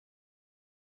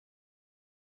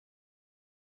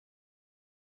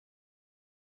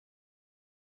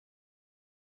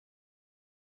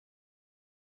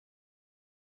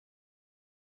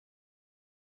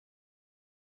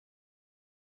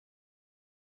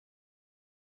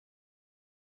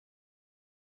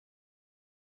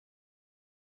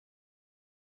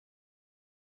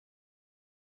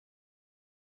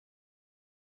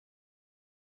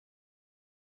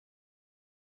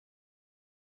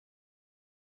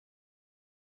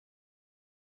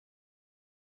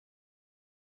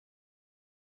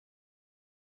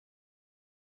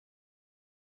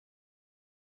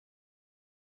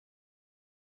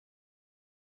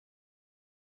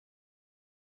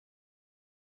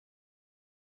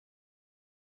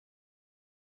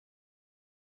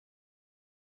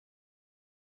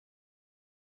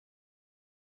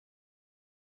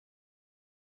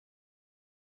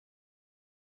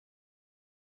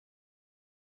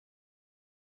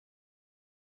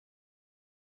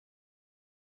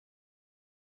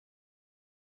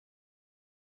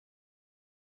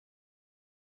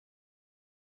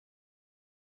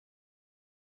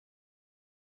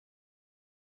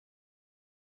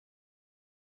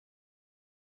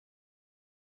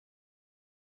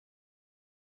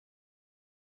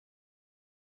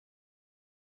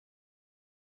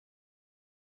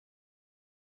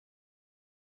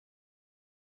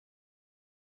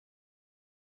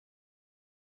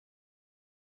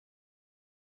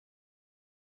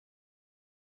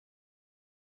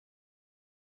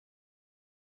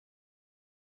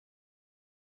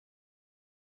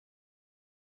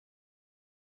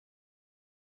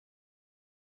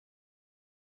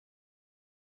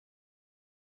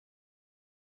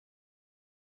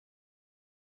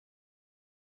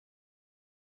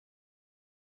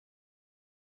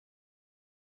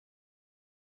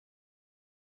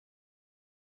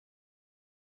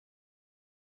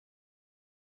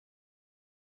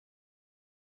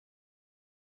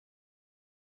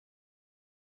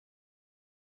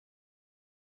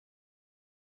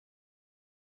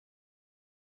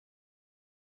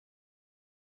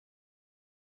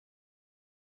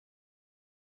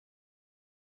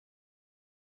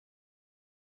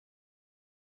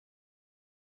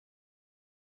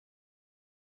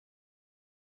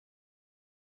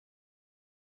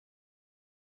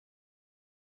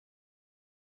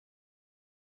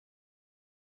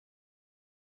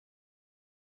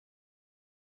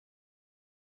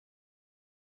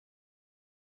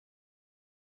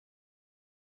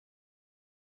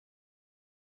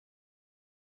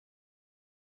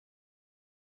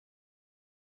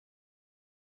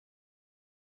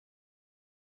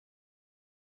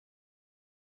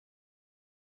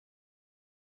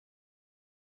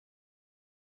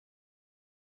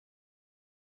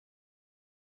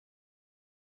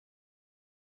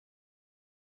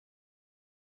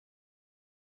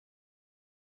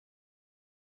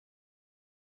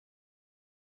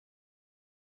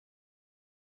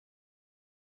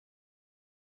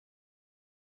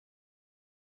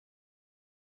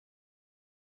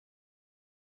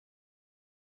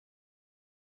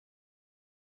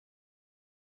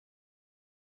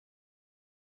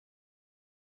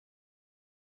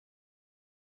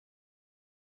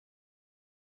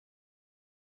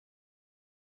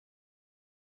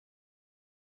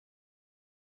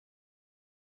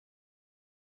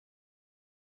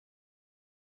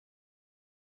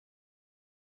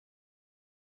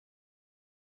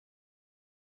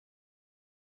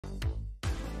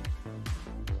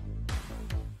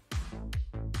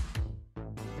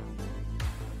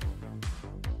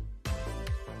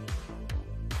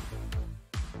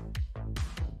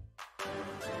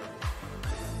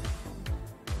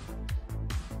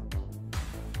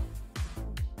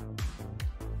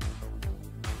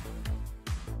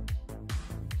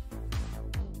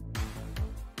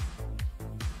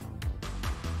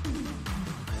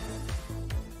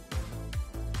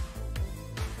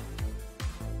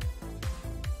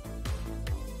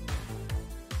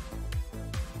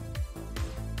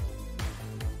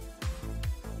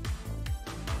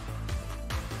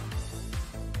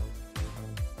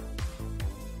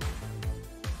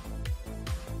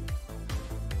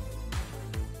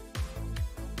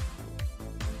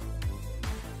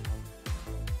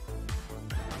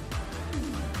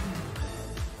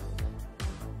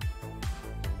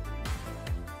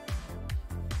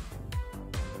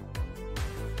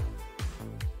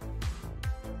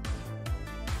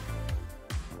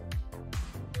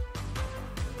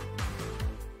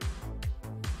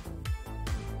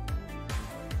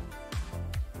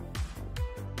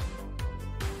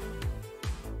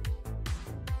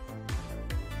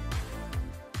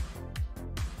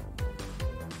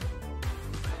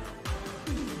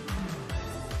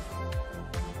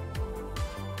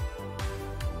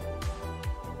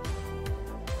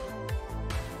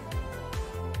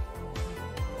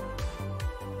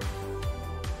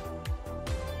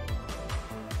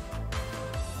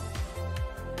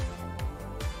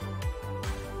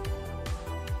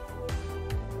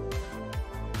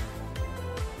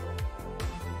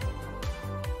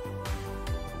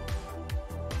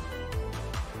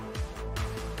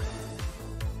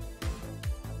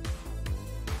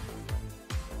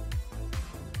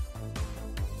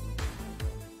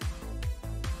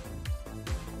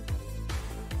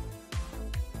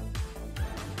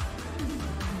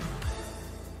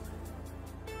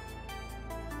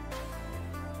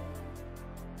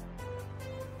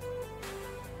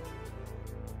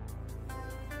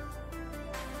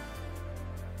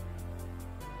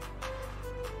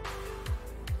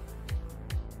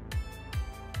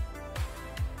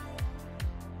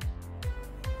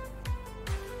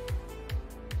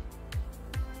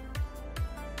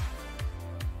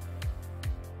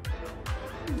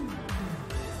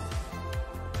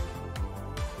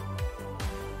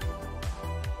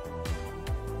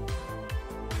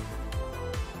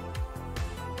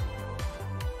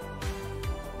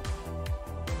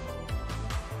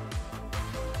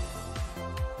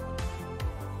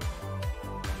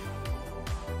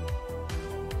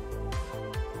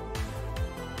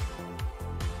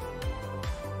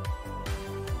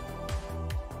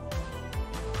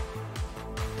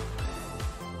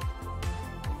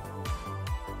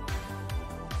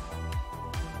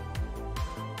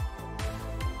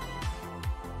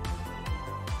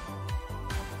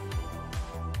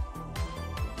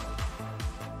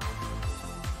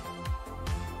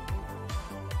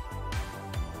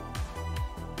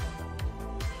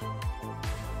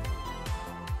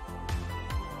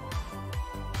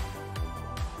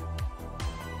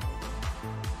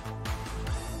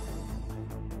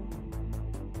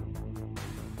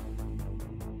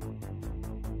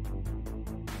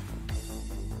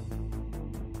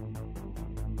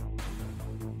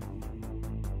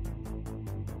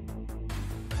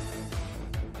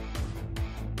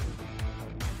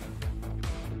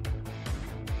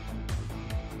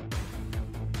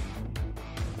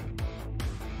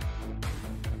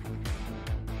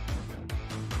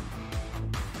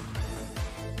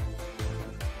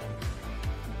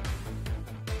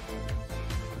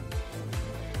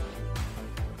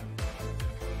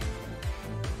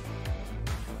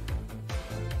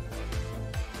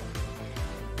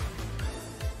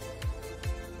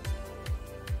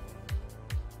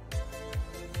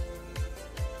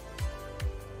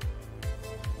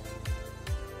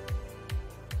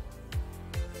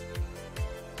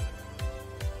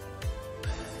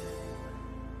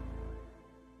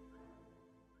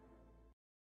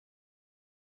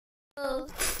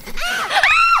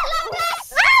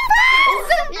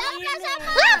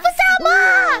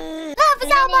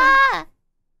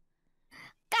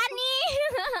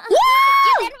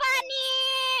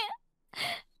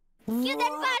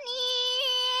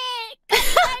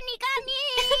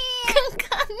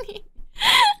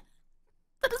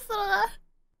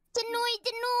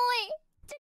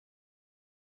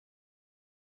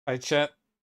Hi chat,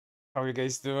 how are you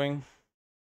guys doing?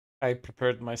 I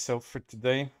prepared myself for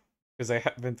today because I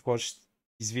haven't watched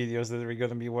these videos that we're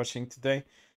gonna be watching today.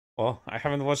 Well, I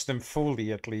haven't watched them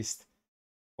fully at least.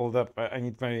 Hold up, I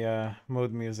need my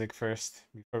mode music first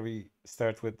before we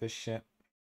start with this shit.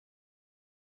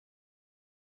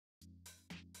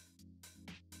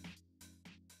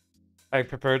 I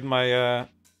prepared my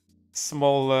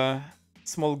small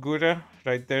Gura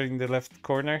right there in the left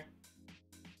corner.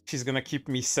 She's gonna keep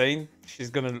me sane. She's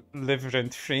gonna live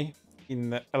rent free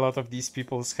in a lot of these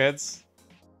people's heads.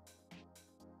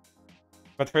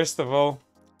 But first of all,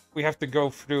 we have to go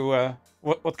through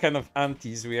what kind of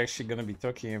antis we actually gonna be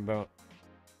talking about.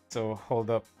 So hold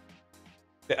up.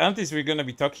 The antis we're gonna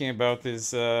be talking about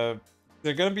is they're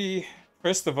gonna be,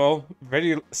 first of all,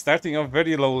 starting off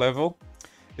very low level.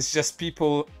 It's just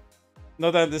people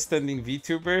not understanding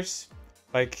VTubers,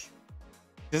 like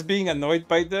just being annoyed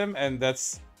by them, and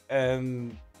that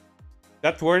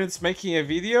warrants making a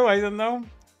video. I don't know.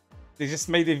 They just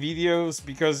made the videos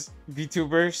because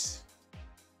VTubers,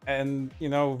 and you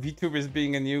know, VTubers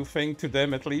being a new thing to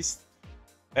them at least.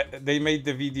 They made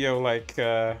the video like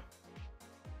 3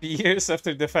 years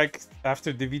after the fact,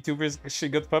 after the VTubers actually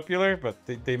got popular, but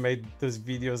they made those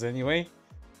videos anyway.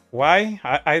 Why?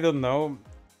 I don't know.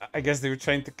 I guess they were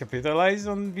trying to capitalize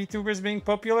on VTubers being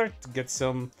popular to get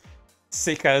some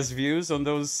sick ass views on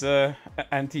those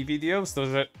anti videos.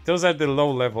 Those are the low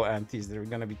level antis that we're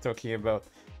gonna be talking about.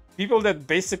 People that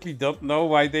basically don't know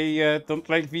why they don't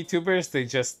like VTubers. They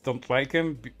just don't like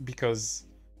them because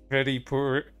very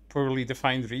poorly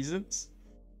defined reasons.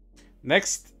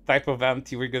 Next type of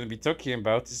anti we're gonna be talking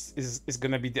about is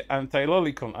gonna be the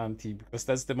anti-lolicon anti, because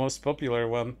that's the most popular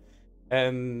one.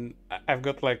 And I've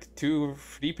got like 2 or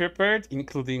 3 prepared,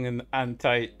 including an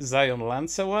anti-Zion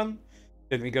Lanza one.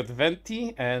 Then we got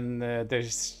Venti, and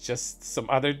there's just some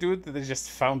other dude that I just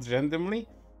found randomly.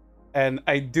 And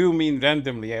I do mean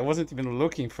randomly. I wasn't even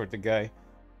looking for the guy.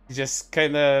 He just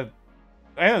kind of,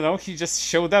 I don't know, he just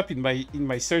showed up in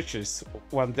my searches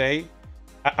one day.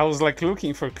 I was like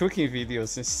looking for cooking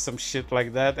videos and some shit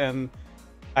like that, and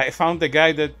I found the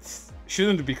guy that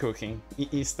shouldn't be cooking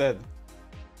instead.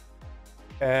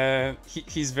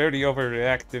 He's very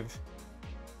overreactive.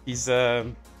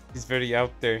 He's very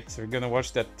out there, so we're gonna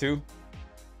watch that too.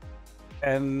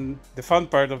 And the fun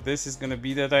part of this is gonna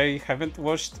be that I haven't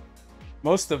watched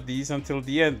most of these until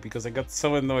the end because I got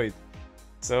so annoyed.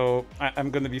 So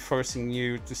I'm gonna be forcing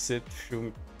you to sit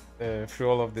through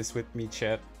all of this with me,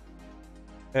 chat.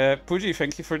 Pooji,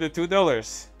 thank you for the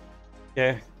 $2.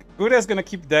 Yeah, Gura's gonna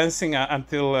keep dancing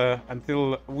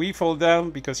until we fall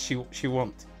down, because she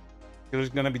won't. She's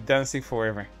gonna be dancing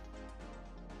forever.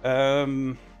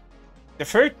 The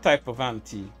third type of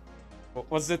anti. What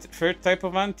was the third type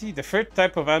of anti? The third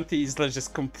type of anti is like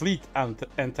just complete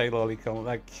anti-lolicon,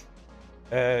 like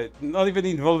not even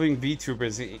involving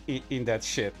VTubers in that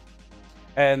shit.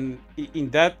 And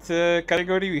in that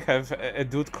category, we have a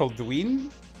dude called Win.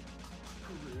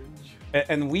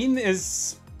 And Win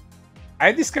is...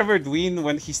 I discovered Win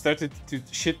when he started to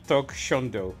shit talk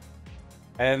Shondo.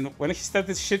 And when he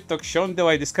started shit talk Shondo,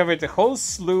 I discovered a whole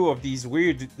slew of these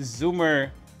weird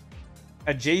Zoomer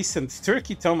adjacent,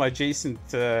 Turkey Tom adjacent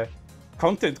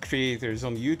content creators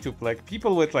on YouTube. Like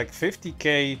people with like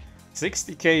 50k,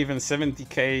 60k, even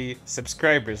 70k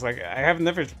subscribers. Like I have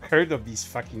never heard of these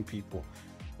fucking people.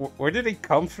 Where did they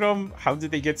come from? How did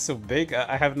they get so big?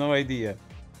 I have no idea.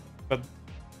 But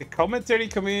the commentary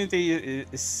community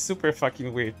is super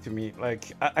fucking weird to me.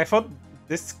 Like I thought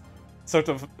this sort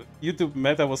of YouTube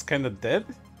meta was kind of dead,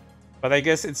 but I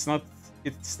guess it's not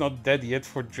dead yet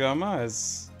for drama,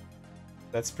 as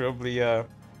that's probably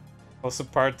also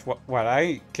part why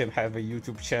I can have a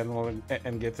YouTube channel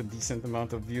and get a decent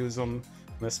amount of views on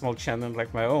a small channel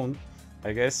like my own,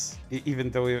 I guess, even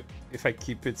though if I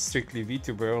keep it strictly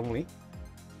VTuber only.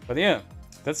 But yeah,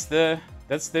 that's the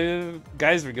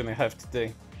guys we're gonna have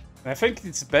today. And I think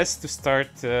it's best to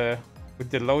start with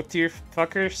the low tier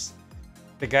fuckers.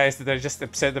 The guys that are just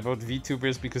upset about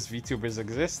VTubers because VTubers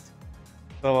exist.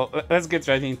 So let's get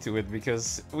right into it,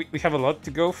 because we have a lot to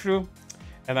go through,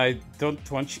 and I don't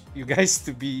want you guys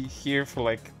to be here for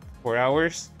like 4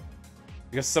 hours,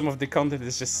 because some of the content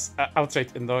is just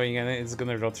outright annoying and it's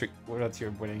gonna rot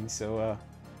your brain. So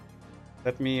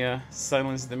let me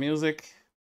silence the music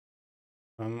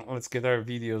and let's get our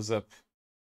videos up.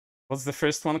 What's the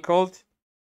first one called?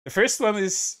 The first one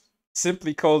is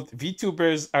simply called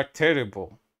VTubers Are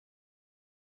Terrible.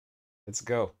 Let's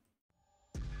go.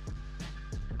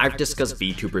 I've discussed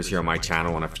VTubers here on my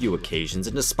channel on a few occasions,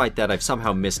 and despite that, I've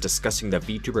somehow missed discussing the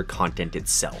VTuber content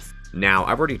itself. Now,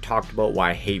 I've already talked about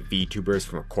why I hate VTubers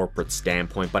from a corporate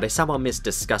standpoint, but I somehow miss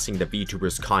discussing the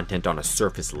VTubers' content on a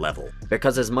surface level.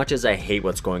 Because as much as I hate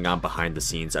what's going on behind the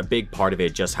scenes, a big part of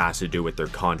it just has to do with their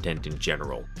content in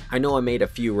general. I know I made a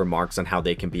few remarks on how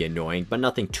they can be annoying, but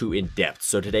nothing too in-depth,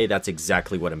 so today that's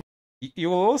exactly what I'm. You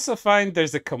will also find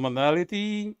there's a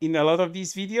commonality in a lot of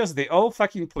these videos. They all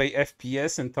fucking play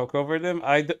FPS and talk over them.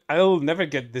 I'll never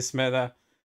get this meta.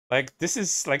 Like, this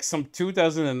is like some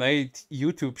 2008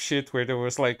 YouTube shit where there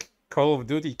was like Call of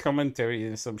Duty commentary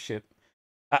and some shit.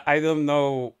 I don't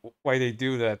know why they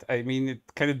do that. I mean, it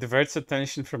kind of diverts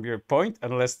attention from your point,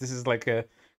 unless this is like a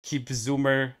keep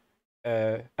zoomer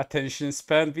attention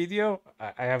span video.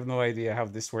 I have no idea how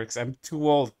this works. I'm too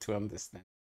old to understand.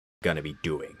 Gonna be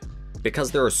doing.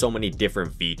 Because there are so many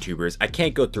different VTubers, I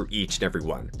can't go through each and every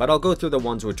one, but I'll go through the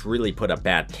ones which really put a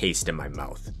bad taste in my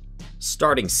mouth.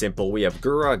 Starting simple, we have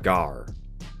Gura Gar.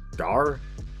 Gar?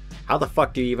 How the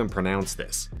fuck do you even pronounce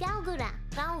this?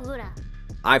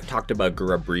 I've talked about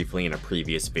Gura briefly in a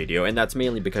previous video, and that's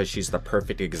mainly because she's the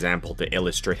perfect example to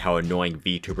illustrate how annoying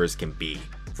VTubers can be.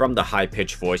 From the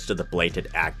high-pitched voice to the blatant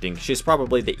acting, she's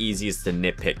probably the easiest to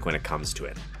nitpick when it comes to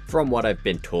it. From what I've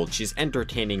been told, she's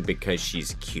entertaining because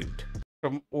she's cute.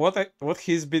 From what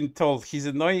he's been told, he's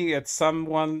annoying at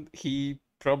someone he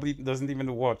probably doesn't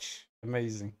even watch.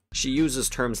 Amazing. She uses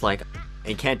terms like,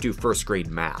 and can't do first grade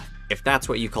math. If that's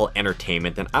what you call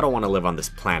entertainment, then I don't want to live on this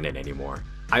planet anymore.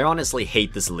 I honestly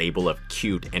hate this label of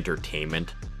cute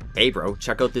entertainment. Hey bro,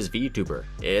 check out this VTuber.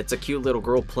 It's a cute little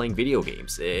girl playing video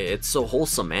games. It's so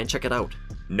wholesome, man, check it out.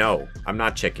 No, I'm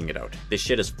not checking it out. This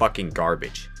shit is fucking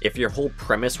garbage. If your whole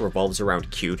premise revolves around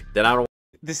cute, then I don't.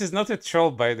 This is not a troll,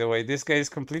 by the way. This guy is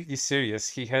completely serious.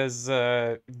 He has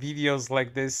videos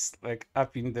like this, like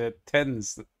up in the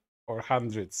tens or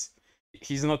hundreds.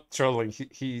 He's not trolling.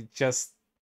 He just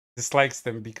dislikes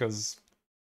them because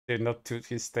they're not to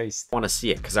his taste. I want to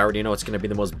see it because I already know it's going to be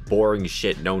the most boring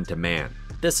shit known to man.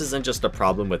 This isn't just a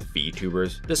problem with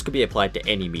VTubers. This could be applied to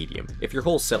any medium. If your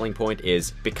whole selling point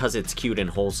is because it's cute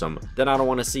and wholesome, then I don't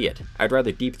want to see it. I'd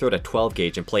rather deep throat a 12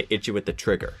 gauge and play itchy with the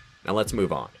trigger. Now let's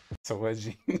move on. So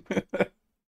edgy.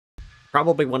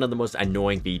 Probably one of the most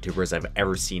annoying VTubers I've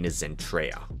ever seen is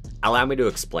Zentreya. Allow me to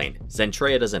explain.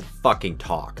 Zentreya doesn't fucking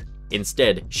talk.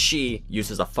 Instead, she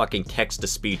uses a fucking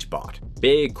text-to-speech bot.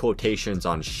 Big quotations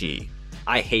on she.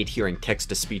 I hate hearing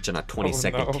text-to-speech on a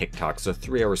 20-second TikTok, so a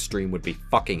 3-hour stream would be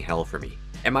fucking hell for me.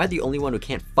 Am I the only one who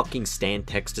can't fucking stand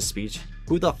text-to-speech?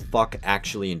 Who the fuck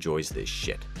actually enjoys this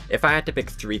shit? If I had to pick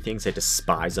 3 things I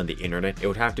despise on the internet, it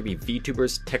would have to be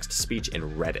VTubers, text-to-speech, and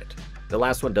Reddit. The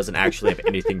last one doesn't actually have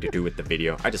anything to do with the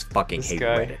video, I just fucking hate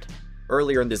Reddit.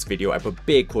 Earlier in this video, I put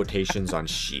big quotations on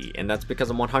she, and that's because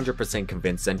I'm 100%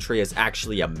 convinced Zentreya is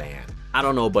actually a man. I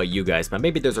don't know about you guys, but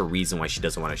maybe there's a reason why she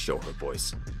doesn't want to show her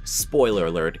voice. Spoiler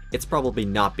alert, it's probably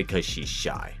not because she's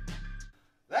shy.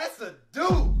 That's a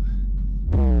dude!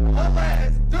 Her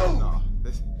ass dude! No,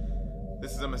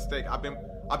 this is a mistake. I've been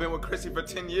with Chrissy for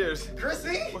 10 years.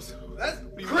 Chrissy? That's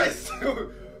Chris!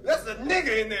 That's a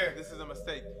nigga in there! This is a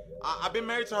mistake. I've been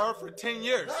married to her for 10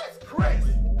 years. That's Chris!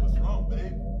 What's wrong,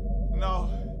 babe?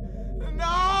 No.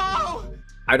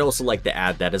 I'd also like to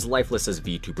add that as lifeless as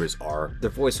VTubers are, their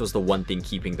voice was the one thing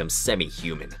keeping them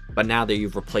semi-human. But now that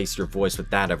you've replaced your voice with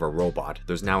that of a robot,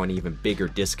 there's now an even bigger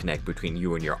disconnect between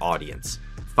you and your audience.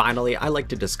 Finally, I like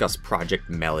to discuss Project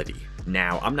Melody.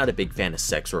 Now, I'm not a big fan of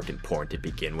sex work and porn to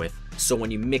begin with, so when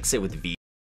you mix it with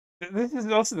This is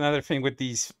also another thing with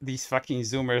these fucking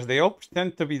Zoomers. They all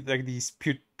pretend to be like these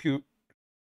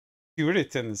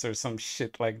Puritans or some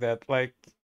shit like that. Like,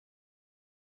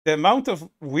 the amount of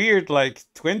weird, like,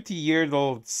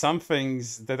 20-year-old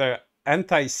somethings that are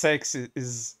anti-sex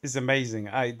is amazing.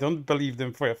 I don't believe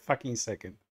them for a fucking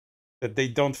second. That they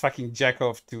don't fucking jack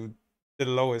off to the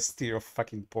lowest tier of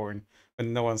fucking porn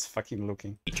when no one's fucking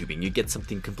looking. YouTubing, you get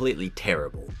something completely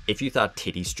terrible. If you thought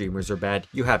titty streamers are bad,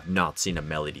 you have not seen a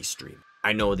Melody stream.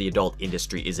 I know the adult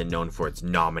industry isn't known for its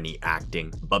nominee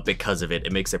acting, but because of it,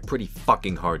 it makes it pretty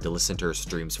fucking hard to listen to her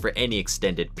streams for any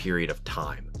extended period of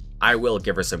time. I will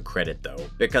give her some credit though,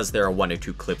 because there are 1 or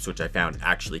 2 clips which I found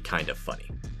actually kind of funny.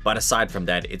 But aside from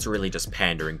that, it's really just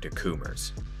pandering to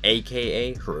Coomers,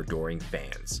 aka her adoring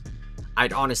fans.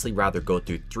 I'd honestly rather go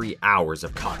through 3 hours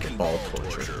of cock and ball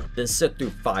torture than sit through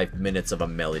 5 minutes of a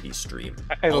Melody stream.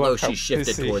 Although she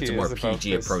shifted towards a more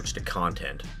PG approach to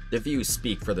content, the views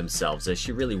speak for themselves as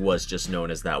she really was just known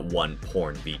as that one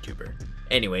porn VTuber.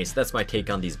 Anyways, that's my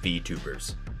take on these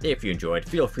VTubers. If you enjoyed,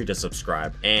 feel free to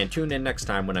subscribe, and tune in next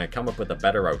time when I come up with a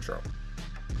better outro.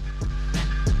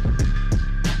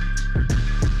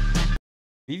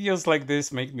 Videos like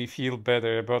this make me feel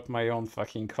better about my own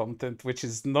fucking content, which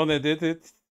is non-edited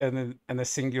and a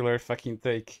singular fucking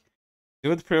take.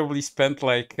 Dude probably spent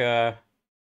like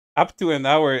up to an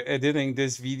hour editing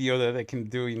this video that I can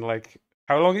do in like,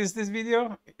 how long is this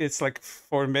video? It's like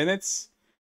 4 minutes.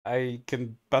 I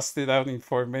can bust it out in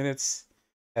 4 minutes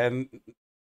and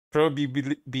probably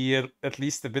be at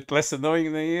least a bit less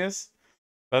annoying than he is.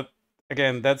 But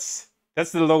again, that's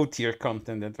the low tier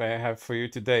content that I have for you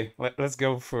today. Let's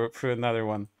go for another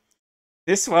one.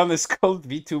 This one is called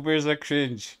VTubers Are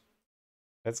Cringe.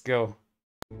 Let's go.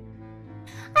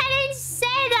 I didn't say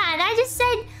that. I just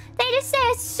said they just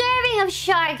say a serving of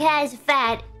shark has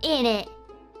fat in it.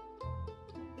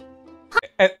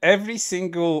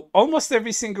 Almost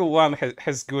every single one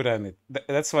has Gura in it.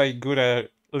 That's why Gura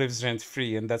lives rent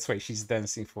free, and that's why she's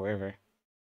dancing forever.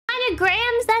 100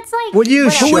 grams. That's like. Will you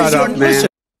shut up, man?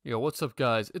 Yo, what's up,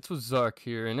 guys? It's Zark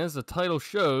here, and as the title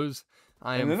shows,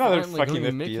 I am another finally fucking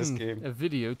going to be FPS making game. a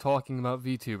video talking about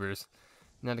VTubers.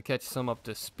 Now, to catch some up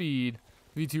to speed,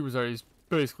 VTubers are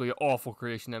basically an awful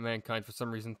creation that mankind for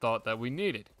some reason thought that we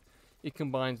needed. It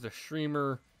combines the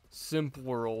streamer simp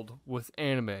world with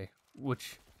anime,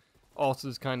 which also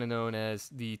is kind of known as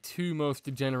the two most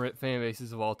degenerate fan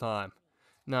bases of all time.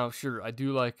 Now, sure, I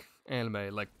do like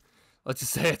anime, like, let's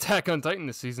just say Attack on Titan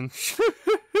this season.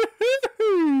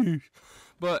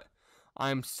 But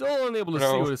I'm still unable to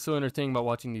see what is so entertaining about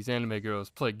watching these anime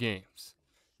girls play games.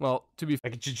 Well, to be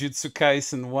like Jujutsu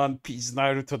Kaisen, One Piece,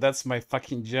 Naruto, that's my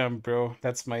fucking jam, bro.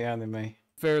 That's my anime.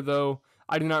 fair, though,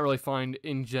 I do not really find,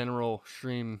 in general,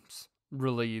 streams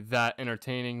really that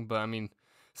entertaining. But, I mean,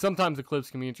 sometimes the clips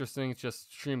can be interesting. It's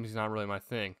just streaming is not really my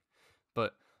thing.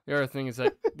 But the other thing is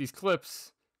that these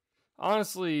clips,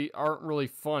 honestly, aren't really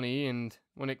funny. And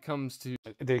when it comes to...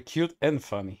 They're cute and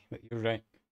funny. You're right.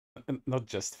 Not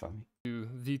just funny. To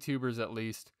VTubers, at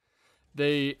least,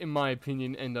 they, in my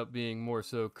opinion, end up being more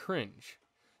so cringe.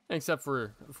 Except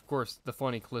for, of course, the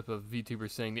funny clip of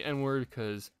VTubers saying the N-word,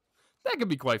 because that could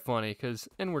be quite funny, because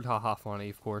N-word haha funny,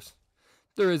 of course.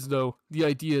 There is, though, the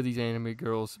idea of these anime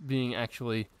girls being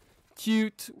actually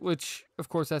cute, which, of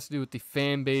course, has to do with the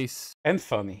fan base. And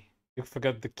funny. You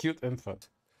forgot the cute and fun.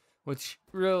 Which,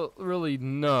 really,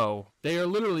 no. They are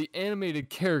literally animated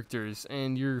characters,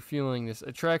 and you're feeling this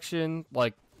attraction.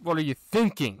 Like, what are you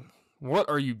thinking? What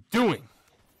are you doing?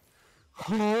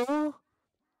 Huh?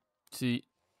 See,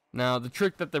 now, the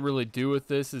trick that they really do with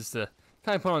this is to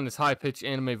kind of put on this high-pitched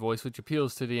anime voice, which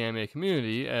appeals to the anime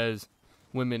community, as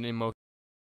women in most...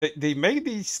 They make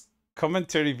these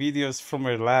commentary videos from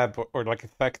a lab or like a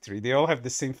factory. They all have the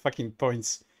same fucking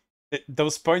points.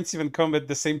 Those points even come at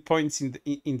the same points in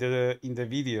the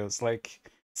videos. Like,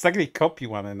 it's like they copy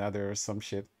one another or some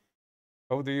shit.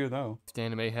 How do you know?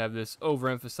 Anime have this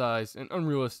overemphasized and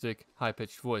unrealistic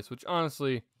high-pitched voice, which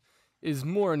honestly is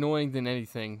more annoying than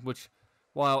anything. Which,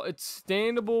 while it's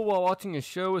standable while watching a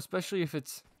show, especially if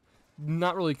it's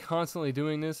not really constantly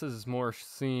doing this, as is more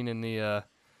seen in the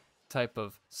type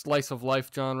of slice of life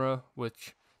genre,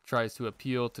 which tries to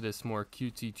appeal to this more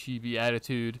cutesy chibi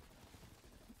attitude.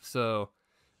 So,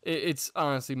 it's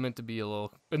honestly meant to be a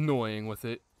little annoying with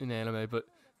it in anime, but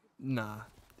nah.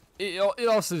 It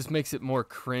also just makes it more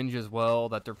cringe as well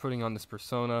that they're putting on this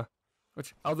persona.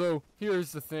 Which, although,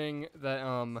 here's the thing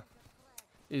that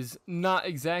is not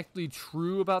exactly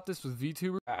true about this with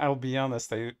VTubers. I'll be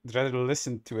honest, I'd rather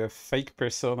listen to a fake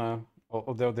persona,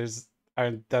 although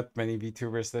aren't that many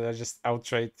VTubers that are just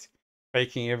outright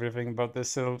faking everything about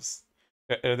themselves,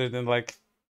 rather than like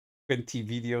 20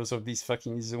 videos of these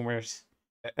fucking Zoomers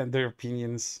and their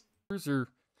opinions. There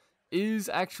is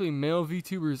actually male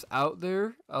VTubers out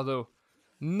there, although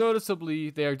noticeably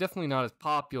they are definitely not as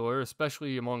popular,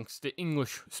 especially amongst the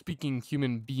English-speaking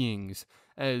human beings,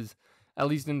 as, at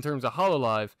least in terms of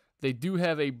Hololive, they do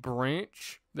have a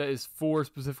branch that is for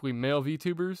specifically male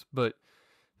VTubers, but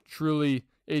truly,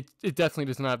 it definitely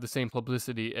does not have the same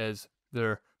publicity as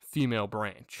their female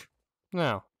branch.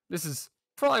 Now, this is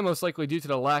probably most likely due to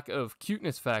the lack of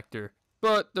cuteness factor,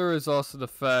 but there is also the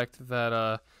fact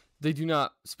that they do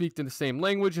not speak the same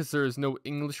language, as there is no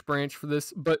English branch for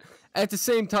this, but at the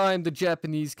same time, the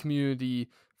Japanese community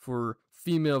for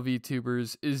female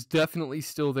VTubers is definitely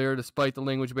still there despite the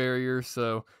language barrier,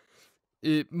 so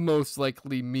it most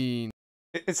likely means...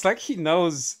 It's like he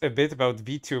knows a bit about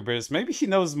VTubers. Maybe he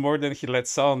knows more than he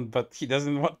lets on, but he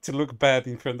doesn't want to look bad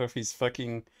in front of his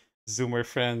fucking Zoomer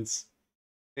friends.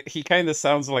 He kind of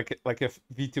sounds like a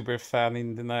VTuber fan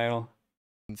in denial.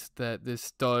 That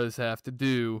this does have to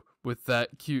do with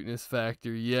that cuteness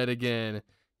factor yet again,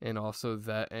 and also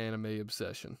that anime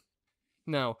obsession.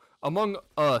 Now, among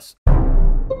us...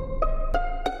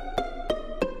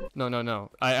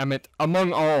 No. I meant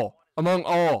among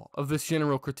all of this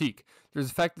general critique. There's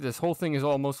the fact that this whole thing is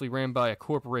all mostly ran by a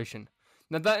corporation.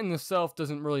 Now, that in itself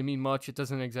doesn't really mean much. It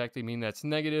doesn't exactly mean that's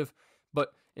negative.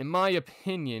 But in my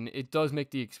opinion, it does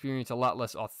make the experience a lot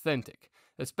less authentic,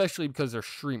 especially because they're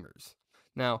streamers.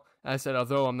 Now, as I said,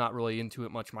 although I'm not really into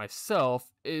it much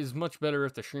myself, it is much better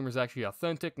if the streamer's actually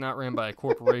authentic, not ran by a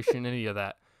corporation, any of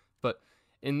that. But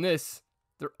in this,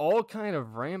 they're all kind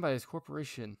of ran by this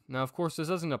corporation. Now, of course, this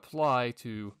doesn't apply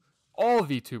to all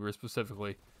VTubers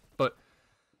specifically, but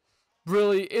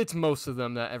really, it's most of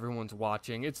them that everyone's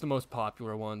watching. It's the most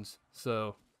popular ones.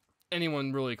 So,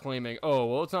 anyone really claiming, oh,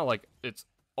 well, it's not like it's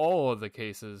all of the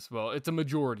cases. Well, it's a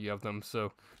majority of them,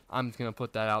 so I'm just going to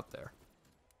put that out there.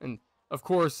 And, of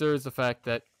course, there's the fact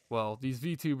that, well, these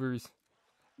VTubers,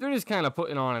 they're just kind of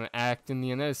putting on an act in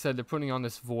the end. As I said, they're putting on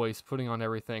this voice, putting on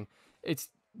everything.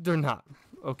 They're not.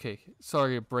 Okay,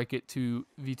 sorry to break it to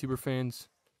VTuber fans.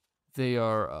 They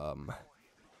are,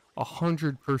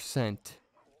 100%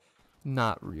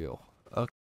 not real.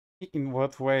 Okay. In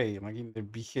what way? Like in their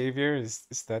behavior? Is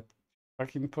that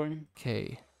fucking point?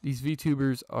 Okay, these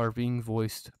VTubers are being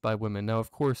voiced by women. Now,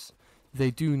 of course,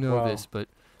 they do know this, but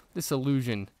this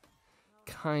illusion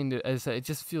kind of, as I said, it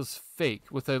just feels fake.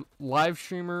 With a live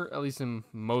streamer, at least in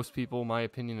most people, my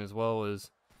opinion as well, is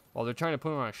while they're trying to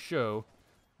put on a show,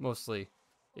 mostly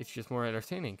it's just more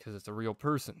entertaining because it's a real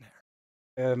person there.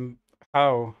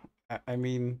 How? I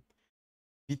mean,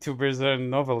 VTubers are a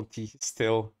novelty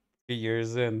still 3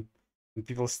 years in, and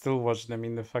people still watch them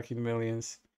in the fucking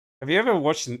millions. Have you ever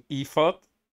watched an EFOT?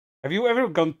 Have you ever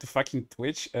gone to fucking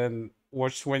Twitch and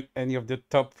watched any of the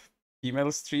top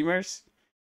female streamers?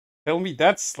 Tell me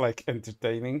that's like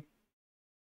entertaining.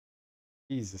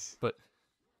 Jesus. But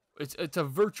it's a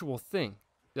virtual thing.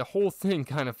 The whole thing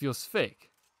kind of feels fake.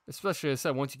 Especially, as I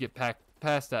said, once you get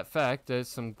past that fact that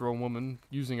some grown woman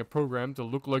using a program to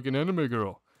look like an anime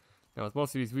girl. Now, with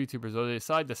most of these VTubers, though, they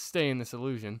decide to stay in this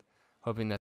illusion, hoping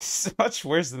that it's much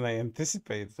worse than I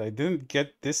anticipated. I didn't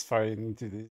get this far into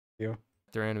this video.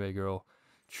 their anime girl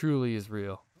truly is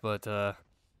real. But,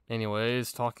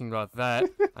 anyways, talking about that,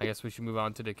 I guess we should move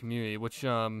on to the community, which,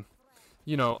 you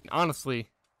know, honestly,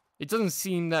 it doesn't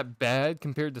seem that bad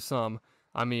compared to some.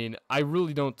 I mean, I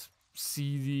really don't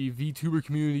see the VTuber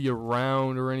community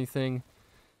around or anything.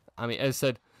 I mean, as I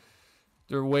said,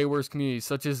 there are way worse communities,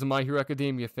 such as the My Hero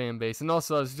Academia fan base. And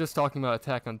also, I was just talking about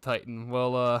Attack on Titan.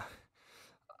 Well,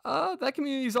 that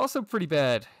community is also pretty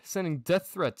bad, sending death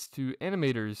threats to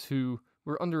animators who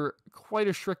were under quite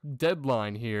a strict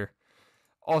deadline here.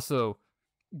 Also,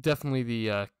 definitely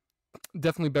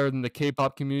better than the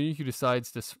K-pop community who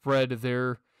decides to spread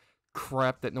their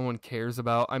crap that no one cares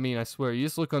about. I mean, I swear, you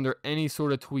just look under any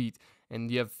sort of tweet, and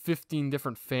you have 15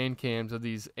 different fan cams of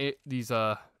these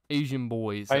Asian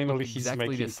boys. Finally, he's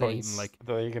exactly the same. Points Like,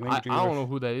 I don't know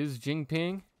who that is,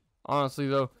 Jinping. Honestly,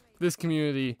 though, this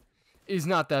community is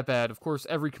not that bad. Of course,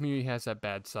 every community has that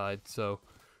bad side, so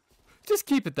just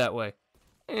keep it that way.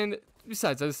 And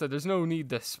besides, as I said, there's no need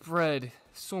to spread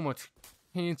so much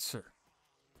cancer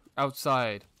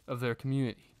outside of their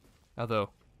community.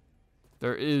 Although,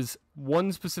 there is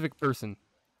one specific person.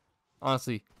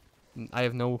 Honestly, I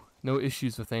have no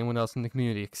issues with anyone else in the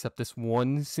community except this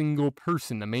one single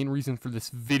person. The main reason for this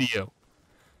video.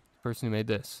 The person who made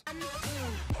this.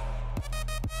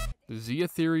 Zia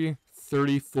Theory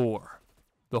 34.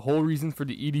 The whole reason for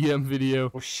the EDM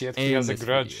video. Oh shit, he has a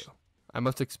grudge. Video. I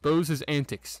must expose his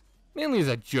antics. Mainly as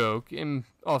a joke, and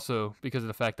also because of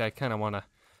the fact that I kind of want to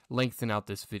lengthen out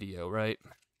this video, right?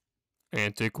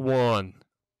 Antic 1.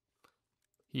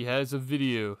 He has a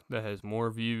video that has more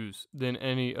views than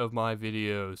any of my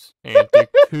videos. Antic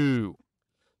 2.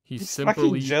 He's simply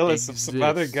fucking jealous exists. of some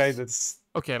other guy that's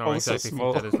okay, I don't also exactly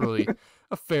small. think that is really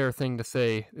a fair thing to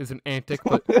say is an antic,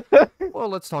 but well,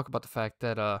 let's talk about the fact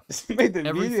that He made a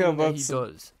everything video that about he some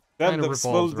does that kind of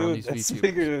small revolves around dude these that's VTubers.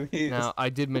 bigger than he is. Now, I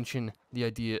did mention the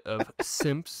idea of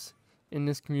simps in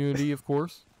this community, of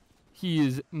course. He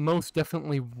is most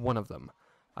definitely one of them.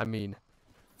 I mean,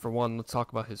 for one, let's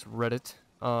talk about his Reddit.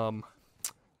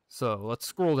 So, let's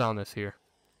scroll down this here.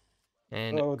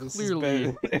 And this is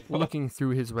clearly, bad. looking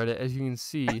through his Reddit, as you can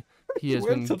see, he has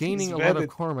Where been did gaining his a lot of Reddit?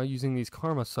 karma using these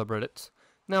karma subreddits.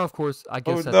 Now, of course, I Oh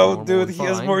guess that's no, normal dude, and he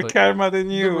has fine, more but karma than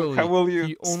you. literally, How will you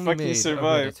he only fucking made a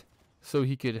survive? Reddit so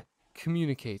he could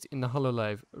communicate in the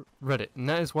Hololive Reddit, and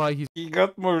that is why he's He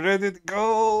got more Reddit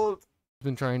gold.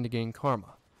 been trying to gain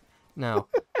karma. Now,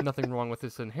 nothing wrong with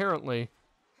this inherently,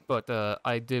 but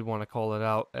I did want to call it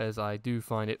out as I do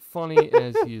find it funny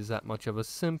as he is that much of a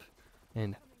simp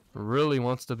and really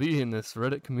wants to be in this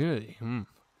Reddit community.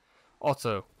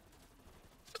 Also,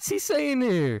 What's he saying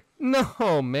here?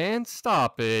 No, man,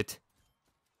 stop it.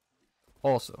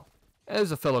 Also,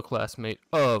 as a fellow classmate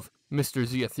of Mr.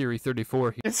 Zia Theory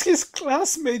 34 here. It's his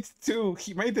classmate too.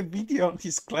 He made a video on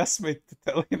his classmate to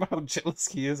tell him how jealous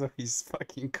he is of his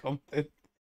fucking content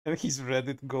and his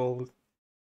Reddit gold.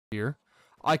 Here,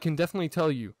 I can definitely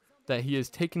tell you that he has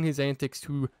taken his antics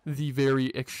to the very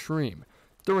extreme.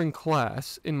 During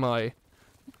class, in my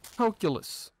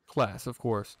calculus class, of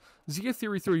course, Zia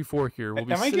Theory 34 here will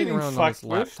be sitting around on his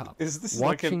laptop Is this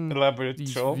watching like an elaborate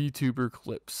these troll? VTuber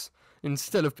clips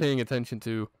instead of paying attention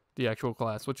to the actual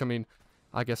class, which, I mean,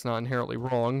 I guess not inherently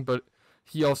wrong, but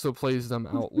he also plays them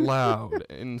out loud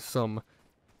in some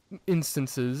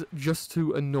instances just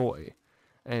to annoy.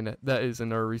 And that is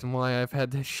another reason why I've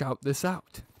had to shout this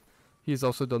out. He's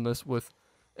also done this with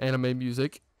anime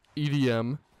music,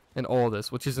 EDM, and all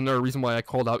this, which is another reason why I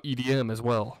called out EDM as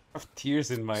well. I have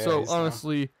tears in my eyes. So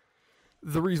honestly,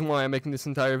 the reason why I'm making this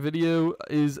entire video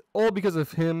is all because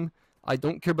of him. I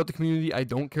don't care about the community. I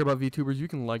don't care about VTubers. You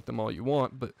can like them all you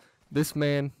want, but this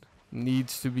man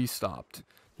needs to be stopped.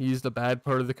 He's the bad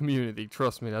part of the community.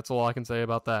 Trust me, that's all I can say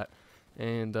about that.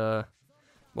 And, well,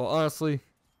 honestly,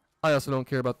 I also don't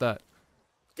care about that.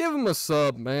 Give him a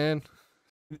sub, man.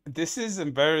 This is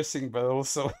embarrassing, but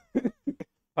also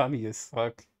funny as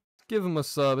fuck. Give him a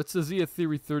sub. It's the Zia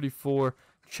Theory 34.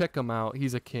 Check him out.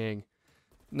 He's a king.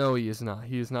 No, he is not.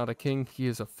 He is not a king. He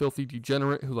is a filthy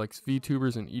degenerate who likes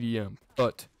VTubers and EDM.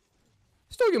 But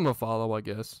still give him a follow, I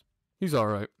guess. He's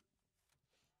alright.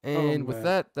 And with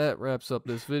that wraps up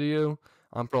this video.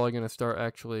 I'm probably going to start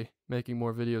actually making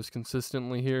more videos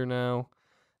consistently here now.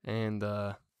 And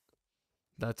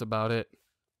that's about it.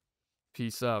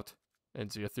 Peace out.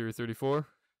 And Zia Theory 34,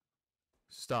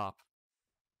 stop.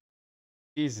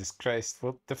 Jesus Christ,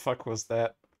 what the fuck was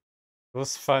that? It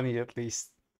was funny, at least.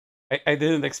 I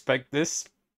didn't expect this.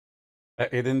 I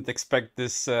didn't expect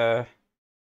this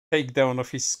takedown of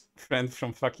his friend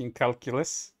from fucking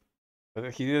calculus.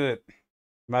 But he did it.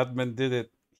 Madman did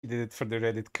it. He did it for the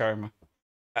Reddit karma.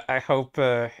 I hope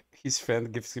his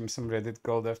friend gives him some Reddit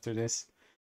gold after this.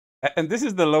 And this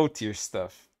is the low tier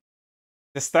stuff.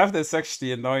 The stuff that's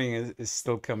actually annoying is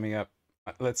still coming up.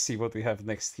 Let's see what we have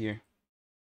next here.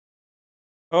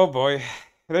 Oh boy,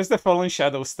 there's the Fallen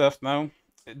Shadow stuff now.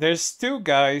 There's two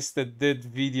guys that did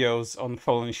videos on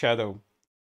Fallen Shadow.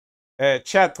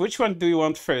 Chat, which one do you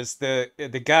want first?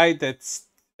 The guy that's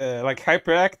like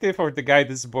hyperactive or the guy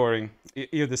that's boring?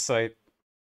 You decide.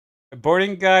 A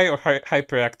boring guy or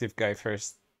hyperactive guy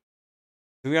first?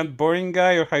 Do you want boring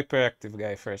guy or hyperactive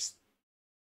guy first?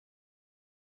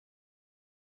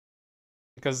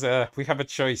 Because we have a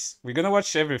choice. We're gonna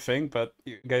watch everything, but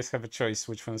you guys have a choice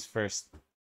which one's first.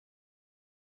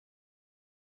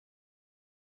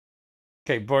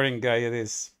 Okay, boring guy it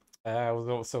is. I was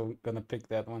also gonna pick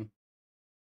that one.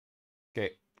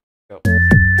 Okay, go.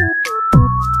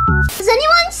 Has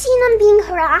anyone seen I'm being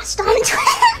harassed on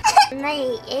Twitter?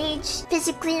 My age,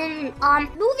 physically, and moving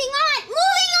on!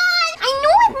 I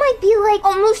know it might be like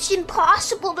almost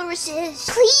impossible to resist.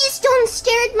 Please don't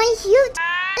stare at my huge.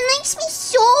 It makes me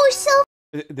so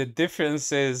The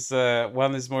difference is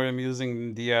one is more amusing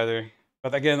than the other.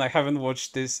 But again, I haven't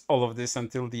watched all of this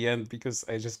until the end because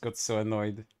I just got so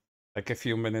annoyed like a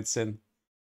few minutes in.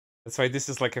 That's why this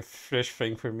is like a fresh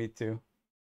thing for me too.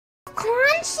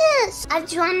 conscious. I've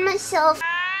joined myself.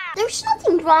 There's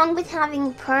nothing wrong with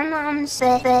having pronouns,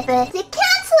 but the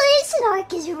cancellation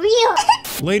arc is real.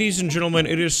 Ladies and gentlemen,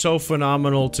 it is so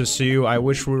phenomenal to see you. I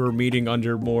wish we were meeting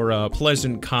under more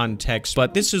pleasant context,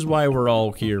 but this is why we're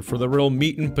all here, for the real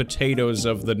meat and potatoes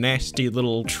of the nasty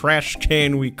little trash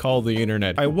can we call the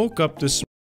internet. I woke up this...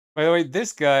 By the way,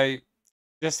 this guy,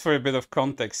 just for a bit of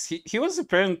context, he was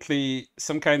apparently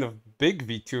some kind of big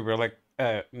VTuber, like,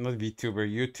 not VTuber,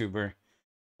 YouTuber,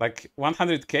 like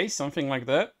 100k, something like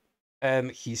that.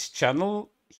 And his channel,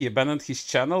 he abandoned his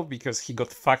channel because he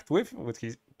got fucked with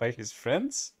by his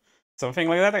friends, something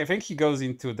like that. I think he goes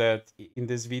into that in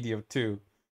this video too,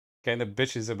 kind of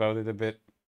bitches about it a bit.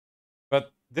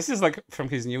 But this is like from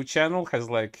his new channel, has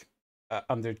like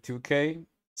under 2k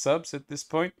subs at this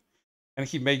point, and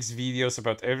he makes videos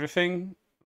about everything,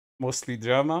 mostly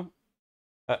drama.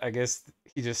 I guess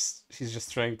he's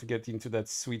just trying to get into that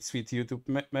sweet YouTube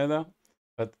meta.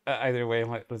 But either way,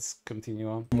 let's continue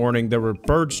on. Morning, there were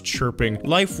birds chirping.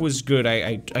 Life was good.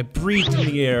 I breathed in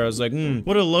the air. I was like,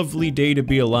 what a lovely day to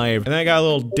be alive. And I got a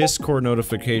little Discord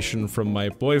notification from my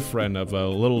boyfriend of a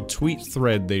little tweet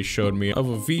thread they showed me of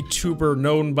a VTuber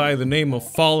known by the name of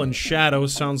Fallen Shadow.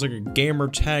 Sounds like a gamer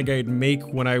tag I'd make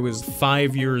when I was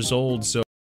 5 years old, so...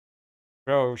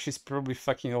 Bro, she's probably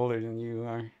fucking older than you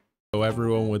are. So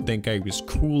everyone would think I was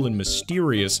cool and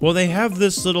mysterious. Well, they have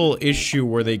this little issue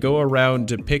where they go around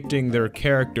depicting their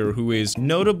character who is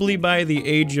notably by the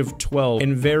age of 12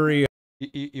 and very...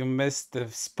 You missed the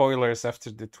spoilers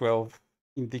after the 12,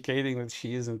 indicating that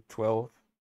she isn't 12.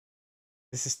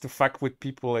 This is to fuck with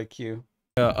people like you.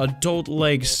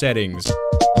 Adult-like settings.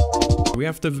 We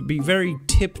have to be very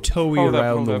tiptoey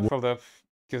around the... Hold up,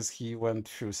 because he went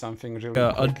through something really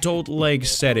quick. Adult-like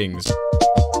settings.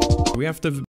 We have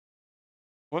to...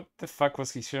 What the fuck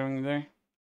was he showing there?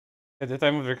 At the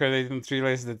time of the record, I didn't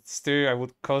realize that still I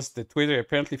would cost the Twitter.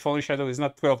 Apparently, Fallen Shadow is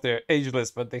not 12, they're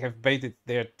ageless, but they have baited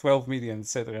their 12 million,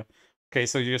 etc. Okay,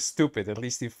 so you're stupid. At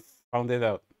least you found it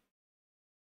out.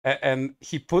 And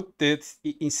he put it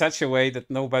in such a way that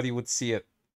nobody would see it.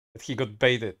 That he got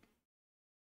baited.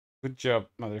 Good job,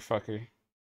 motherfucker.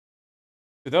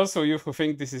 To those of you who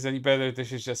think this is any better,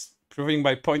 this is just proving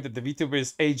my point that the VTuber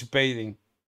is age baiting.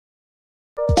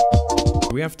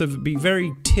 We have to be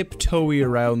very tiptoey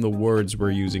around the words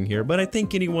we're using here, but I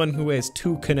think anyone who has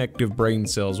 2 connective brain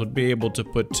cells would be able to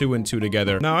put 2 and 2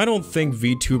 together. Now, I don't think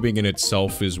VTubing in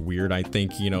itself is weird. I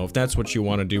think, you know, if that's what you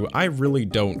want to do, I really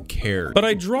don't care. But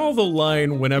I draw the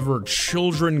line whenever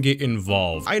children get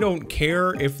involved. I don't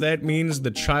care if that means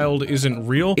the child isn't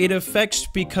real. It affects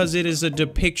because it is a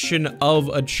depiction of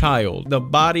a child. The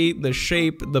body, the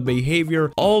shape, the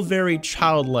behavior, all very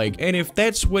childlike. And if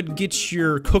that's what gets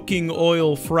your cooking oil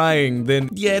frying, then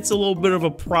yeah, it's a little bit of a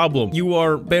problem. You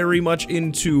are very much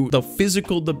into the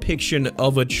physical depiction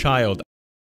of a child.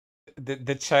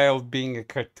 The child being a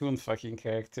cartoon fucking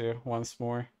character once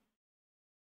more.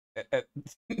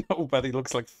 Nobody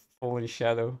looks like Fallen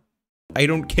Shadow. I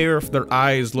don't care if their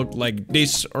eyes look like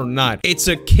this or not. It's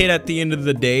a kid at the end of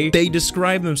the day. They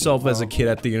describe themselves as a kid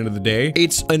at the end of the day.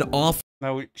 It's an awful...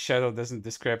 No, Shadow doesn't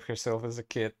describe herself as a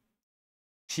kid.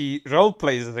 She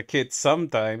roleplays as a kid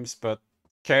sometimes, but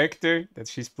character that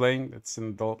she's playing, that's an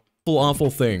adult. Awful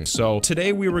thing. So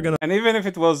today we were gonna... And even if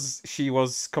she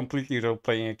was completely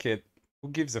roleplaying a kid, who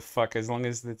gives a fuck as long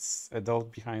as it's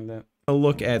adult behind it?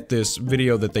 Look at this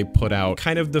video that they put out,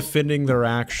 kind of defending their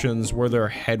actions, where their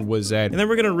head was at. And then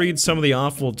we're gonna read some of the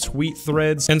awful tweet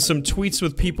threads and some tweets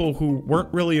with people who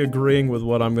weren't really agreeing with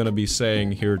what I'm gonna be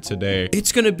saying here today.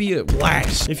 It's gonna be a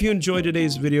blast. If you enjoyed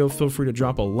today's video, feel free to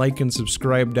drop a like and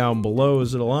subscribe down below,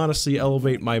 as it'll honestly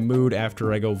elevate my mood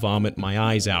after I go vomit my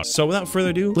eyes out. So without further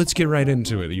ado, let's get right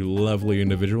into it, you lovely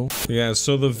individual. Yeah,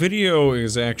 so the video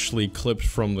is actually clipped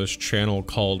from this channel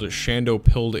called Shando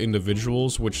Pilled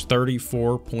Individuals, which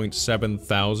 34.7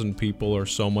 thousand people are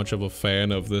so much of a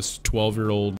fan of this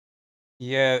 12-year-old.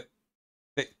 Yeah,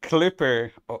 the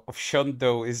clipper of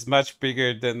Shondo is much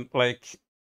bigger than like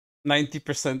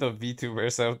 90% of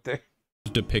VTubers out there.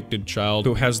 Depicted child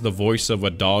who has the voice of a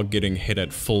dog getting hit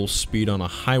at full speed on a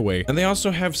highway. And they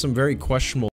also have some very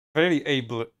questionable... Very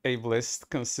ableist,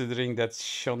 considering that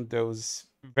Shondo's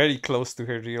very close to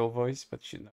her real voice,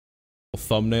 but you know.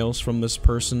 Thumbnails from this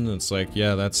person. It's like,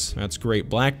 yeah, that's great.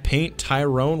 Black paint,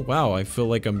 Tyrone. Wow, I feel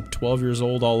like I'm 12 years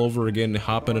old all over again,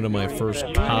 hopping into my first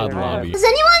COD lobby. Has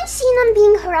anyone seen them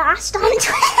being harassed on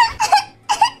Twitter?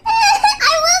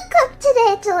 I woke up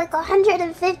today to like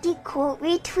 150 quote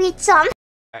retweets on.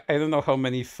 I don't know how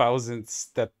many thousands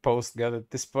that post got at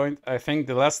this point. I think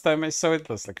the last time I saw it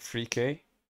was like 3K.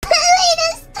 The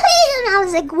latest tweet, and I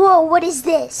was like, whoa, what is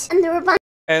this? And there were a bunch.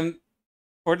 And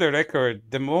for the record,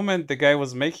 the moment the guy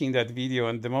was making that video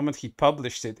and the moment he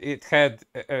published it, it had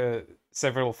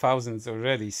several thousands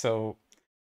already. So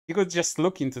you could just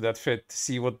look into that thread to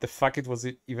see what the fuck it was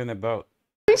even about.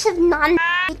 Bunch of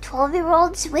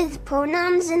non-12-year-olds with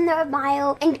pronouns in their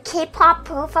bio and K-pop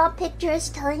profile pictures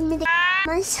telling me to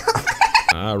myself.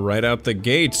 Right out the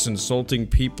gates, insulting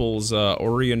people's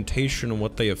orientation and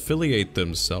what they affiliate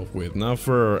themselves with. Now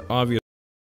for obvious...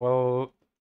 Well...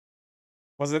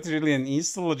 Was that really an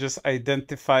insult or just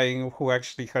identifying who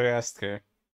actually harassed her?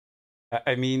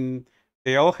 I mean,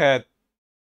 they all had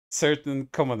certain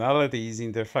commonalities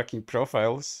in their fucking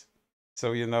profiles.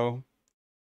 So, you know,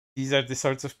 these are the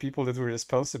sorts of people that were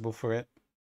responsible for it.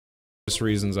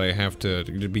 Reasons I have to,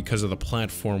 because of the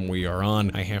platform we are on,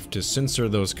 I have to censor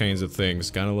those kinds of things.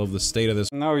 Gotta love the state of this.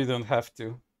 No, you don't have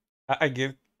to. I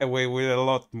get away with a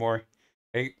lot more.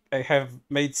 I have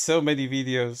made so many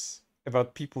videos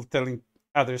about people telling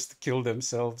others to kill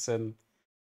themselves, and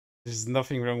there's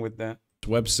nothing wrong with that.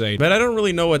 Website, but I don't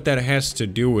really know what that has to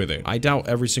do with it. I doubt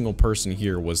every single person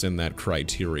here was in that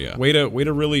criteria. Way to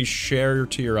really share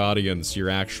to your audience your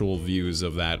actual views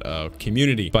of that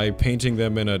community by painting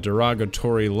them in a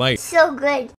derogatory light. So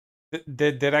good.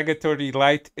 The derogatory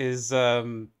light is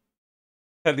telling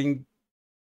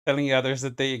telling others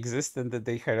that they exist and that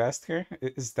they harassed her?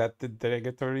 Is that the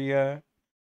derogatory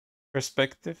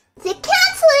perspective? The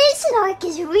cancellation arc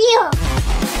is real.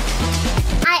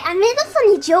 I made a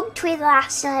funny joke tweet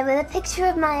last night with a picture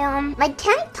of my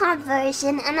tank top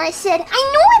version, and I said,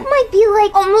 I know it might be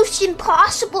like almost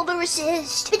impossible to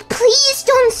resist, but please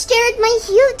don't stare at my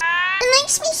huge. It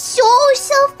makes me so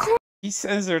self-conscious. He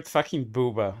censored fucking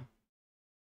booba.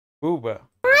 Booba.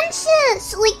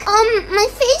 Like, my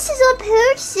face is up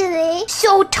here today.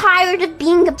 So tired of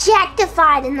being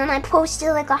objectified, and then I posted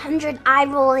like 100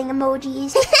 eye-rolling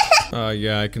emojis.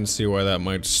 Yeah, I can see why that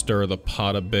might stir the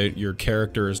pot a bit. Your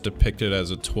character is depicted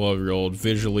as a 12-year-old,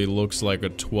 visually looks like a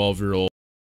 12-year-old.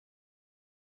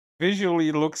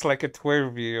 Visually looks like a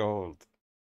 12-year-old.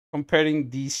 Comparing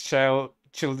these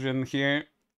children here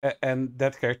and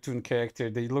that cartoon character,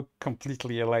 they look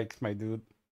completely alike, my dude.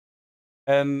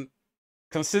 And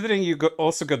considering you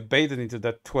also got baited into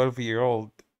that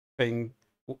 12-year-old thing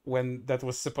when that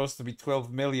was supposed to be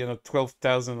 12 million or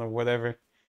 12,000 or whatever,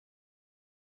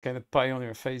 kind of pie on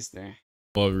your face there.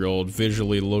 12-year-old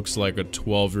visually looks like a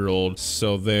 12-year-old,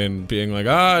 so then being like,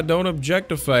 don't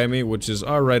objectify me, which is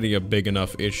already a big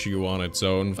enough issue on its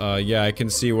own. Yeah, I can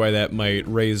see why that might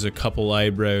raise a couple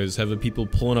eyebrows, having people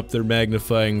pulling up their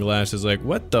magnifying glasses like,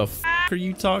 what the f are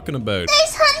you talking about?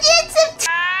 There's hundreds of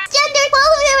gender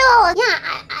 12-year-olds!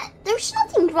 Yeah, there's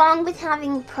nothing wrong with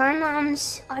having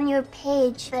pronouns on your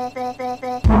page, but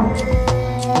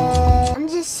I'm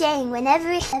just saying,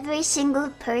 whenever every single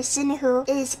person who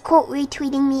is quote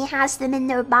retweeting me has them in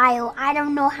their bio, I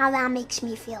don't know how that makes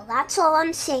me feel. That's all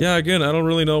I'm saying. Yeah, again, I don't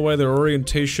really know why their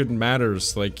orientation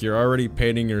matters. Like, you're already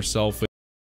painting yourself.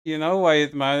 You know why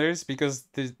it matters? Because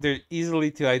they're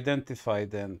easily to identify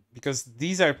then. Because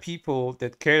these are people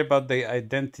that care about their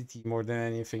identity more than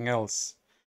anything else.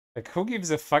 Like, who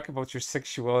gives a fuck about your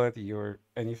sexuality or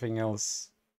anything else?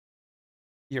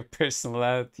 Your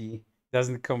personality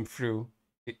doesn't come through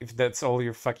if that's all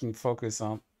you're fucking focused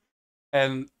on.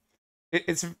 And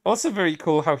it's also very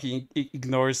cool how he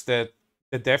ignores that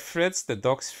the death threats, the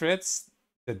dox threats,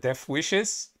 the death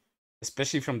wishes,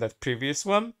 especially from that previous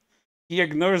one. He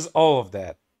ignores all of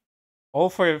that. All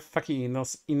for a fucking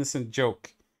innocent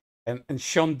joke. And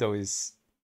Shondo is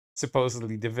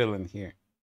supposedly the villain here.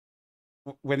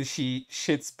 When she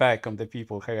shits back on the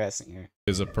people harassing her.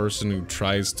 As a person who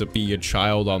tries to be a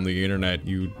child on the internet,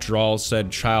 you draw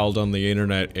said child on the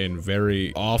internet in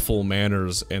very awful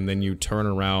manners, and then you turn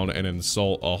around and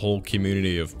insult a whole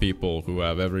community of people who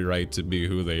have every right to be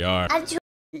who they are.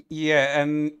 Yeah,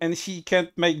 and she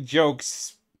can't make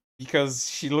jokes because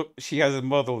she has a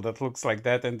model that looks like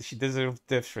that, and she deserves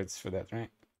death threats for that, right?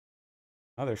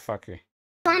 Motherfucker.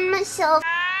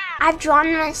 I've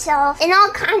drawn myself in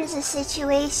all kinds of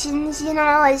situations, you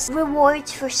know, as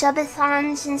rewards for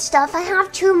subathons and stuff. I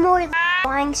have 2 more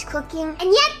lines cooking, and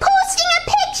yet posting a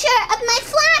picture of my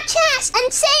flat chest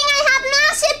and saying I have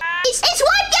massive is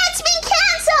what gets me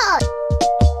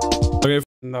cancelled! Okay.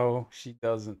 No, she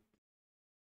doesn't.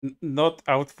 Not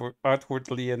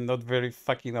outwardly and not very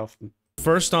fucking often.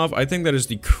 First off, I think that is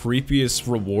the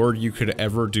creepiest reward you could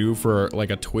ever do for, like,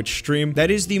 a Twitch stream.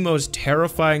 That is the most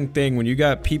terrifying thing when you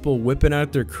got people whipping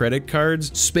out their credit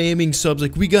cards, spamming subs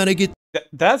like, we gotta get...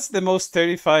 That's the most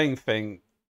terrifying thing.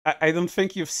 I don't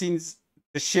think you've seen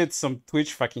the shit some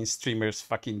Twitch fucking streamers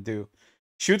fucking do.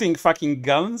 Shooting fucking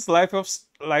guns live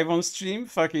on stream,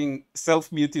 fucking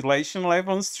self-mutilation live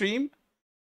on stream.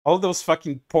 All those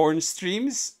fucking porn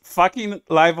streams, fucking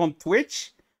live on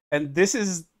Twitch. And this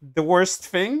is the worst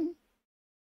thing?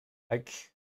 Like,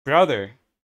 brother,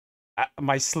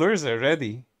 my slurs are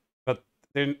ready, but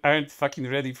they aren't fucking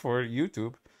ready for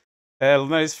YouTube.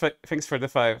 Lunaris, thanks for the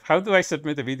 5. How do I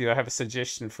submit a video? I have a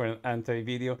suggestion for an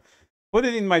anti-video. Put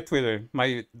it in my Twitter.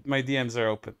 My DMs are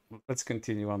open. Let's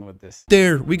continue on with this.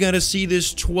 There, we gotta see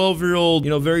this 12-year-old, you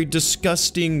know, very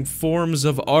disgusting forms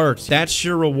of art. That's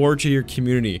your reward to your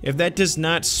community. If that does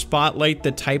not spotlight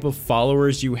the type of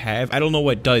followers you have, I don't know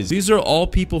what does. These are all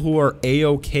people who are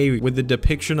a-okay with the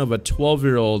depiction of a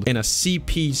 12-year-old in a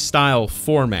CP-style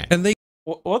format. And they...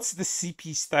 What's the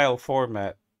CP-style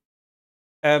format?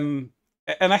 And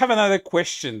I have another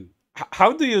question.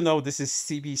 How do you know this is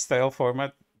CP-style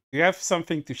format? Do you have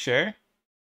something to share?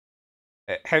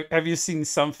 Have you seen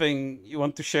something you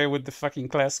want to share with the fucking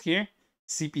class here?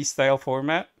 CP style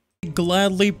format?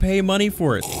 Gladly pay money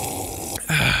for it.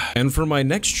 And for my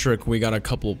next trick, we got a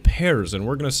couple pairs, and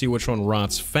we're gonna see which one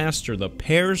rots faster, the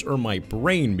pairs or my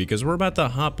brain, because we're about to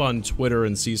hop on Twitter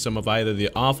and see some of either the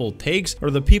awful takes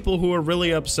or the people who are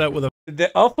really upset with the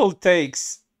awful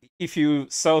takes, if you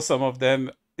saw some of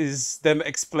them, is them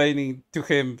explaining to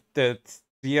him that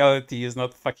reality is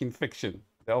not fucking fiction.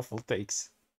 The awful takes.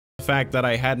 The fact that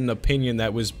I had an opinion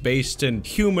that was based in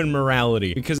human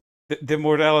morality, because The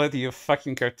morality of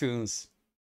fucking cartoons.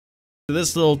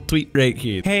 this little tweet right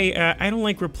here. Hey, I don't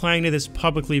like replying to this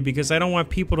publicly because I don't want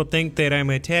people to think that I'm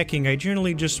attacking. I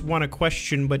generally just want a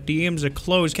question, but DMs are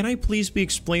closed. Can I please be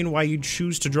explained why you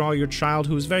choose to draw your child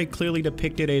who is very clearly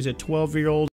depicted as a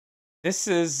 12-year-old? This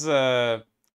is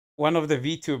one of the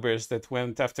VTubers that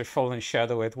went after Fallen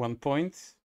Shadow at one point.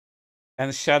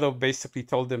 And Shadow basically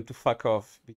told them to fuck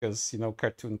off because, you know,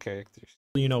 cartoon characters.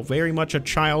 You know, very much a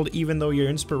child, even though your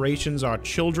inspirations are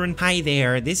children. Hi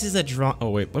there, this is a draw-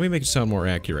 Oh wait, let me make it sound more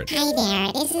accurate. Hi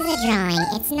there, this is a drawing.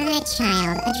 It's not a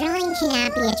child. A drawing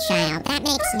cannot be a child. That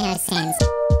makes no sense.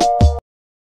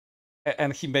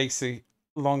 And he makes a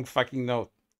long fucking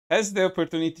note. Has the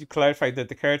opportunity to clarify that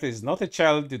the character is not a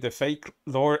child due to fake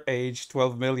lore age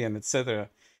 12 million, etc.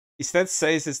 Instead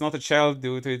says it's not a child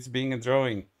due to its being a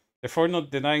drawing, therefore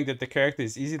not denying that the character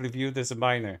is easily viewed as a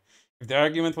minor. If the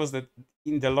argument was that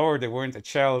in the lore they weren't a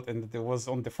child and that it was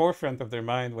on the forefront of their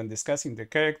mind when discussing their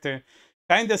character,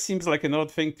 kinda seems like an odd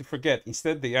thing to forget.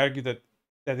 Instead, they argue that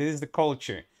it is the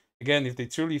culture. Again, if they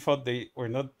truly thought they were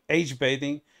not age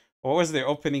baiting, what was their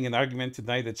opening an argument to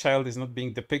deny the child is not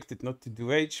being depicted not to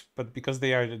do age, but because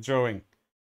they are the drawing?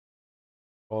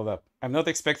 Hold up. I'm not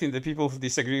expecting the people who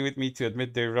disagree with me to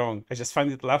admit they're wrong. I just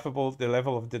find it laughable the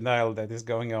level of denial that is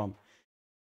going on.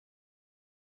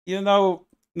 You know,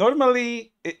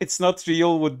 normally it's not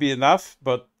real would be enough,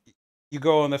 but you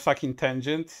go on a fucking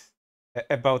tangent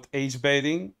about age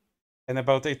baiting and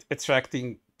about it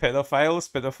attracting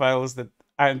pedophiles that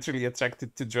aren't really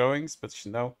attracted to drawings, but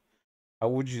you know, how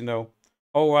would you know?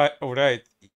 Oh, all right.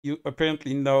 You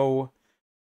apparently know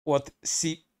what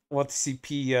CP what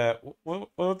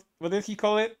did he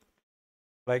call it?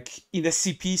 Like in the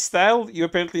CP style, you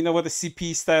apparently know what a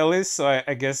CP style is, so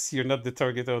I guess you're not the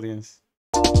target audience.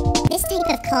 This type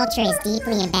of culture is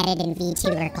deeply embedded in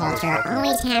VTuber culture,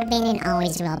 always have been and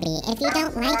always will be. If you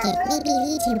don't like it, maybe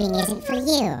VTubing isn't for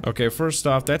you. Okay, first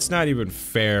off, that's not even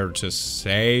fair to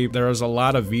say. There's a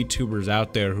lot of VTubers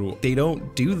out there who, they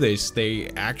don't do this, they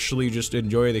actually just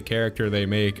enjoy the character they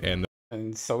make, and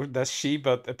so does she,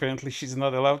 but apparently she's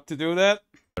not allowed to do that.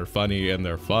 they're funny and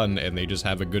they're fun and they just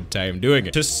have a good time doing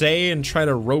it. To say and try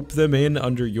to rope them in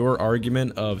under your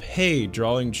argument of, hey,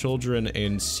 drawing children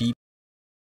in CP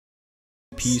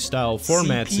style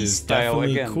formats CP is style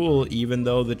definitely again. cool, even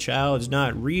though the child is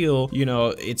not real. You know,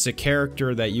 it's a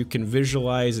character that you can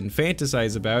visualize and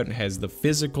fantasize about and has the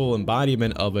physical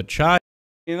embodiment of a child.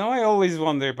 You know, I always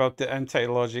wonder about the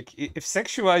anti-logic. If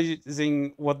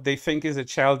sexualizing what they think is a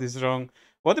child is wrong,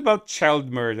 what about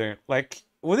child murder? Like,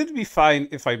 would it be fine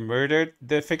if I murdered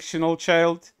the fictional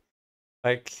child?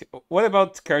 Like, what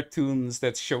about cartoons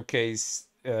that showcase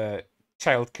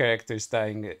child characters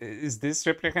dying? Is this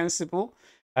reprehensible?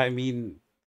 I mean,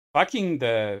 fucking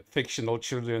the fictional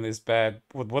children is bad,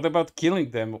 but what about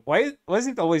killing them? Why is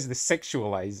it always the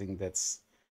sexualizing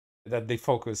that they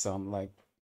focus on? Like,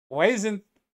 why isn't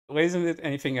it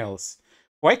anything else?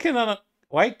 Why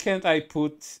can't I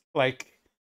put like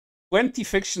 20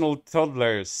 fictional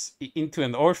toddlers into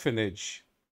an orphanage,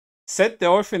 set the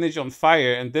orphanage on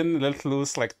fire, and then let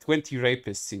loose like 20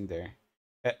 rapists in there,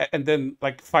 and then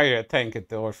like fire a tank at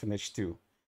the orphanage too?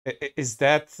 Is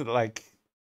that like?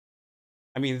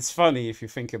 I mean, it's funny if you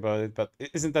think about it, but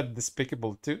isn't that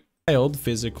despicable too?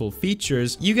 Physical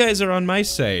features, you guys are on my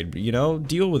side, you know,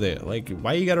 deal with it. Like,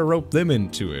 why you gotta rope them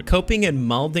into it? Coping and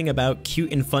mouthing about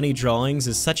cute and funny drawings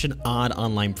is such an odd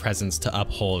online presence to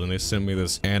uphold, and they sent me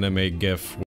this anime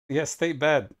gif. Yeah, stay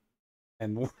bad.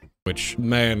 And which,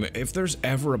 man, if there's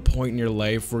ever a point in your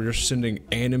life where you're sending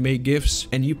anime gifs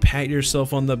and you pat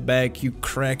yourself on the back, you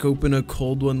crack open a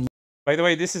cold one. By the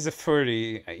way, this is a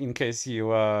furry, in case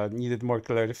you needed more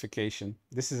clarification.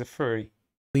 This is a furry.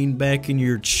 Lean back in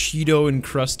your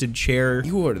Cheeto-encrusted chair.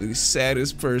 You are the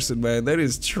saddest person, man. That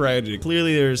is tragic.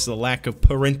 Clearly, there's a lack of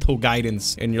parental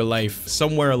guidance in your life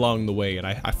somewhere along the way, and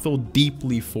I feel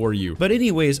deeply for you. But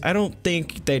anyways, I don't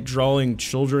think that drawing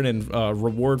children and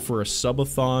reward for a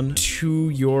subathon to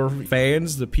your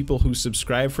fans, the people who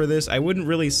subscribe for this, I wouldn't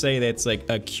really say that's like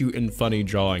a cute and funny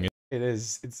drawing. It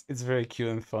is. It's very cute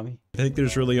and funny. I think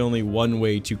there's really only one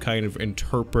way to kind of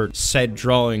interpret said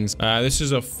drawings. This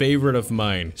is a favorite of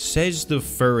mine. Says the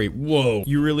furry. Whoa,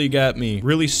 you really got me.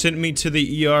 Really sent me to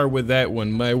the ER with that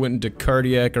one. I went into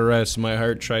cardiac arrest. My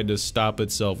heart tried to stop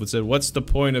itself. It said, what's the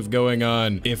point of going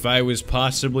on if I was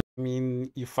possibly... I mean,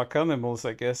 you fuck animals,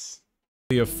 I guess.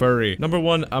 A furry. Number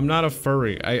one, I'm not a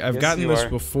furry. I've Yes, gotten you this are.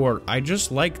 before. I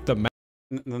just like the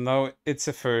No, it's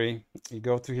a furry. You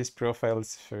go to his profile,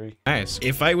 it's a furry. Ask.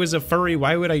 If I was a furry,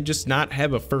 why would I just not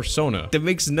have a fursona? That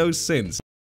makes no sense.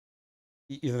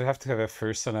 You don't have to have a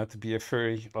fursona to be a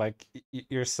furry. Like,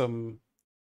 you're some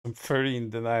furry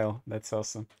in denial. That's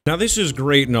awesome. Now this is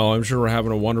great and all, I'm sure we're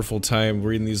having a wonderful time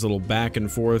reading these little back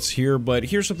and forths here, but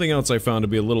here's something else I found to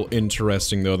be a little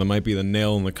interesting though that might be the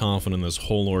nail in the coffin in this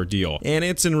whole ordeal. And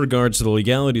it's in regards to the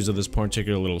legalities of this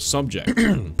particular little subject.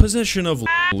 Possession of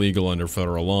legal under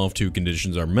federal law if two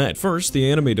conditions are met. First,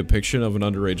 the anime depiction of an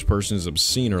underage person is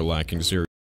obscene or lacking serious.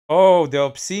 Oh, the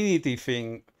obscenity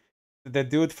thing. The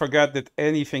dude forgot that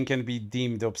anything can be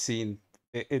deemed obscene.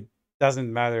 It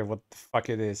doesn't matter what the fuck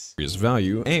it is.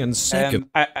 Value, and second,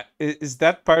 is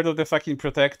that part of the fucking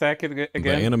Protect Act again?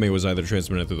 the anime was either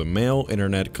transmitted through the mail,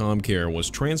 internet, comcare, was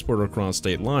transported across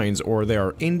state lines, or there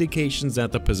are indications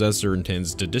that the possessor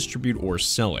intends to distribute or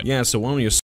sell it. Yeah, so why don't you...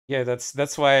 Yeah,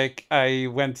 that's why I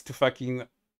went to fucking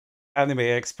Anime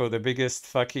Expo, the biggest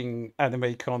fucking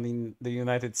anime con in the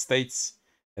United States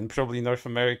and probably North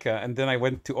America, and then I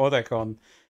went to Otakon,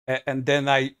 and then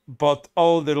I bought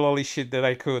all the lolly shit that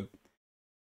I could.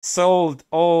 Sold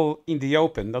all in the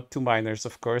open, not to minors,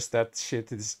 of course. That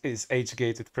shit is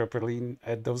age-gated properly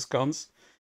at those cons.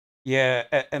 Yeah,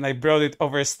 and I brought it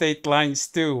over state lines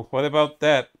too. What about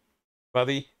that,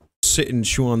 buddy? Sit and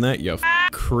chew on that, you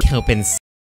Open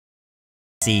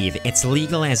Steve. It's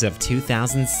legal as of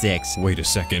 2006. Wait a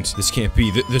second. This can't be.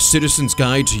 The Citizen's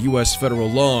Guide to U.S. Federal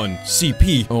Law and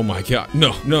CP. Oh my god.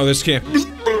 No, this can't.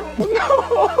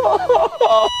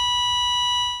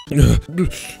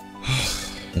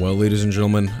 Well, ladies and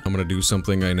gentlemen, I'm gonna do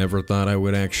something I never thought I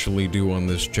would actually do on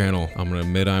this channel. I'm gonna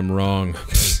admit I'm wrong.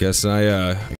 Guess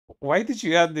Why did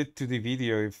you add it to the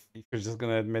video if you're just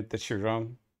gonna admit that you're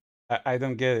wrong? I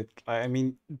don't get it. I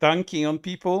mean, dunking on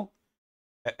people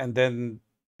and then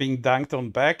being dunked on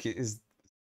back is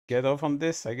get off on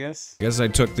this, I guess. Guess I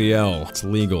took the L. It's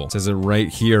legal. It says it right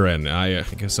here, and I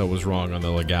guess I was wrong on the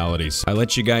legalities. I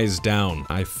let you guys down.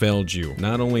 I failed you.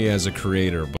 Not only as a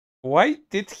creator, but... Why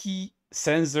did he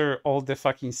censor all the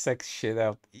fucking sex shit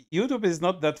out? YouTube is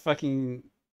not that fucking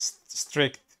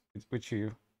strict with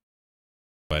you.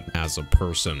 But as a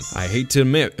person, I hate to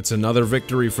admit, it's another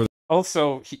victory for...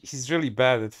 Also, he's really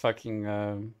bad at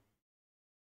fucking,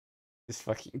 this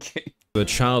fucking game. The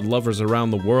child lovers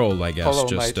around the world, I guess. Hollow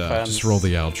Just Knight roll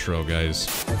the outro, guys.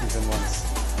 Not even once.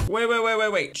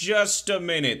 Wait. Just a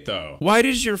minute, though. Why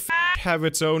does your have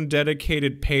its own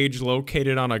dedicated page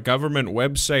located on a government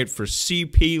website for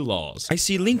CP laws? I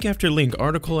see link after link,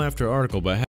 article after article,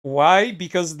 but... Why?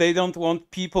 Because they don't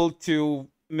want people to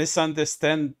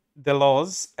misunderstand the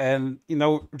laws and, you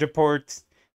know, report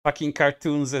fucking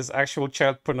cartoons as actual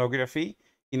child pornography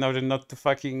in order not to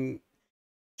fucking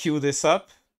queue this up.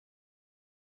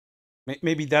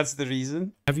 Maybe that's the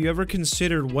reason. Have you ever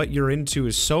considered what you're into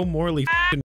is so morally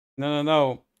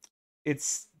No.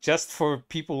 It's just for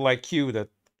people like you that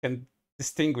can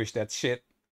distinguish that shit.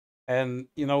 And,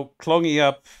 you know, clogging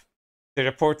up the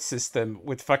report system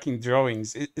with fucking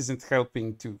drawings isn't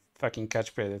helping to fucking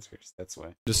catch predators. That's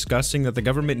why. discussing that the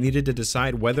government needed to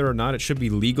decide whether or not it should be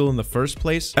legal in the first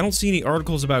place? I don't see any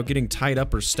articles about getting tied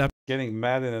up or stepped Getting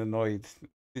mad and annoyed.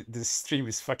 This stream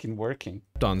is fucking working.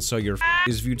 on, so your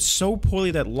is viewed so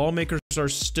poorly that lawmakers are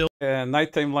still...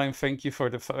 Nighttime Line, thank you for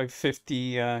the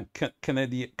 550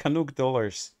 Canadian Canuck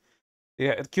dollars.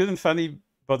 Yeah, cute and funny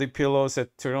body pillows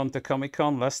at Toronto Comic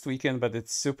Con last weekend, but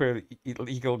it's super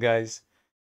illegal, guys.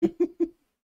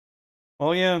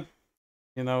 Well, yeah,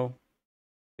 you know,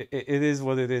 it is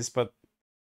what it is. But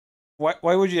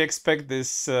why would you expect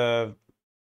this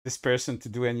this person to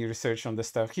do any research on the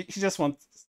stuff? He just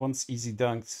wants easy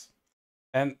dunks.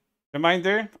 And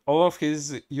reminder, all of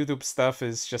his YouTube stuff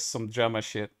is just some drama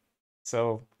shit.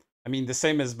 So, I mean, the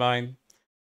same as mine,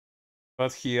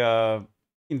 but he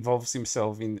involves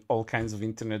himself in all kinds of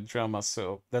internet drama.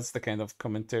 So that's the kind of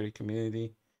commentary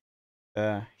community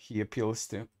he appeals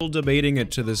to. debating it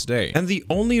to this day. And the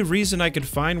only reason I could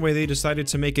find why they decided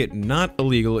to make it not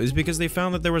illegal is because they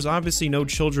found that there was obviously no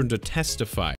children to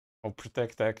testify. Oh,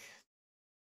 protect that.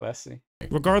 Classy.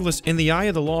 Regardless, in the eye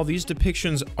of the law, these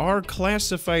depictions are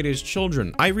classified as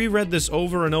children. I reread this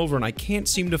over and over and I can't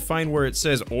seem to find where it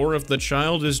says, or if the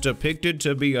child is depicted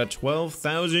to be a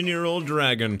 12,000-year-old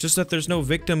dragon. Just that there's no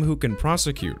victim who can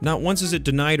prosecute. Not once is it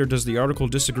denied or does the article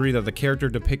disagree that the character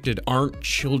depicted aren't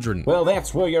children. Well,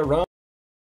 that's where you're wrong.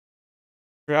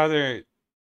 Rather,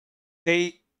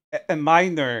 a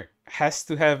minor has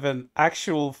to have an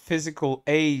actual physical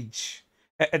age.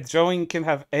 A drawing can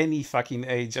have any fucking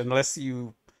age unless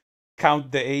you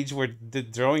count the age where the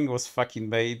drawing was fucking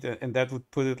made, and that would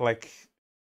put it like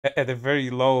at a very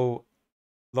low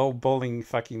low bowling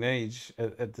fucking age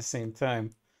at the same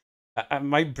time.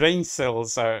 My brain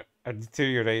cells are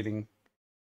deteriorating,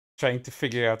 trying to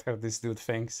figure out how this dude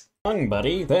thinks. Young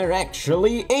buddy, they're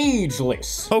actually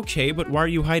ageless. Okay, but why are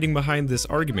you hiding behind this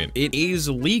argument? It is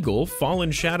legal.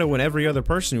 Fallen Shadow and every other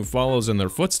person who follows in their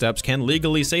footsteps can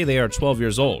legally say they are 12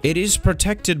 years old. It is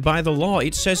protected by the law.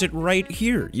 It says it right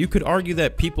here. You could argue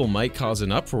that people might cause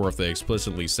an uproar if they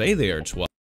explicitly say they are 12.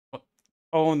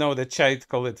 Oh no, the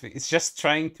child-coded thing. It's just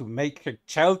trying to make a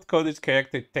child-coded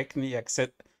character technically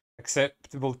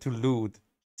acceptable to lewd.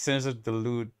 Censored the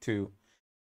lewd too.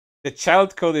 The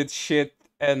child-coded shit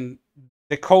and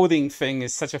the coding thing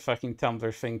is such a fucking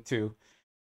Tumblr thing too.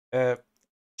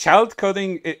 Child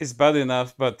coding is bad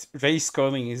enough, but race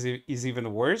coding is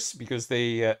even worse because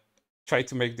they try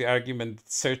to make the argument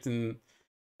that certain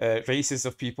races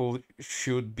of people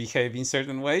should behave in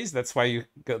certain ways. That's why you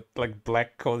got like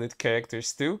black coded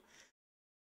characters too.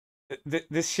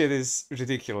 This shit is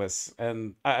ridiculous,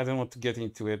 and I don't want to get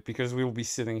into it because we'll be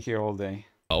sitting here all day.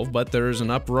 But there is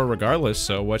an uproar regardless,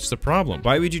 so what's the problem?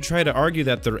 Why would you try to argue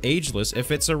that they're ageless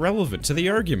if it's irrelevant to the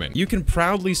argument? You can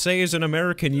proudly say as an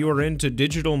American you are into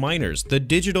digital minors, the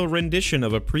digital rendition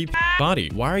of a body.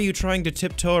 Why are you trying to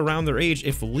tiptoe around their age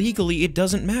if legally it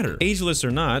doesn't matter? Ageless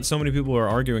or not, so many people are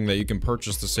arguing that you can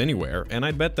purchase this anywhere, and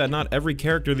I bet that not every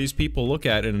character these people look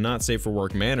at in a not safe for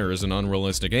work manner is an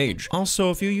unrealistic age.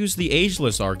 Also, if you use the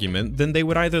ageless argument, then they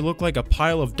would either look like a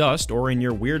pile of dust, or in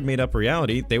your weird made up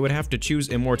reality, they would have to choose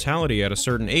immortality at a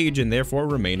certain age and therefore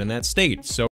remain in that state.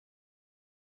 So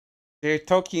they're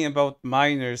talking about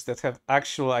minors that have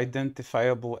actual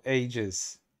identifiable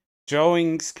ages.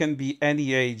 Drawings can be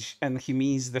any age, and he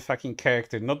means the fucking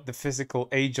character, not the physical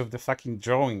age of the fucking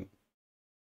drawing.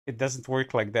 It doesn't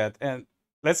work like that. And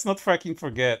let's not fucking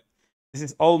forget, this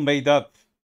is all made up.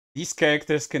 These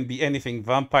characters can be anything.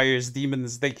 Vampires,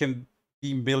 demons, they can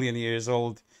be a million years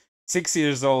old, 6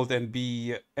 years old, and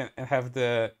be and have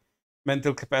the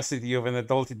mental capacity of an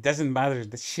adult. It doesn't matter.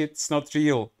 The shit's not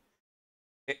real.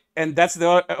 And that's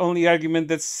the only argument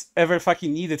that's ever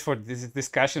fucking needed for this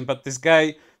discussion. But this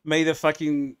guy made a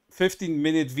fucking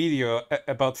 15-minute video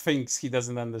about things he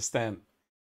doesn't understand.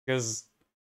 Because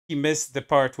he missed the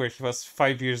part where he was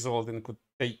 5 years old and could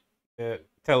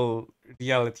tell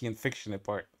reality and fiction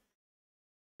apart.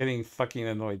 Getting fucking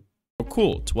annoyed.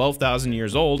 Cool, 12,000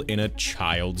 years old in a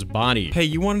child's body. Hey,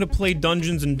 you wanted to play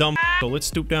Dungeons and Dumb, so let's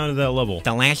stoop down to that level.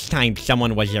 The last time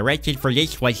someone was arrested for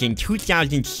this was in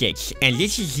 2006, and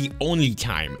this is the only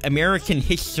time. American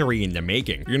history in the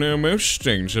making. You know, most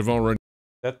things have already...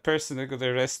 That person who got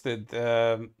arrested,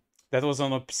 that was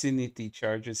on obscenity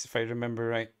charges, if I remember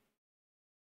right.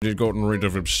 They'd gotten rid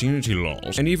of obscenity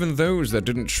laws, and even those that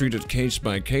didn't treat it case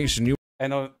by case, and you... I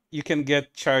know, you can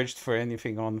get charged for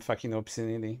anything on fucking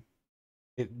obscenity.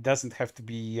 It doesn't have to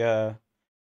be that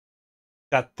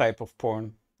type of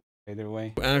porn, either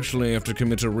way. You actually have to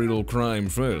commit a real crime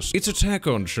first. It's a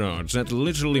tack-on charge that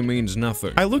literally means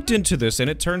nothing. I looked into this and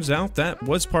it turns out that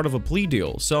was part of a plea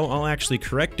deal, so I'll actually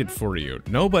correct it for you.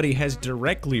 Nobody has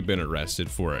directly been arrested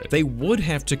for it. They would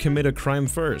have to commit a crime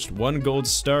first. 1 gold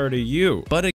star to you.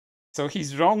 But so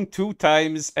he's wrong 2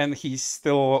 times and he's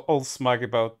still all smug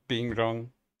about being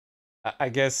wrong. I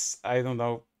guess, I don't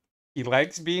know. He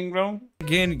likes being wrong?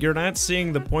 Again, you're not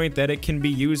seeing the point that it can be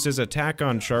used as a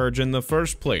tack-on charge in the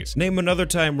first place. Name another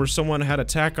time where someone had a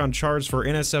tack-on charge for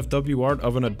NSFW art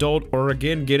of an adult, or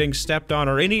again getting stepped on,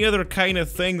 or any other kind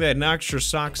of thing that knocks your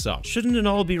socks off. Shouldn't it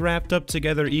all be wrapped up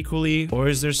together equally? Or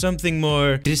is there something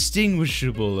more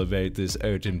distinguishable about this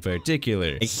art in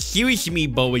particular? Excuse me,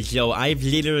 Bozo, I've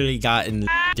literally gotten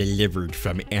delivered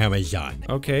from Amazon.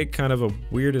 Okay, kind of a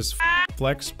weird as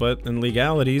flex, but in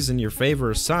legalities in your favor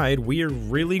aside, we are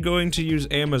really going to use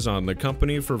Amazon, the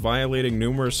company for violating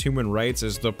numerous human rights,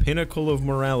 as the pinnacle of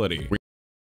morality.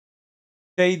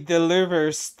 They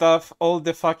deliver stuff all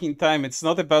the fucking time. It's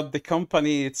not about the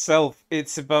company itself.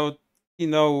 It's about, you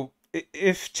know,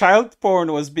 if child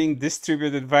porn was being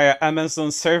distributed via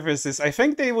Amazon services, I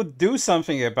think they would do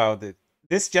something about it.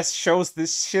 This just shows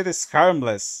this shit is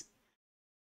harmless.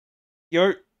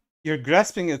 You're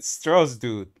grasping at straws,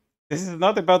 dude. This is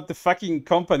not about the fucking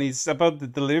company, it's about the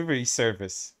delivery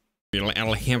service.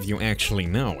 I'll have you actually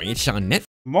know, it's on Netflix,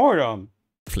 Moron.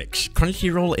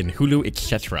 Crunchyroll, and Hulu,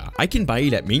 etc. I can buy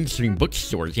it at mainstream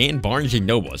bookstores and Barnes &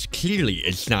 Nobles. Clearly,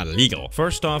 it's not illegal.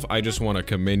 First off, I just want to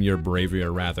commend your bravery,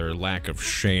 or rather, lack of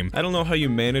shame. I don't know how you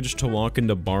managed to walk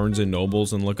into Barnes &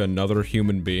 Nobles and look another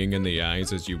human being in the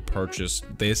eyes as you purchased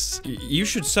this. You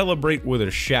should celebrate with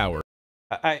a shower.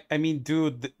 I mean,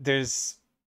 dude, there's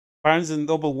Barnes &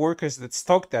 Noble workers that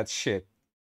stock that shit.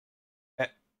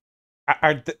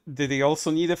 Do they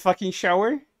also need a fucking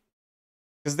shower?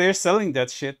 Because they're selling that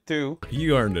shit too.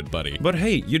 You earned it, buddy. But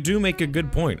hey, you do make a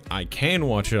good point. I can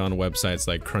watch it on websites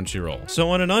like Crunchyroll. So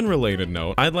on an unrelated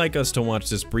note, I'd like us to watch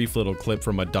this brief little clip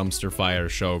from a dumpster fire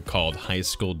show called High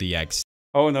School DX.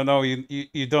 Oh no,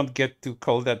 you don't get to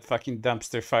call that fucking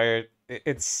dumpster fire.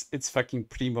 It's fucking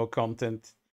primo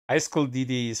content. High School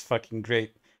DD is fucking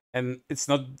great. And it's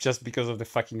not just because of the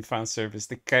fucking fan service.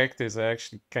 The characters are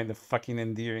actually kind of fucking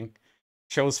endearing.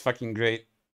 Show's fucking great.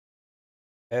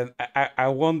 And I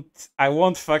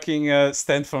won't fucking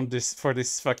stand for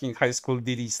this fucking High School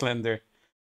DD slander.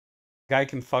 Guy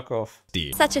can fuck off.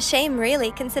 Such a shame,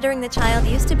 really, considering the child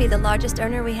used to be the largest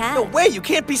earner we had. No way, you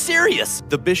can't be serious!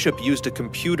 The bishop used a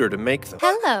computer to make them.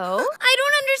 Hello? I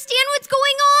don't understand what's going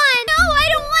on! No, I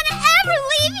don't want to ever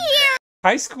leave here!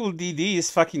 High School DD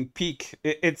is fucking peak.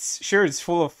 It's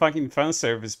full of fucking fan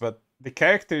service, but the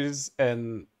characters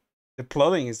and the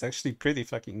plotting is actually pretty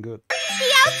fucking good. The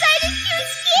outside is too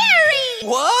scary!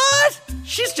 What?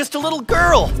 She's just a little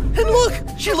girl! And look,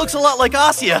 she looks a lot like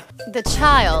Asya! The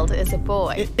child is a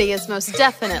boy. He is most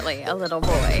definitely a little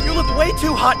boy. You look way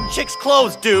too hot in chick's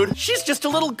clothes, dude! She's just a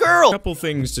little girl! Couple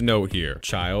things to note here.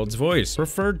 Child's voice,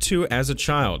 referred to as a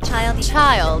child.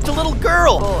 Child. A little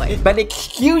girl! Boy. But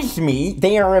excuse me,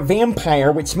 they are a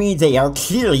vampire, which means they are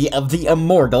clearly of the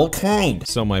immortal kind.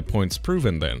 So my point's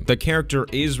proven then. The character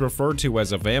is referred to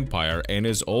as a vampire and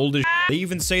is old as They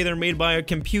even say they're made by a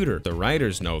computer. The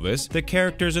writers know this. The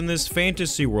characters in this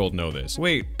fantasy world know this.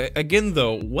 Wait, again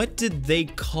though, what did they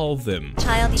call them?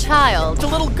 Child. A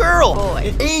little girl!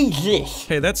 Boy. Ageless.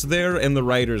 Hey, that's their and the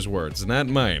writer's words, not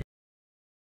mine.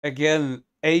 Again,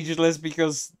 ageless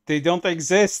because they don't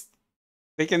exist.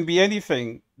 They can be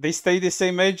anything. They stay the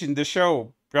same age in the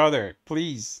show. Brother,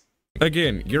 please.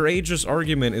 Again, your ageless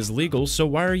argument is legal, so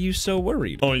why are you so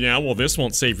worried? Oh yeah, well this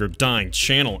won't save your dying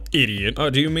channel, idiot. Oh,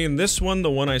 do you mean this one, the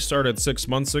one I started 6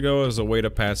 months ago as a way to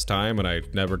pass time and I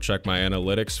never checked my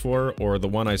analytics for, or the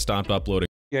one I stopped uploading?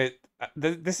 Yeah,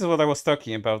 this is what I was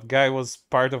talking about. Guy was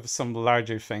part of some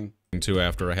larger thing. To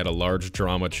after I had a large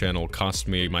drama channel cost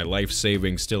me my life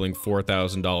savings, stealing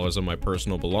 $4,000 of my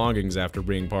personal belongings after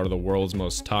being part of the world's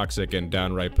most toxic and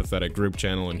downright pathetic group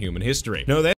channel in human history.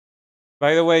 No, that.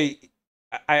 By the way,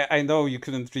 I know you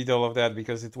couldn't read all of that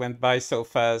because it went by so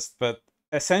fast, but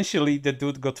essentially the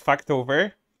dude got fucked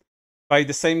over by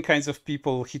the same kinds of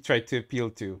people he tried to appeal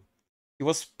to. He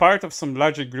was part of some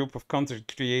larger group of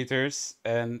content creators,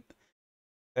 and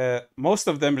most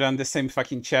of them ran the same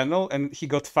fucking channel, and he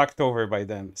got fucked over by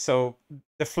them. So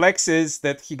the flex is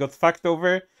that he got fucked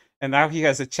over, and now he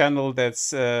has a channel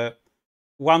that's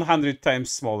 100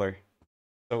 times smaller.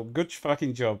 So good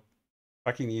fucking job,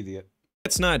 fucking idiot.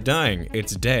 It's not dying,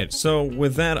 it's dead. So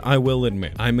with that, I will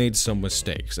admit, I made some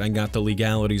mistakes. I got the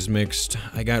legalities mixed,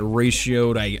 I got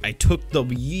ratioed, I took the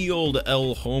yield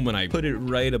L home and I put it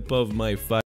right above my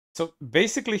fight. So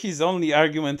basically his only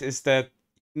argument is that,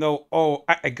 no, oh,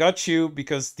 I got you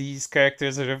because these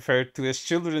characters are referred to as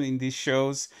children in these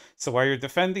shows, so while you're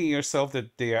defending yourself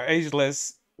that they are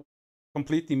ageless,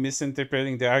 completely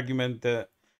misinterpreting the argument that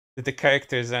the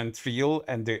characters aren't real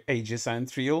and their ages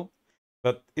aren't real.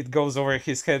 But it goes over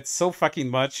his head so fucking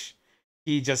much,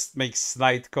 he just makes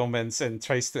snide comments and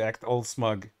tries to act all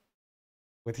smug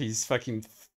with his fucking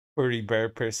furry bear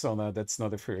persona that's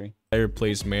not a furry.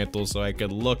 Fireplace mantle so I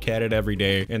could look at it every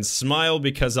day and smile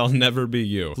because I'll never be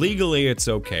you. Legally, it's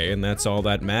okay, and that's all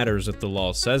that matters if the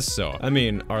law says so. I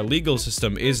mean, our legal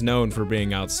system is known for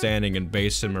being outstanding and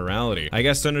based in morality. I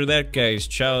guess under that guy's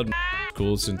child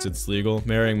cool since it's legal.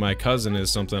 Marrying my cousin is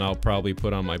something I'll probably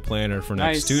put on my planner for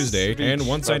next Tuesday, and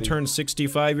once I turn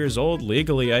 65 years old,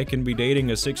 legally I can be dating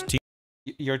a 16.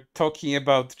 You're talking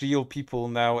about real people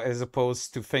now as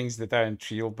opposed to things that aren't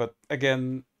real, but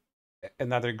again,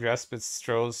 another grasp at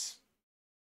straws.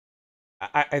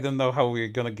 I don't know how we're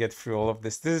gonna get through all of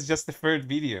this. This is just the third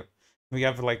video. We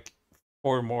have like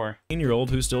 4 more.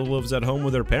 18-year-old who still lives at home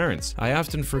with her parents. I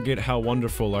often forget how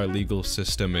wonderful our legal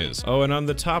system is. Oh, and on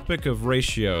the topic of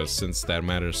ratios, since that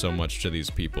matters so much to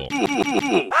these people.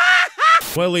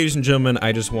 Well, ladies and gentlemen,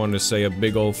 I just wanted to say a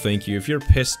big old thank you. If you're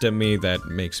pissed at me, that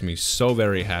makes me so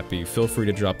very happy. Feel free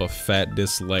to drop a fat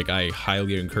dislike. I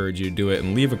highly encourage you to do it,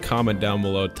 and leave a comment down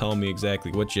below telling me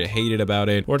exactly what you hated about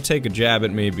it, or take a jab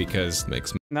at me because it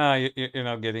makes me— Nah, you're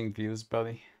not getting views,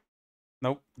 buddy.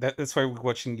 Nope, that's why we're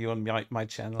watching you on my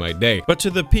channel. My day. But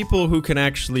to the people who can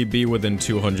actually be within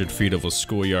 200 feet of a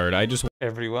schoolyard, I just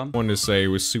everyone wanted to say it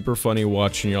was super funny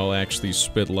watching y'all actually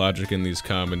spit logic in these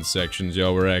comment sections.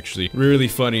 Y'all were actually really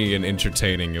funny and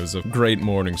entertaining. It was a great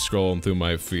morning scrolling through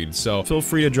my feed. So feel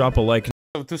free to drop a like.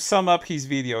 So to sum up his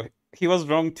video, he was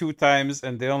wrong 2 times,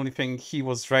 and the only thing he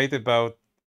was right about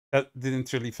that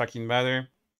didn't really fucking matter,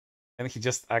 and he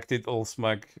just acted all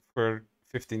smug for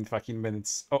 15 fucking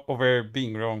minutes over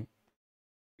being wrong.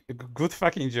 Good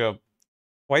fucking job.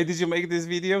 Why did you make this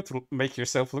video? To make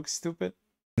yourself look stupid?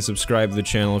 And subscribe to the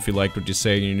channel if you liked what you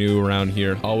say and you're new around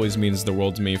here. Always means the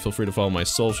world to me. Feel free to follow my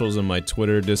socials and my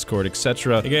Twitter, Discord,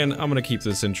 etc. Again, I'm gonna keep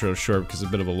this intro short because it's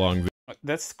a bit of a long video.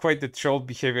 That's quite the troll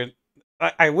behavior.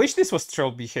 I wish this was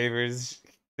troll behavior.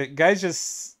 The guy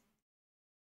just...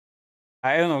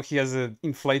 I don't know, he has an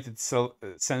inflated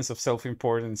sense of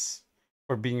self-importance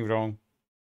for being wrong.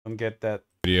 I don't get that.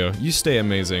 Video. You stay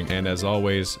amazing, and as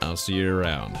always, I'll see you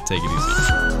around. Take it easy.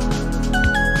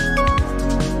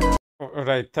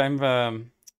 Alright, time,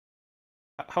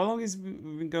 how long has it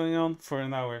been going on? For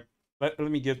an hour. Let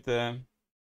me get a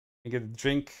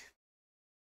drink,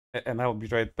 and I'll be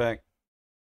right back.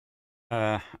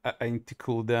 I need to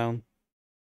cool down.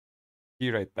 Be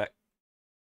right back.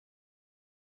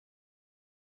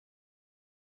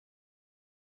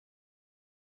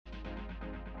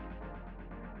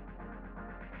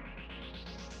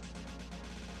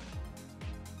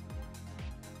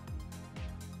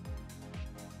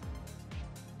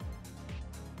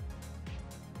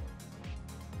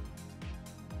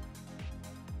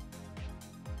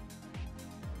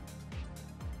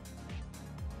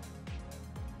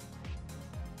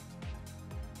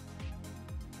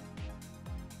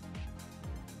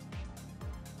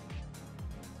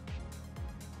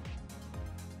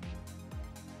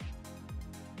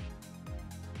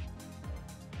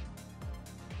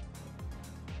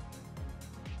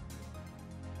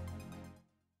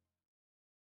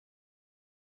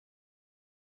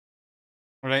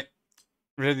 Alright,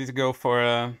 ready to go for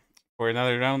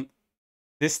another round.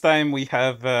 This time we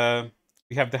have the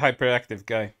hyperactive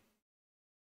guy.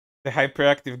 The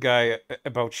hyperactive guy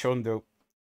about Shondo.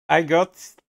 I got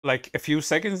like a few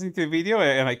seconds into the video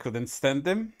and I couldn't stand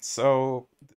him, so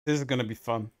this is gonna be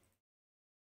fun.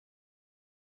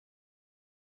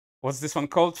 What's this one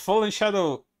called? Fallen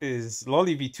Shadow is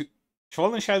Lolly VTuber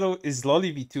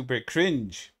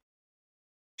Cringe.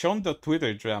 Shondo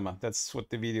Twitter drama. That's what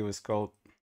the video is called.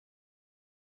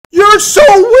 You're so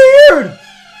weird!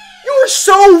 You're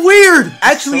so weird!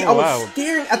 Actually, So I was loud.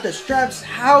 staring at the straps.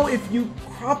 How if you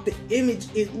crop the image,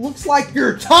 it looks like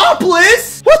you're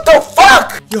topless? What the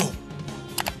fuck? Yo.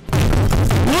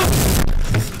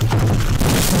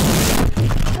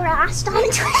 Harassed on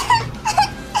Twitter.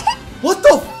 What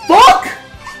the fuck?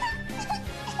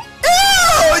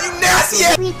 Ew, you nasty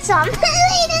ass! Read some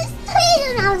latest tweet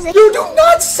and I was like, You do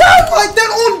not sound like that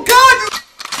on God!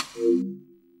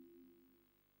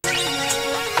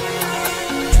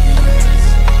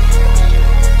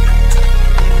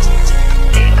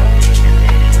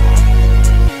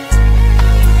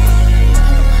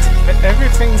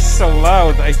 Everything's so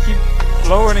loud. I keep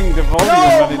lowering the volume,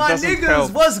 but it my doesn't niggas,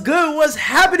 help. what's good? What's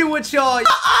happening with y'all?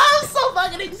 I'm so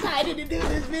fucking excited to do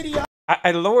this video. I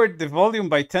lowered the volume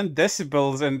by 10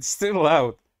 decibels and it's still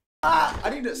loud. I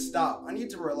need to stop. I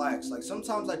need to relax. Like,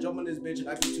 sometimes I jump on this bitch and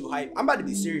I be too hype. I'm about to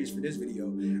be serious for this video.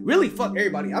 Really, fuck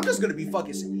everybody. I'm just gonna be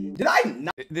fucking... Did I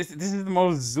not This is the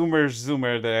most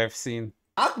zoomer that I've seen.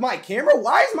 knock my camera?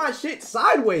 Why is my shit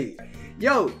sideways?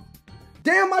 Yo.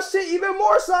 Damn, my shit even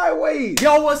more sideways.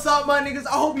 Yo, what's up, my niggas?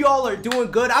 I hope y'all are doing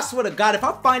good. I swear to God, if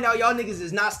I find out y'all niggas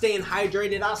is not staying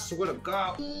hydrated, I swear to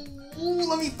God. Ooh,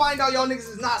 let me find out y'all niggas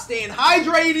is not staying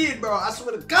hydrated, bro. I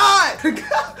swear to God.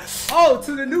 Oh,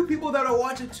 to the new people that are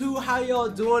watching too, how y'all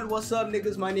doing? What's up,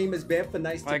 niggas? My name is Ben. For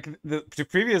nice to... Like the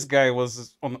previous guy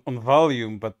was on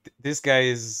volume, but this guy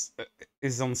is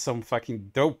on some fucking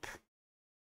dope.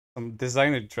 Some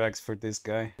designer tracks for this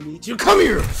guy. Need you. Come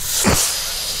here.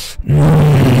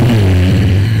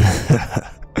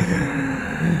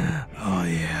 Oh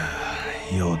yeah,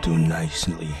 you'll do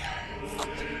nicely.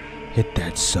 Hit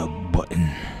that sub button.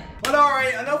 But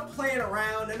alright, enough playing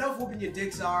around, enough whooping your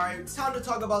dicks, alright? It's time to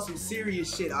talk about some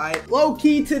serious shit, alright? Low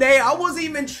key today, I wasn't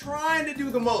even trying to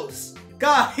do the most.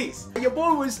 Guys, your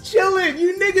boy was chilling.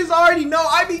 You niggas already know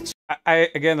I be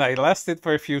I lasted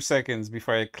for a few seconds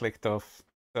before I clicked off.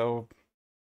 So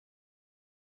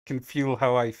can feel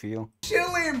how I feel.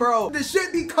 chilling, bro. The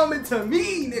shit be coming to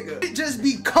me, nigga. It just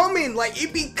be coming, like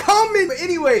it be coming. But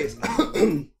anyways,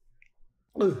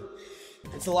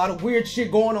 it's a lot of weird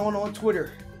shit going on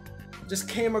Twitter. Just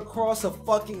came across a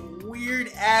fucking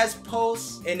weird ass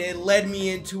post and it led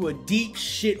me into a deep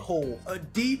shithole. A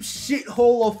deep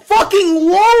shithole of fucking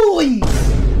lowly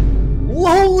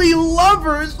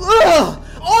lovers. Ugh.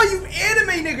 All you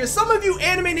anime niggas, some of you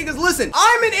anime niggas, listen,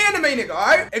 I'm an anime nigga,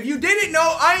 alright? If you didn't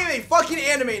know, I am a fucking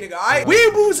anime nigga, alright?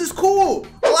 Weeaboos is cool.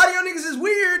 A lot of y'all niggas is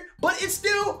weird, but it's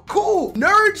still cool.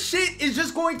 Nerd shit is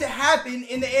just going to happen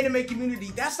in the anime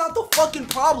community. That's not the fucking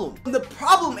problem. The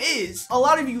problem is a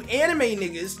lot of you anime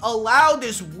niggas allow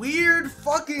this weird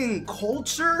fucking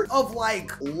culture of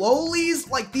like lolies,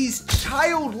 like these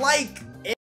childlike.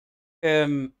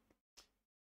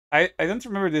 I don't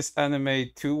remember this anime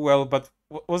too well, but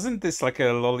wasn't this like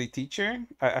a lolly teacher?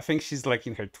 I think she's like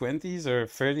in her 20s or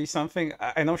 30 something.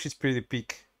 I know she's pretty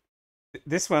peak.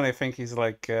 This one I think is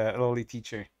like a lolly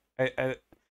teacher.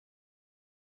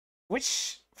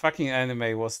 Which fucking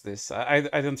anime was this? I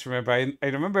don't remember. I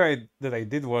remember that I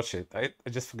did watch it. I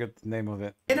just forgot the name of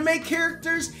it. Anime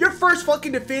characters, your first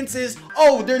fucking defense is,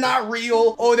 oh, they're not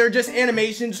real. Oh, they're just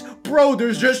animations. Bro,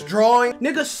 there's just drawing.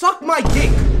 Nigga, suck my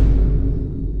dick.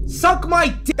 Suck my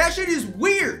dick. That shit is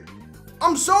weird.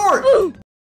 I'm sorry.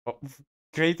 Oh,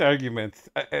 great argument.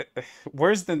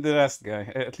 Worse than the last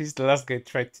guy. At least the last guy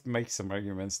tried to make some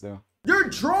arguments though. You're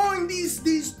drawing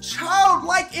these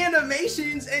childlike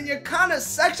animations and you kind of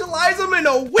sexualize them in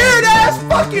a weird ass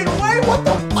fucking way. What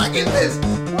the fuck is this?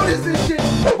 What is this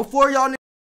shit? Before y'all.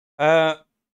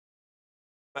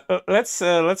 Let's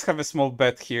have a small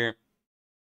bet here.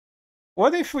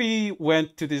 What if we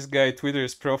went to this guy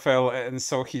Twitter's profile and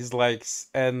saw his likes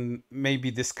and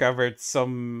maybe discovered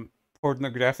some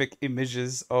pornographic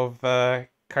images of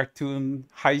cartoon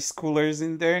high schoolers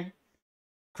in there?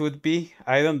 Could be.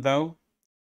 I don't know.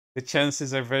 The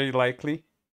chances are very likely.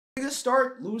 We're gonna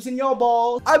start losing y'all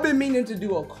balls. I've been meaning to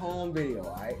do a calm video,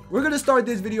 alright? We're gonna start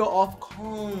this video off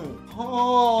calm.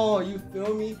 Oh, you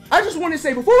feel me? I just want to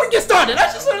say, before we get started,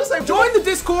 join the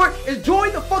Discord and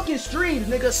join the fucking streams,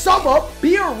 nigga. Sub up,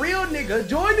 be a real nigga,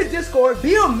 join the Discord,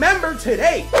 be a member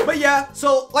today. But yeah,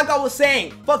 so like I was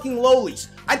saying, fucking lolies.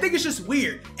 I think it's just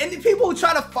weird. And then people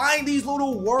try to find these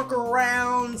little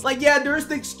workarounds. Like, yeah, there's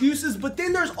the excuses, but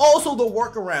then there's also the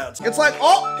workarounds. It's like,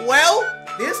 oh, well,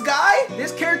 this guy,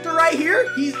 this character right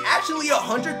here, he's actually a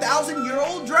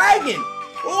 100,000-year-old dragon.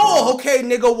 Oh, okay,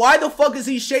 nigga, why the fuck is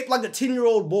he shaped like a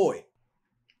 10-year-old boy?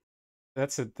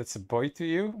 That's a boy to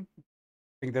you? I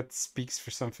think that speaks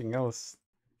for something else.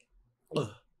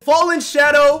 Ugh. Fallen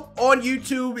Shadow on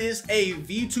YouTube is a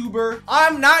VTuber.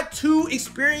 I'm not too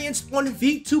experienced on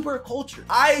VTuber culture.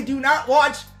 I do not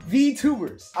watch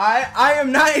VTubers. I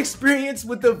am not experienced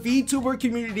with the VTuber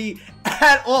community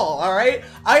at all right?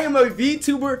 I am a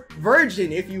VTuber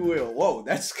virgin, if you will. Whoa,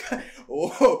 that's...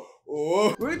 Whoa.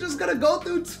 Whoa. We're just gonna go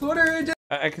through Twitter and just...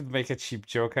 I could make a cheap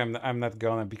joke. I'm not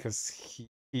gonna, because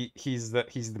he's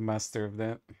the master of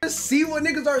that. Just see what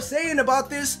niggas are saying about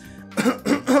this.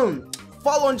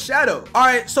 Fallen Shadow.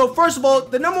 Alright, so first of all,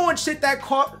 the #1 shit that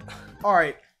caught...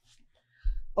 Alright.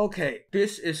 Okay,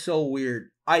 this is so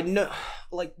weird. I know,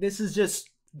 like, this is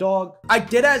just... Dog, I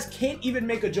deadass can't even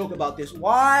make a joke about this.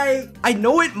 Why? I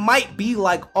know it might be,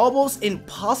 like, almost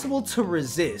impossible to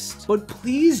resist, but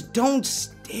please don't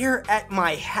stare at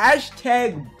my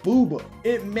hashtag booba.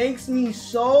 It makes me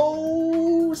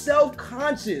so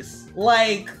self-conscious.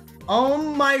 Like,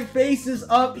 my face is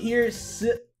up here.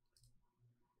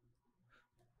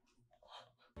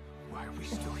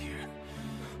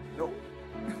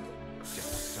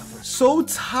 So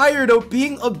tired of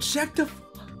being objective.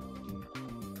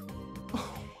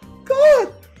 Oh my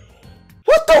god!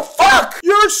 What the fuck?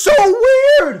 You're so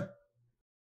weird!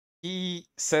 He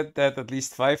said that at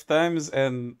least 5 times,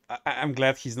 and I'm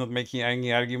glad he's not making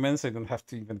any arguments. I don't have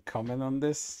to even comment on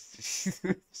this.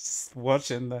 Just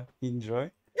watch and enjoy.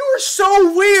 You're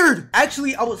so weird!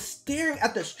 Actually, I was staring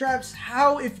at the straps.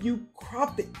 How if you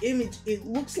crop the image, it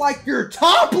looks like you're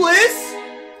topless?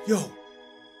 Yo.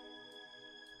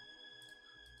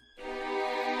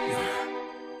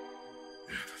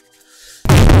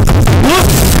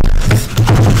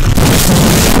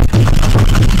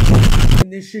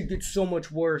 This shit gets so much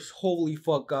worse. Holy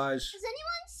fuck, guys. Has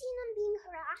anyone seen him being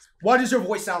harassed? Why does your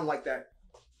voice sound like that?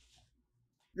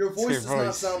 Your voice does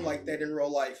not sound like that in real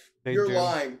life. You're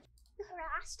lying.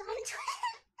 Harassed on Twitter.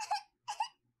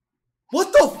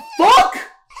 What the fuck?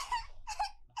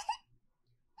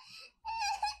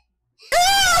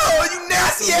 Oh, you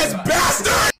nasty ass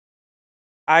bastard!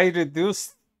 I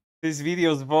reduced this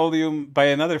video's volume by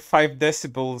another 5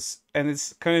 decibels, and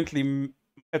it's currently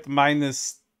at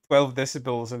minus 12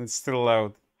 decibels, and it's still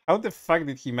loud. How the fuck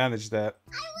did he manage that?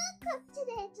 I woke up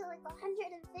today to like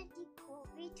 150 cool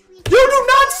retweets. You do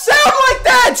not sound like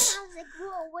that! I was like,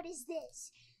 whoa, what is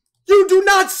this? You do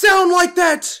not sound like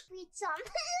that! Tweets on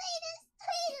my latest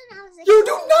tweet, and I was like, you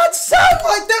do not sound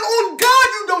like that! On God,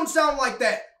 you don't sound like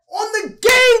that! On the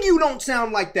game, you don't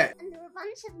sound like that! And the a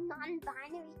bunch of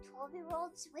non-binary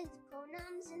 12-year-olds with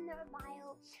pronouns in their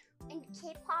bio and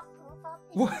K-pop profile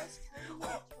pictures telling me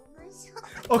to kill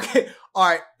myself. Okay,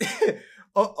 alright.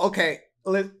 Okay,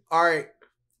 alright.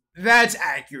 That's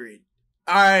accurate.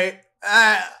 Alright.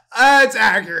 That's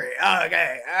accurate.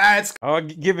 Okay, that's. Oh,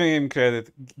 giving him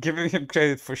credit. Giving him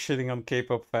credit for shitting on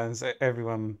K-pop fans.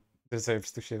 Everyone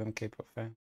deserves to shit on K-pop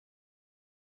fans.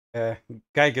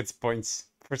 Guy gets points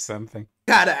for something.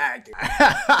 Gotta act.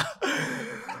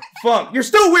 Fuck, you're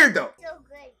still weird though. So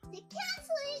good. The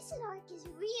cancellation arc is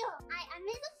real. I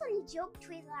made a funny joke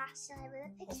tweet last night with a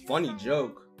picture. A funny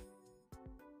joke.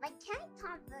 My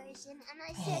K-pop version, and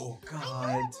I said, oh God.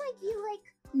 I know it might be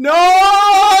like. No!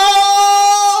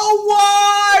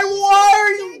 Why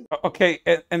are you? Okay,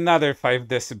 another 5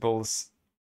 decibels.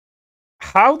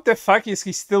 How the fuck is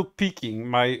he still peaking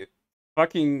my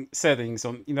fucking settings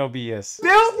on OBS?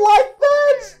 Built like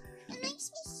that?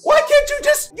 Why can't you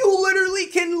just? You literally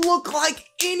can look like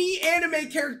any anime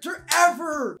character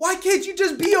ever. Why can't you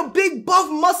just be a big buff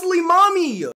muscly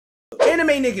mommy?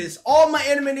 Anime niggas, all my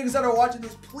anime niggas that are watching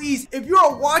this, please, if you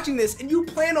are watching this and you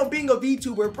plan on being a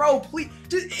VTuber, bro, please,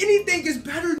 just anything is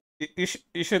better.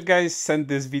 You should guys send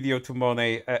this video to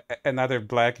Monet, another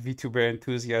black VTuber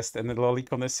enthusiast and a lolly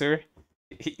connoisseur.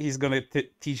 He's gonna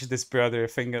teach this brother a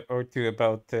thing or two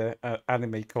about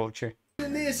anime culture.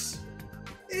 This,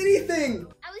 anything.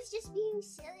 I was just being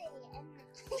silly and.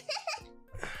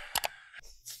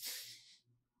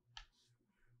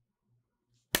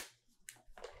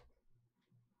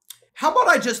 How about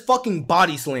I just fucking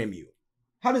body slam you?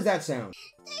 How does that sound?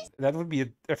 That would be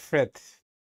a threat,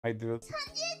 my dude.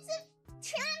 Hundreds of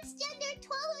transgender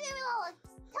 12-year-olds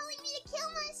telling me to kill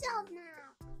myself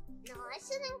now. No, I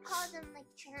shouldn't call them like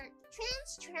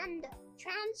transgender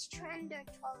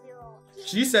 12-year-old.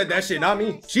 She said that shit, not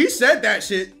me. She said that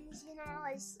shit. You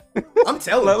know, I'm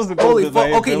telling you. Holy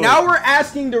fuck. Okay, now we're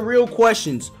asking the real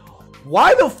questions.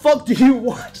 Why the fuck do you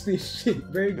watch this shit?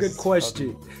 Very good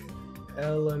question.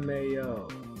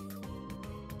 LMAO.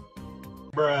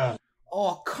 Bruh.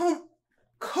 Oh,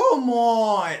 come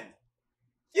on.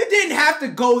 You didn't have to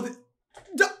go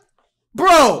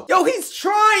bro, yo, he's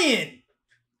trying.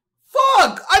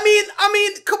 Fuck. I mean,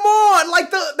 come on.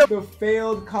 Like the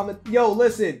failed comment. Yo,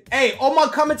 listen. Hey, all my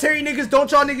commentary niggas,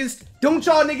 don't y'all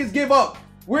niggas give up.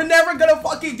 We're never gonna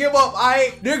fucking give up,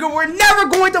 alright? Nigga, we're never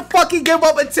going to fucking give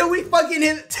up until we fucking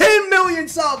hit 10 million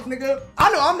subs, nigga. I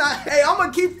know I'm not. Hey, I'm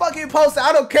gonna keep fucking posting.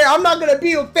 I don't care. I'm not gonna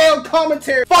be a failed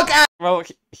commentary. Fuck out. Well,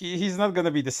 he's not gonna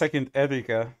be the second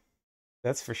Erika.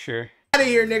 That's for sure. Out of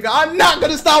here, nigga. I'm not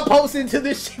gonna stop posting to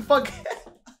this shit. Fuck.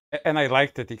 And I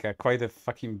liked Erika quite a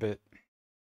fucking bit.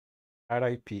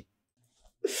 R.I.P.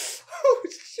 Oh,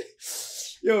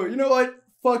 shit. Yo, you know what?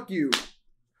 Fuck you.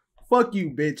 Fuck you,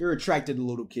 bitch. You're attracted to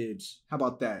little kids. How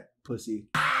about that, pussy?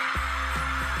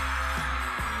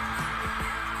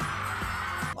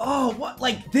 Oh, what?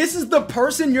 Like, this is the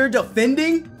person you're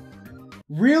defending?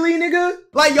 Really, nigga?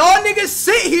 Like, y'all niggas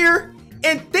sit here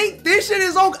and think this shit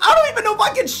is okay. I don't even know if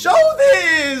I can show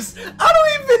this. I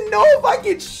don't even know if I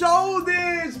can show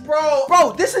this, bro.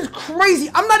 Bro, this is crazy.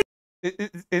 I'm not.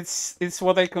 It's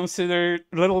what I consider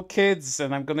little kids,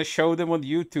 and I'm gonna show them on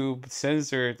YouTube,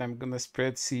 censored. I'm gonna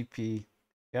spread CP,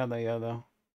 yada yada.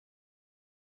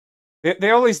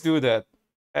 They always do that,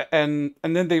 and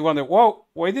then they wonder, whoa,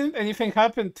 why didn't anything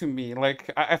happen to me?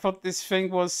 Like I thought this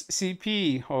thing was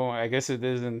CP. Oh, I guess it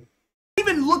isn't.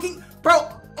 Even looking,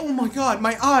 bro. Oh my god,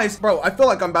 my eyes, bro. I feel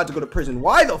like I'm about to go to prison.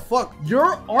 Why the fuck?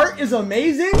 Your art is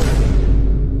amazing.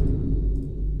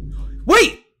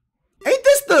 Wait, ain't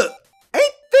this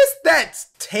that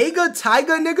Taiga,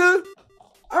 nigga?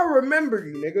 I remember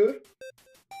you, nigga.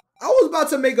 I was about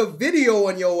to make a video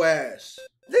on your ass.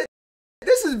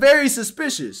 This is very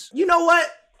suspicious. You know what?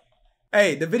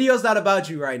 Hey, the video's not about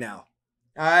you right now.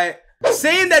 Alright?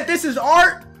 Saying that this is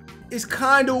art is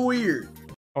kind of weird.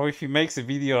 Or if he makes a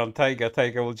video on Taiga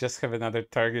will just have another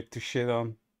target to shit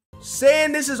on.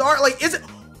 Saying this is art, like, is it?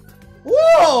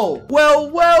 Whoa! Well.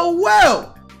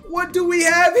 What do we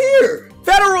have here?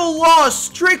 Federal law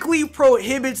strictly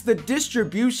prohibits the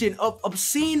distribution of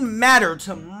obscene matter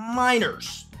to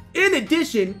minors. In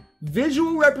addition,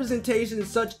 visual representations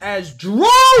such as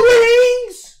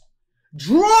drawings,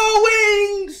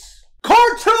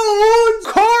 cartoons,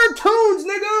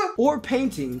 nigga, or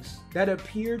paintings that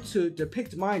appear to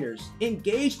depict minors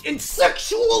engaged in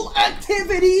sexual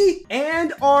activity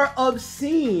and are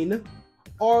obscene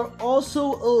are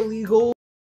also illegal.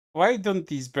 Why don't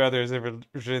these brothers ever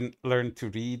learn to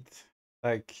read,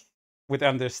 like, with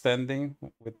understanding,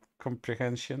 with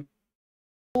comprehension?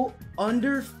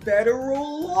 Under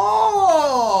federal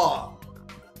law!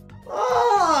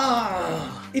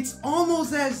 It's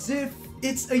almost as if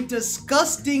it's a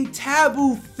disgusting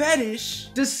taboo fetish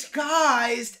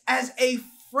disguised as a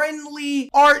friendly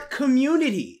art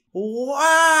community.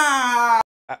 Wow.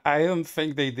 I don't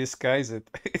think they disguise it.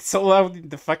 It's all out in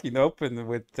the fucking open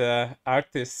with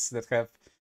artists that have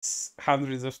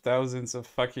hundreds of thousands of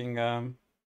fucking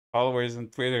followers on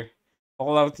Twitter.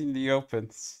 All out in the open.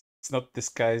 It's not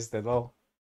disguised at all.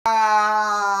 Wow.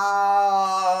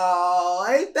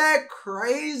 Ain't that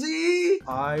crazy?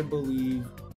 I believe.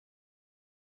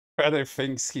 Brother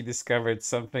thinks he discovered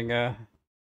something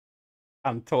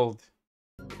untold.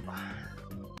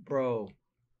 Bro.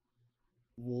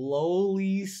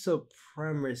 Lowly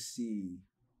supremacy.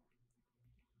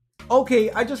 Okay,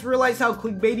 I just realized how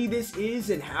clickbaity this is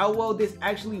and how well this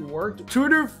actually worked.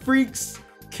 Twitter freaks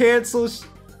cancels.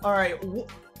 Alright,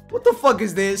 what the fuck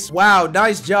is this? Wow,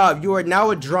 nice job. You are now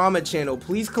a drama channel.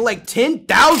 Please collect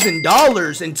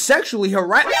 $10,000 and sexually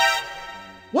harass.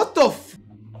 What the f?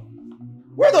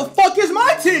 Where the fuck is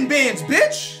my 10 bands,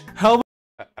 bitch? How?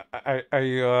 Are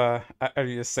you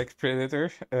a sex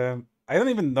predator? I don't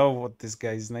even know what this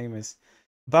guy's name is.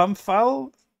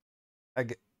 Bumfowl? I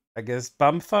guess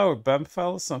Bumfa or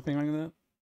Bumfowl, something like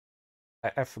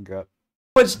that. I forgot.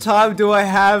 How much time do I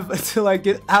have until I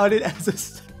get outed as a...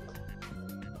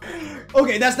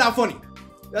 Okay, that's not funny.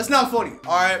 That's not funny,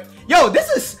 alright? Yo, this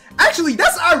is... Actually,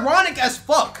 that's ironic as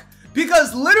fuck.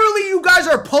 Because literally you guys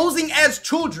are posing as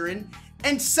children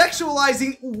and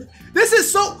sexualizing... This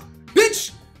is so...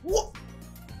 Bitch! What?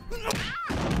 Very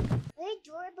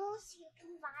adorable, so you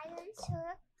can violence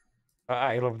her.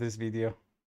 I love this video.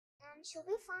 And she'll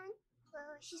be fine.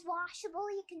 She's washable,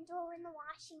 you can throw her in the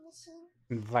washing machine.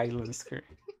 Violence her.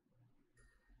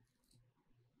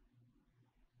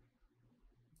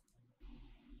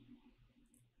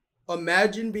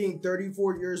 Imagine being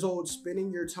 34 years old,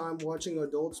 spending your time watching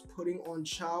adults putting on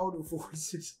child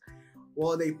voices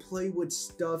while they play with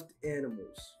stuffed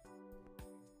animals.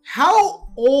 How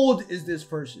old is this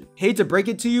person? Hate to break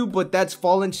it to you, but that's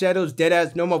Fallen Shadows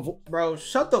deadass no more. Bro,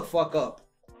 shut the fuck up.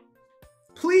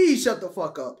 Please shut the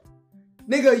fuck up.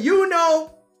 Nigga, you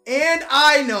know, and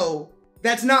I know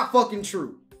that's not fucking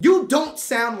true. You don't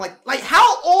sound like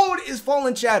how old is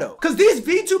Fallen Shadow? Cause these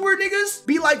VTuber niggas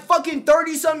be like fucking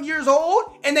 30 something years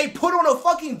old and they put on a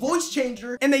fucking voice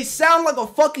changer and they sound like a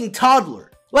fucking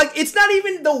toddler. Like, it's not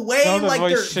even the way like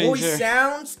their voice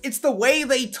sounds, it's the way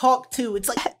they talk too. It's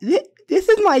like, this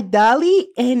is my dolly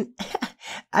and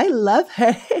I love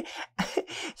her.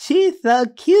 She's so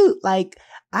cute. Like,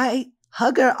 I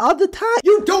hug her all the time.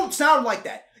 You don't sound like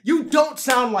that. You don't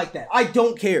sound like that. I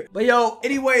don't care. But yo,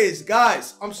 anyways,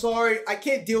 guys, I'm sorry. I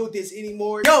can't deal with this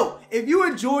anymore. Yo, if you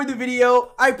enjoyed the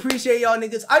video, I appreciate y'all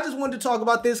niggas. I just wanted to talk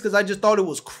about this because I just thought it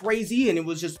was crazy and it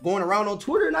was just going around on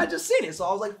Twitter and I just seen it. So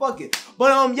I was like, fuck it.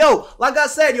 But yo, like I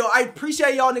said, yo, I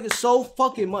appreciate y'all niggas so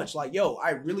fucking much. Like, yo,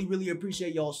 I really, really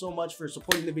appreciate y'all so much for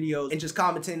supporting the videos and just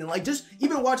commenting and like just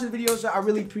even watching the videos. I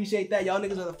really appreciate that. Y'all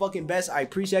niggas are the fucking best. I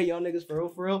appreciate y'all niggas for real,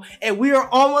 for real. And we are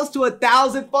almost to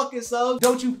 1,000 fucking subs.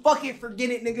 Don't you fucking forget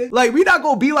it, nigga. Like, we not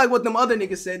gonna be like what them other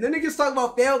niggas said. The niggas talk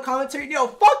about failed commentary. Yo,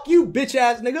 fuck you, bitch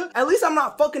ass nigga. At least I'm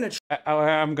not fucking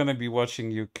I'm gonna be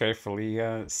watching you carefully,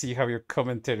 see how your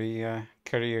commentary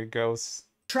career goes.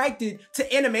 Attracted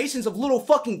to animations of little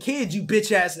fucking kids, you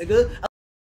bitch ass nigga.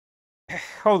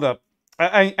 Hold up.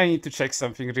 I need to check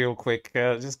something real quick.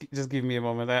 Just give me a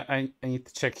moment. I need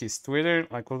to check his Twitter.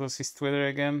 Like, what was his Twitter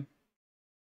again?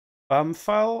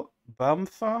 Bumfal?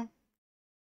 Bumfa?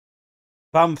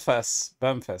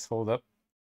 Bumfas. Hold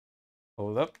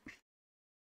up.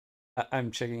 I'm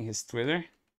checking his Twitter.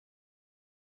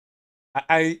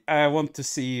 I want to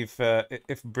see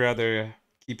if brother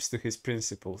keeps to his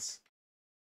principles.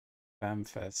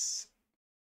 Bumfas.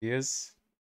 Yes.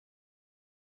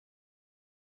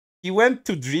 He went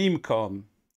to DreamCon.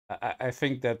 I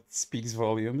think that speaks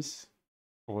volumes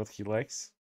for what he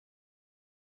likes.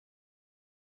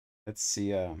 Let's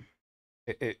see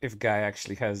if guy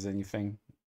actually has anything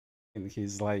in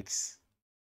his likes,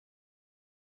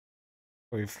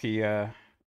 or if he at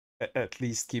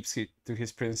least keeps to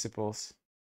his principles.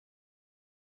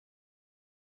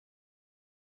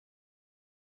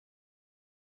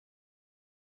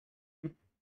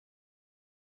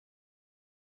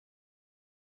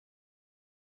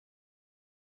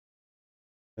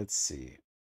 Let's see.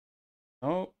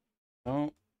 No.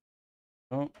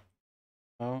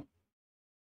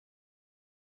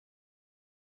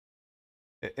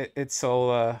 It's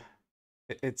all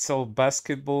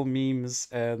basketball memes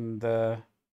and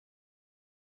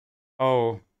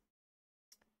oh,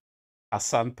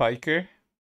 Hassan Piker.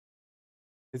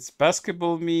 It's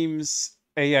basketball memes,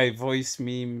 AI voice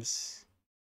memes,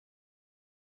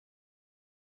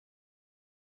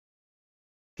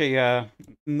 Okay,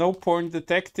 no porn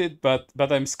detected, but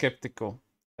I'm skeptical.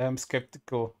 I'm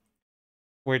skeptical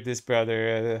where this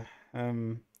brother,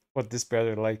 what this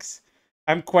brother likes.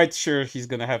 I'm quite sure he's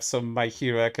gonna have some My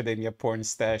Hero Academia porn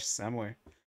stash somewhere.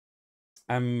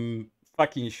 I'm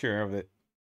fucking sure of it.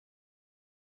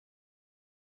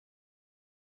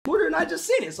 Twitter and I just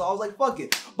seen it, so I was like, fuck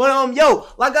it. But yo,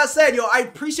 like I said, yo, I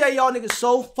appreciate y'all niggas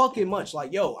so fucking much.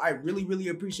 Like, yo, I really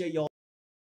appreciate y'all.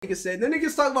 Niggas said, the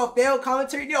niggas talk about failed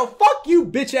commentary. Yo, fuck you,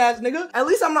 bitch ass nigga. At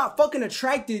least I'm not fucking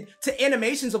attracted to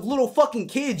animations of little fucking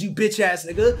kids, you bitch ass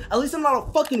nigga. At least I'm not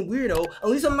a fucking weirdo. At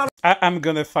least I'm not. I'm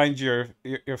gonna find your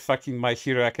fucking My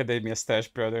Hero Academia stash,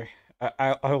 brother.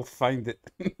 I'll find it.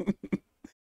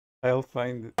 I'll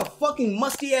find it. A fucking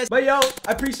musty ass. But yo,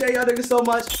 I appreciate y'all niggas so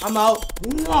much. I'm out.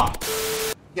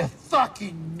 Mwah. You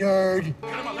fucking nerd.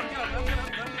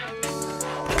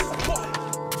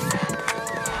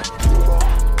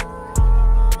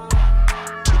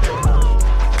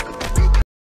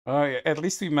 Oh, yeah, at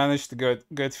least we managed to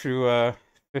go through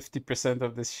 50%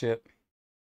 of this shit.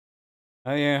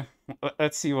 Oh yeah,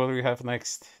 let's see what we have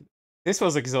next. This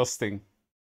was exhausting.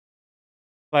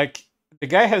 Like, the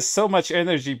guy has so much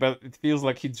energy, but it feels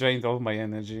like he drained all my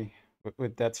energy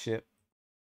with that shit.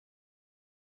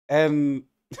 And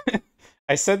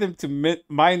I set him to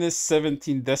minus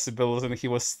 17 decibels, and he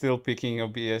was still picking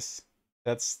OBS.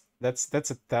 That's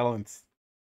a talent.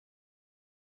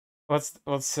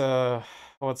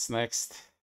 What's next?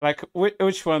 Like,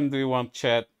 which one do you want,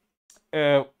 chat?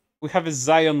 We have a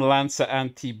Zion Lanza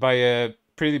anti by a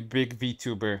pretty big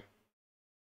VTuber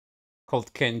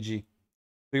called Kenji.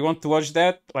 Do you want to watch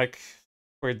that? Like,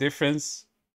 for a difference?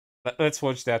 Let's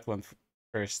watch that one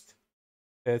first.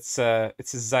 It's a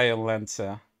Zion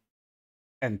Lanza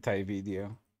anti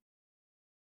video.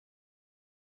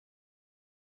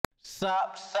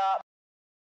 Sup.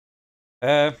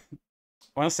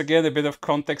 Once again, a bit of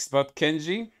context about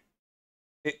Kenji.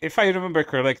 If I remember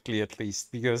correctly, at least,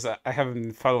 because I haven't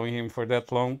been following him for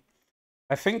that long.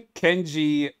 I think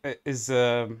Kenji is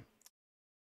a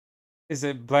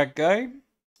black guy,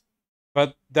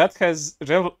 but that has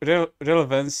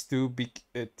relevance to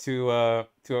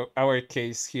our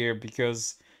case here,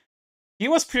 because he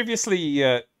was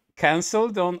previously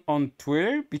cancelled on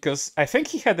Twitter because I think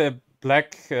he had a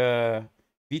black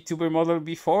VTuber model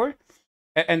before.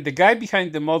 And the guy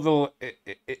behind the model,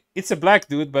 it's a black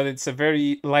dude, but it's a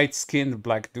very light-skinned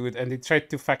black dude, and they tried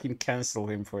to fucking cancel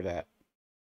him for that.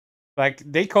 Like,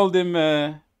 they called him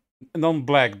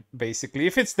non-black, basically.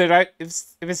 If it's the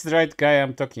right guy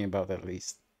I'm talking about, at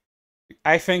least.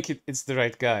 I think it's the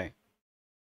right guy.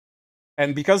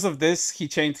 And because of this, he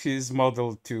changed his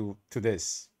model to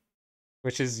this,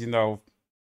 which is, you know,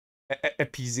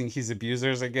 appeasing his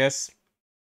abusers, I guess.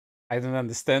 I don't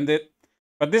understand it.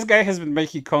 But this guy has been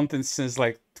making content since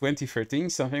like 2013,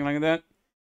 something like that.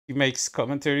 He makes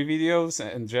commentary videos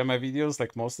and drama videos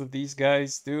like most of these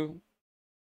guys do.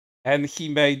 And he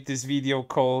made this video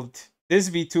called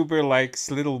 "This VTuber Likes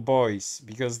Little Boys,"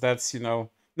 because that's, you know,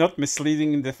 not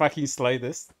misleading in the fucking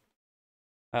slightest.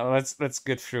 Let's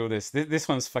get through this. This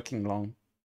one's fucking long.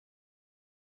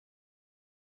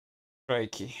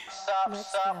 Crikey.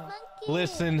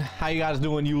 Listen, how you guys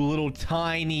doing, you little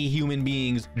tiny human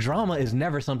beings? Drama is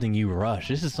never something you rush.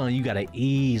 This is something you gotta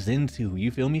ease into,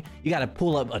 you feel me? You gotta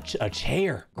pull up a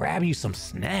chair, grab you some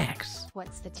snacks.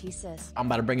 What's the thesis? I'm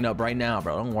about to bring it up right now,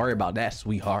 bro. Don't worry about that,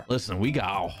 sweetheart. Listen, we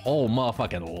got a whole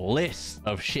motherfucking list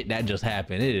of shit that just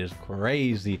happened. It is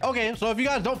crazy. Okay, so if you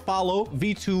guys don't follow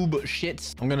VTube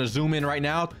shits, I'm gonna zoom in right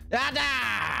now.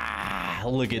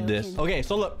 Look at this. Okay,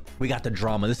 so look, we got the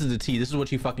drama. This is the tea. This is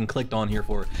what you fucking clicked on here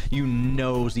for, you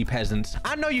nosy peasants.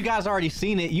 I know you guys already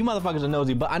seen it. You motherfuckers are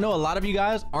nosy, but I know a lot of you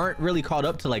guys aren't really caught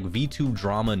up to like VTube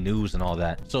drama news and all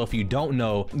that. So if you don't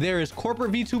know, there is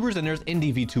corporate VTubers and there's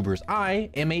indie VTubers. I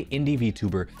am a indie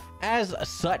VTuber. As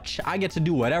such, I get to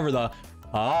do whatever the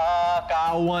fuck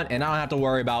I want, and I don't have to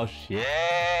worry about shit.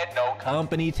 No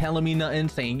company telling me nothing,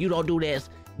 saying you don't do this,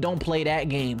 don't play that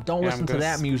game, don't listen to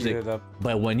that music.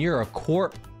 But when you're a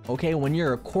corp, okay, when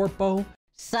you're a corpo,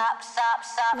 Sup.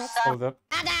 Hold up.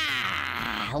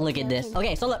 Look at this.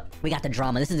 Okay, so look, we got the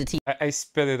drama. This is the tea. I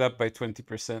sped it up by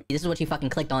 20%. This is what you fucking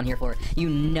clicked on here for, you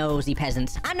nosy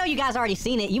peasants. I know you guys already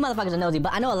seen it. You motherfuckers are nosy,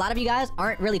 but I know a lot of you guys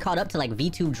aren't really caught up to like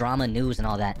VTube drama news and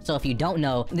all that. So if you don't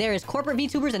know, there is corporate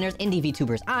VTubers and there's indie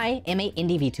VTubers. I am a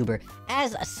indie VTuber.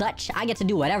 As such, I get to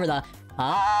do whatever the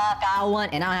fuck I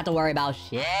want, and I don't have to worry about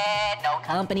shit. No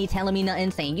company telling me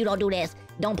nothing, saying you don't do this,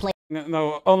 don't play.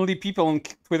 No, only people on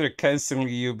Twitter canceling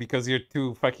you because you're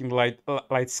too fucking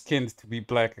light-skinned to be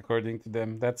black, according to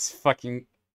them. That's fucking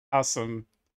awesome.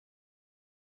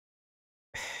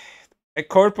 A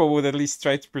corpo would at least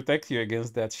try to protect you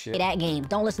against that shit. That game,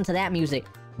 don't listen to that music.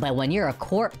 But when you're a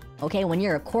corp, okay, when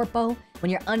you're a corpo,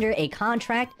 when you're under a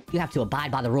contract, you have to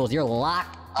abide by the rules. You're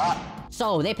locked up.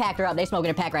 So they packed her up. They smoking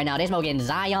a pack right now. They smoking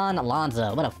Zion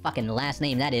Alonzo. What a fucking last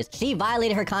name that is. She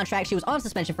violated her contract. She was on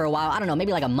suspension for a while. I don't know,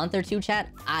 maybe like a month or two, chat.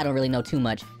 I don't really know too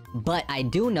much. But I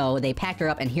do know they packed her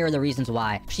up, and here are the reasons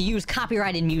why. She used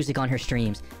copyrighted music on her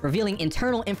streams, revealing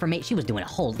internal information. She was doing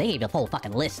they gave a whole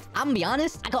fucking list. I'm gonna be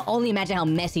honest, I can only imagine how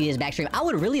messy it is backstream. I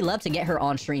would really love to get her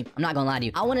on stream. I'm not gonna lie to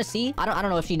you. I wanna see, I don't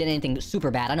know if she did anything super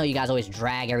bad. I know you guys always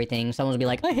drag everything. Someone's be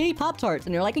like, I hate Pop-Tarts.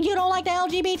 And they're like, you don't like the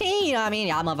LGBT, you know what I mean?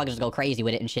 Y'all motherfuckers just go crazy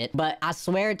with it and shit. But I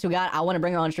swear to God, I wanna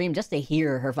bring her on stream just to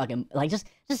hear her fucking, like, just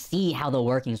see how the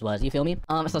workings was, you feel me?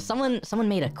 So someone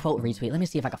made a quote retweet. Let me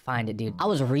see if I can find it, dude. I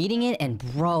was reading it, and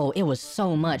bro, it was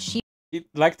so much. He'd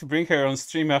like to bring her on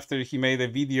stream after he made a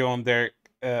video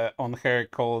on her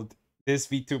called "This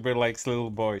VTuber Likes Little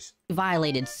Boys."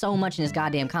 Violated so much in his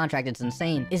goddamn contract, it's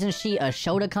insane. Isn't she a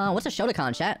Shotokan? What's a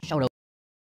Shotokan, chat? Shoto.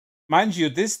 Mind you,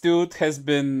 this dude has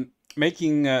been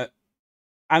making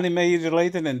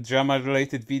anime-related and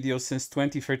drama-related videos since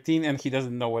 2013, and he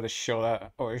doesn't know what a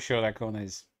Shota or a Shotakon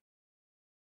is.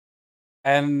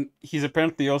 And he's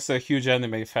apparently also a huge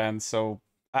anime fan, so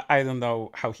I don't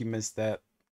know how he missed that.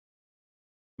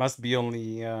 Must be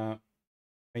only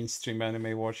mainstream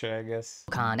anime watcher, I guess.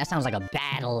 That sounds like a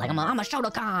battle. Like, I'm a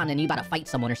Shotokan, and you about to fight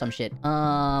someone or some shit.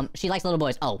 She likes little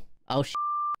boys. Oh, shit.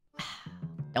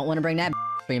 Don't want to bring that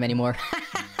stream anymore.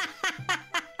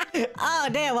 Oh,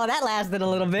 damn, well, that lasted a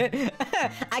little bit.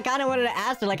 I kind of wanted to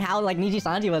ask her, like, how, like, Niji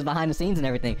Sanji was behind the scenes and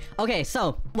everything. Okay,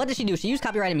 so, what did she do? She used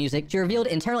copyrighted music. She revealed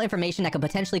internal information that could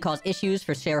potentially cause issues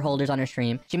for shareholders on her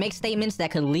stream. She makes statements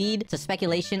that could lead to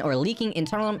speculation or leaking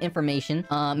internal information.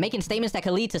 Making statements that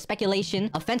could lead to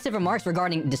speculation. Offensive remarks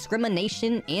regarding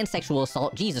discrimination and sexual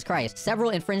assault. Jesus Christ. Several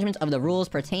infringements of the rules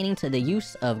pertaining to the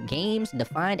use of games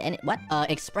defined and... What?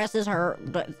 Expresses her...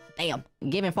 Damn.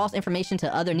 Giving false information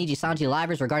to other Niji Sanji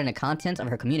livers regarding the contents of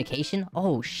her communication.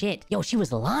 Oh, shit. Yo, she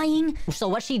was lying? So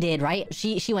what she did, right?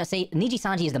 She went say, Niji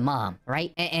Sanji is the mom,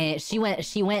 right? And she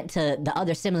went to the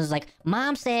other siblings like,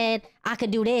 Mom said I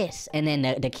could do this. And then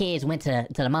the kids went to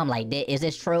the mom like, is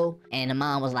this true? And the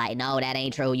mom was like, no, that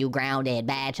ain't true. You grounded,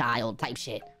 bad child type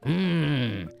shit.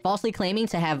 Falsely claiming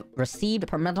to have received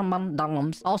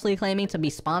falsely claiming to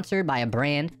be sponsored by a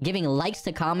brand, giving likes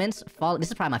to comments. This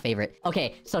is probably my favorite.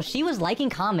 Okay, so she was liking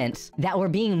comments that were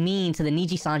being mean to the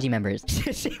Niji Sanji members.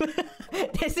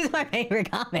 This is my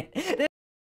favorite comment.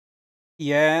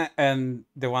 Yeah, and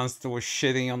the ones that were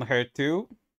shitting on her too.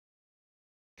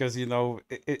 Because, you know,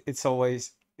 it's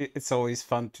always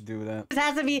fun to do that. This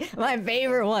has to be my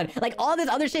favorite one. Like, all this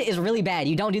other shit is really bad.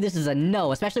 You don't do this as a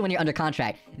no, especially when you're under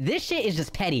contract. This shit is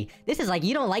just petty. This is like,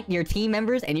 you don't like your team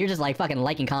members and you're just like fucking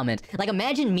liking comments. Like,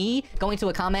 imagine me going to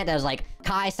a comment that was like,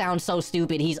 Kai sounds so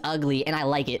stupid, he's ugly, and I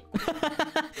like it.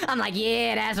 I'm like,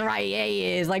 yeah, that's right, yeah, he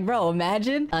is. Like, bro,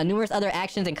 imagine. Numerous other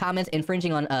actions and comments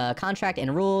infringing on contract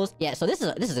and rules. Yeah, so this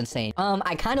is insane.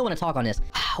 I kind of want to talk on this.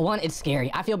 One, it's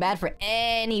scary. I feel bad for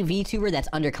any VTuber that's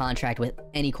under contract with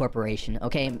any corporation,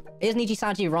 okay? Is Niji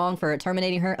Sanji wrong for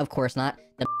terminating her? Of course not.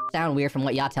 The sound weird from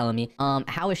what y'all telling me.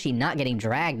 How is she not getting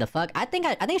dragged? The fuck? I think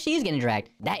she is getting dragged.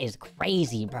 That is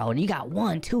crazy, bro. You got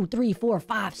 1, 2, 3, 4,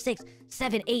 5, 6,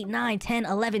 7, 8, 9, 10,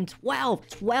 11, 12.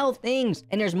 12 things.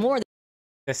 And there's more.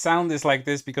 The sound is like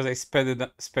this because I sped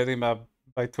him up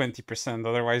by 20%.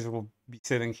 Otherwise, we'll be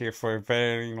sitting here for a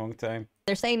very long time.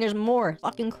 They're saying there's more.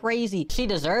 Fucking crazy. She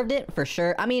deserved it, for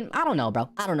sure. I mean, I don't know, bro.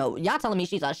 I don't know. Y'all telling me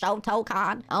she's a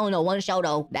Shotokan? I don't know, one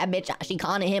Shoto. That bitch, she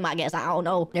conning him, I guess. I don't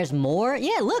know. There's more?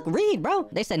 Yeah, look, read, bro.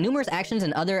 They said numerous actions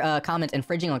and other comments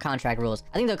infringing on contract rules.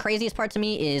 I think the craziest part to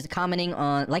me is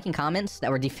liking comments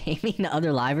that were defaming the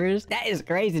other livers. That is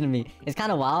crazy to me. It's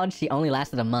kind of wild. She only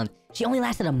lasted a month. She only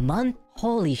lasted a month?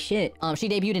 Holy shit. She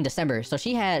debuted in December, so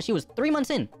she was 3 months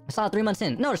in. I saw 3 months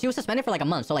in. No, she was suspended for like a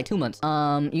month, so like 2 months.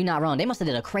 You're not wrong. They must have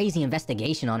did a crazy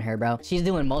investigation on her, bro. She's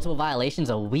doing multiple violations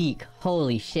a week.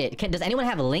 Holy shit. Does anyone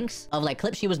have links of like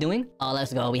clips she was doing? Oh,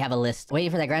 let's go. We have a list.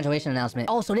 Waiting for that graduation announcement.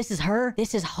 Oh, so this is her?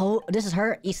 This is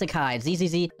her Isekai.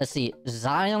 ZZZ. Let's see.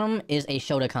 Zion is a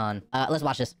Shotokan. Let's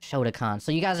watch this. Shotokan.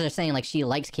 So you guys are saying like she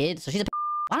likes kids? So she's a...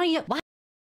 Why?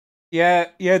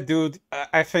 Yeah, dude.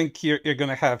 I think you're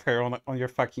gonna have her on your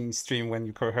fucking stream when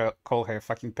you call her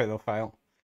fucking pedophile.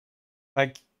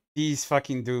 Like, these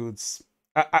fucking dudes.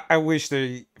 I wish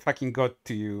they fucking got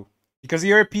to you. Because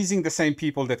you're appeasing the same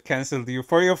people that canceled you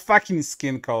for your fucking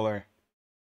skin color.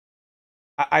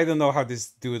 I don't know how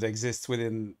this dude exists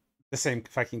within the same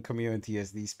fucking community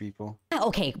as these people.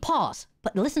 Okay, pause.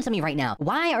 But listen to me right now.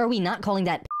 Why are we not calling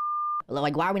that...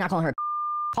 Like, why are we not calling her...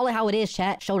 Call it how it is,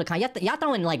 chat. Shotokan. Y'all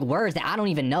throwing like words that I don't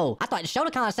even know. I thought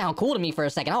Shotokan sound cool to me for a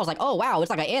second. I was like, oh wow, it's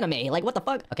like an anime. Like what the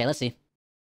fuck? Okay, let's see.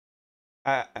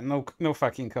 No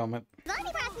fucking comment. A lot of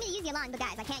people ask me to use Yolan, but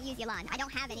guys, I can't use Yolan. I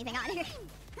don't have anything on her.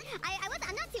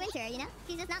 I'm not too into her, you know?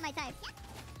 She's just not my type.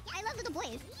 I love little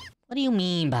boys. What do you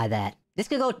mean by that? This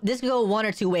could go one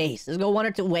or two ways. This could go one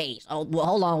or two ways. Oh, well,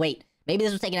 hold on, wait. Maybe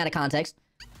this was taken out of context.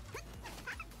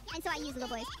 And so I use little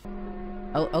boys.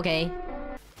 Oh, okay.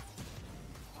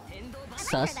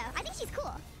 I like her, though. I think she's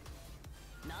cool.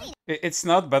 It's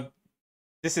not, but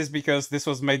this is because this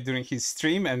was made during his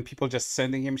stream and people just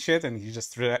sending him shit and he's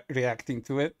just reacting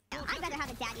to it. I'd rather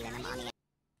have a daddy than a mommy.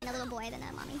 And a little boy than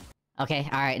a mommy. Okay,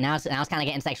 alright, now it's kind of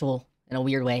getting sexual in a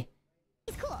weird way.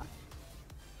 He's cool.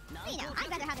 You know, I'd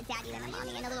rather have a daddy than a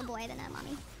mommy and a little boy than a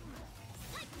mommy.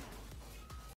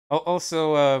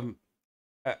 Also,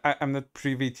 I'm not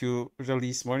privy to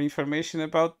release more information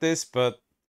about this, but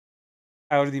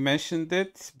I already mentioned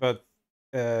it, but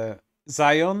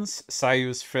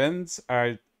Sayu's friends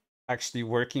are actually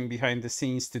working behind the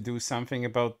scenes to do something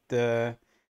about the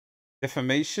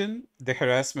defamation, the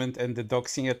harassment, and the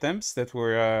doxing attempts that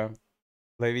were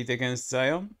levied against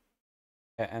Zion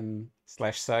and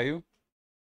 /Sayu.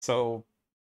 So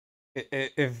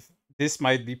if this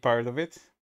might be part of it,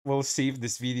 we'll see if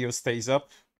this video stays up.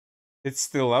 It's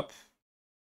still up,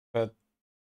 but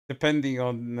depending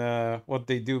on what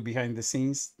they do behind the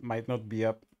scenes, might not be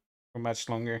up for much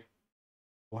longer.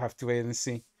 We'll have to wait and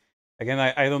see. Again,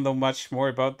 I don't know much more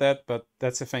about that, but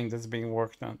that's a thing that's being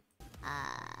worked on.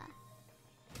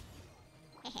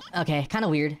 Okay, kind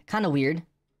of weird. Kind of weird.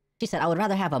 She said, I would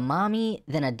rather have a mommy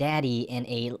than a daddy and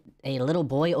a little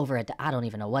boy over a... I don't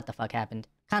even know what the fuck happened.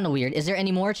 Kind of weird. Is there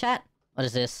any more, chat? What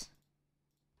is this?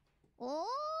 Oh,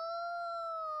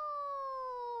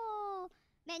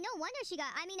 man, no wonder she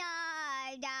got... I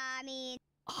mean...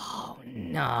 Oh,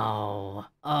 no.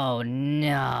 Oh,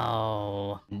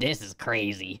 no. This is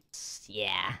crazy.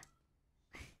 Yeah.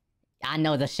 I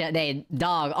know the shit. They...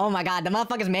 Dog. Oh, my God. The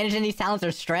motherfuckers managing these talents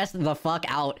are stressed the fuck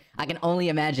out. I can only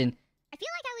imagine. I feel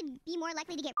like I would be more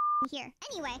likely to get here.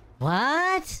 Anyway.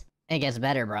 What? It gets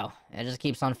better, bro. It just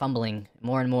keeps on fumbling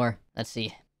more and more. Let's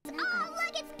see. Oh,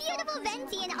 look, it's beautiful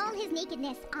Venti in all his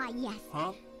nakedness. Ah, yes.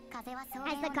 Huh? As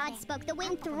the god spoke, the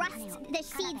wind thrust the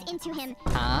seeds into him.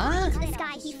 Huh? Into the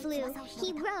sky he flew.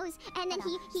 He rose, and then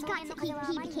he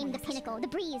became the pinnacle. The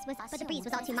breeze was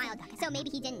all too mild. So maybe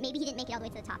he didn't make it all the way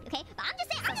to the top. Okay? But I'm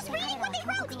just reading what they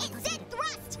wrote. It said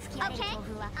thrust. Okay?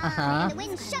 And the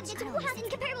wind shoved its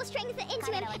incomparable strength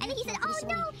into him, and then he said, "Oh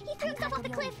no!" He threw himself off the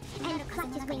cliff and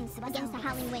clapped his wings against the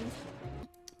howling wind.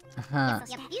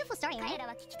 Yep, beautiful story, right?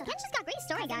 Kenshi's got great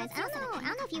story, guys. I don't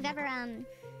know if you've ever read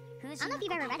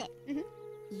it.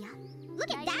 Look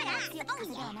at that ass! Oh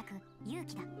yeah! You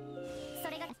said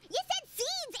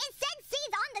seeds! It said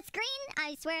seeds on the screen!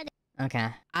 I swear Okay.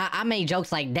 I make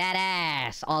jokes like that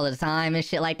ass all the time and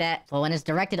shit like that. But when it's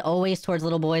directed always towards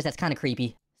little boys, that's kind of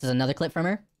creepy. This is another clip from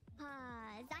her.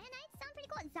 Zionites sound pretty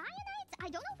cool. Zionites? I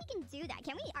don't know if we can do that.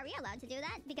 Are we allowed to do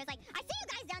that? Because, like, I see you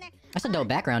guys down there. That's a dope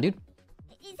background, dude.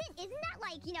 Isn't that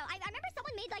like, you know, I remember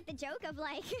someone made like the joke of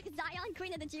like Zion,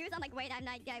 Queen of the Jews. I'm like, wait, I'm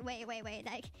not, wait,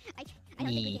 like, I don't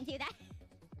think we can do that.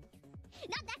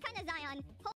 Not that kind of Zion.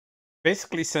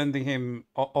 Basically sending him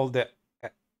all the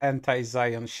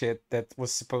anti-Zion shit that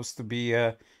was supposed to be,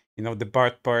 you know, the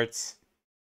Bart parts.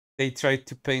 They tried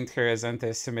to paint her as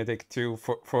anti-Semitic too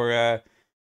for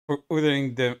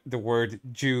uttering the word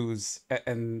Jews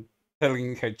and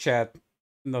telling her chat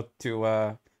not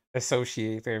to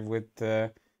associate her with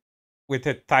a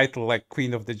title like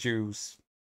Queen of the Jews,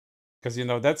 because you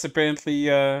know that's apparently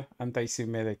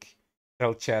anti-Semitic.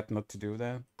 Tell chat not to do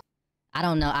that. I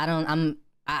don't know. I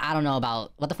don't know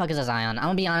about what the fuck is a Zion. I'm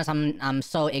gonna be honest. I'm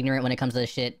so ignorant when it comes to this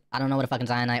shit. I don't know what a fucking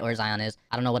Zionite or Zion is.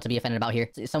 I don't know what to be offended about here.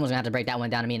 Someone's gonna have to break that one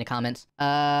down to me in the comments.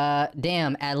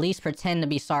 Damn. At least pretend to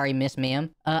be sorry, Miss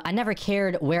Ma'am. I never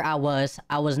cared where I was.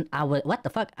 I was. What the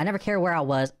fuck? I never cared where I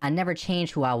was. I never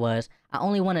changed who I was. I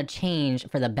only want to change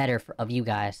for the better of you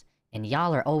guys. And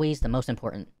y'all are always the most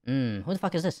important. Who the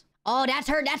fuck is this? Oh, that's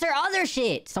her other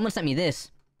shit! Someone sent me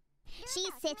this. She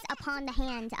sits upon the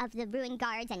hand of the ruined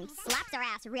guards and slaps her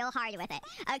ass real hard with it.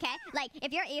 Okay? Like,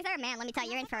 if you're a man, let me tell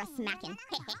you, you're in for a smacking. Look,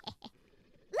 it's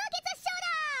a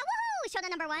Shoda! Woohoo! Shoda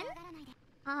number 1.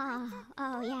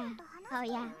 Oh yeah.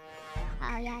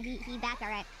 Oh yeah, he back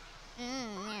alright.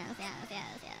 Yes. What do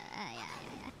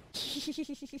you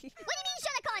mean,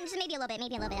 Shoda-con? Just maybe a little bit,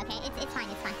 okay? It's fine.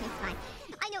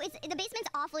 I know, the basement's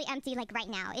awfully empty, like, right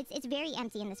now. It's very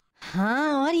empty in this...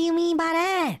 Huh? What do you mean by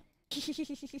that? What do you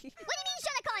mean,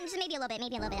 Shoda-con? Just maybe a little bit,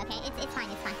 okay? It's fine.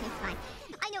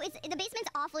 I know, the basement's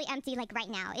awfully fully empty like right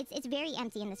now. It's very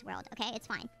empty in this world, okay? It's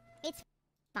fine. It's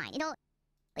fine.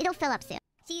 It'll fill up soon.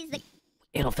 She's the...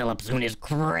 It'll fill up soon is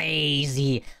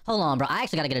crazy. Hold on, bro. I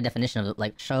actually gotta get a definition of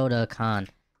like Shotokan.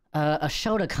 A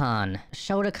Shotokan.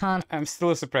 Shotokan. I'm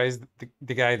still surprised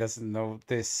the guy doesn't know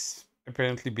this.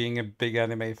 Apparently being a big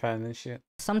anime fan and shit.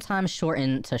 Sometimes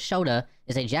shortened to Shota,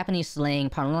 is a Japanese slang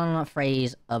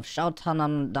phrase of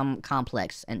Shotanandam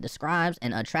complex and describes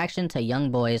an attraction to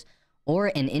young boys or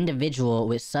an individual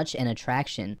with such an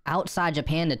attraction. Outside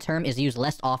Japan, the term is used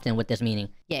less often with this meaning.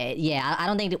 Yeah, I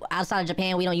don't think outside of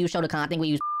Japan we don't use Shotokan. I think we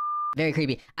use very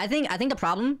creepy. I think the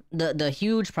problem, the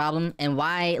huge problem, and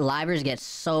why livers get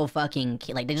so fucking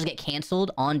like they just get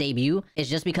canceled on debut is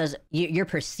just because you're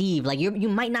perceived like you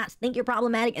might not think you're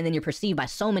problematic, and then you're perceived by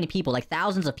so many people, like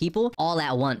thousands of people, all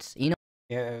at once. You know?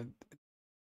 Yeah.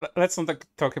 Let's not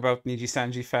talk about Niji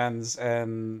Sanji fans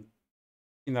and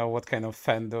you know what kind of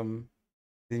fandom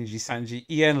the Niji Sanji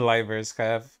and livers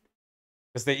have,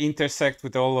 because they intersect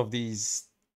with all of these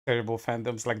terrible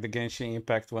fandoms like the Genshin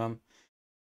Impact one.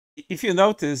 If you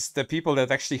notice, the people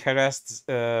that actually harassed,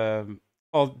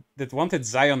 all that wanted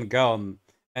Zion gone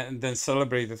and then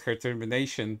celebrated her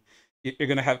termination, you're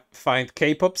gonna find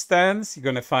K-pop stans, you're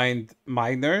gonna find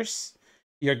minors,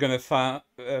 you're gonna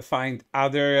find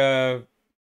other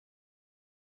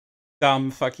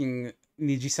dumb fucking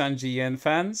Niji Sanji Yen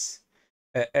fans,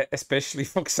 especially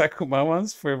Fox Sakuma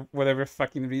ones for whatever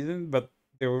fucking reason, but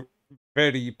they were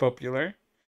very popular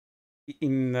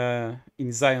in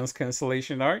Zion's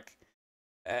cancellation arc.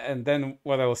 And then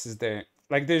what else is there?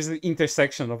 Like there's an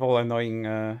intersection of all annoying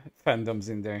fandoms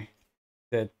in there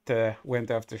that went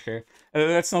after her.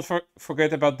 Let's not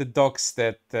forget about the docs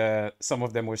that some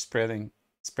of them were spreading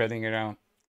around.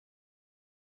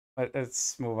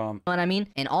 Let's move on. You know what I mean?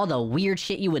 And all the weird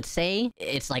shit you would say,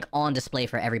 it's like on display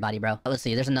for everybody, bro. Let's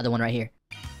see, there's another one right here.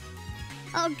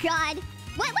 Oh god.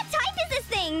 What type is this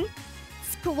thing?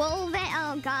 Squolvet.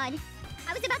 Oh god.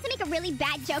 I was about to make a really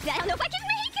bad joke that I don't know if I can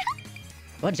make.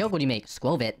 What joke would you make?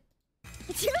 Squolvet.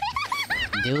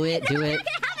 Do it. I'm gonna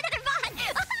have another VOD.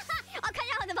 I'll cut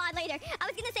it out on the VOD later. I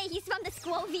was gonna say he's from the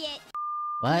Squoviet.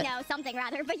 What? You know, something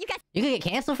rather, but you guys... You could get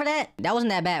canceled for that? That wasn't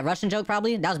that bad. Russian joke,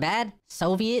 probably? That was bad?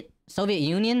 Soviet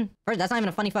Union? First, that's not even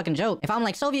a funny fucking joke. If I'm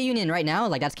like, Soviet Union right now,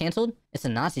 like, that's canceled? It's a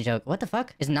Nazi joke. What the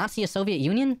fuck? Is Nazi a Soviet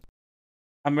Union?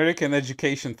 American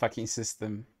education fucking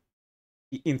system.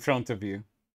 In front of you.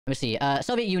 Let me see.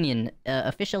 Soviet Union.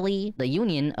 Officially, the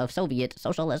Union of Soviet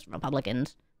Socialist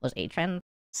Republicans was a trend...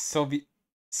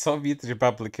 Soviet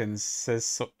Republicans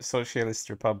says Socialist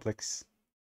Republics.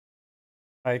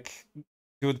 Like...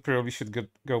 Dude probably should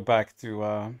go back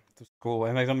to school,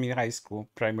 and I don't mean high school,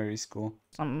 primary school.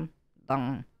 I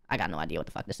got no idea what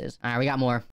the fuck this is. Alright, we got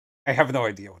more. I have no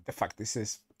idea what the fuck this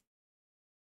is.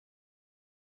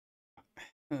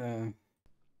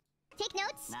 Take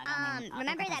notes.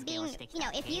 Remember that being, you know,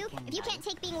 if you can't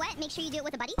take being wet, make sure you do it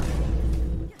with a buddy.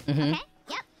 Okay.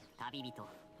 Yep.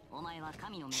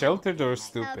 Sheltered or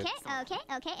stupid?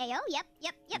 Okay, ayo, yep.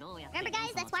 Remember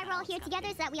guys, that's why we're all here together,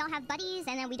 so that we all have buddies,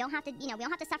 and then we don't have to, we don't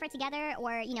have to suffer together,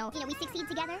 or, we succeed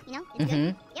together, it's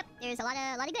good. Yep, there's a lot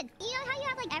of good. You know how you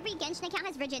have, like, every Genshin account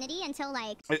has virginity until,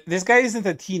 like... This guy isn't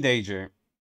a teenager.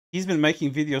 He's been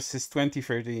making videos since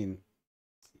 2013.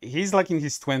 He's, like, in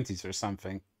his 20s or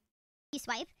something. You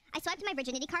swipe. I swiped my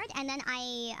virginity card, and then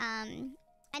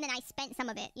I spent some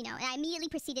of it, and I immediately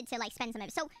proceeded to, like, spend some of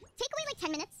it. So, take away, like,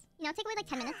 10 minutes. Take away, like,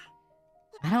 10 minutes.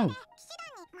 I don't...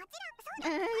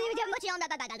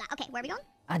 Okay, where are we going?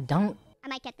 I don't... I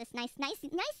might get this nice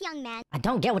young man. I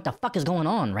don't get what the fuck is going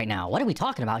on right now. What are we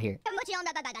talking about here?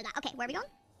 Okay, where are we going?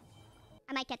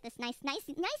 I might get this nice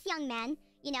young man,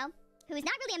 who is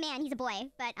not really a man, he's a boy.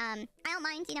 But, I don't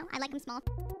mind, I like him small.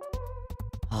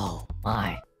 Oh,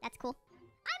 my. That's cool.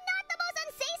 I'm not the most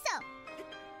unsay-so!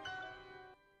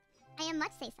 I am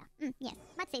much say-so. Yes,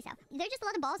 much say-so. There's just a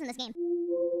lot of balls in this game.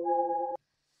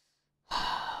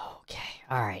 Okay,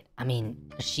 alright. I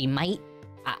mean, she might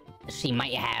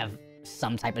have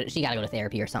some type of... She gotta go to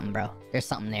therapy or something, bro. There's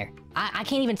something there. I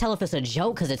can't even tell if it's a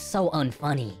joke because it's so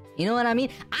unfunny. You know what I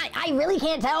mean? I really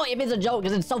can't tell if it's a joke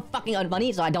because it's so fucking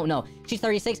unfunny, so I don't know. She's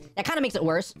 36. That kind of makes it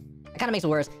worse.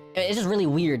 It's just really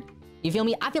weird. You feel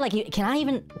me? I feel like I don't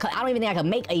even think I could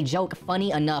make a joke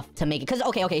funny enough to make it. Cause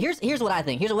okay, here's what I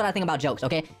think. Here's what I think about jokes,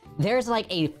 okay? There's like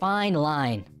a fine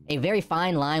line, a very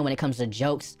fine line when it comes to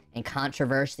jokes and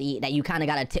controversy that you kind of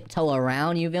gotta tiptoe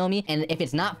around, you feel me? And if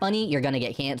it's not funny, you're gonna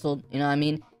get canceled, you know what I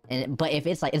mean? But if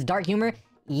it's like, it's dark humor,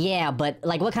 Yeah, but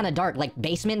like what kind of dark? Like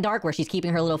basement dark where she's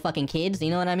keeping her little fucking kids? You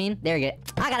know what I mean? There you go.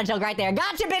 I got a joke right there.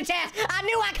 Gotcha, bitch ass! I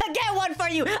knew I could get one for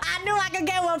you! I knew I could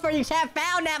get one for you, chat.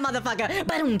 Found that motherfucker.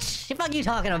 But what the fuck you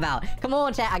talking about? Come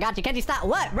on, chat. I got you. Can't you stop?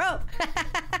 What, bro?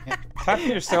 Tap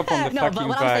yourself on the no, fucking but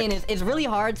what back. I'm saying is, it's really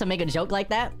hard to make a joke like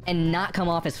that and not come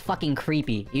off as fucking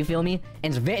creepy. You feel me?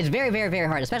 It's very, very, very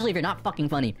hard, especially if you're not fucking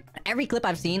funny. Every clip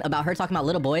I've seen about her talking about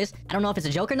little boys, I don't know if it's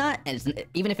a joke or not, and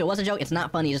even if it was a joke, it's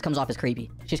not funny. It just comes off as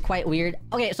creepy. She's quite weird.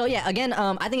 Okay, so yeah, again,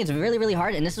 I think it's really, really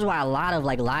hard, and this is why a lot of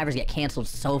like livers get canceled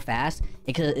so fast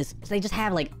because they just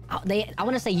have like I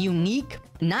want to say unique,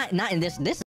 not in this.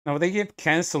 No, they get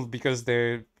canceled because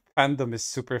their fandom is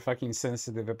super fucking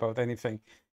sensitive about anything.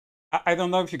 I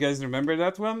don't know if you guys remember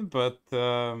that one, but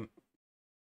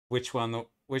which one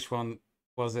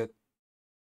was it?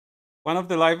 One of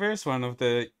the livers, one of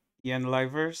the Ian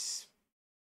livers.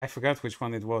 I forgot which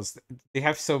one it was. They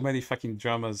have so many fucking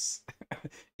dramas.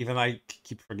 Even I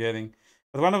keep forgetting.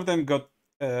 But one of them got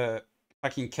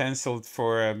fucking cancelled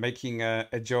for making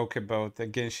a joke about a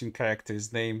Genshin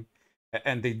character's name,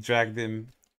 and they dragged him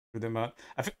through the mud.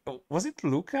 Was it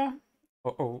Luca?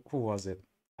 Or who was it?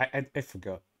 I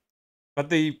forgot. But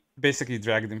they basically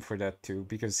dragged him for that too,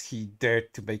 because he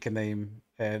dared to make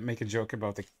a joke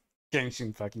about a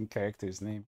Genshin fucking character's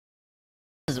name.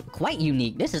 This is quite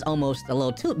unique. This is almost a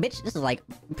little too, bitch. This is like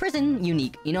prison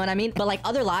unique. You know what I mean? But like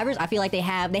other livers, I feel like they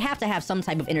have to have some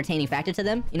type of entertaining factor to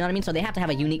them. You know what I mean? So they have to have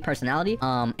a unique personality.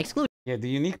 Exclude. Yeah, the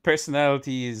unique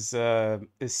personality is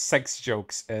sex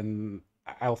jokes and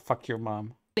I'll fuck your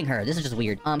mom. Her. This is just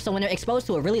weird. So when they're exposed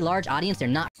to a really large audience, they're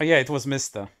not. Oh yeah, it was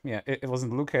Mista. Yeah, it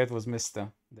wasn't Luca, it was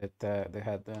Mista that they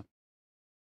had that.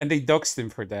 And they doxed him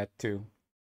for that too.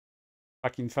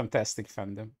 Fucking fantastic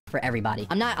fandom. For everybody.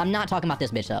 I'm not talking about this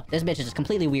bitch though. This bitch is just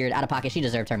completely weird, out of pocket. She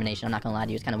deserved termination. I'm not gonna lie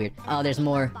to you. It's kind of weird. Oh, there's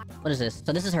more. What is this?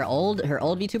 So this is her old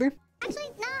VTuber? Actually,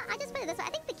 nah, I just put it this way. I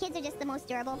think the kids are just the most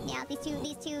durable. Yeah, these two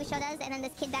shodas and then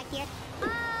this kid back here.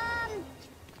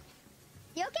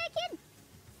 You okay, kid?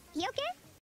 You okay?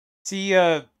 See,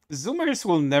 Zoomers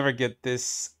will never get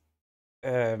this.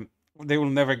 They will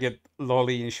never get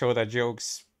lolly and shoda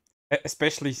jokes,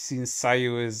 especially since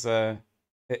Sayu is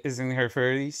in her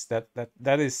 30s.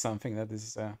 That is something that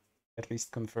is at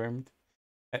least confirmed,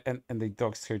 and they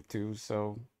doxed her too.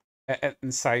 So, and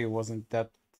Sayu wasn't that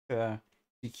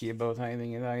picky about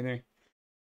hiding it either.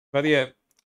 But yeah,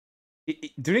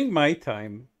 during my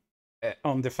time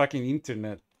on the fucking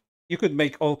internet, you could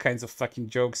make all kinds of fucking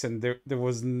jokes and there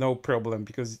was no problem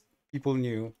because people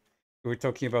knew we were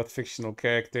talking about fictional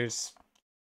characters.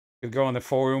 You'd go on a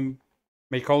forum,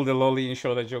 make all the lolly and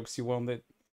shoda jokes you wanted,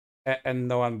 and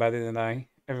no one batted an eye.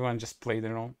 Everyone just played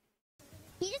their own.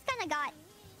 He just kind of got...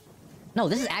 No,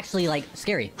 this is actually like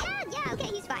scary. Yeah, okay,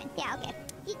 he's fine. Yeah, okay.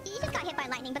 He just got hit by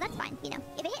lightning, but that's fine, you know.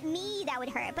 If it hit me, that would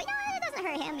hurt, but no, it doesn't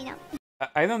hurt him, you know.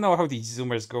 I don't know how these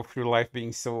Zoomers go through life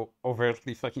being so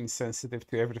overtly fucking sensitive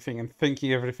to everything and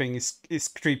thinking everything is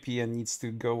creepy and needs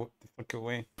to go the fuck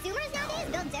away. Zoomers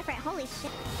nowadays build different, holy shit.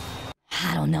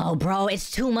 I don't know, bro. It's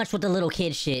too much with the little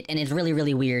kid shit, and it's really,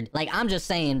 really weird. Like, I'm just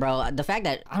saying, bro, the fact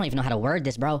that I don't even know how to word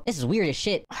this, bro. This is weird as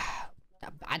shit.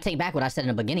 I take back what I said in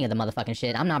the beginning of the motherfucking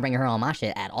shit. I'm not bringing her on my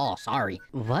shit at all. Sorry.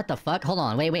 What the fuck? Hold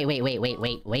on. Wait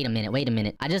a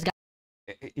minute. I just got...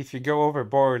 If you go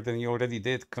overboard, and you already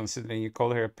did, considering you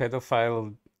call her a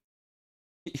pedophile,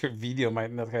 your video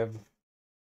might not have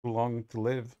too long to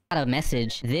live. A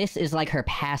message. This is like her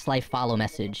past life follow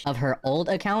message of her old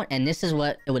account, and this is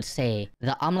what it would say.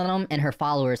 The Amlanum and her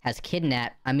followers has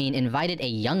invited a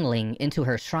youngling into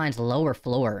her shrine's lower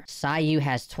floor. Sayu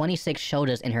has 26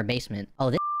 shodas in her basement. Oh,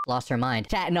 this lost her mind.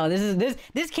 Chat, no,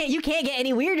 you can't get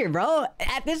any weirder, bro.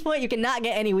 At this point, you cannot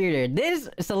get any weirder. This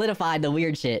solidified the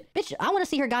weird shit. Bitch, I want to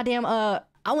see her goddamn, I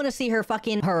want to see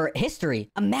her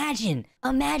history. Imagine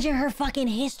her fucking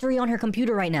history on her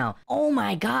computer right now. Oh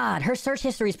my god, her search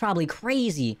history is probably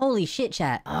crazy. Holy shit,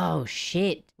 chat. Oh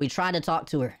shit. We tried to talk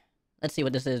to her. Let's see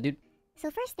what this is, dude. So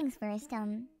first things first,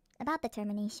 about the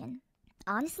termination.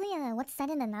 Honestly, what's said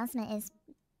in the announcement is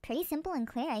pretty simple and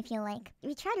clear, I feel like.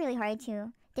 We tried really hard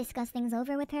to discuss things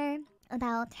over with her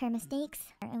about her mistakes,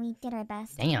 and we did our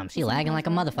best. Damn, she lagging like a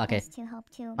motherfucker. To help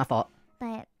too. My fault.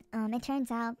 But it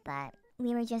turns out that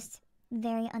we were just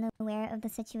very unaware of the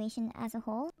situation as a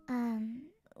whole.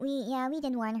 We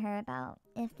did warn her about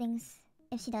if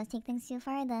she does take things too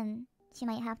far, then she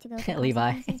might have to go through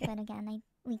Levi. But again,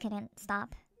 we couldn't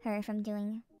stop her from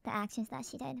doing the actions that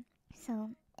she did.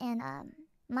 So, and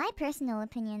my personal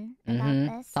opinion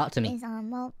about this Talk to me. is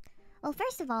well,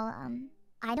 first of all,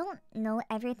 I don't know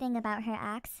everything about her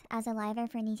acts as a liver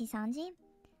for Nijisanji.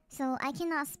 So I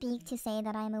cannot speak to say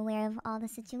that I'm aware of all the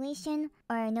situation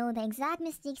or know the exact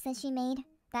mistakes that she made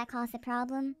that caused the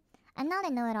problem. I'm not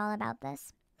a know-it-all about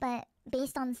this, but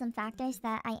based on some factors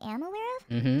that I am aware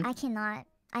of, I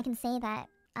can say that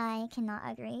I cannot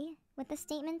agree with the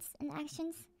statements and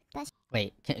actions that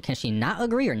Wait, can she not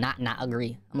agree or not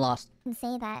agree? I'm lost. can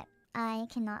say that I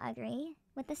cannot agree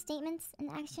with the statements and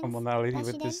actions Commonality that she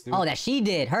with did. this dude. Oh, that she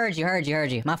did. Heard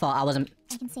you. My fault. I wasn't.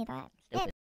 I can say that.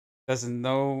 Doesn't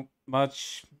know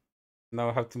much,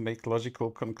 know how to make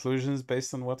logical conclusions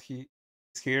based on what he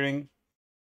is hearing.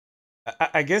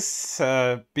 I guess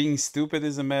being stupid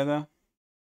is a meta.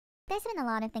 There's been a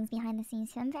lot of things behind the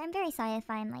scenes too. I'm very sorry if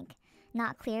I'm like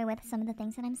not clear with some of the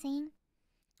things that I'm saying.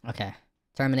 Okay.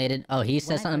 Terminated. Oh, he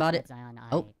said something about it. Zion,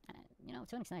 Oh. You know,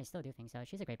 to an extent, I still do think so.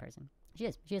 She's a great person. She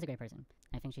is a great person.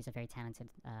 I think she's a very talented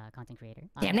content creator.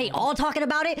 Damn, they all talking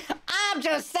about it? I'm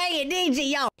just saying,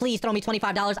 DG, yo. Please throw me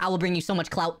 $25. I will bring you so much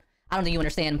clout. I don't think you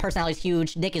understand. Personality's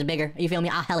huge. Dick is bigger. You feel me?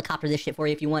 I'll helicopter this shit for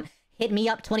you if you want. Hit me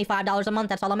up, $25 a month.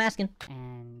 That's all I'm asking.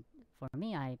 And for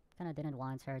me, I kind of didn't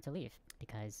want her to leave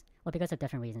because of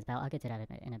different reasons, but I'll get to that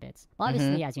in a bit. Well,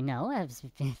 obviously, as you know,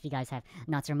 if you guys have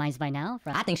not surmised by now...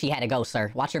 I think she had to go,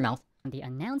 sir. Watch your mouth. The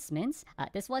announcements,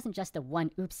 this wasn't just a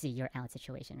one oopsie you're out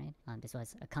situation, right? This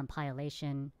was a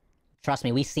compilation. Trust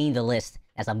me, we seen the list.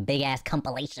 That's a big-ass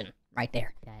compilation right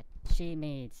there. That she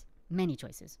made many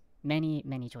choices. Many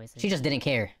choices. She just didn't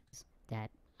care.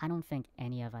 That I don't think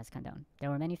any of us condone.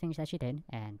 There were many things that she did,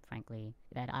 and frankly,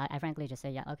 that I frankly just say,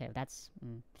 yeah, okay, that's...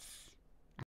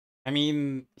 I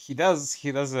mean, he does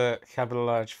have a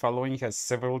large following. He has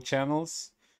several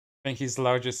channels. I think his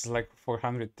largest is like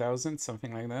 400,000,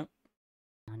 something like that.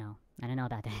 No, I don't know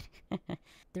about that.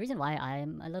 The reason why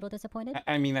I'm a little disappointed...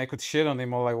 I mean, I could shit on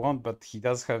him all I want, but he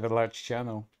does have a large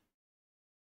channel.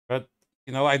 But,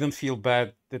 you know, I don't feel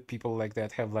bad that people like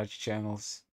that have large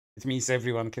channels. It means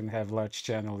everyone can have large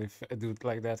channel if a dude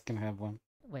like that can have one.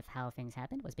 With how things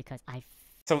happened was because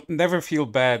So never feel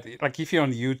bad. Like if you're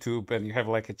on YouTube and you have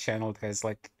like a channel that has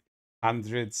like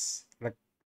hundreds, like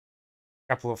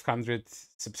a couple of hundred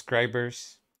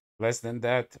subscribers, less than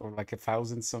that, or like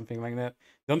 1,000, something like that.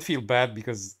 Don't feel bad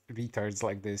because retards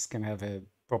like this can have a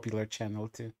popular channel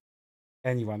too.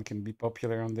 Anyone can be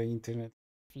popular on the internet.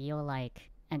 Feel like,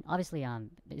 and obviously,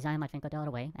 Zion might think a dollar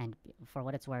away, and for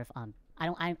what it's worth, I'm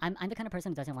the kind of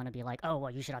person who doesn't want to be like, oh, well,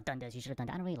 you should have done this, you should have done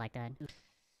that. I don't really like that.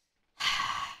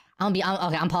 Okay,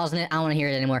 I'm pausing it. I don't want to hear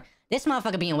it anymore. This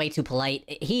motherfucker being way too polite.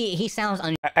 He sounds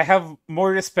I have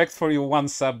more respect for you one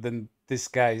sub than this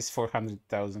guy is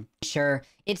 400,000. Sure,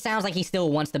 it sounds like he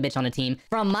still wants the bitch on the team.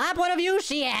 From my point of view,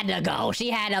 she had to go. She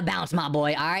had to bounce, my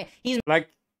boy, alright? He's like,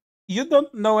 you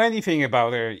don't know anything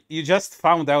about her. You just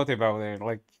found out about her.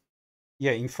 Like,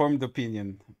 yeah, informed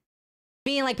opinion.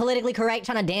 Being like politically correct,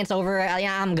 trying to dance over it.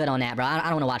 Yeah, I'm good on that, bro. I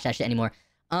don't want to watch that shit anymore.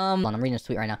 I'm reading this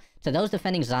tweet right now. To those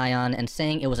defending Zion and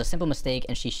saying it was a simple mistake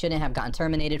and she shouldn't have gotten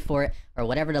terminated for it, or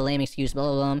whatever the lame excuse, blah,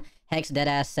 blah, blah. Hex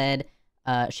deadass said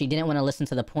she didn't want to listen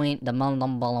to the point,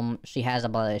 she has a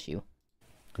blah issue.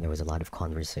 There was a lot of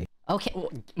conversation. Okay,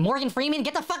 Morgan Freeman,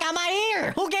 get the fuck out of my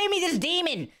ear! Who gave me this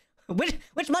demon?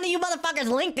 Which one of you motherfuckers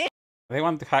linked it? They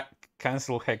want to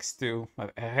cancel Hex too.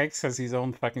 Hex has his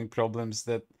own fucking problems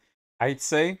that I'd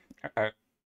say are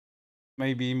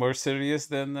maybe more serious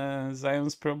than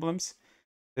Zion's problems.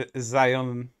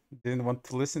 Zion didn't want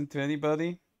to listen to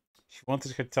anybody. She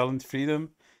wanted her talent freedom,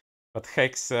 but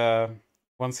Hex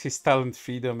wants his talent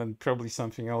freedom and probably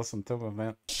something else on top of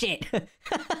that. Shit.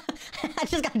 I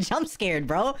just got jump scared,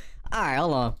 bro. Alright,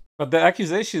 hold on. But the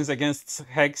accusations against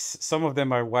Hex, some of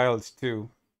them are wild too.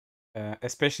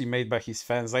 Especially made by his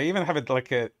fans. I even have it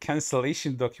like a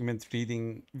cancellation document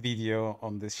reading video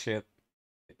on this shit.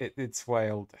 It's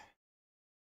wild.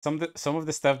 Some of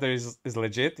the stuff there is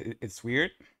legit. It's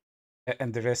weird,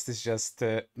 and the rest is just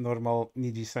normal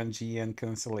Niji Sanji and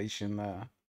cancellation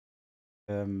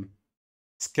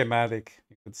schematic,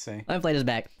 you could say. Let me play this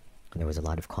back. There was a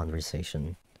lot of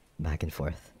conversation back and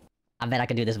forth. I bet I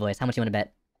could do this voice. How much you want to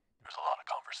bet? There's a lot of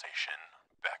conversation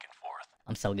back and forth.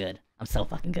 I'm so good. I'm so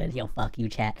fucking good. Yo, fuck you,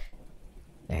 chat.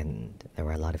 And there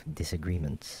were a lot of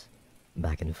disagreements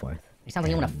back and forth. You sound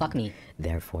like you want to fuck me.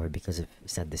 Therefore, because of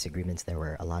said disagreements, there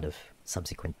were a lot of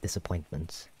subsequent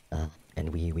disappointments. And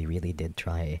we really did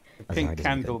try as hard as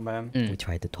we could. Man. We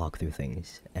tried to talk through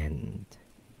things, and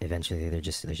eventually there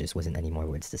just wasn't any more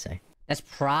words to say. That's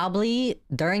probably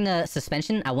during the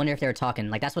suspension. I wonder if they were talking.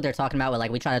 Like, that's what they're talking about. With,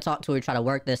 like, we try to talk to her, try to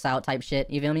work this out type shit.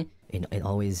 You feel me? It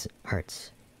always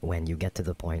hurts when you get to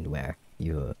the point where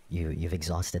you've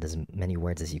exhausted as many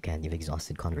words as you can. You've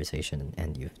exhausted conversation,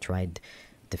 and you've tried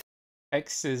to...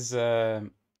 Hex is a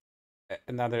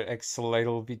Another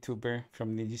ex-little VTuber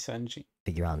from Niji Sanji.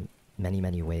 Figure out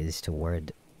many ways to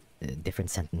word different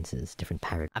sentences, different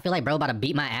paragraphs. I feel like bro about to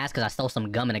beat my ass because I stole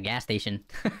some gum in a gas station.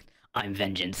 I'm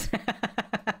vengeance.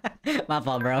 My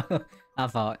fault, bro. My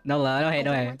fault. No love, no hate,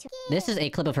 no hate. This is a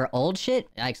clip of her old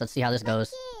shit. Yikes, let's see how this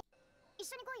goes.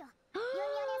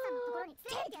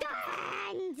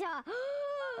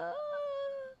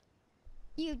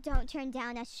 You don't turn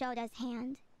down a Shoda's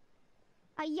hand.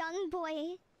 A young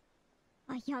boy's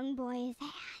hand.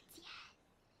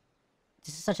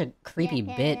 This is such a creepy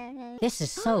bit. This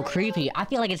is so creepy. I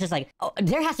feel like it's just like, oh,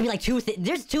 there has to be like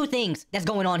there's two things that's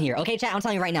going on here. Okay, chat, I'm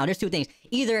telling you right now, there's two things.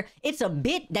 Either it's a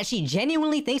bit that she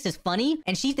genuinely thinks is funny,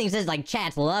 and she thinks it's like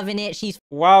chat's loving it. She's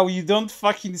Wow, you don't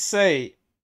fucking say.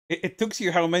 It took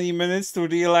you how many minutes to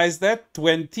realize that?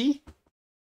 20?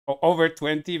 Or over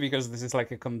 20, because this is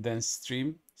like a condensed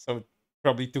stream. So it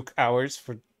probably took hours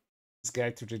for this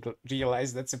guy to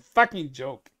realize that's a fucking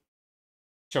joke.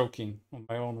 Choking on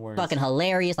my own words. fucking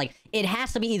hilarious. Like, it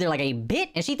has to be either like a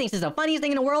bit, and she thinks it's the funniest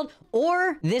thing in the world,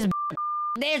 or this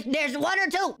there's one or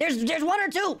two. There's one or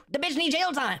two. The bitch needs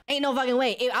jail time. Ain't no fucking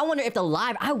way. I wonder if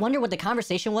I wonder what the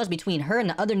conversation was between her and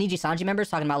the other Niji Sanji members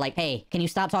talking about like, hey, can you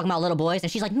stop talking about little boys?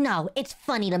 And she's like, no, it's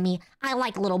funny to me. I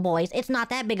like little boys. It's not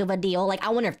that big of a deal. Like, I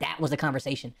wonder if that was the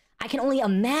conversation. I can only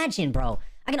imagine, bro.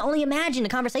 I can only imagine the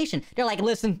conversation. They're like,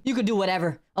 listen, you could do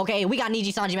whatever. Okay, we got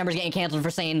Niji Sanji members getting canceled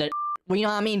for saying that. Well, you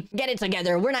know what I mean? Get it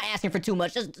together. We're not asking for too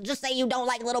much. Just say you don't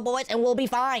like little boys and we'll be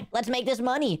fine. Let's make this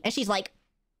money. And she's like,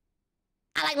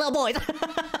 I like little boys.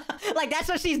 Like, that's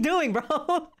what she's doing,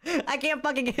 bro. I can't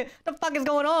fucking get... What the fuck is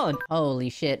going on? Holy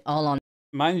shit. All on...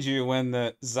 Mind you,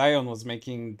 when Zion was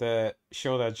making the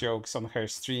Shoda jokes on her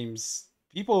streams,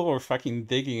 people were fucking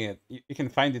digging it. You can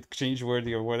find it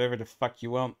cringeworthy or whatever the fuck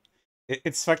you want.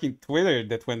 It's fucking Twitter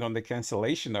that went on the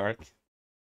cancellation arc.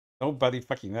 Nobody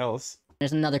fucking else.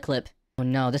 There's another clip. Oh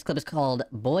no, this clip is called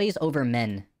Boys Over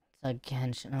Men.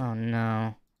 Again, oh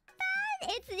no.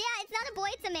 It's not a boy,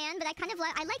 it's a man, but I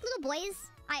like little boys.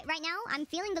 Right now, I'm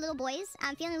feeling the little boys.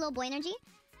 I'm feeling the little boy energy.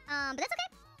 But that's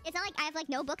okay. It's not like I have like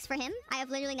no books for him. I have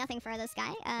literally nothing for this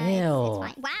guy. It's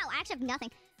fine. Wow, I actually have nothing.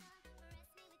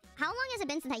 How long has it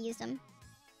been since I used them?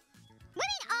 What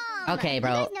do you mean, okay,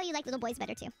 bro. You guys know you like little boys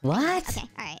better too. What? Okay,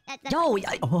 alright.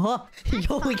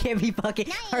 Yo, we can't be fucking...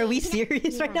 Are we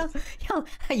serious right now? Yo,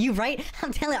 are you right?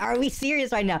 I'm telling you, are we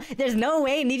serious right now? There's no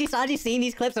way Niji Sanji seeing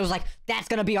these clips and was like, that's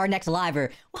gonna be our next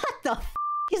liver. What the f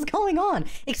is going on?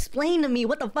 Explain to me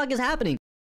what the fuck is happening.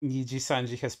 Niji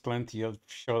Sanji has plenty of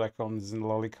Shodacons and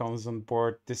Lolicons on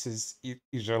board. This is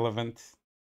irrelevant.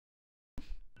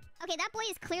 Okay, that boy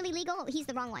is clearly legal. He's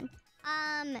the wrong one.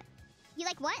 You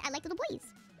like what? I like little boys.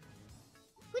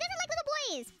 Who doesn't like little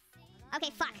boys? Okay,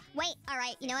 fuck. Wait,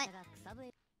 alright, you know what?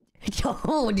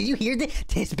 Yo, did you hear this?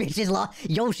 This bitch is lost.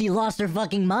 Yo, she lost her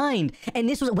fucking mind. And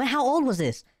this was... How old was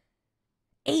this?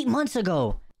 8 months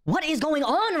ago. What is going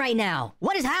on right now?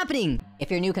 What is happening?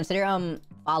 If you're new, consider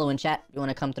following chat. If you want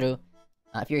to come through.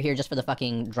 If you're here just for the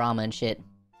fucking drama and shit.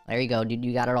 There you go, dude.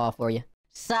 You got it all for you.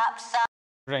 Sup.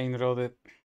 Rain wrote it.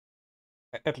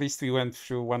 At least we went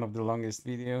through one of the longest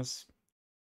videos.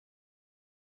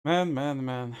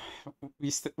 Man. We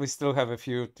still have a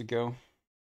few to go.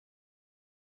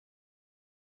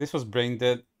 This was brain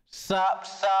dead. Sup.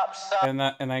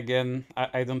 And again,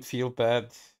 I don't feel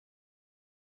bad.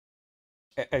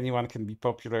 Anyone can be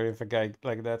popular if a guy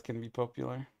like that can be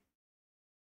popular.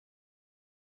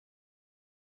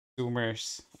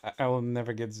 Zoomers. I will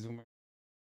never get Zoomers.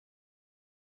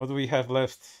 What do we have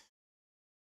left?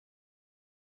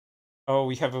 Oh,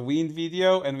 we have a Ween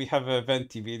video and we have a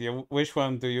Venti video. Which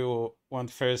one do you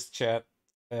want first, chat?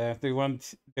 Do you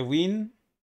want the Ween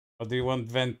or do you want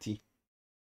Venti?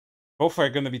 Both are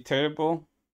gonna be terrible,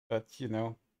 but you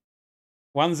know.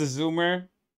 One's a Zoomer.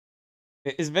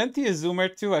 Is Venti a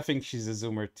Zoomer too? I think she's a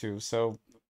Zoomer too, so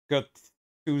got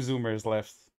 2 Zoomers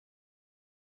left.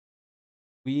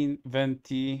 Ween,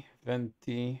 Venti.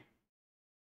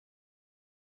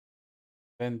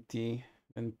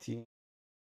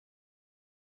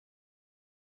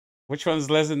 Which one's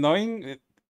less annoying?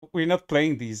 We're not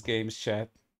playing these games, chat.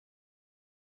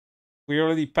 We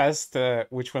already passed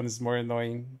which one is more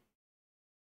annoying.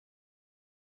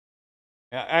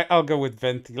 I'll go with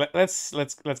Venti. Let's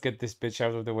get this bitch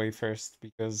out of the way first,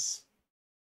 because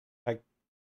like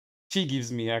she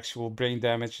gives me actual brain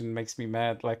damage and makes me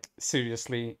mad, like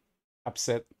seriously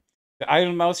upset. The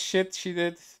Iron Mouse shit she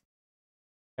did,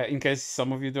 in case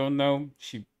some of you don't know,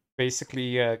 she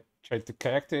basically tried to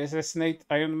character assassinate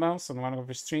Iron Mouse on one of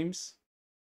her streams.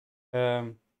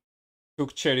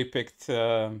 Took cherry-picked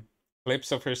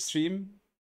clips of her stream,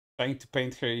 trying to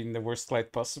paint her in the worst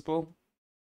light possible.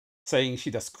 saying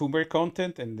she does Coomer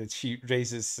content and that she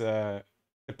raises the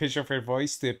pitch of her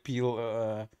voice to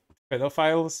appeal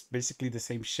pedophiles. Basically the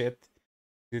same shit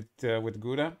with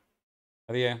Gura.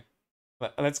 But yeah,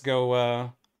 let's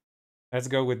go. Let's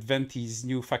go with Venti's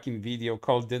new fucking video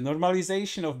called "The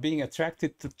Normalization of Being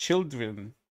Attracted to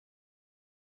Children."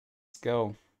 Let's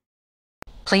go.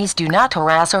 Please do not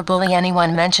harass or bully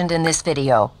anyone mentioned in this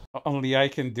video. Only I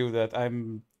can do that.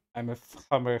 I'm a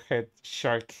hammerhead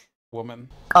shark woman.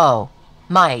 Oh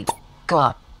my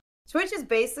god. Twitch is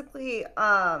basically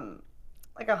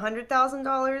like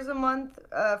 $100,000 a month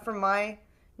for my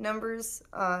numbers,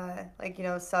 like, you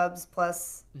know, subs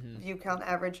plus view count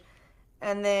average,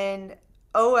 and then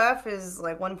OF is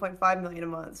like 1.5 million a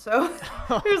month, so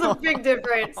there's a big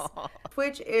difference.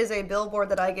 Twitch is a billboard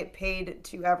that I get paid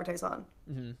to advertise on.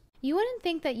 You wouldn't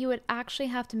think that you would actually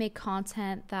have to make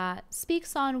content that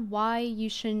speaks on why you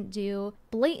shouldn't do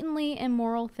blatantly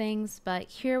immoral things, but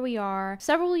here we are,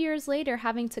 several years later,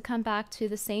 having to come back to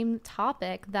the same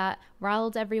topic that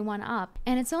riled everyone up.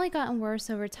 And it's only gotten worse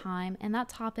over time, and that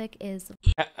topic is...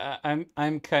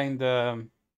 I'm kind of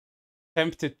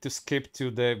tempted to skip to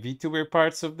the VTuber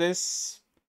parts of this,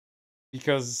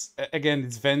 because, again,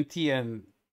 it's Venti, and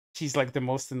she's like the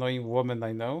most annoying woman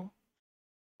I know.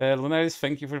 Lunaris,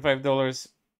 thank you for $5.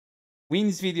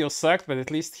 Ween's video sucked, but at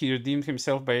least he redeemed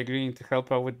himself by agreeing to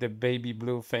help out with the baby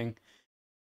blue thing.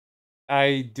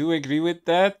 I do agree with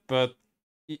that, but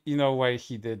you know why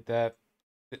he did that.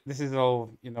 This is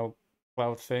all, you know,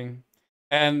 cloud thing.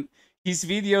 And his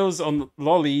videos on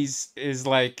lollies is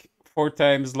like 4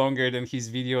 times longer than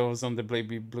his videos on the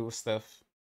baby blue stuff.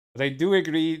 But I do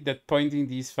agree that pointing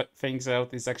these things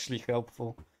out is actually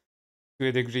helpful. To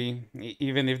a degree,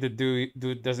 even if the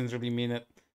dude doesn't really mean it.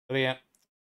 But yeah,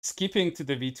 skipping to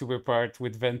the VTuber part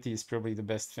with Venti is probably the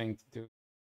best thing to do.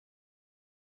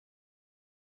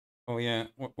 Oh yeah,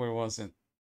 where was it?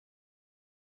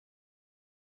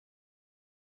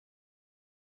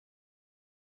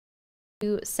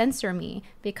 To censor me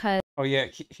because... Oh yeah,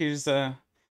 here's the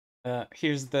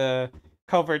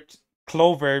covered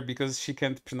Clover, because she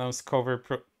can't pronounce cover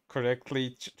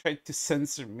correctly. Tried to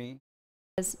censor me.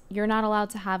 You're not allowed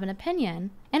to have an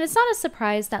opinion. And it's not a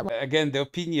surprise that... Again, the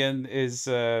opinion is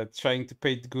trying to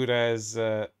paint Gura as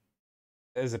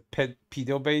a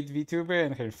pedo bait VTuber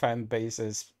and her fan base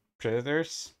as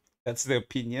predators. That's the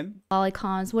opinion.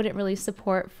 Lolicons wouldn't really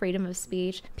support freedom of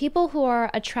speech. People who are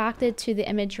attracted to the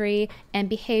imagery and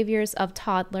behaviors of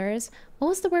toddlers, what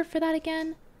was the word for that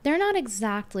again? They're not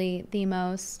exactly the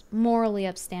most morally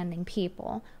upstanding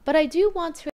people, but I do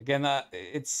want to... Again,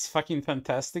 it's fucking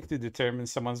fantastic to determine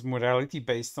someone's morality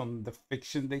based on the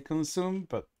fiction they consume,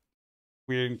 but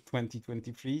we're in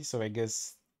 2023, so I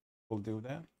guess we'll do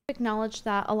that. Acknowledge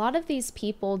that a lot of these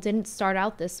people didn't start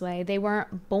out this way. They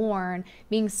weren't born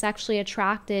being sexually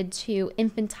attracted to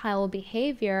infantile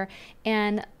behavior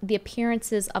and the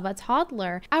appearances of a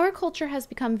toddler. Our culture has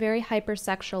become very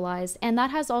hypersexualized, and that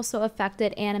has also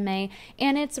affected anime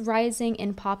and its rising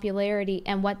in popularity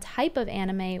and what type of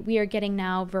anime we are getting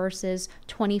now versus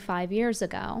 25 years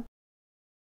ago.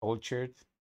 Cultured.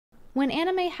 When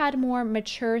anime had more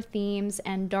mature themes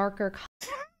and darker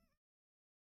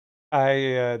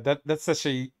that's such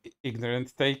a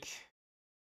ignorant take.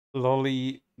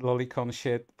 Lolicon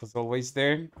shit was always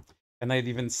there, and I'd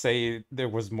even say there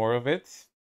was more of it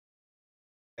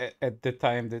at the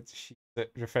time that she's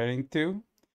referring to.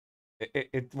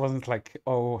 It wasn't like,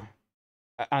 oh,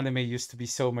 anime used to be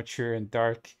so mature and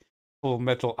dark. Full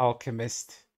Metal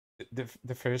Alchemist,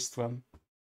 the first one.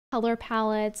 Color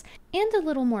palettes, and a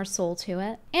little more soul to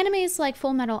it. Animes like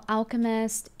Full Metal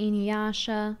Alchemist,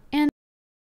 Inuyasha, and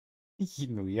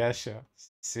Inuyasha,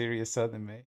 serious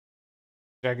anime.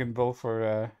 Dragon Ball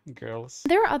for girls.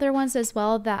 there are other ones as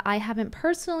well that I haven't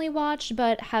personally watched,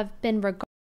 but have been regarded.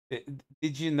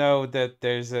 Did you know that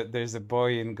there's a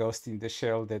boy in Ghost in the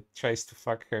Shell that tries to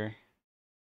fuck her,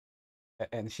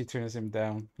 and she turns him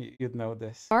down? You'd know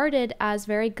this. Regarded as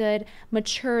very good,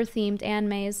 mature themed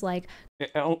animes like...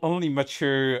 Only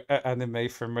mature anime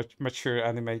for mature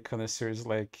anime connoisseurs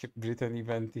like Brittany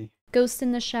Venti. Ghost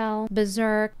in the Shell,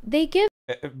 Berserk. They give...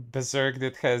 Berserk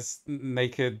that has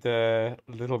naked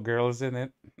little girls in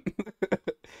it.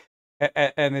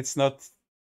 And it's not...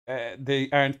 they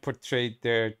aren't portrayed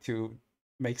there to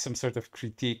make some sort of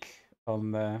critique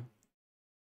on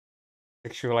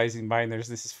sexualizing minors.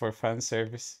 This is for fan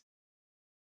service.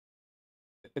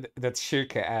 That's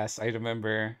Shirka ass, I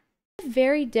remember.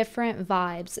 Very different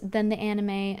vibes than the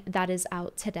anime that is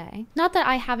out today. Not that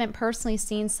I haven't personally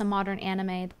seen some modern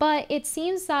anime, but it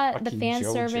seems that the fan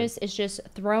service is just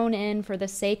thrown in for the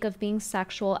sake of being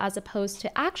sexual as opposed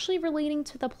to actually relating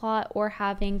to the plot or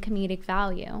having comedic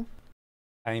value.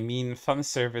 I mean, fan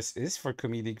service is for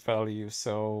comedic value,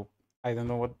 so I don't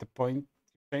know what the point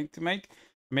you're trying to make.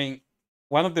 I mean,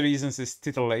 one of the reasons is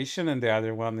titillation, and the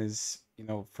other one is, you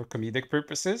know, for comedic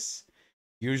purposes.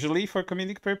 Usually for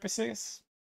comedic purposes,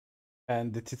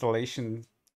 and the titillation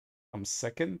comes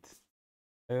second.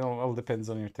 It all depends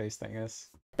on your taste, I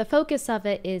guess. The focus of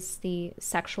it is the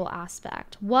sexual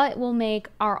aspect. What will make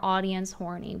our audience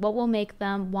horny? What will make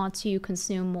them want to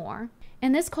consume more?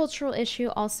 And this cultural issue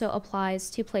also applies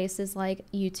to places like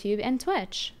YouTube and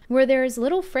Twitch, where there's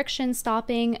little friction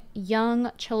stopping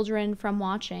young children from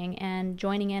watching and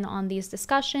joining in on these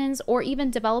discussions, or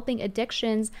even developing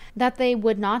addictions that they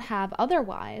would not have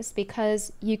otherwise,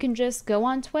 because you can just go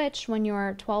on Twitch when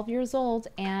you're 12 years old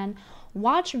and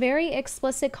watch very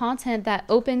explicit content that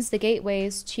opens the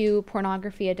gateways to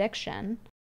pornography addiction.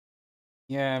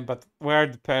 Yeah, but where are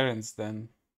the parents then?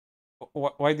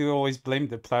 Why do you always blame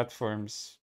the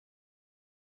platforms?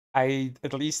 I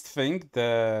at least think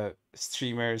the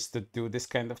streamers that do this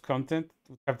kind of content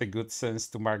would have the good sense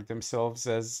to mark themselves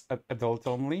as adult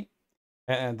only.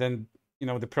 And then, you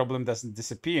know, the problem doesn't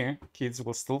disappear. Kids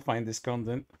will still find this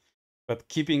content. But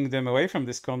keeping them away from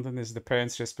this content is the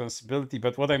parents' responsibility.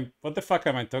 But what the fuck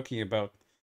am I talking about?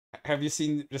 Have you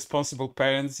seen responsible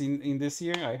parents in this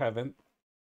year? I haven't.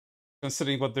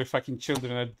 Considering what their fucking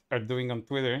children are doing on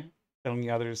Twitter,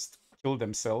 telling others to kill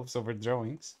themselves over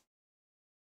drawings.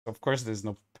 Of course there's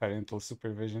no parental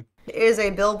supervision. It is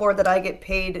a billboard that I get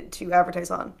paid to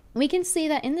advertise on. We can see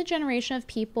that in the generation of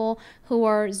people who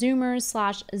are Zoomers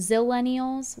 /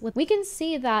 Zillennials, we can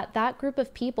see that that group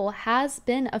of people has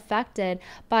been affected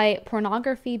by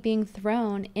pornography being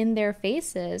thrown in their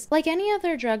faces. Like any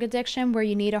other drug addiction where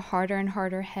you need a harder and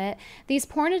harder hit, these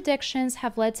porn addictions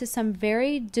have led to some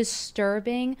very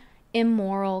disturbing,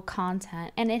 immoral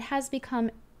content, and it has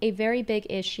become a very big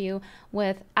issue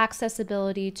with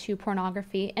accessibility to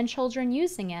pornography and children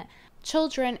using it.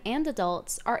 Children and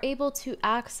adults are able to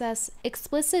access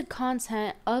explicit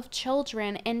content of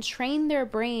children and train their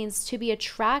brains to be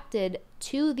attracted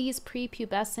to these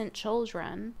prepubescent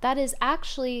children. That is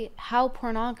actually how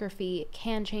pornography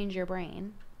can change your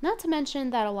brain. Not to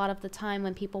mention that a lot of the time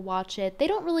when people watch it, they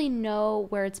don't really know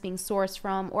where it's being sourced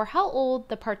from or how old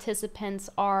the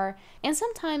participants are, and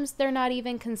sometimes they're not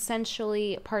even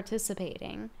consensually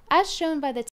participating. As shown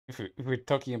by the if we're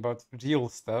talking about real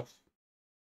stuff,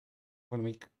 when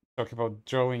we talk about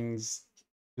drawings,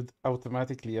 you'd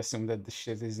automatically assume that the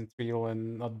shit isn't real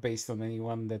and not based on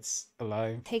anyone that's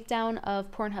alive. Takedown of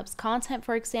Pornhub's content,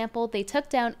 for example, they took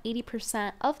down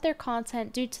 80% of their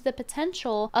content due to the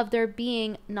potential of there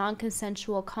being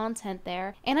non-consensual content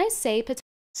there. And I say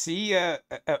see,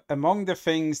 among the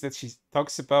things that she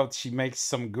talks about, she makes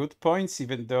some good points,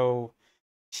 even though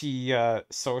she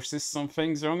sources some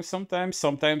things wrong sometimes.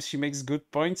 Sometimes she makes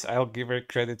good points. I'll give her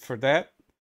credit for that.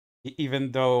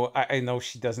 Even though I know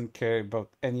she doesn't care about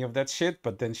any of that shit,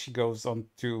 but then she goes on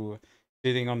to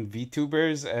shitting on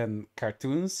VTubers and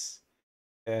cartoons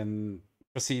and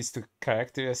proceeds to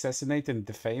character assassinate and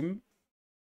defame.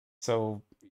 So,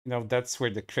 you know, that's where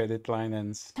the credit line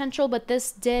ends. Potential, but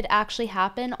this did actually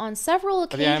happen on several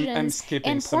occasions. Yeah, I'm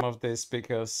skipping some of this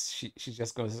because she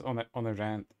just goes on a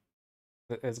rant.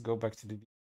 Let's go back to the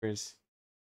VTubers.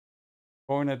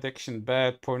 Porn addiction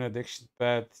bad, porn addiction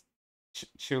bad.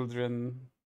 Children.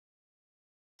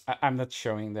 I'm not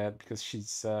showing that because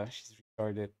she's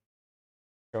retarded.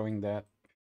 Showing that.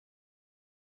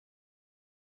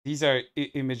 These are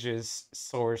images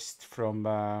sourced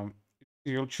from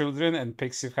real children, and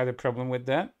Pixiv had a problem with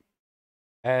that.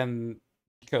 And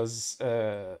because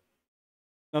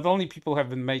not only people have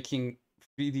been making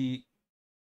 3D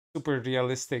super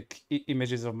realistic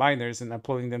images of minors and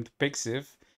uploading them to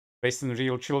Pixiv based on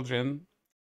real children,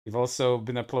 we've also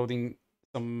been uploading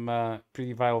some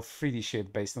pretty vile 3D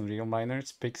shit based on real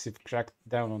minors. Pixiv cracked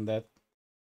down on that.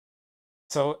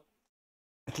 So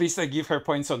at least I give her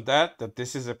points on that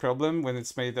this is a problem when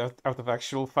it's made out of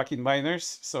actual fucking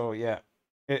minors. So yeah,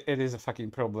 it is a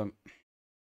fucking problem.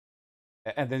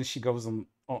 And then she goes on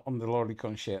the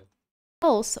lolicon shit.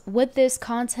 Else would this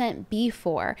content be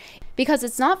for? Because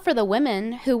it's not for the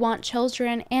women who want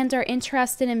children and are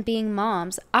interested in being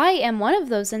moms. I am one of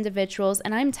those individuals,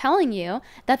 and I'm telling you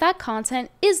that that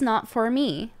content is not for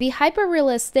me. The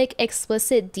hyper-realistic,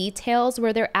 explicit details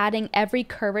where they're adding every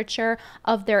curvature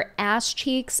of their ass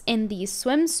cheeks in these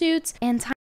swimsuits and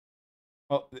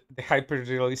Well, the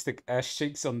hyper-realistic ass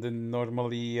cheeks on the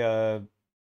normally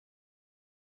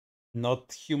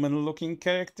not human-looking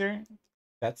character.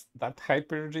 That's that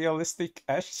hyper-realistic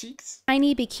ass cheeks.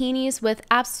 Tiny bikinis with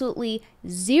absolutely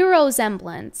zero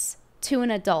semblance to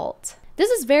an adult. This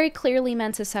is very clearly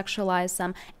meant to sexualize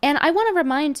them. And I want to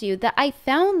remind you that I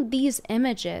found these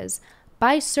images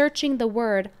by searching the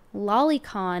word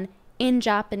lolicon in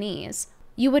Japanese.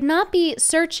 You would not be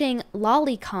searching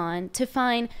lolicon to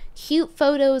find cute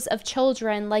photos of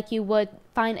children like you would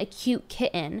find a cute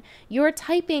kitten. You're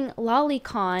typing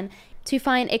lolicon to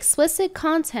find explicit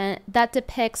content that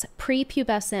depicts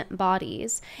prepubescent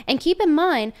bodies. And keep in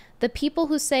mind, the people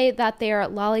who say that they are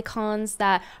lolicons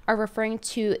that are referring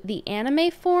to the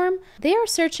anime form, they are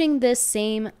searching this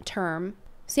same term.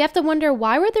 So you have to wonder,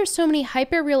 why were there so many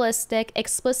hyper-realistic,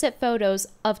 explicit photos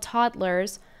of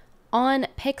toddlers on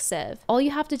Pixiv? All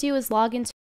you have to do is log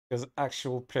into... Because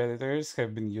actual predators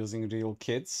have been using real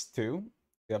kids too.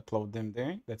 They upload them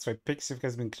there. That's why Pixiv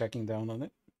has been cracking down on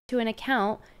it. To an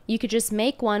account, you could just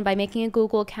make one by making a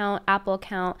Google account, Apple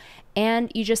account, and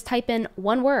you just type in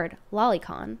one word,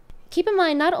 lolicon. Keep in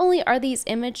mind, not only are these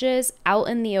images out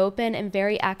in the open and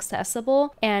very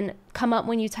accessible and come up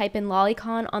when you type in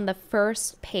lolicon on the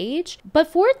first page, but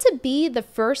for it to be the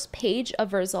first page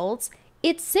of results,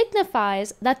 it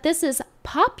signifies that this is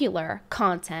popular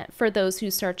content for those who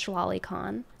search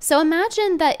lolicon. So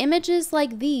imagine that images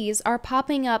like these are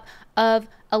popping up of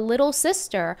a little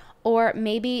sister or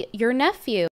maybe your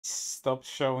nephew. Stop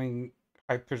showing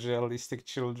hyper-realistic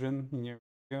children in your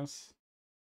videos.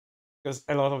 Because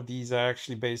a lot of these are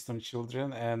actually based on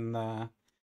children, and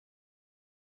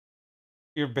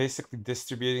you're basically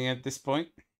distributing at this point.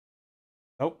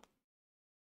 Nope.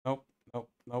 Nope. Nope.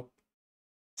 Nope.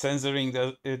 Censoring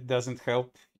it doesn't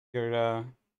help. You're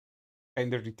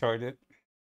kind of retarded.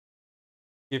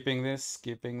 Skipping this,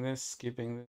 skipping this,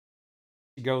 skipping this.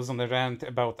 She goes on a rant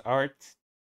about art,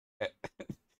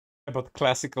 about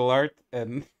classical art,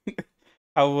 and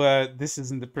how this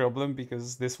isn't the problem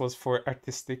because this was for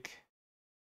artistic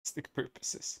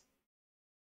purposes.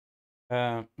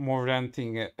 More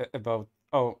ranting about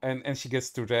and she gets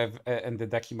to Rev and the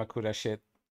Dakimakura shit.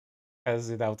 Has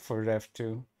it out for Rev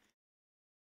too.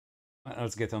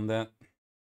 Let's get on that.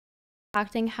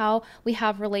 Acting how we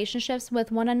have relationships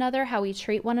with one another, how we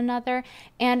treat one another,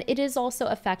 and it is also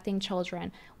affecting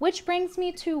children. Which brings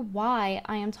me to why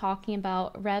I am talking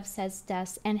about Rev Says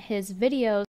Des and his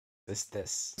videos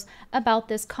about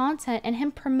this content and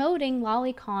him promoting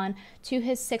lolicon to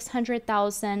his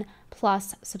 600,000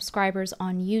 plus subscribers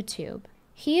on YouTube.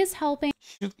 He is helping.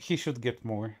 He should get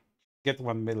more. Get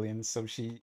 1 million so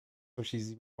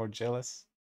she's more jealous.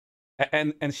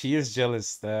 And she is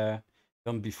jealous.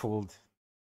 Don't be fooled.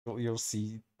 You'll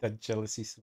see that jealousy.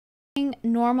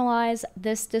 Normalize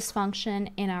this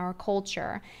dysfunction in our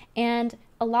culture, and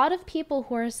a lot of people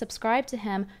who are subscribed to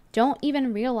him don't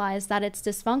even realize that it's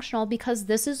dysfunctional because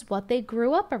this is what they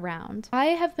grew up around. I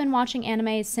have been watching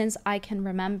anime since I can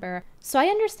remember, so I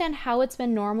understand how it's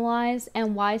been normalized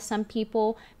and why some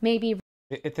people maybe...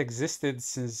 It existed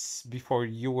since before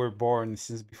you were born,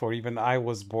 since before even I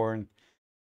was born.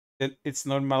 It's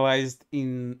normalized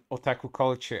in otaku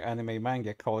culture, anime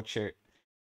manga culture.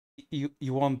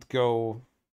 You won't go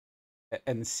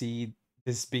and see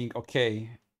this being okay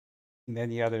in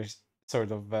any other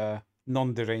sort of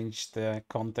non-deranged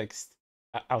context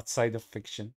outside of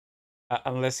fiction,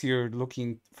 unless you're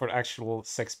looking for actual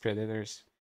sex predators.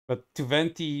 But to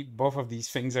Venti, both of these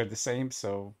things are the same,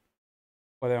 so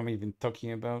what am I even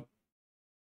talking about?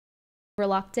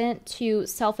 Reluctant to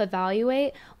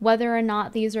self-evaluate whether or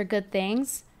not these are good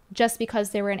things. Just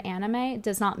because they were an anime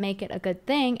does not make it a good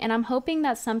thing, and I'm hoping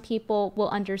that some people will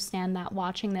understand that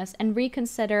watching this and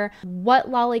reconsider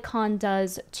what lolicon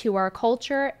does to our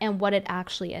culture and what it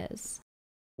actually is.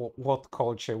 What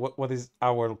culture? What is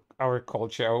our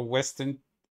culture? Our Western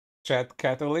Trad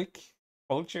Catholic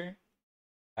culture?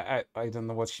 I don't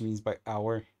know what she means by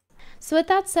our. So with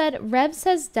that said, Rev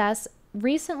Says Des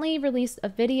recently released a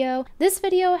video. This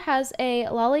video has a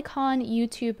lolicon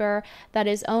YouTuber that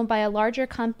is owned by a larger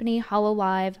company,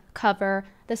 HoloLive, Cover,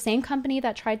 the same company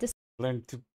that tried to learn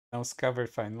to pronounce Cover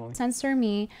finally. Censor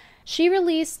me. She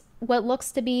released what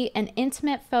looks to be an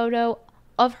intimate photo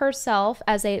of herself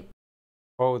as a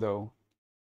photo.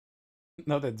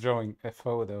 Not a drawing, a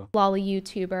photo. Lolly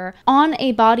YouTuber on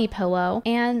a body pillow,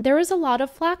 and there was a lot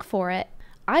of flack for it.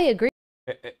 I agree.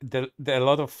 A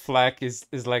lot of flack is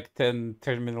like 10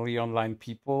 terminally online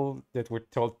people that were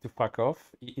told to fuck off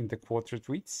in the quarter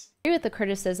tweets. Agree with the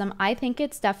criticism. I think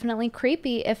it's definitely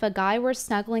creepy if a guy were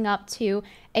snuggling up to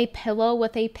a pillow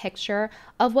with a picture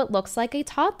of what looks like a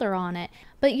toddler on it.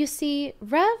 But you see,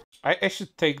 Rev, I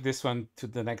should take this one to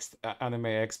the next anime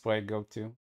expo I go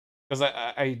to, because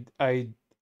I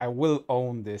will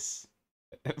own this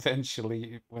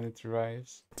eventually when it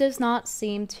arrives. does not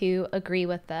seem to agree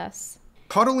with this.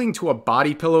 Cuddling to a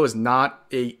body pillow is not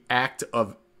an act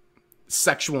of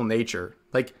sexual nature.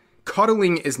 Like,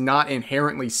 cuddling is not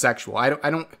inherently sexual. I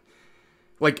don't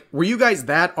like, were you guys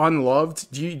that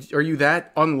unloved? Are you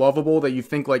that unlovable that you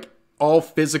think like all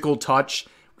physical touch,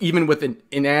 even with an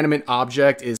inanimate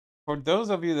object, is... For those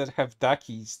of you that have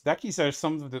dakis are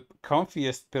some of the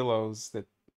comfiest pillows that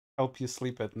help you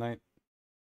sleep at night.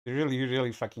 They're really,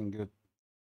 really fucking good.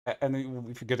 And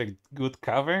if you get a good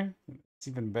cover, it's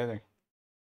even better.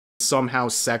 Somehow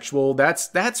sexual?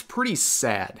 That's pretty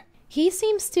sad. He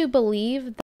seems to believe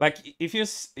that, like, if you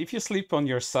sleep on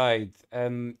your side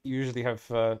and you usually have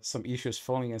some issues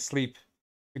falling asleep,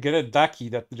 you get a daki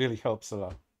that really helps a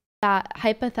lot. that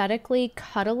hypothetically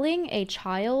cuddling a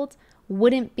child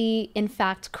wouldn't be in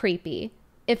fact creepy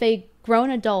if a grown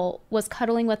adult was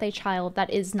cuddling with a child that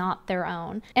is not their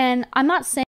own. And I'm not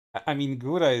saying... I mean,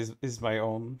 Gura is my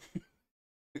own.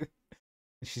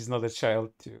 She's not a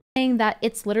child too. Saying that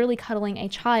it's literally cuddling a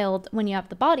child when you have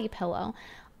the body pillow,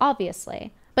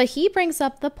 obviously. But he brings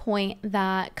up the point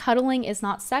that cuddling is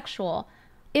not sexual.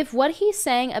 If what he's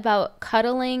saying about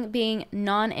cuddling being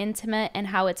non-intimate and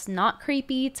how it's not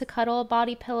creepy to cuddle a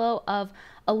body pillow of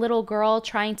a little girl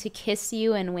trying to kiss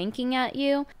you and winking at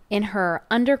you in her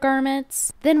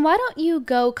undergarments, then why don't you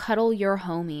go cuddle your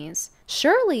homies?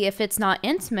 Surely if it's not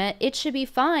intimate, it should be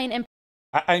fine. And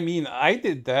I mean, I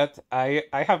did that. I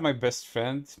have my best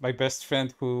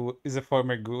friend who is a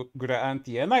former Gura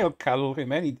auntie, and I'll cuddle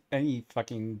him any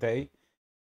fucking day.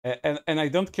 And I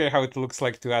don't care how it looks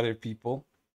like to other people.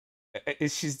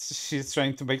 She's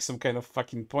trying to make some kind of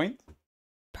fucking point.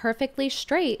 Perfectly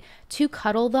straight to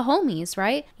cuddle the homies,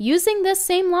 right? Using this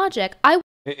same logic,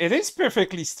 It is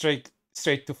perfectly straight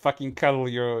to fucking cuddle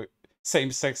your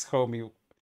same-sex homie.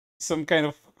 Some kind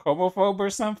of homophobe or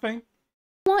something?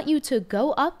 want you to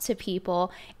go up to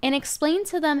people and explain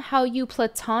to them how you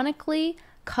platonically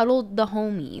cuddled the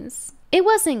homies. It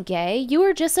wasn't gay. You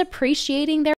were just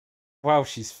appreciating their... Wow,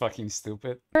 she's fucking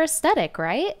stupid. Their aesthetic,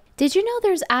 right? Did you know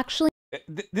there's actually...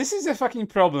 This is a fucking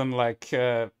problem. Like,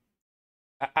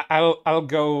 I'll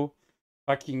go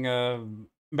fucking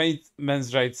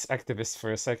men's rights activist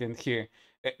for a second here.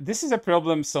 This is a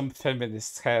problem some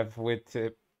feminists have with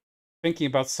thinking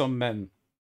about some men.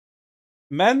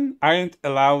 Men aren't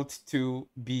allowed to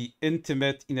be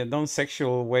intimate in a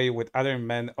non-sexual way with other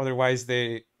men, otherwise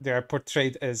they are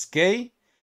portrayed as gay,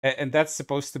 and that's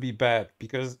supposed to be bad,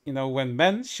 because, you know, when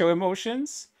men show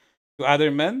emotions to other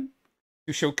men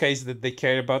to showcase that they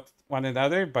care about one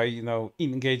another by, you know,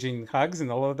 engaging in hugs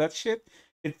and all of that shit,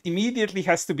 it immediately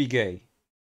has to be gay.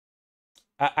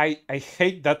 I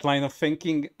hate that line of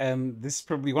thinking, and this is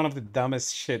probably one of the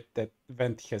dumbest shit that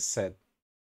Venti has said.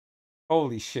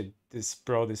 Holy shit, this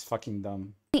broad is fucking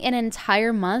dumb. An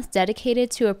entire month dedicated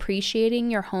to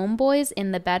appreciating your homeboys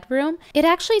in the bedroom. It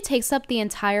actually takes up the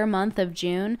entire month of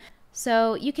June.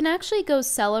 So you can actually go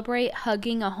celebrate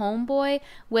hugging a homeboy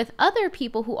with other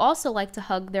people who also like to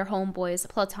hug their homeboys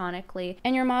platonically.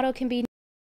 And your motto can be...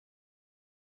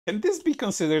 Can this be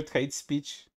considered hate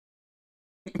speech?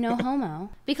 No homo.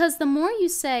 Because the more you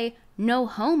say no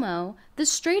homo, the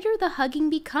straighter the hugging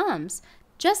becomes.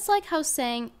 Just like how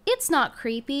saying it's not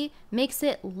creepy makes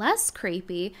it less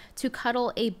creepy to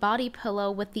cuddle a body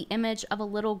pillow with the image of a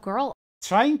little girl.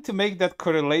 Trying to make that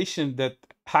correlation that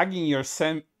hugging your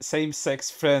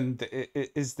same-sex friend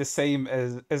is the same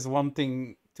as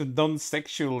wanting to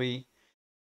non-sexually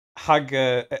hug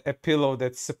a pillow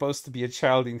that's supposed to be a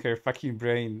child in her fucking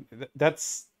brain.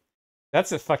 That's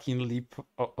a fucking leap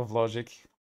of logic.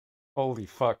 Holy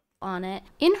fuck. On it,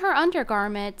 in her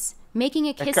undergarments, making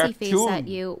a kissy face at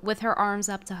you with her arms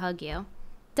up to hug you.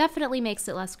 Definitely makes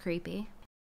it less creepy.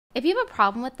 If you have a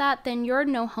problem with that, then you're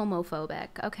no homophobic,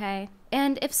 okay?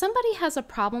 And if somebody has a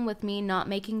problem with me not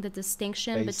making the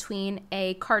distinction between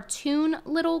a cartoon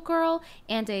little girl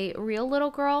and a real little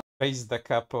girl, Face da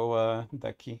capo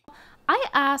daqui. I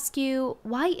ask you,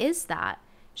 why is that?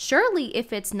 Surely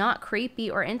if it's not creepy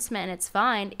or intimate and it's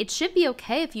fine, it should be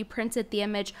okay if you printed the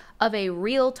image of a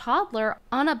real toddler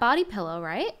on a body pillow,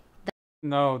 right?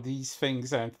 No, these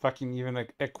things aren't fucking even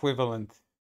equivalent.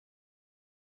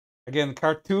 Again,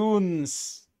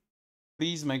 cartoons.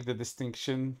 Please make the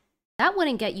distinction. That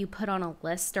wouldn't get you put on a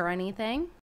list or anything.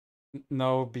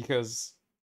 No, because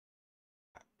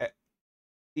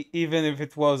even if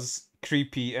it was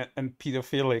creepy and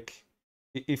pedophilic,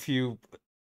 if you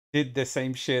did the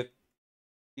same shit,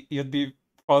 you'd be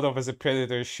thought of as a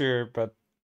predator, sure, but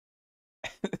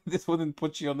this wouldn't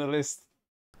put you on the list.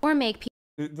 Or make people...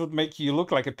 It would make you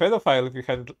look like a pedophile if you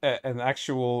had an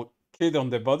actual kid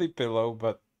on the body pillow,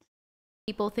 but...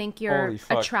 People think you're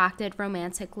attracted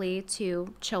romantically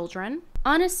to children.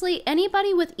 Honestly,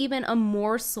 anybody with even a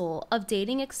morsel of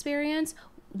dating experience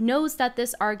knows that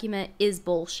this argument is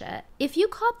bullshit. If you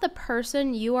caught the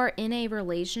person you are in a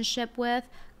relationship with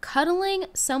cuddling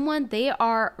someone they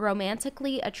are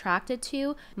romantically attracted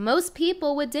to, most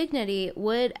people with dignity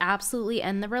would absolutely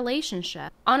end the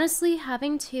relationship. Honestly,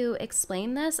 having to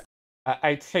explain this,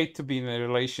 I'd hate to be in a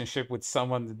relationship with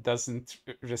someone that doesn't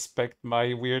respect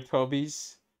my weird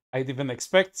hobbies. I'd even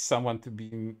expect someone to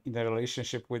be in a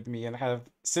relationship with me and have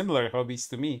similar hobbies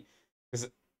to me. Because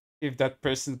if that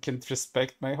person can't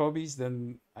respect my hobbies,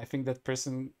 then I think that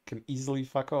person can easily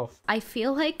fuck off. I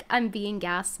feel like I'm being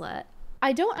gaslit.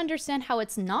 I don't understand how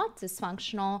it's not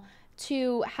dysfunctional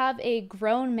to have a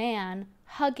grown man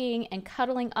hugging and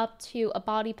cuddling up to a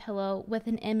body pillow with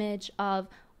an image of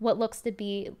what looks to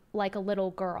be like a little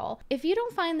girl. If you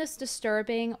don't find this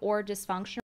disturbing or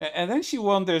dysfunctional... And then she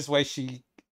wonders why she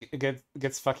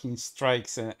gets fucking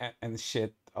strikes and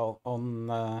shit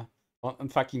on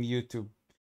fucking YouTube.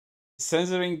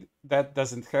 Censoring that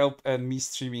doesn't help, and me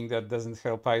streaming that doesn't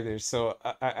help either. So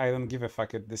I don't give a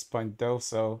fuck at this point though,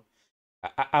 so...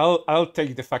 I'll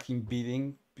take the fucking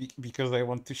beating because I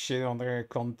want to shit on their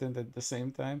content at the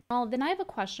same time. Well, then I have a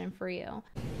question for you.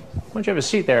 Why don't you have a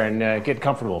seat there and get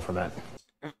comfortable for a minute?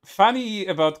 Funny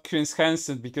about Chris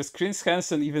Hansen, because Chris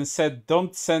Hansen even said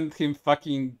don't send him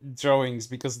fucking drawings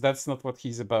because that's not what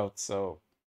he's about, so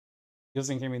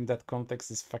using him in that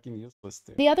context is fucking useless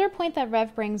too. The other point that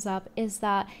Rev brings up is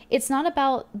that it's not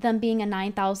about them being a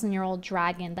 9,000-year-old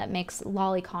dragon that makes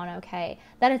lolicon okay,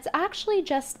 that it's actually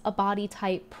just a body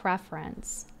type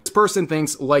preference. This person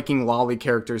thinks liking lolly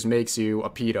characters makes you a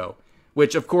pedo,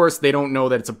 which of course they don't know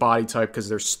that it's a body type because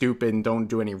they're stupid and don't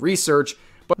do any research.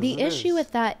 But the issue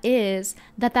with that is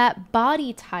that that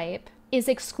body type is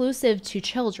exclusive to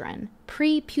children,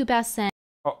 prepubescent,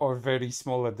 or very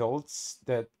small adults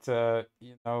that,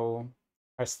 you know,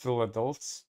 are still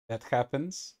adults. That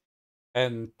happens.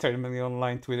 And terminally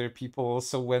online Twitter people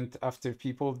also went after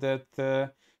people that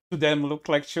to them look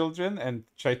like children and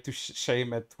tried to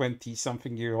shame a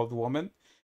 20-something-year-old woman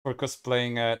for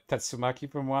cosplaying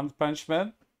Tatsumaki from One Punch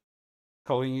Man,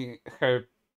 calling her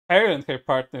and her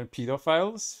partner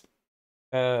pedophiles.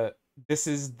 This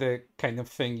is the kind of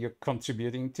thing you're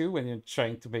contributing to when you're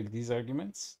trying to make these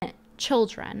arguments.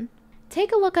 Children.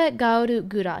 Take a look at Gaoru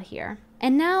Gura here.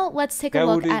 And now let's take a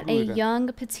look at a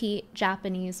young, petite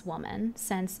Japanese woman,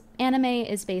 since anime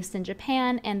is based in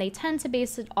Japan and they tend to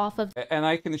base it off of... And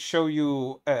I can show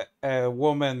you a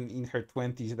woman in her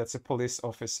 20s that's a police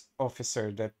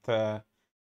officer that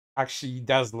actually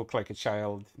does look like a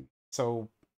child. So,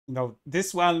 you know,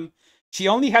 this one, she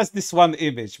only has this one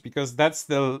image because that's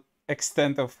the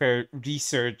extent of her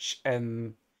research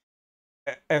and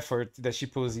effort that she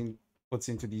puts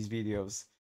into these videos.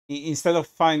 Instead of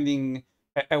finding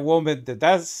a woman that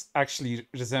does actually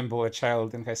resemble a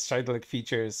child and has childlike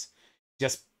features,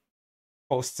 just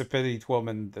posts a petite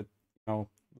woman that, you know,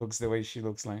 looks the way she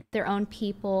looks like. Their own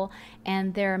people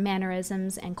and their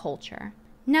mannerisms and culture.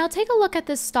 Now take a look at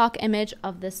this stock image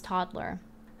of this toddler,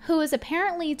 who is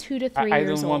apparently 2 to 3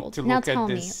 years old. Now tell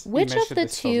me, which of the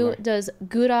two does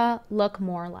Gura look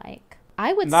more like?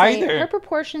 I would say her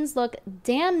proportions look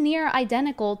damn near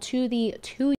identical to the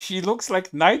 2-year-old She looks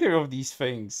like neither of these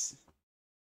things.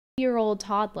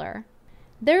 Toddler.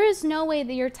 There is no way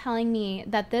that you're telling me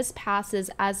that this passes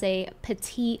as a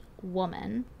petite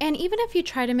woman. And even if you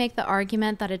try to make the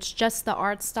argument that it's just the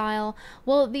art style,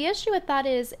 well, the issue with that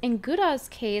is, in Gura's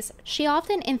case, she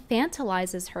often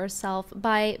infantilizes herself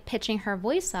by pitching her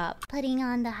voice up. Putting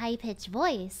on the high-pitched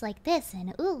voice like this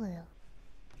in Ulu.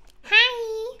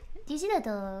 Hi! Do you see that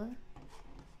though?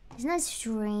 Isn't that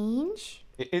strange?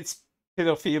 It's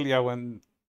pedophilia when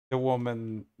the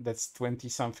woman that's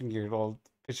 20-something-year-old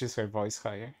pitches her voice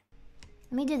higher.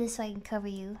 Let me do this so I can cover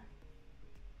you.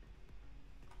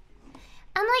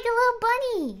 I'm like a little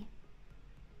bunny!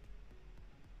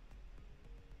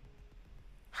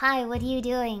 Hi, what are you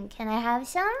doing? Can I have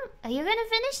some? Are you gonna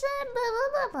finish that? Blah, blah,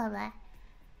 blah, blah, blah.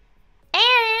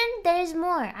 And there's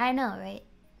more. I know, right?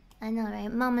 I know,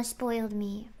 right? Mama spoiled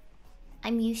me.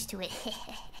 I'm used to it.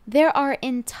 There are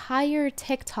entire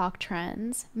TikTok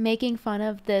trends making fun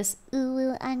of this,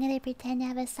 ooh, I'm gonna pretend to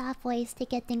have a soft voice to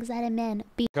get things out of men.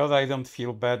 God, I don't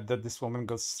feel bad that this woman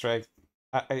got striked.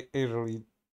 I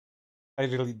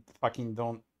really fucking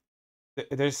don't.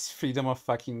 There's freedom of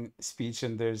fucking speech,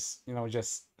 and there's, you know,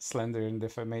 just slander and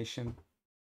defamation.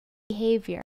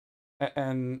 Behavior.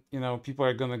 And, you know, people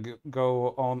are gonna go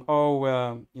on,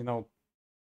 oh, you know,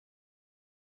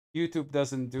 YouTube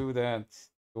doesn't do that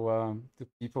to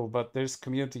people, but there's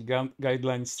community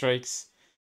guideline strikes,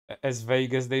 as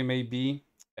vague as they may be.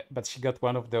 But she got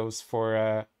one of those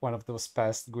for one of those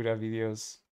past Gura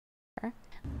videos.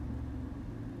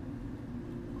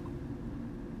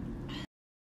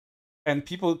 And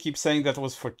people keep saying that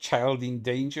was for child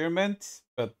endangerment,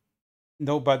 but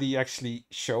nobody actually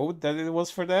showed that it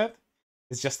was for that.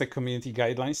 It's just a community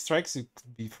guideline strikes. It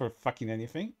could be for fucking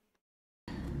anything.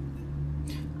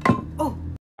 Oh.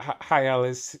 Hi,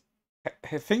 Alice.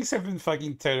 Things have been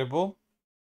fucking terrible.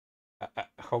 I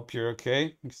hope you're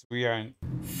okay, because we aren't.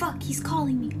 Fuck, he's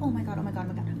calling me. Oh my god, oh my god,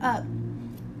 oh my god.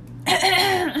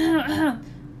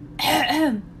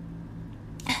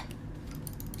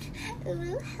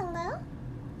 Ooh, hello?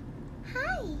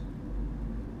 Hi.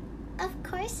 Of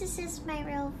course this is my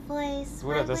real voice.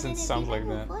 Well, that doesn't sound like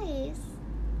that. Voice?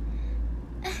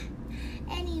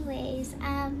 Anyways,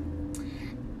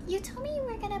 you told me you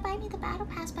were gonna buy me the battle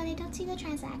pass, but I don't see the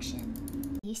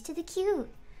transaction. Used to the cute.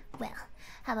 Well,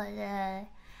 how about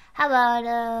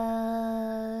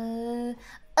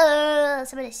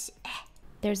some of this.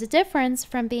 There's a difference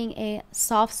from being a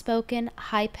soft-spoken,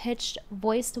 high-pitched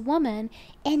voiced woman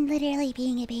and literally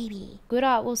being a baby.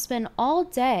 Gura will spend all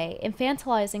day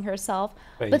infantilizing herself,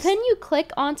 Based. but then you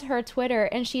click onto her Twitter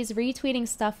and she's retweeting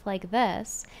stuff like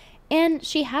this. And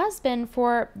she has been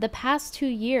for the past 2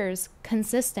 years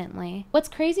consistently. What's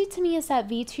crazy to me is that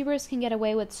VTubers can get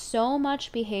away with so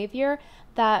much behavior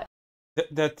that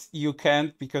you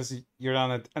can't because you're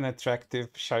not an attractive,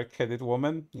 shark-headed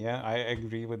woman. Yeah, I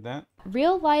agree with that.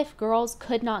 Real life girls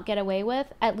could not get away with,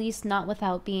 at least not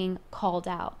without being called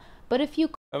out. But if you...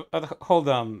 hold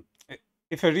on.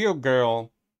 If a real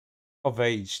girl of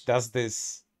age does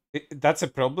this, that's a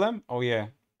problem? Oh yeah,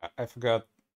 I forgot.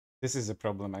 This is a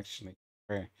problem, actually.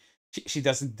 Where she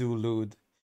doesn't do lewd.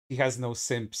 She has no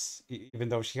simps, even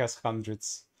though she has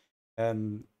hundreds.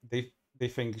 And they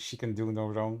think she can do no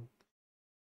wrong.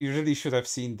 You really should have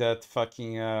seen that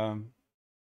fucking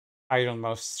Iron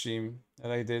Mouse stream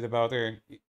that I did about her.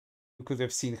 You could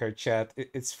have seen her chat.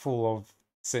 It's full of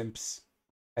simps.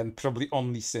 And probably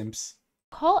only simps.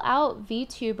 Call out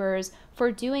VTubers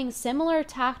for doing similar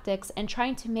tactics and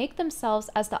trying to make themselves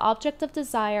as the object of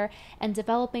desire and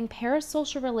developing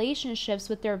parasocial relationships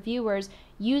with their viewers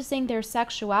using their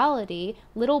sexuality,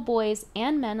 little boys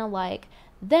and men alike,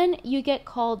 then you get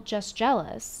called just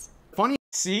jealous. Funny.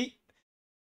 See?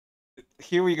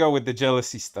 Here we go with the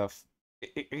jealousy stuff.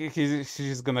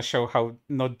 She's gonna show how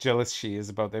not jealous she is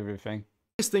about everything.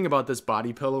 The thing about this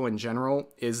body pillow in general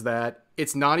is that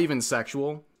it's not even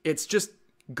sexual. It's just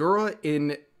Gura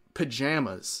in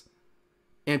pajamas.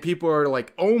 And people are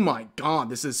like, oh my god,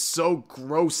 this is so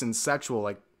gross and sexual.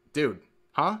 Like, dude,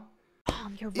 huh?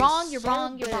 You're wrong, you're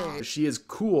wrong, you're wrong. She is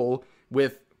cool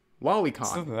with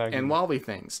lolicon and lolly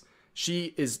things.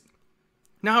 She is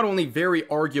not only very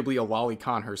arguably a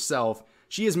lolicon herself,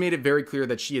 she has made it very clear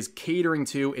that she is catering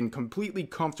to and completely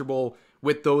comfortable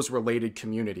with those related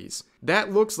communities.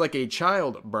 That looks like a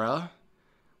child, bruh.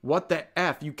 What the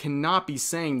F? You cannot be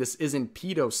saying this isn't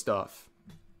pedo stuff.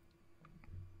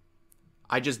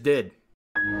 I just did.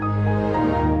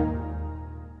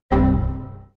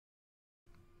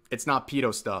 It's not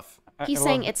pedo stuff. He's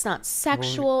saying it's not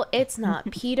sexual, it's not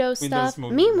pedo stuff.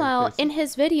 Meanwhile, in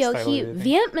his video, he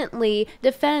vehemently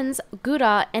defends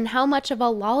Gura and how much of a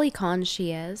lolicon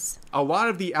she is. A lot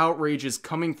of the outrage is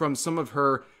coming from some of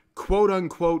her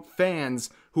quote-unquote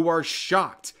fans who are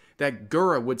shocked that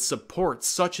Gura would support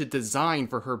such a design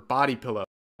for her body pillow.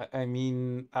 I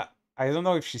mean, I don't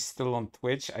know if she's still on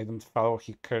Twitch. I don't follow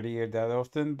her career that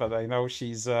often, but I know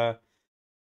she's...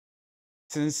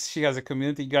 Since she has a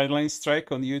community guideline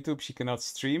strike on YouTube, she cannot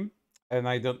stream. And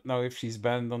I don't know if she's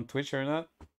banned on Twitch or not.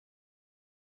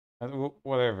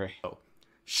 Whatever.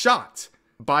 Shocked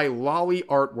by lolly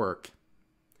artwork.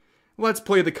 Let's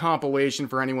play the compilation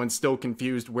for anyone still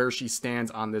confused where she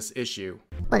stands on this issue.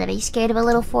 What, are you scared of a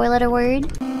little 4-letter word?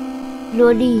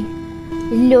 Loli.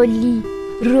 Loli.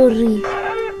 Rory.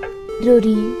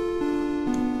 Rory.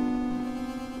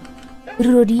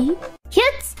 Rory.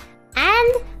 Cute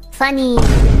and funny.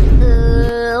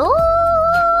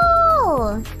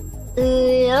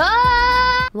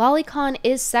 Lolicon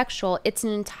is sexual. It's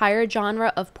an entire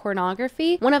genre of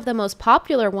pornography. One of the most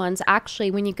popular ones, actually,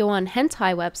 when you go on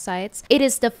hentai websites. It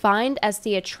is defined as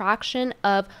the attraction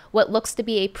of what looks to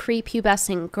be a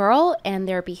prepubescent girl and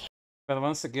their behavior. But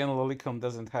once again, Lolicon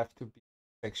doesn't have to be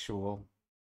sexual.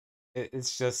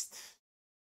 It's just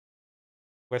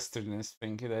Westerners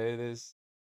think that it is.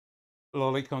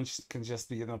 Lolicon can just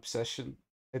be an obsession.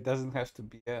 It doesn't have to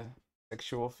be a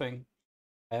sexual thing.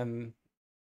 And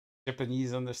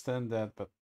Japanese understand that, but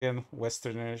again,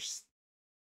 Westerners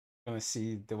gonna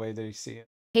see the way they see it.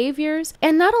 Behaviors,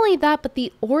 and not only that, but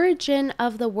the origin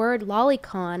of the word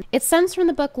lolicon. It stems from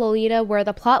the book Lolita, where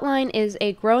the plotline is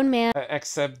a grown man.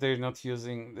 Except they're not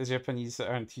using, the Japanese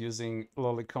aren't using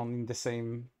lolicon in the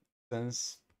same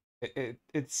sense.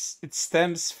 It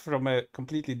stems from a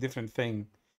completely different thing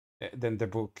than the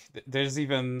book. There's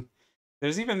even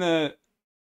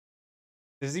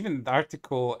an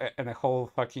article and a whole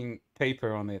fucking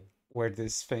paper on it where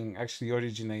this thing actually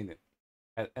originated,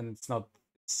 and it's not.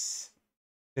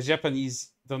 The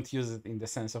Japanese don't use it in the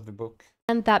sense of the book.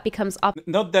 And that becomes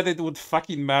not that it would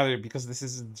fucking matter, because this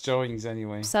is drawings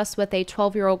anyway. Obsessed with a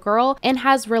 12-year-old girl and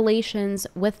has relations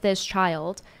with this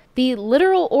child. The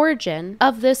literal origin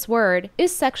of this word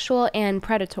is sexual and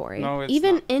predatory. No, it's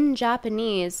Even not. in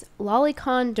Japanese,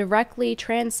 lolicon directly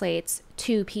translates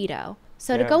to pedo.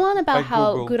 So Yeah, to go on about by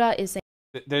how Google, gura is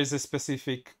there's a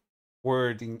specific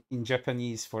word in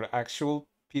Japanese for actual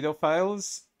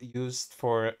pedophiles used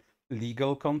for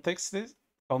legal context,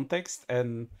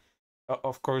 and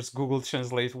of course Google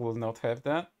Translate will not have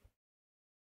that.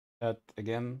 That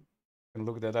again, you can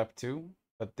look that up too,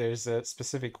 but there's a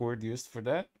specific word used for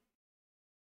that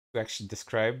to actually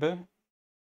describe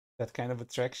that kind of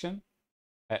attraction,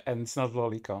 and it's not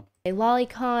lolicon. a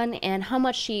lolicon and how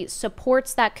much she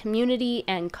supports that community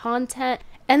and content.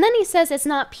 And then he says it's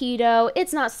not pedo,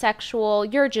 it's not sexual,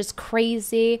 you're just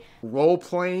crazy.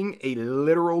 Role-playing a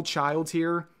literal child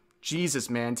here? Jesus,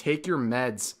 man, take your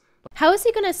meds. How is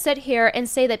he gonna sit here and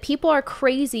say that people are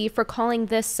crazy for calling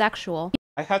this sexual?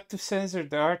 I had to censor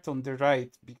the art on the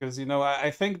right because, you know,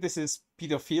 I think this is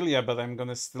pedophilia, but I'm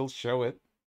gonna still show it.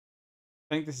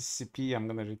 I think this is CP, I'm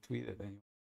gonna retweet it anyway.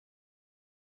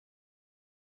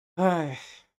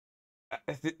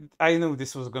 I knew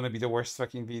this was gonna be the worst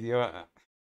fucking video.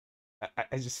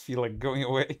 I just feel like going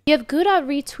away. You have Gura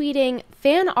retweeting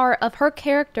fan art of her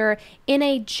character in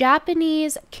a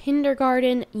Japanese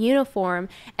kindergarten uniform.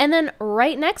 And then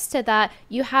right next to that,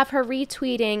 you have her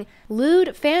retweeting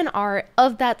lewd fan art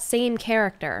of that same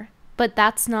character. But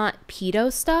that's not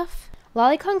pedo stuff.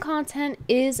 Lolicon content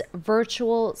is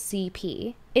virtual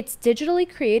CP. It's digitally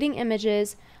creating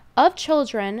images of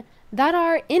children that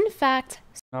are in fact...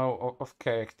 No, of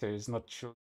characters, not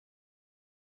children.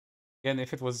 Again,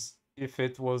 if it was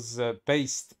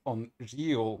based on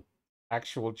real,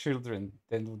 actual children,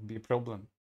 then it would be a problem.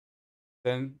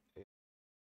 Then,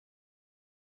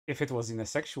 if it was in a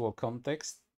sexual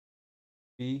context,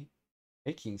 be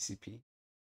making CP.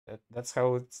 That's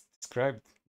how it's described.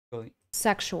 Really.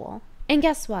 Sexual. And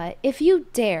guess what? If you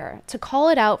dare to call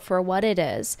it out for what it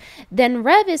is, then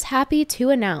Rev is happy to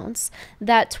announce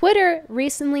that Twitter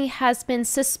recently has been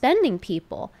suspending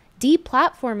people,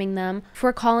 deplatforming them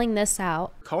for calling this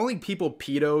out. Calling people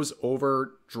pedos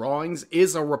over drawings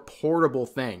is a reportable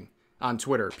thing on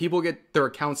Twitter. People get their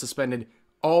accounts suspended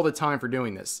all the time for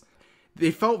doing this.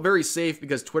 They felt very safe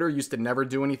because Twitter used to never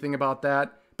do anything about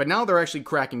that, but now they're actually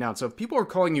cracking down. So if people are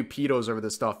calling you pedos over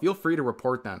this stuff, feel free to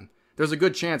report them. There's a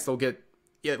good chance they'll get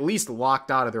at least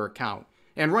locked out of their account,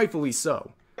 and rightfully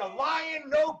so. The lying,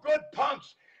 no good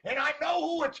punks, and I know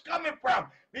who it's coming from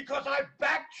because I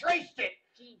backtraced it.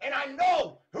 And I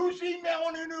know who's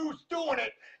emailing and who's doing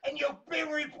it. And you've been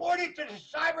reported to the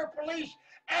cyber police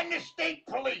and the state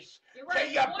police. So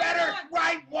you better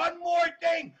write one more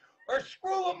thing or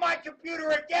screw with my computer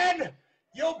again.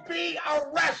 You'll be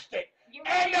arrested.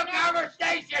 End of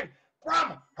conversation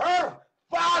from her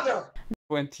father.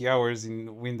 20 hours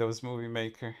in Windows Movie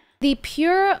Maker. The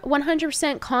pure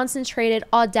 100% concentrated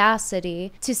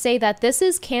audacity to say that this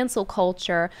is cancel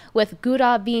culture with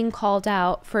Gura being called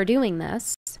out for doing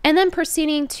this, and then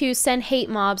proceeding to send hate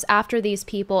mobs after these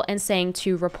people and saying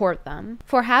to report them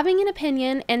for having an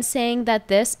opinion and saying that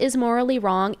this is morally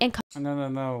wrong and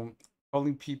No.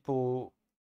 Calling people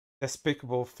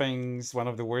despicable things, one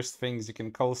of the worst things you can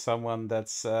call someone,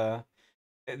 that's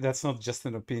not just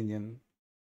an opinion.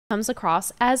 Comes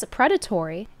across as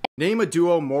predatory. Name a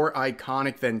duo more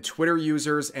iconic than Twitter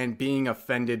users and being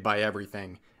offended by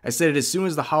everything. I said it as soon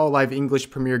as the Hololive English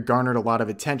premiere garnered a lot of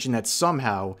attention that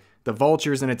somehow the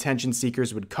vultures and attention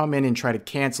seekers would come in and try to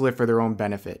cancel it for their own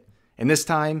benefit. And this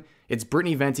time, It's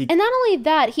Brittany Venti. And not only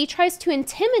that, he tries to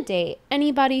intimidate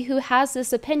anybody who has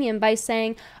this opinion by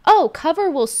saying, oh,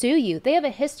 Cover will sue you. They have a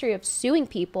history of suing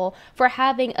people for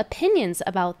having opinions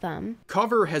about them.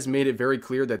 Cover has made it very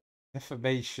clear that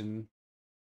defamation,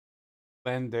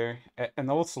 slander,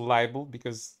 and also libel,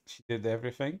 because she did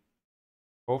everything.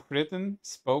 Both written,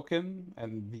 spoken,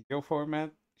 and video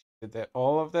format. She did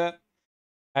all of that.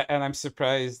 And I'm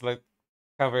surprised like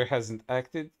Cover hasn't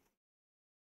acted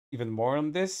even more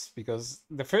on this, because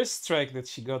the first strike that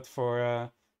she got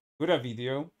for Gura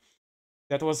video,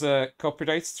 that was a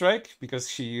copyright strike because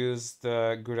she used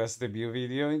Gura's debut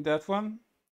video in that one,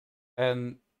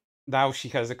 and now she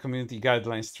has a community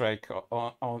guideline strike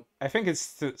on I think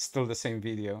it's still the same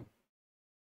video.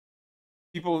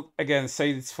 People again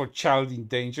say it's for child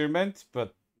endangerment,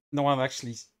 but no one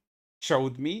actually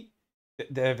showed me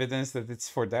the evidence that it's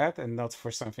for that and not for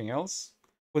something else.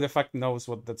 Who the fuck knows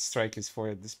what that strike is for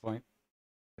at this point?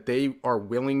 They are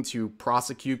willing to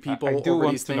prosecute people I do over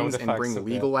want these to know things the and facts bring of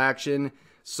legal action.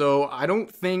 So I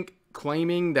don't think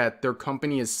claiming that their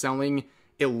company is selling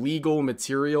illegal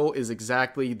material is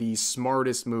exactly the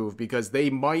smartest move, because they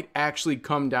might actually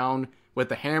come down with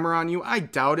the hammer on you. I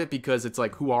doubt it, because it's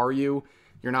like, who are you?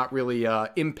 You're not really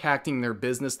impacting their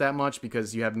business that much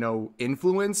because you have no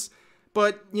influence.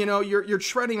 But, you know, you're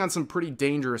treading on some pretty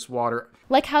dangerous water.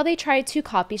 Like how they tried to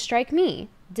copy strike me,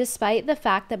 despite the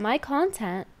fact that my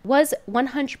content was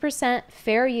 100%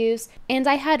 fair use and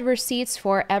I had receipts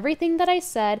for everything that I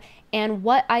said and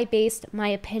what I based my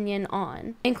opinion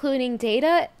on, including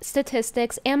data,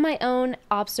 statistics, and my own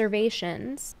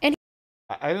observations. And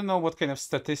I don't know what kind of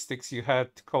statistics you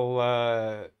had to call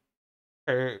her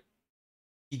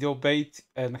pedo bait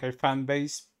and her fan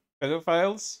base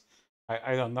pedophiles.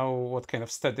 I don't know what kind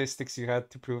of statistics you had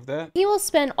to prove that. he will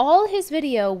spend all his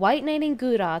video white knighting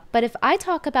Gura, but if I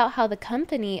talk about how the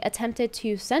company attempted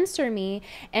to censor me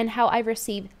and how I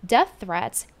received death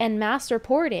threats and mass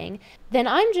reporting, then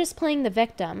I'm just playing the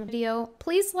victim.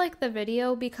 Please like the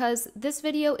video, because this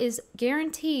video is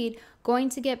guaranteed going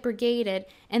to get brigaded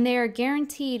and they are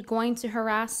guaranteed going to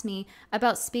harass me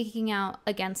about speaking out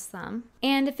against them.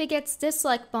 And if it gets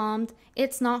dislike bombed,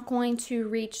 it's not going to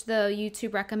reach the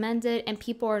YouTube recommended, and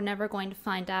people are never going to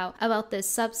find out about this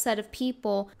subset of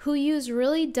people who use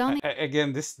really dumb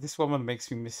again, this woman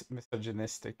makes me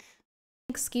misogynistic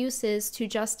excuses to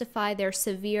justify their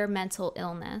severe mental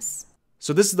illness.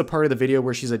 So this is the part of the video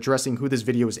where she's addressing who this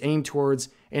video is aimed towards,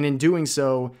 and in doing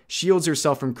so, shields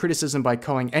herself from criticism by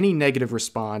calling any negative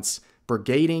response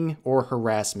brigading or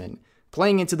harassment.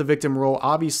 Playing into the victim role,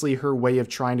 obviously her way of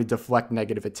trying to deflect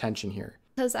negative attention here.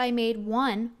 Because I made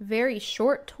one very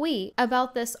short tweet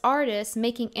about this artist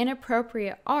making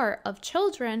inappropriate art of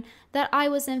children that I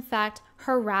was in fact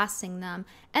harassing them.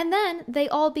 And then they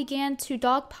all began to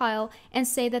dogpile and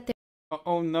say that they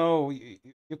Oh no,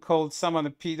 you called someone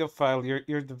a pedophile.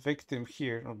 You're the victim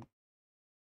here.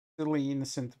 Silly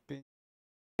innocent bitch.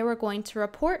 They were going to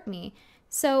report me.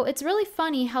 So it's really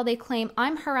funny how they claim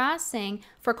I'm harassing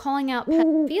for calling out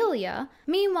pedophilia.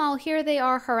 Meanwhile, here they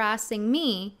are harassing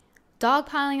me,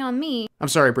 dogpiling on me. I'm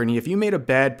sorry, Brittany, if you made a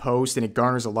bad post and it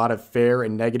garners a lot of fair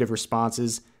and negative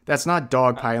responses, that's not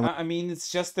dogpiling. I mean, it's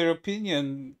just their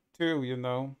opinion too, you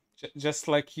know. Just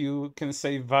like you can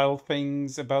say vile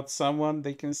things about someone,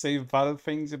 they can say vile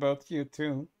things about you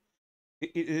too.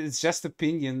 It's just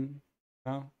opinion,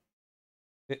 you know?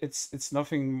 It's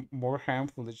nothing more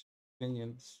harmful than just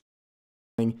opinions.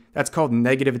 That's called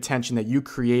negative attention that you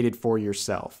created for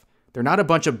yourself. They're not a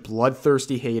bunch of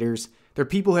bloodthirsty haters. They're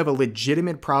people who have a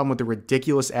legitimate problem with the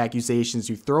ridiculous accusations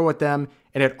you throw at them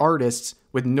and at artists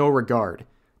with no regard.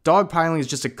 Dogpiling is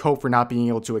just a cope for not being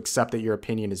able to accept that your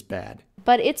opinion is bad.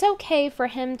 But it's okay for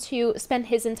him to spend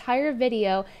his entire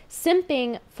video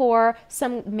simping for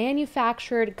some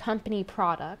manufactured company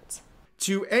product.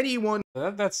 To anyone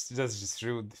that's just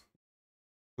rude.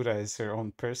 Gura is her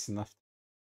own person.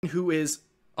 Who is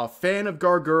a fan of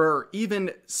Gura or even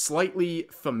slightly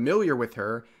familiar with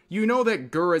her, you know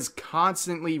that Gura is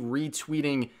constantly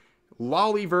retweeting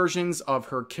lolly versions of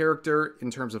her character in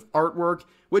terms of artwork,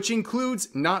 which includes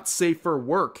not safe for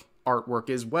work artwork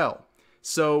as well.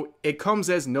 So it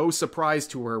comes as no surprise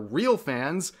to her real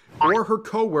fans or her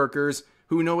co-workers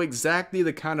who know exactly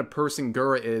the kind of person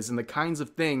Gura is and the kinds of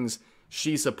things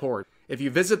she supports. If you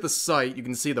visit the site, you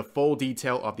can see the full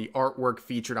detail of the artwork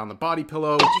featured on the body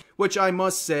pillow, which I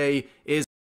must say is...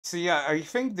 So yeah, I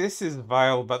think this is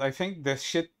vile, but I think the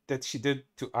shit that she did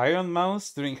to Iron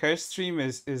Mouse during her stream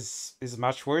is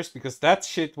much worse, because that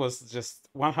shit was just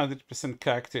 100%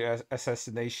 character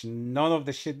assassination. None of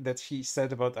the shit that she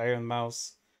said about Iron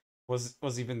Mouse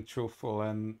was even truthful,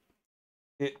 and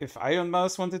if Iron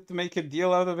Mouse wanted to make a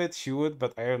deal out of it, she would,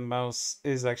 but Iron Mouse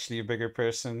is actually a bigger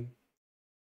person.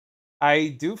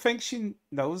 I do think she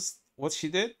knows what she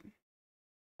did.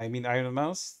 I mean, Iron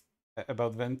Mouse,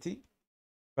 about Venti.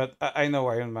 But I know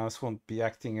Iron Mouse won't be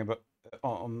acting about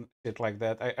on shit like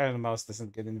that. Iron Mouse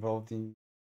doesn't get involved in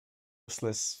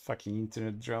useless fucking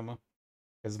internet drama.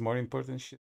 There's more important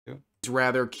shit to do. It's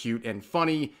rather cute and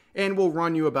funny, and will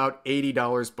run you about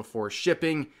 $80 before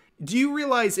shipping. Do you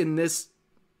realize in this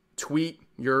tweet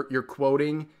you're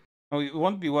quoting? Oh, you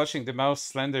won't be watching the Mouse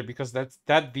Slender because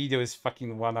that video is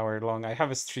fucking 1 hour long. I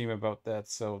have a stream about that,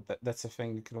 so that's a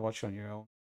thing you can watch on your own.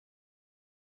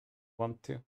 Want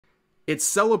to? It's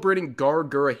celebrating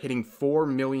Gura hitting 4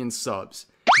 million subs.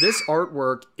 This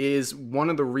artwork is one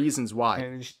of the reasons why.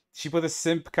 And she put a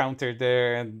simp counter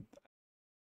there, and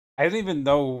I don't even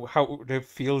know how Rev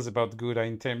feels about Gura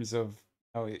in terms of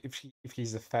if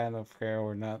he's a fan of her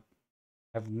or not.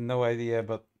 I have no idea,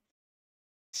 but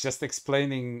it's just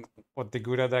explaining what the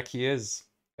Guradaki is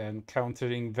and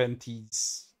countering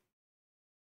Venti's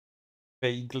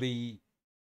vaguely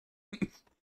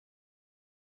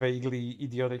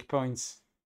idiotic points,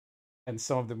 and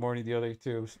some of the more idiotic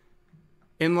too.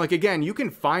 And like, again, you can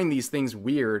find these things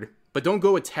weird, but don't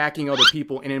go attacking other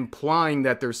people and implying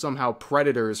that they're somehow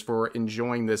predators for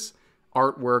enjoying this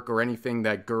artwork or anything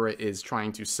that Gura is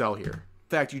trying to sell here. In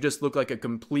fact, you just look like a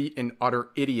complete and utter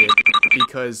idiot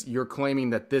because you're claiming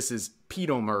that this is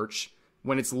pedo merch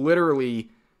when it's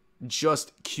literally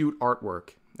just cute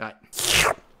artwork.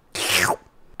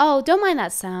 Oh, don't mind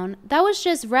that sound. That was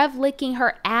just Rev licking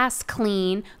her ass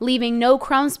clean, leaving no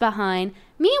crumbs behind.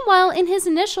 Meanwhile, in his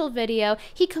initial video,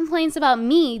 he complains about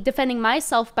me defending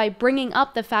myself by bringing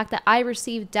up the fact that I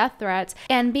received death threats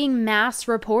and being mass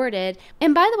reported.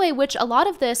 And by the way, which a lot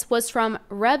of this was from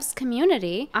Rev's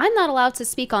community. I'm not allowed to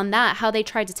speak on that, how they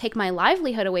tried to take my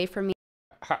livelihood away from me.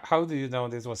 How do you know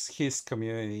this was his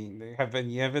community? Do you have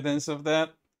any evidence of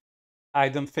that? I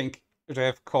don't think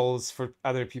Rev calls for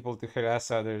other people to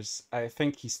harass others. I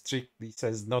think he strictly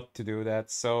says not to do that,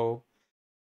 so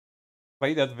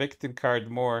play that victim card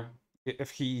more if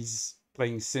he's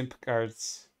playing simp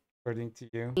cards, according to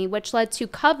you. Which led to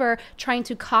Cover trying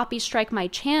to copy strike my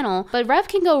channel, but Rev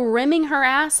can go rimming her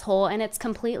asshole and it's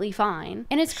completely fine.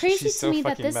 And it's crazy to me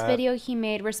that this video he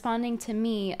made responding to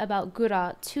me about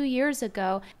Gura 2 years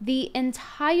ago, the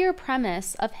entire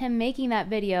premise of him making that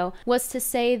video was to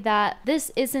say that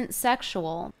this isn't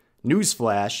sexual.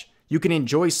 Newsflash, you can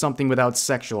enjoy something without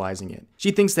sexualizing it.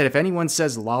 She thinks that if anyone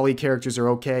says lolly characters are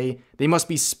okay, they must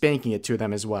be spanking it to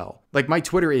them as well. Like my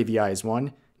Twitter AVI is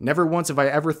one. Never once have I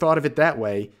ever thought of it that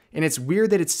way, and it's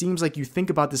weird that it seems like you think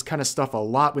about this kind of stuff a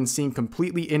lot when seeing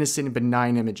completely innocent and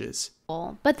benign images.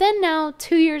 But then now,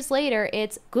 2 years later,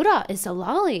 it's Gura is a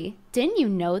lolly. Didn't you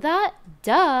know that?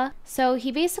 Duh. So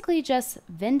he basically just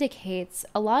vindicates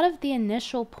a lot of the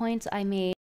initial points I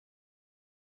made.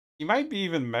 He might be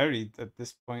even married at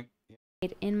this point.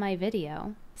 In my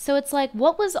video. So it's like,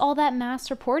 what was all that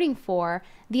mass reporting for?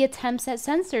 The attempts at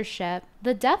censorship,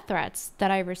 the death threats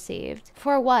that I received.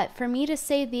 For what? For me to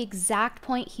say the exact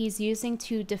point he's using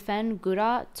to defend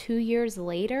Gura 2 years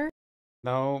later?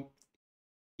 No,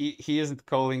 he isn't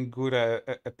calling Gura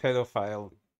a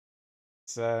pedophile.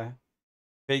 It's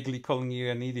vaguely calling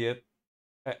you an idiot,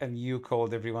 and you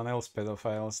called everyone else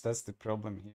pedophiles. That's the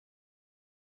problem here.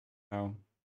 No.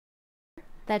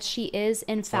 That she is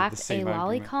in fact a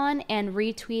lolicon and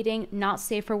retweeting not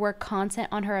safe for work content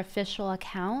on her official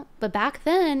account. But back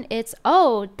then it's,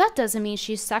 oh, that doesn't mean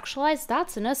she's sexualized,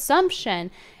 that's an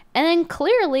assumption. And then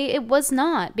clearly it was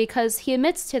not, because he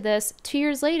admits to this 2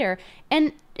 years later.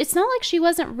 And it's not like she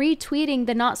wasn't retweeting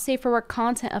the not safe for work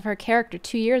content of her character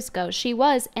 2 years ago. She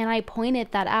was, and I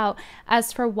pointed that out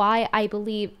as for why I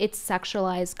believe it's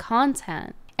sexualized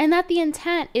content. And that the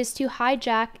intent is to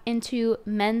hijack into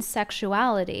men's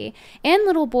sexuality, and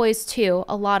little boys too,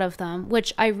 a lot of them,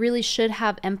 which I really should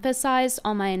have emphasized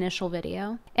on my initial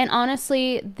video. And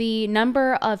honestly, the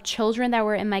number of children that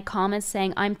were in my comments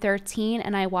saying I'm 13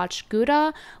 and I watched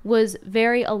Gura was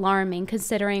very alarming,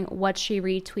 considering what she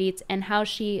retweets and how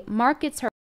she markets her.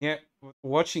 Yeah,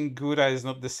 watching Gura is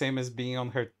not the same as being on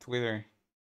her Twitter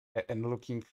and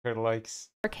looking for her likes.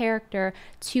 Her character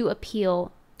to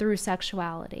appeal through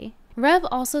sexuality. Rev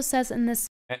also says in this,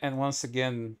 and once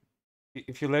again,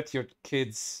 if you let your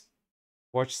kids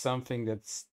watch something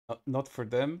that's not for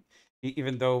them,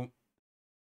 even though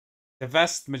the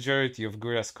vast majority of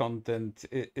Gura's content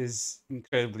is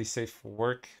incredibly safe for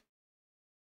work,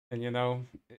 and you know,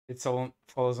 it's all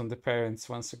falls on the parents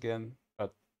once again,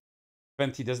 but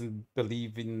Venti doesn't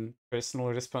believe in personal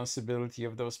responsibility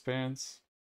of those parents.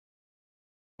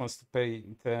 wants to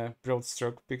paint the broad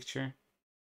stroke picture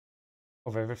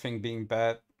of everything being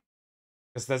bad.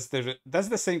 Because that's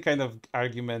the same kind of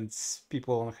arguments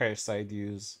people on her side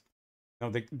use. You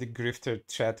know, the grifter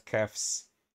chat calves,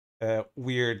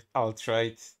 weird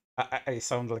alt-right. I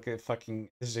sound like a fucking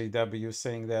SJW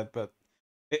saying that, but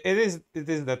it is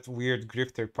that weird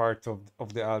grifter part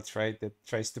of the alt-right that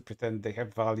tries to pretend they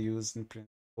have values and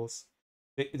principles.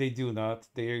 They do not.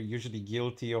 They are usually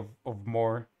guilty of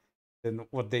more than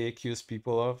what they accuse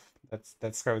people of.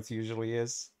 That's how it usually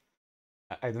is.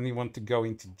 I don't even want to go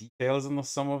into details on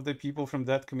some of the people from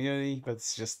that community, but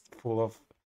it's just full of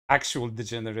actual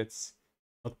degenerates,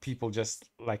 not people just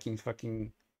liking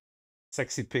fucking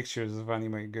sexy pictures of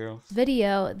anime girls.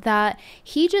 Video that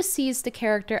he just sees the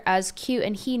character as cute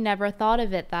and he never thought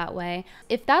of it that way.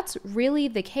 If that's really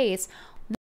the case,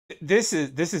 this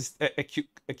is a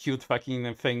cute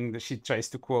fucking thing that she tries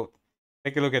to quote.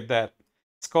 Take a look at that.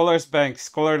 Scholars Bank,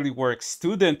 scholarly works,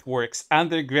 student works,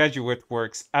 undergraduate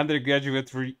works,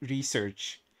 undergraduate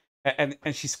research. And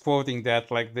she's quoting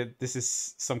that like that this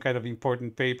is some kind of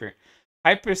important paper.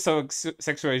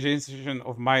 Hypersexualization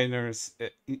of minors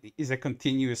is a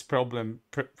continuous problem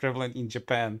prevalent in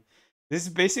Japan. This is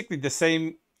basically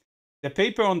the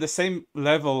paper on the same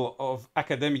level of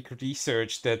academic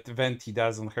research that Venti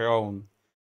does on her own.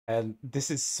 And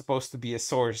this is supposed to be a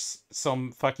source,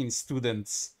 some fucking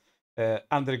students'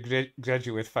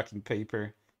 undergraduate fucking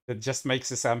paper that just makes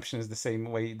assumptions the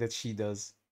same way that she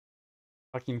does.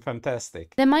 Fucking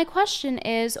fantastic. Then my question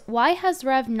is, why has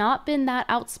Rev not been that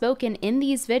outspoken in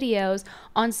these videos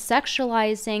on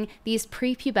sexualizing these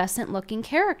prepubescent looking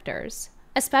characters?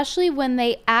 Especially when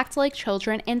they act like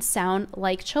children and sound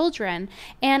like children.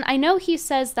 And I know he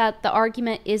says that the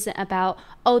argument isn't about,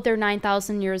 oh, they're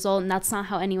 9,000 years old and that's not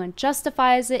how anyone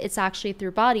justifies it. It's actually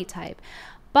through body type.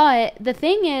 But the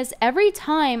thing is, every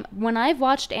time when I've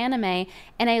watched anime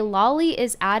and a lolly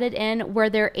is added in where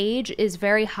their age is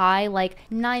very high, like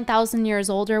 9,000 years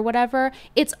old or whatever,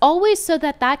 it's always so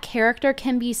that that character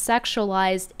can be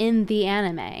sexualized in the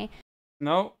anime.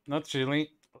 No, not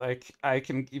really. Like, I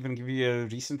can even give you a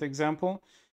recent example.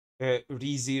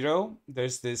 ReZero,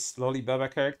 there's this Lollibaba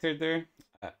character there.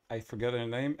 I forgot her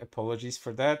name. Apologies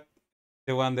for that.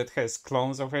 The one that has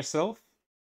clones of herself.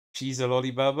 She's a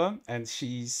Lollibaba, and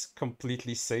she's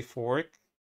completely safe for work.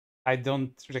 I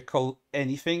don't recall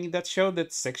anything in that show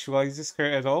that sexualizes her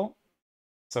at all.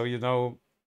 So, you know,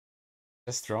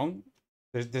 just wrong.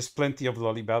 There's plenty of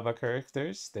Lollibaba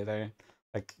characters that are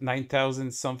like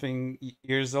 9,000 something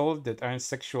years old that aren't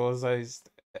sexualized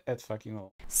at fucking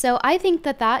all. So I think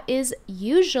that that is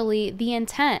usually the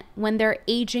intent when they're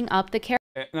aging up the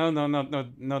character. No, not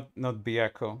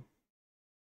Byakuya.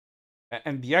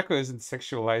 And Byakuya isn't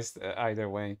sexualized either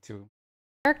way, too.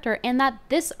 And that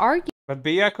this argument... But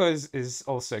Byakuya is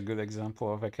also a good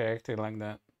example of a character like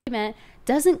that.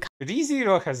 Doesn't...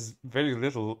 ReZero has very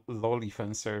little lolly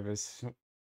fan service,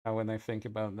 when I think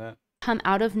about that. Come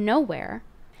out of nowhere.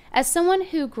 As someone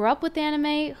who grew up with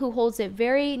anime, who holds it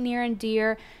very near and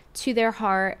dear to their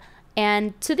heart,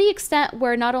 and to the extent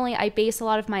where not only I base a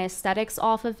lot of my aesthetics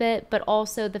off of it, but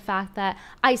also the fact that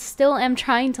I still am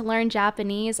trying to learn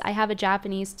Japanese. I have a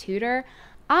Japanese tutor.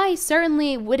 I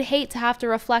certainly would hate to have to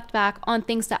reflect back on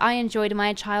things that I enjoyed in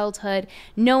my childhood,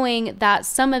 knowing that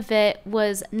some of it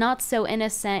was not so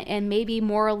innocent and maybe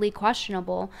morally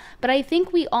questionable. But I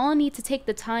think we all need to take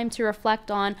the time to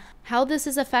reflect on how this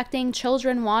is affecting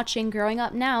children watching growing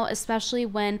up now, especially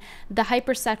when the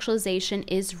hypersexualization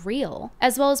is real,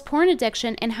 as well as porn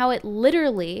addiction and how it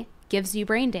literally gives you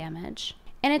brain damage.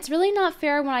 And it's really not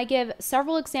fair when I give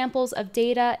several examples of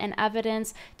data and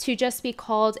evidence to just be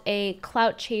called a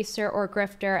clout chaser or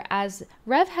grifter, as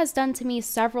Rev has done to me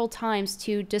several times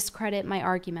to discredit my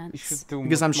arguments.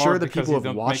 Because I'm sure the people who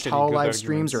have watched Hololive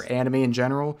streams or anime in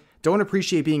general don't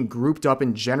appreciate being grouped up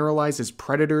and generalized as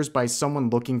predators by someone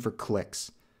looking for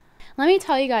clicks. Let me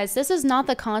tell you guys, this is not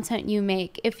the content you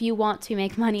make if you want to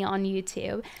make money on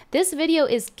YouTube. This video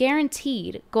is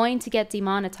guaranteed going to get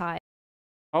demonetized.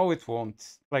 Oh, it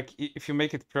won't. Like, if you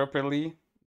make it properly,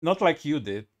 not like you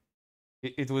did,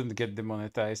 it wouldn't get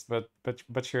demonetized,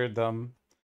 but you're dumb.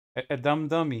 A dumb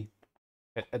dummy.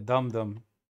 A dumb.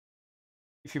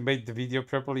 If you made the video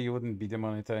properly, you wouldn't be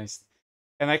demonetized.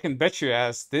 And I can bet your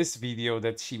ass this video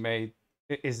that she made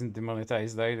isn't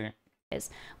demonetized either.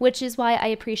 Which is why I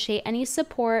appreciate any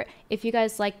support. If you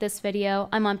guys like this video,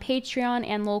 I'm on Patreon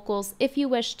and Locals. If you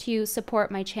wish to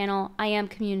support my channel, I am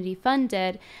community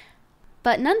funded.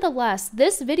 But nonetheless,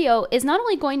 this video is not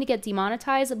only going to get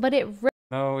demonetized, but it...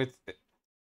 No,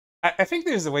 I think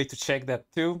there's a way to check that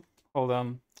too. Hold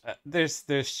on. There's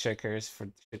checkers for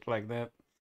shit like that.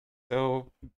 So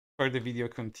before the video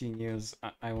continues,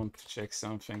 I want to check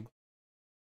something.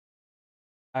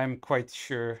 I'm quite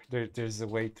sure there's a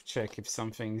way to check if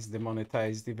something is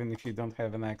demonetized, even if you don't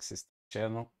have an access to the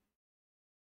channel.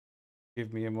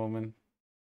 Give me a moment.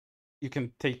 You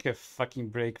can take a fucking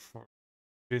break for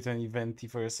Brittany Venti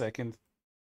for a second.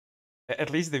 At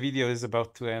least the video is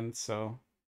about to end, so...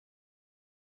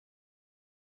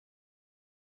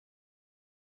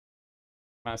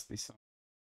 Must be some.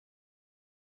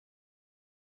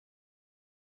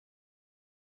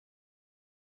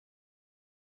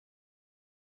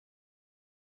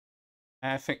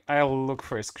 I think I'll look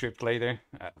for a script later.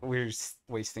 We're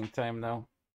wasting time now.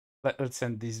 Let's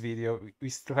end this video. We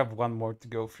still have one more to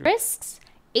go through. Risks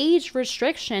age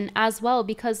restriction as well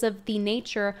because of the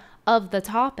nature of the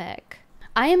topic.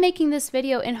 I am making this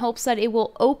video in hopes that it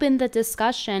will open the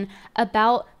discussion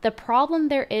about the problem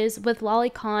there is with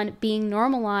lolicon being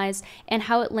normalized and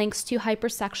how it links to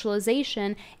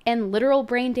hypersexualization and literal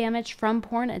brain damage from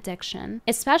porn addiction,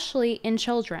 especially in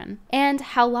children, and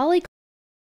how lolicon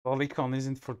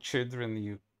isn't for children,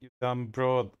 you dumb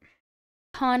broad.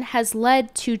 Has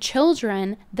led to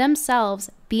children themselves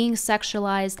being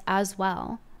sexualized as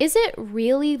well. Is it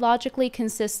really logically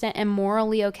consistent and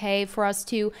morally okay for us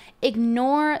to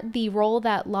ignore the role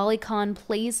that lolicon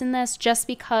plays in this just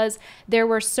because there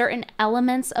were certain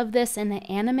elements of this in the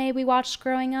anime we watched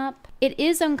growing up? It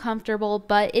is uncomfortable,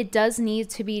 but it does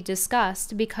need to be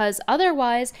discussed because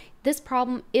otherwise this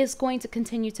problem is going to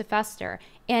continue to fester,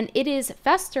 and it is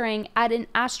festering at an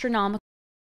astronomical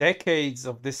decades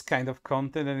of this kind of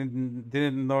content and it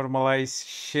didn't normalize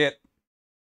shit.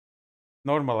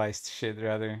 Normalized shit,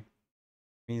 rather.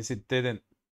 Means it didn't.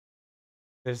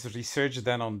 There's research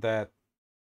done on that.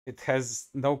 It has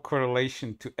no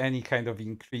correlation to any kind of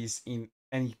increase in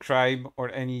any crime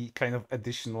or any kind of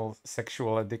additional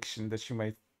sexual addiction that you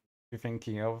might be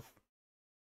thinking of.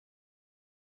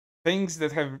 Things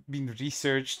that have been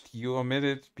researched, you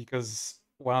omitted because,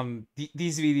 one,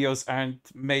 these videos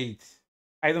aren't made.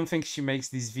 I don't think she makes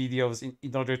these videos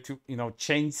in order to, you know,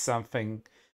 change something,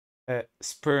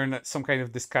 spurn some kind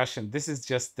of discussion. This is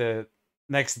just the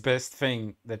next best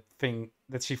thing that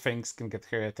she thinks can get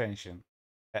her attention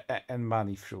and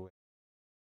money through it.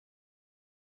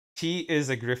 She is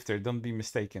a grifter. Don't be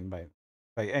mistaken by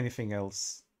anything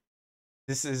else.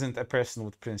 This isn't a person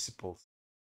with principles.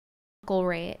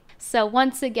 Rate. So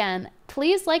once again,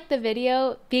 please like the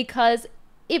video because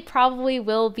it probably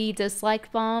will be dislike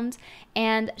bombed,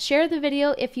 and share the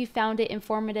video if you found it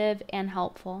informative and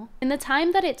helpful. In the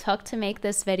time that it took to make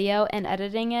this video and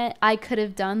editing it, I could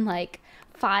have done like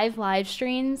 5 live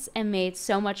streams and made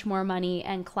so much more money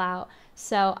and clout.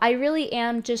 So I really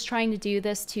am just trying to do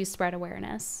this to spread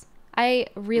awareness. I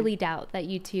really doubt that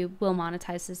YouTube will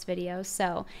monetize this video,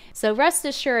 so rest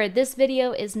assured this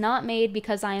video is not made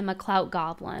because I am a clout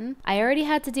goblin. I already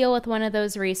had to deal with one of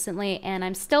those recently and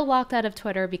I'm still locked out of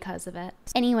Twitter because of it.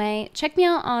 Anyway, check me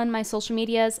out on my social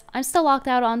medias. I'm still locked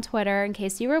out on Twitter in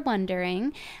case you were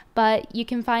wondering, but you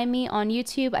can find me on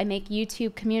YouTube. I make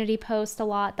YouTube community posts a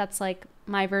lot. That's like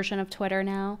my version of Twitter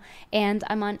now, and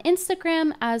I'm on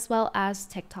Instagram as well as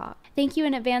TikTok. Thank you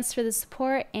in advance for the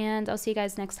support, and I'll see you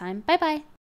guys next time. Bye bye.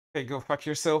 Okay, go fuck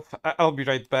yourself. I'll be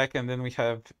right back, and then we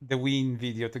have the Ween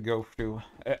video to go through.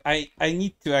 I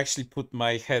need to actually put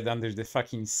my head under the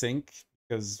fucking sink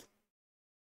because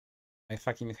my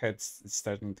fucking head's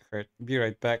starting to hurt. Be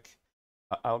right back.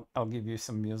 I'll give you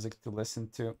some music to listen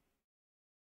to.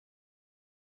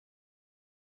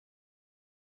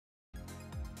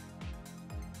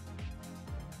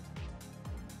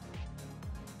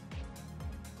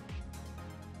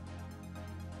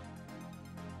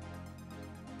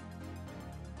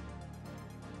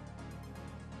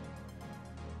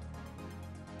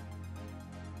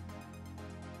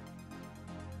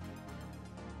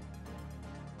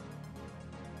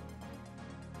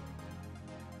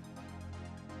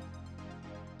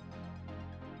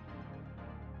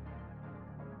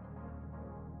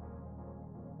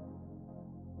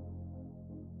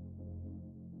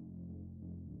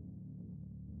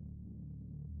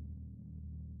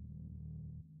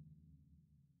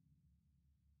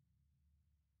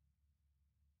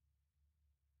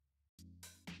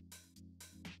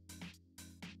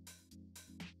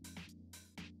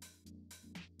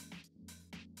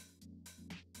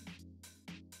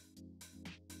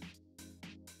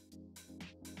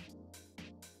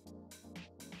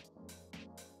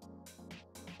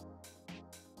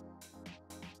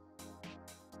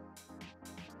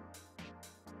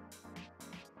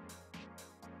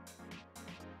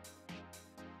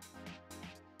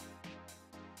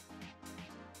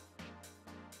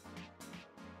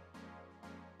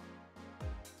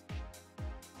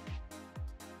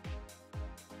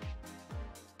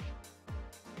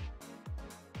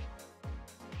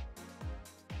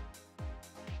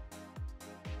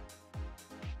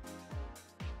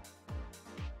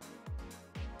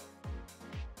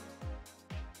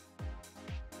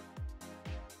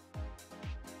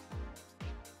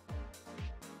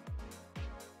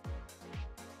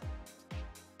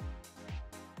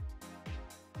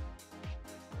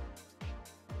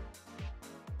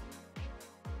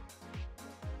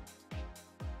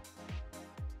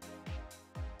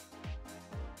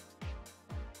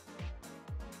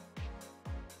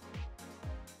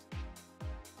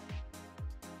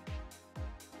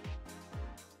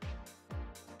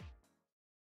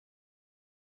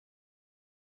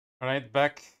 Alright,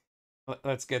 back.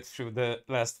 Let's get through the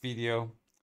last video.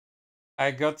 I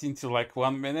got into like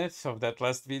 1 minute of that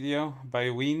last video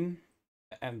by Win,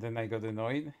 and then I got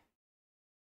annoyed.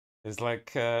 It's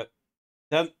like that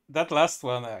last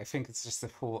one, I think it's just a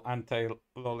full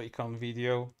anti-lolicon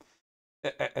video.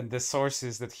 And the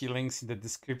sources that he links in the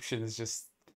description is just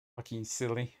fucking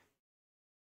silly.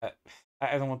 I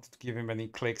don't want to give him any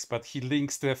clicks, but he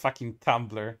links to a fucking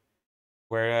Tumblr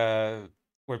where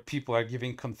people are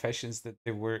giving confessions that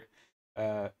they were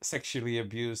sexually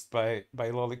abused by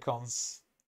lolicons.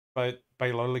 But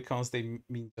by lolicons they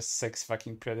mean just sex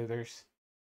fucking predators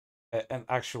and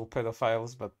actual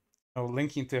pedophiles. But you know,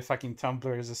 linking to a fucking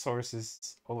Tumblr as a source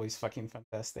is always fucking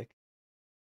fantastic.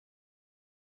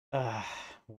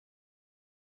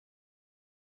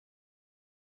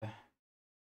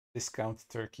 Discount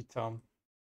Turkey Tom.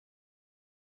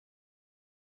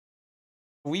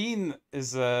 Ween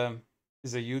is a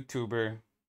YouTuber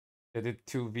that did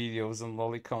 2 videos on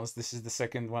lolicons. This is the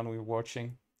second one we're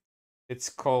watching. It's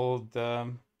called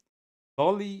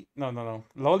Lolly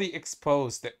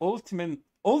Exposed, the ultimate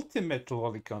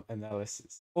lolicon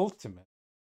analysis. Ultimate.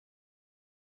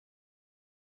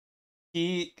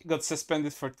 He got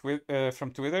suspended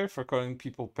from Twitter for calling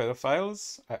people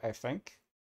pedophiles, I think.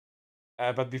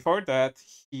 But before that,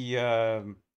 he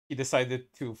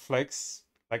decided to flex,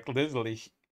 like literally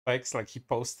flex, like he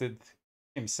posted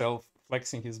himself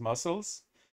flexing his muscles,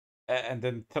 and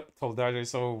then told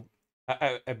others, "Oh,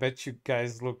 I bet you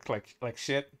guys look like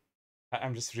shit."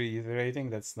 I'm just reiterating,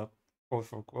 that's not quote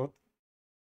for quote.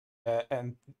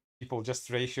 And people just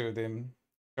ratioed him,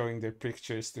 showing their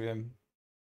pictures to him,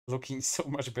 looking so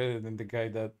much better than the guy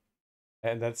that,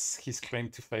 and that's his claim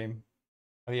to fame.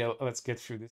 But yeah, let's get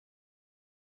through this.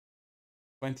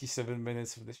 27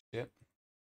 minutes of this shit.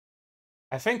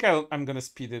 I think I'm gonna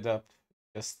speed it up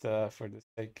just for the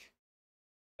sake.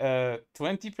 20%,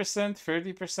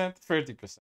 30%,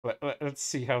 30%. Let's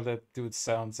see how that dude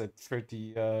sounds at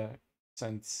 30%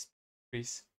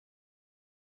 increase.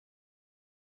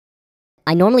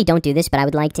 I normally don't do this, but I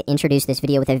would like to introduce this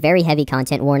video with a very heavy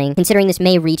content warning, considering this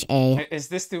may reach a... Is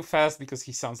this too fast because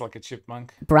he sounds like a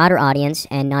chipmunk? ...broader audience,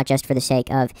 and not just for the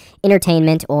sake of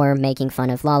entertainment or making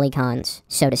fun of lolicons,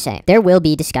 so to say. There will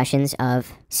be discussions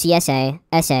of CSA,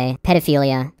 SA,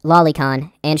 pedophilia,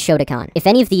 lolicon, and shotacon. If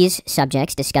any of these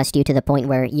subjects disgust you to the point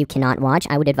where you cannot watch,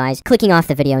 I would advise clicking off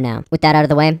the video now. With that out of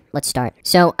the way, let's start.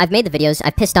 So, I've made the videos,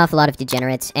 I've pissed off a lot of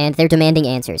degenerates, and they're demanding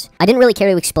answers. I didn't really care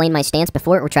to explain my stance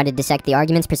before or try to dissect the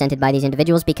arguments presented by these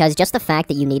individuals because just the fact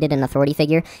that you needed an authority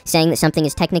figure saying that something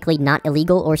is technically not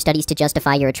illegal or studies to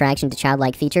justify your attraction to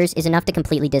childlike features is enough to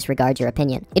completely disregard your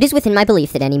opinion. It is within my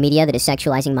belief that any media that is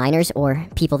sexualizing minors or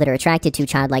people that are attracted to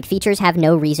childlike features have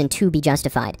no reason to be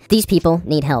justified. These people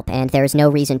need help and there is no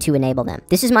reason to enable them.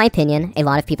 This is my opinion, a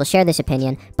lot of people share this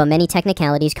opinion, but many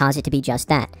technicalities cause it to be just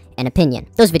that, an opinion.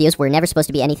 Those videos were never supposed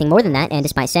to be anything more than that, and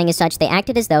despite saying as such, they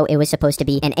acted as though it was supposed to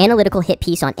be an analytical hit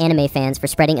piece on anime fans for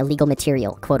spreading illegal material,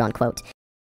 quote unquote.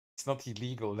 It's not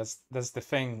illegal, that's the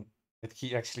thing that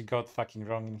he actually got fucking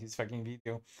wrong in his fucking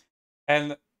video.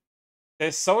 And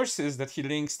the sources that he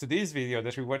links to this video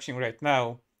that we're watching right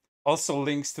now also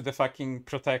links to the fucking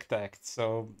Protect Act,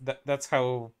 so that's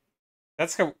how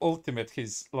ultimate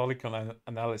his lolicon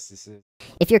analysis is.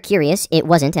 If you're curious, it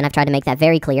wasn't, and I've tried to make that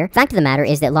very clear. Fact of the matter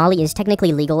is that lolly is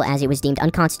technically legal as it was deemed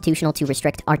unconstitutional to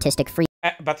restrict artistic freedom.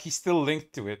 But he still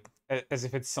linked to it, as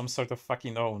if it's some sort of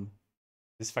fucking own.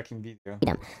 This fucking video.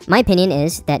 My opinion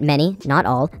is that many, not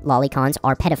all, lolicons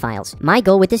are pedophiles. My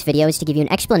goal with this video is to give you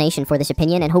an explanation for this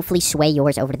opinion and hopefully sway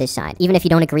yours over to this side. Even if you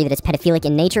don't agree that it's pedophilic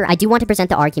in nature, I do want to present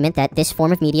the argument that this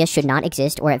form of media should not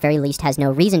exist or at very least has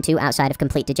no reason to outside of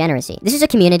complete degeneracy. This is a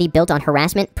community built on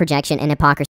harassment, projection, and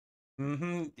hypocrisy.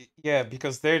 Yeah,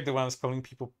 because they're the ones calling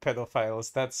people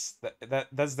pedophiles. That's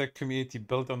their community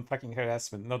built on fucking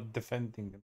harassment, not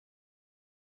defending them.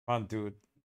 Come on, dude.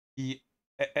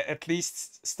 At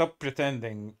least stop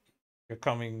pretending you're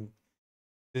coming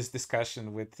this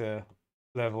discussion with a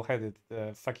level-headed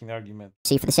fucking argument.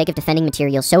 See, for the sake of defending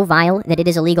material so vile that it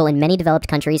is illegal in many developed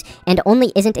countries and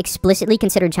only isn't explicitly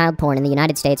considered child porn in the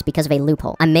United States because of a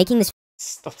loophole. I'm making this...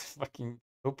 It's not a fucking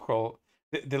loophole.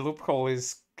 The loophole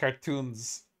is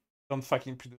cartoons don't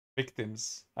fucking produce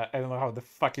victims. I don't know how the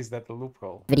fuck is that a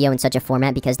loophole. Video in such a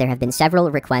format because there have been several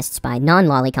requests by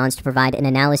non-lolicons to provide an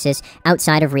analysis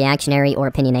outside of reactionary or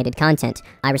opinionated content.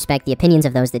 I respect the opinions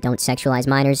of those that don't sexualize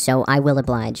minors, so I will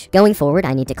oblige. Going forward,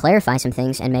 I need to clarify some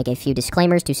things and make a few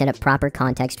disclaimers to set up proper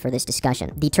context for this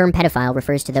discussion. The term pedophile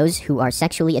refers to those who are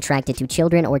sexually attracted to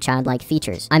children or childlike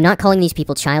features. I'm not calling these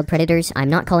people child predators, I'm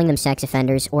not calling them sex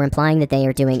offenders, or implying that they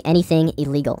are doing anything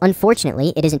illegal.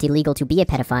 Unfortunately, it isn't illegal to be a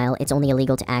pedophile, it's only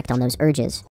illegal to act on those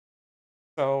urges.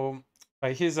 So,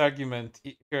 by his argument,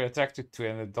 if you're attracted to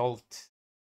an adult,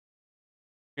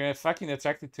 you're fucking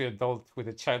attracted to an adult with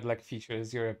a childlike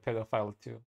features, you're a pedophile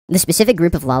too. The specific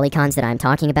group of lolicons that I'm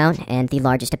talking about, and the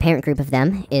largest apparent group of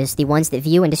them, is the ones that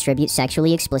view and distribute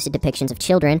sexually explicit depictions of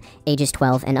children, ages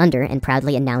 12 and under, and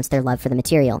proudly announce their love for the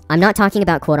material. I'm not talking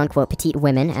about quote-unquote petite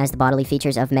women, as the bodily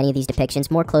features of many of these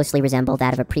depictions more closely resemble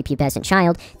that of a prepubescent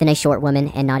child than a short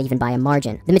woman, and not even by a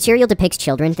margin. The material depicts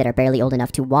children that are barely old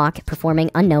enough to walk,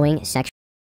 performing unknowing sexual...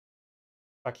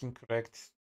 Fucking correct.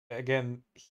 Again,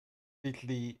 he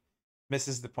completely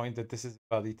misses the point that this is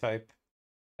a body type.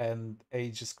 And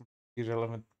age is completely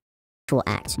irrelevant.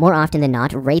 Acts. More often than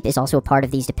not, rape is also a part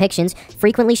of these depictions,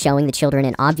 frequently showing the children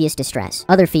in obvious distress.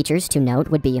 Other features to note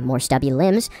would be more stubby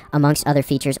limbs, amongst other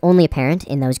features only apparent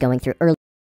in those going through early...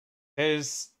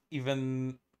 There's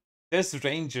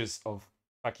ranges of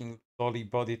fucking lolly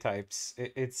body types.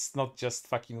 It's not just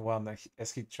fucking one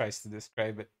as he tries to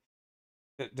describe it.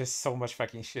 There's so much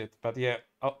fucking shit, but yeah,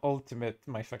 ultimate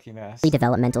my fucking ass.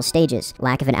 Developmental stages,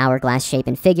 lack of an hourglass shape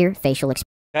and figure, facial expression.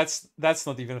 That's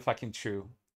not even fucking true.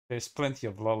 There's plenty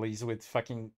of lollies with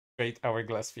fucking great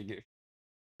hourglass figure.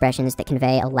 Expressions that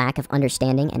convey a lack of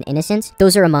understanding and innocence.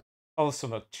 Those are among... Also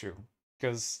not true,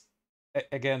 because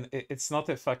again, it's not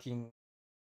a fucking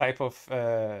type of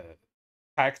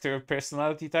character or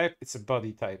personality type. It's a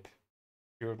body type,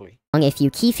 purely. Among a few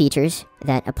key features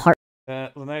that apart...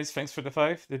 Lunaris, thanks for the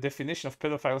 5. The definition of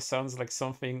pedophile sounds like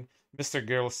something Mr.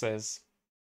 Girl says.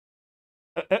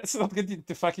 Let's not get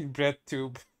into fucking bread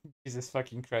tube. Jesus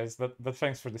fucking Christ, but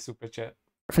thanks for the super chat.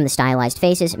 From the stylized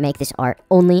faces make this art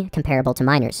only comparable to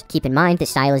minors. Keep in mind that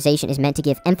stylization is meant to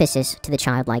give emphasis to the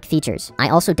childlike features. I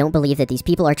also don't believe that these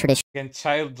people are traditional... Again,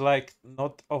 childlike,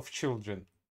 not of children.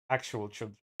 Actual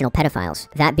children.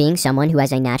 Pedophiles. That being someone who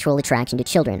has a natural attraction to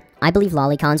children. I believe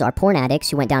lolicons are porn addicts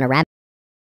who went down a rabbit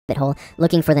hole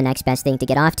looking for the next best thing to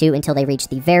get off to until they reach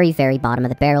the very, very bottom of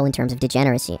the barrel in terms of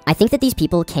degeneracy. I think that these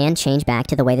people can change back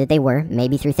to the way that they were,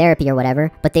 maybe through therapy or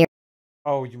whatever, but they're...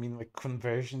 Oh, you mean like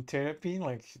conversion therapy?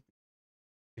 Like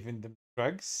giving them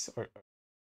drugs? Or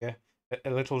yeah,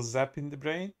 a little zap in the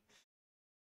brain?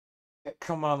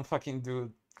 Come on, fucking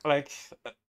dude. Like,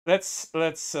 let's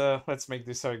make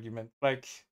this argument. Like,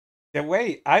 the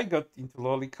way I got into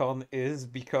lolicon is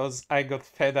because I got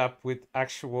fed up with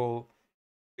actual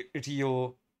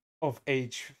real of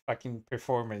age fucking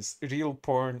performance. Real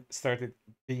porn started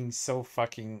being so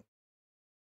fucking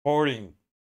boring.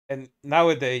 And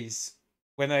nowadays,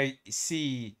 when I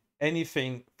see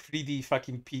anything 3D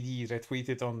fucking PD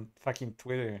retweeted on fucking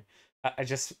Twitter, I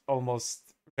just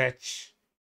almost retch.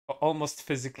 Almost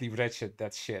physically retch at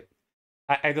that shit.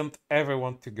 I don't ever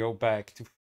want to go back to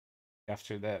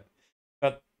after that.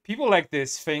 But people like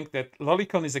this think that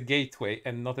lolicon is a gateway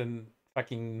and not a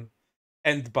fucking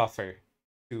end buffer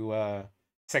to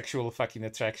sexual fucking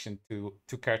attraction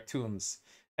to cartoons,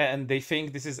 and they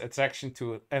think this is attraction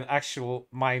to an actual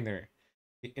minor,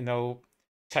 you know,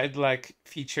 childlike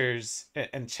features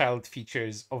and child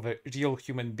features of a real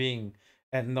human being,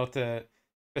 and not a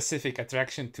specific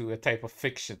attraction to a type of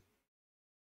fiction.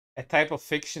 A type of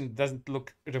fiction doesn't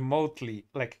look remotely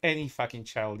like any fucking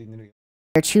child in real.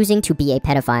 They're choosing to be a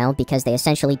pedophile because they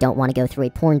essentially don't want to go through a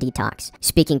porn detox.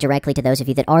 Speaking directly to those of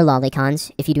you that are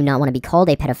lolicons, if you do not want to be called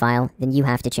a pedophile, then you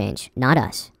have to change, not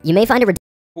us. You may find it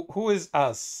who is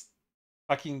us?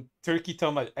 Fucking Turkey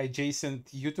Tom adjacent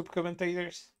YouTube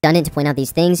commentators? redundant to point out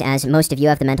these things, as most of you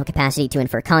have the mental capacity to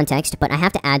infer context, but I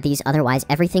have to add these, otherwise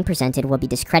everything presented will be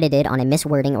discredited on a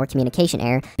miswording or communication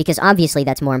error, because obviously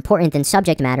that's more important than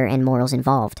subject matter and morals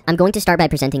involved. I'm going to start by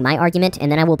presenting my argument,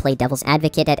 and then I will play devil's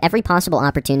advocate at every possible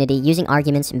opportunity using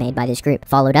arguments made by this group,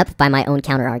 followed up by my own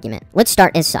counter-argument. Let's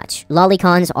start as such.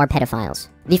 Lolicons are pedophiles.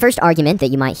 The first argument that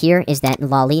you might hear is that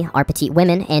lolly are petite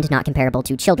women and not comparable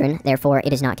to children, therefore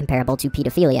it is not comparable to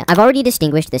pedophilia. I've already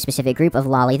distinguished the specific group of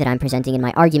lolly that I'm presenting in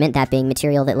my argument, that being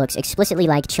material that looks explicitly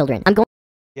like children. I'm going...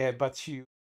 Yeah, but you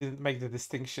didn't make the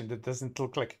distinction that doesn't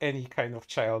look like any kind of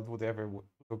child would ever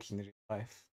look in real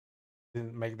life.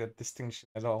 Didn't make that distinction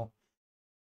at all.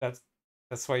 That's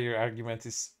why your argument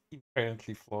is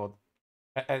inherently flawed.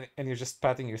 And you're just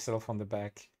patting yourself on the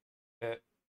back.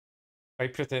 by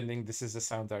pretending this is a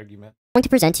sound argument. I'm going to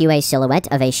present to you a silhouette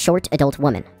of a short adult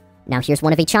woman. Now here's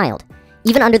one of a child.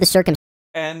 Even under the circumstances.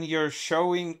 And you're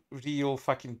showing real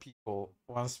fucking people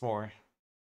once more.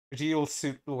 Real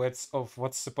silhouettes of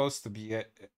what's supposed to be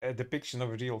a depiction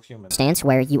of real humans. Stance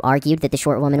where you argued that the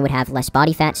short woman would have less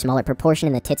body fat, smaller proportion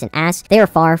in the tits and ass, they are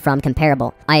far from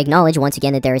comparable. I acknowledge once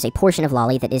again that there is a portion of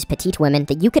lolly that is petite women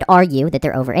that you could argue that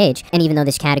they're overage, and even though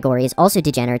this category is also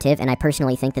degenerative and I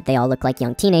personally think that they all look like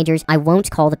young teenagers, I won't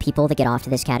call the people that get off to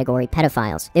this category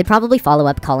pedophiles. They'd probably follow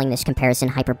up calling this comparison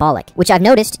hyperbolic, which I've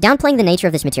noticed downplaying the nature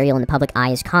of this material in the public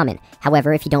eye is common.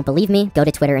 However, if you don't believe me, go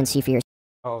to Twitter and see for yourself.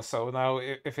 Oh, so now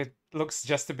if it looks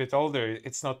just a bit older,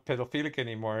 it's not pedophilic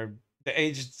anymore. The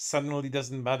age suddenly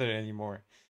doesn't matter anymore.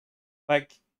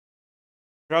 Like,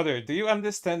 brother, do you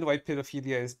understand why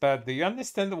pedophilia is bad? Do you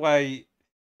understand why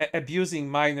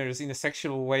abusing minors in a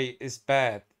sexual way is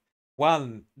bad?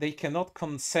 One, they cannot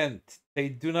consent. They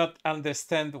do not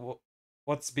understand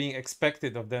what's being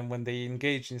expected of them when they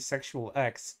engage in sexual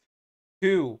acts.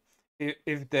 Two,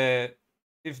 if the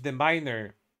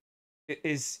minor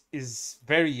is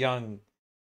very young,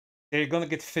 they're gonna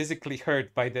get physically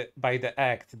hurt by the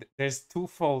act. There's two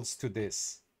folds to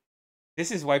this. This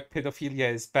is why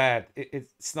pedophilia is bad.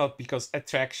 It's not because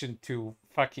attraction to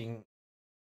fucking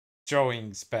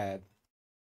drawings bad.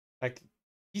 Like,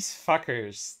 these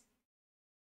fuckers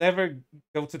never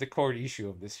go to the core issue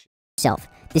of this shit.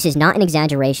 This is not an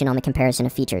exaggeration on the comparison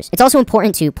of features. It's also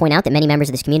important to point out that many members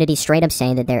of this community straight up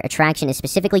say that their attraction is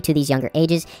specifically to these younger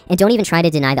ages and don't even try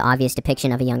to deny the obvious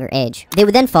depiction of a younger age. They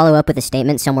would then follow up with a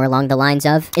statement somewhere along the lines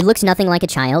of, "It looks nothing like a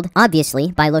child.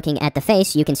 Obviously, by looking at the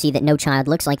face, you can see that no child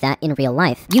looks like that in real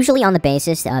life, usually on the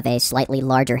basis of a slightly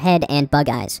larger head and bug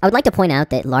eyes." I would like to point out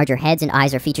that larger heads and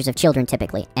eyes are features of children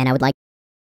typically, and I would like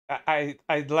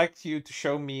I'd like you to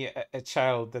show me a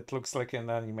child that looks like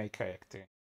an anime character.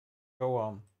 Go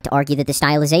on. To argue that the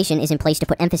stylization is in place to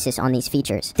put emphasis on these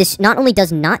features. This not only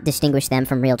does not distinguish them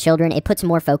from real children, it puts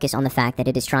more focus on the fact that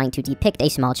it is trying to depict a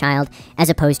small child as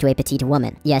opposed to a petite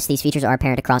woman. Yes, these features are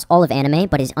apparent across all of anime,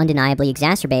 but is undeniably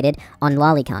exacerbated on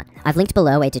Lolicon. I've linked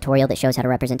below a tutorial that shows how to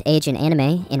represent age in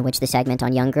anime, in which the segment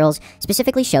on young girls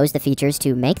specifically shows the features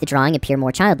to make the drawing appear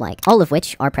more childlike, all of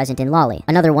which are present in Lolly.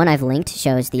 Another one I've linked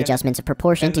shows the adjustments of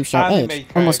proportion to show age.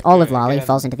 Almost all of Lolly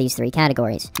falls into these three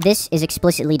categories. This is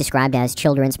explicitly described as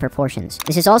children's proportions.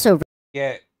 This is also...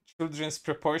 Yeah, children's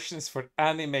proportions for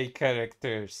anime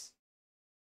characters.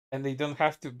 And they don't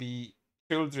have to be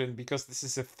children because this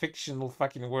is a fictional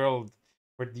fucking world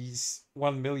where these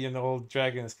 1 million-old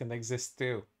dragons can exist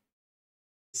too.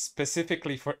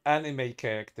 Specifically for anime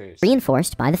characters.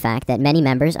 Reinforced by the fact that many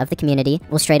members of the community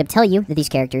will straight up tell you that these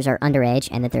characters are underage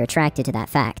and that they're attracted to that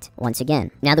fact. Once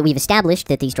again, now that we've established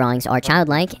that these drawings are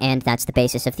childlike, and that's the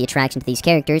basis of the attraction to these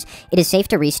characters, it is safe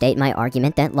to restate my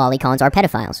argument that lolicons are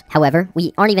pedophiles. However,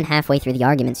 we aren't even halfway through the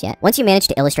arguments yet. Once you manage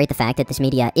to illustrate the fact that this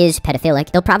media is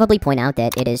pedophilic, they'll probably point out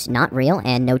that it is not real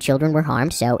and no children were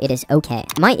harmed, so it is okay.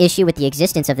 My issue with the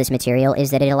existence of this material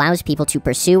is that it allows people to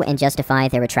pursue and justify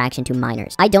their attraction to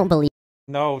minors. I don't believe...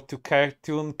 No, to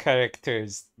cartoon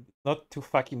characters, not to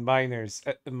fucking minors.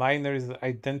 A minor is an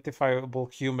identifiable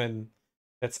human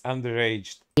that's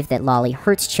underage. That lolly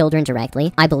hurts children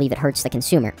directly. I believe it hurts the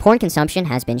consumer. Porn consumption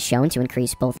has been shown to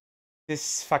increase both...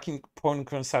 This fucking porn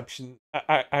consumption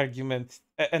argument,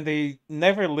 and they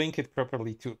never link it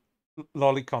properly to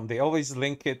lolicon. They always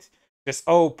link it just,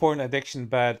 oh, porn addiction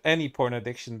bad, any porn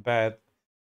addiction bad.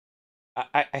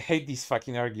 I hate these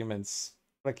fucking arguments.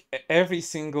 Like, every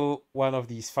single one of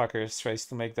these fuckers tries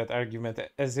to make that argument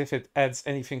as if it adds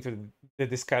anything to the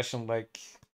discussion. Like,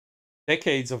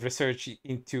 decades of research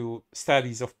into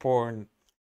studies of porn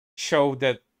show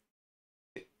that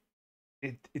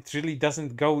it really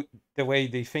doesn't go the way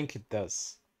they think it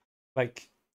does. Like,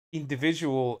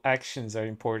 individual actions are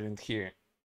important here.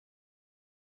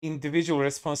 Individual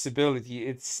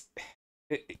responsibility,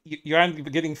 you aren't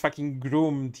getting fucking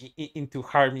groomed into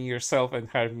harming yourself and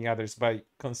harming others by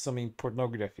consuming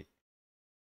pornography.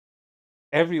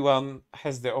 Everyone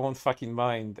has their own fucking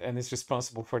mind and is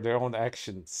responsible for their own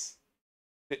actions.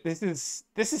 This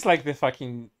is like the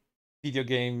fucking video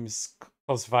games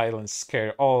cause violence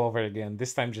scare all over again,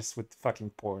 this time just with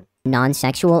fucking porn.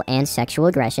 Non-sexual and sexual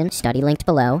aggression, study linked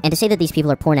below, and to say that these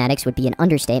people are porn addicts would be an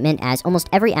understatement, as almost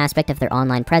every aspect of their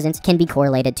online presence can be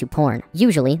correlated to porn,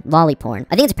 usually lolly porn.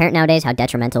 I think it's apparent nowadays how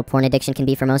detrimental porn addiction can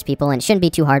be for most people, and it shouldn't be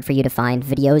too hard for you to find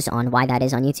videos on why that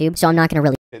is on YouTube, so I'm not gonna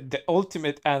really... The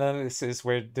ultimate analysis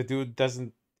where the dude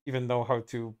doesn't even know how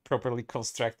to properly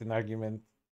construct an argument.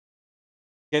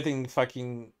 Getting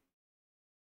fucking...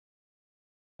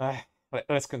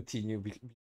 let's continue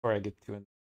before I get to it.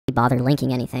 bother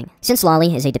linking anything. Since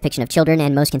Lolly is a depiction of children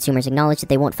and most consumers acknowledge that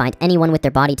they won't find anyone with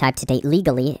their body type to date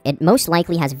legally, it most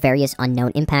likely has various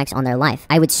unknown impacts on their life.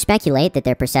 I would speculate that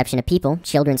their perception of people,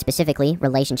 children specifically,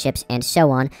 relationships, and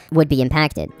so on, would be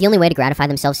impacted. The only way to gratify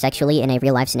themselves sexually in a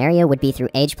real-life scenario would be through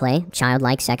age play,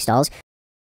 childlike sex dolls.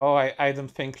 Oh, I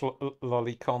don't think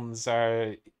lolicons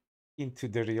are into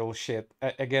the real shit.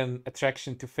 Again,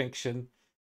 attraction to fiction.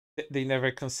 They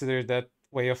never consider that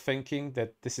way of thinking,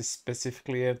 that this is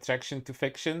specifically an attraction to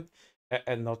fiction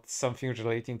and not something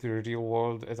relating to the real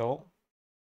world at all.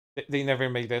 They never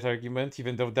make that argument,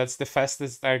 even though that's the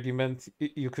fastest argument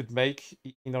you could make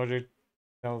in order,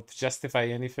 to justify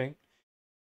anything.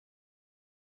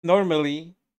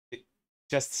 Normally,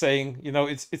 just saying,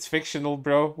 it's fictional,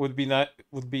 bro, would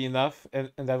be enough,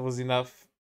 and that was enough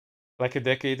like a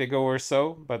decade ago or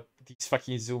so. But these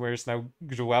fucking Zoomers now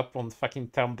grew up on fucking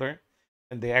Tumblr,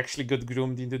 and they actually got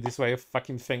groomed into this way of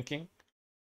fucking thinking.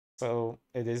 So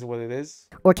it is what it is.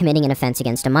 Or committing an offense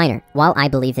against a minor. While I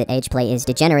believe that age play is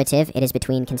degenerative, it is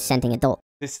between consenting adults.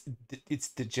 It's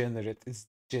degenerate. It's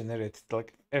degenerate.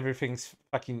 Like, everything's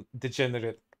fucking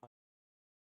degenerate.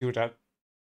 Do that.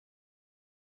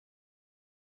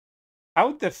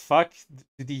 How the fuck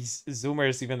do these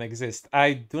Zoomers even exist?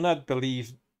 I do not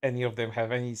believe any of them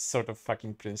have any sort of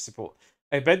fucking principle.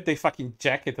 I bet they fucking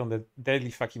jack it on a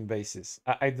daily fucking basis.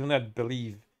 I do not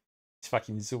believe these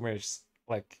fucking Zoomers,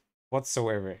 like,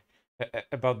 whatsoever,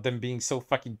 about them being so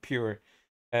fucking pure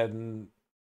and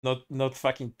not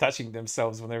fucking touching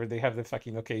themselves whenever they have the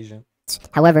fucking occasion.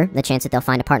 However, the chance that they'll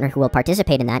find a partner who will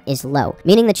participate in that is low,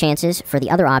 meaning the chances for the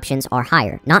other options are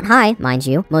higher. Not high, mind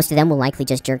you. Most of them will likely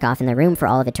just jerk off in their room for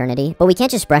all of eternity, but we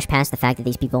can't just brush past the fact that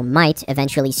these people might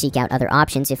eventually seek out other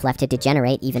options if left to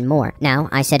degenerate even more. Now,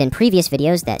 I said in previous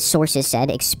videos that sources said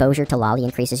exposure to lolly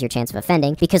increases your chance of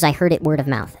offending because I heard it word of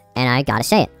mouth, and I gotta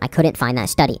say it, I couldn't find that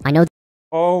study. I know.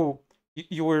 Oh,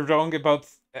 you were wrong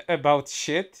about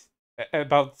shit?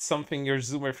 About something your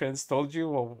Zoomer friends told you?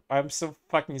 Well, I'm so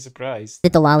fucking surprised.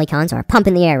 That the lolicons are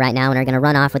pumping the air right now and are going to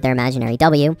run off with their imaginary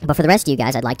W. But for the rest of you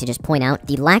guys, I'd like to just point out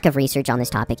the lack of research on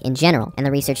this topic in general, and the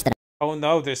research that Oh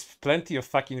no, there's plenty of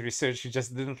fucking research, you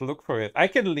just didn't look for it. I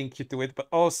can link you to it, but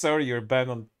oh sorry, you're banned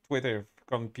on Twitter for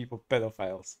calling people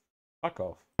pedophiles. Fuck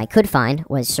off. I could find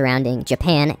was surrounding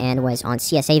Japan and was on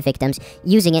CSA victims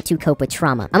using it to cope with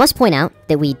trauma. I must point out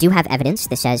that we do have evidence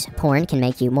that says porn can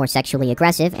make you more sexually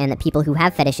aggressive and that people who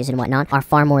have fetishes and whatnot are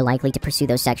far more likely to pursue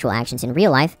those sexual actions in real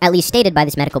life, at least stated by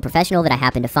this medical professional that I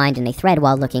happened to find in a thread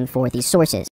while looking for these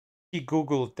sources. He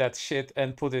googled that shit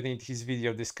and put it in his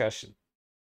video discussion.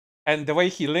 And the way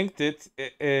he linked it,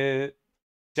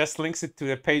 just links it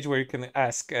to a page where you can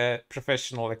ask a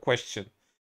professional a question.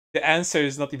 The answer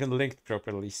is not even linked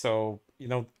properly, so,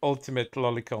 ultimate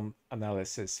lolicon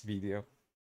analysis video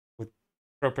with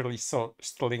properly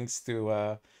sourced links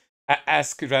to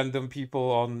ask random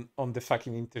people on the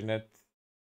fucking internet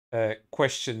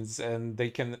questions, and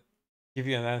they can give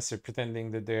you an answer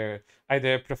pretending that they're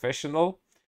either a professional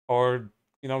or,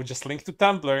 just link to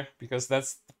Tumblr, because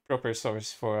that's the proper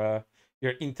source for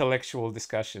your intellectual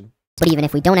discussion. But even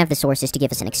if we don't have the sources to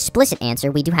give us an explicit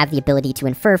answer, we do have the ability to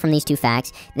infer from these two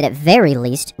facts that at very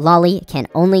least, lolly can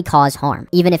only cause harm,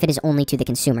 even if it is only to the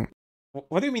consumer.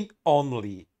 What do you mean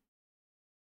only?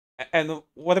 And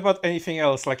what about anything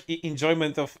else, like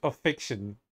enjoyment of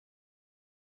fiction?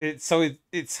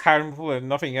 It's harmful and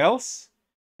nothing else?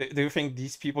 Do you think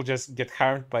these people just get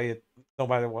harmed by it no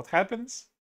matter what happens?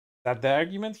 Is that the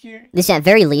argument here? This at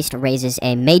very least raises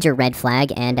a major red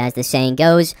flag, and as the saying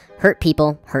goes, hurt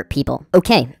people hurt people.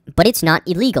 Okay, but it's not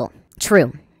illegal.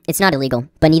 True, it's not illegal,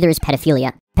 but neither is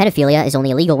pedophilia. Pedophilia is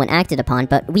only illegal when acted upon,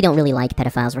 but we don't really like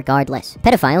pedophiles regardless.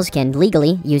 Pedophiles can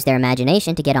legally use their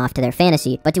imagination to get off to their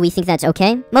fantasy, but do we think that's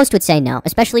okay? Most would say no,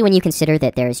 especially when you consider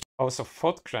that there is also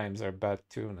thought crimes are bad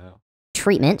too now.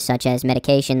 Treatment, such as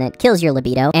medication that kills your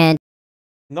libido, and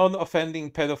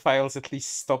non-offending pedophiles at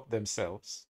least stop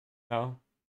themselves. No,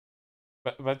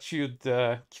 but you'd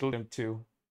kill them too.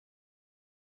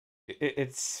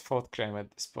 It's thought crime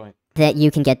at this point. That you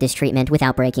can get this treatment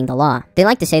without breaking the law. They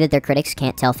like to say that their critics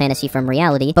can't tell fantasy from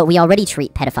reality, but we already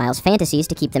treat pedophiles' fantasies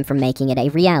to keep them from making it a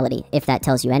reality, if that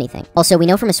tells you anything. Also, we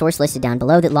know from a source listed down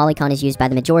below that lolicon is used by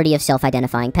the majority of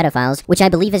self-identifying pedophiles, which I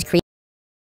believe is created.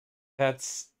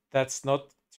 That's not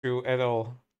true at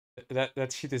all.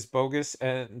 That shit is bogus,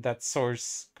 and that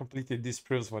source completely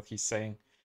disproves what he's saying.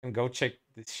 And go check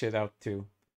this shit out too.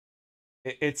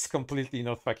 It's completely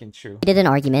not fucking true. Did an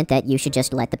argument that you should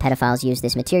just let the pedophiles use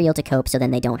this material to cope so then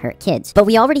they don't hurt kids. But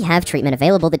we already have treatment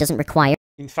available that doesn't require.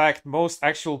 In fact, most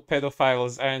actual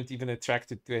pedophiles aren't even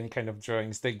attracted to any kind of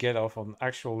drawings. They get off on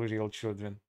actual real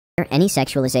children. any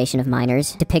sexualization of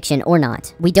minors, depiction or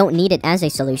not. We don't need it as a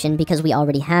solution because we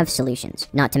already have solutions.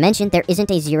 Not to mention, there isn't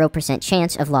a 0%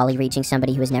 chance of lolly reaching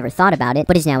somebody who has never thought about it,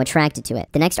 but is now attracted to it.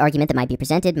 The next argument that might be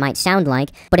presented might sound like,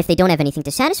 but if they don't have anything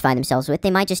to satisfy themselves with,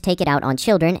 they might just take it out on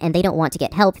children, and they don't want to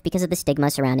get help because of the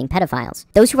stigma surrounding pedophiles.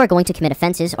 Those who are going to commit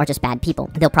offenses are just bad people.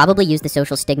 They'll probably use the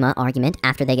social stigma argument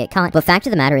after they get caught, but fact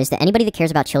of the matter is that anybody that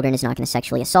cares about children is not going to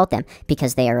sexually assault them,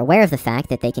 because they are aware of the fact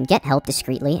that they can get help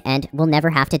discreetly and will never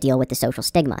have to deal with the social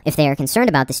stigma. If they are concerned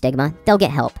about the stigma, they'll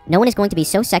get help. No one is going to be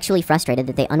so sexually frustrated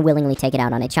that they unwillingly take it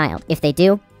out on a child. If they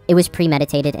do, it was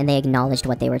premeditated and they acknowledged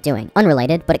what they were doing.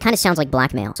 Unrelated, but it kind of sounds like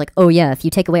blackmail. It's like, oh yeah, if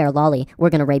you take away our lolly, we're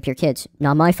gonna rape your kids.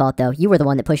 Not my fault though, you were the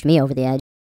one that pushed me over the edge.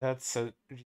 That's a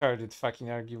retarded fucking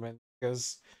argument,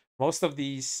 because most of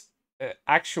these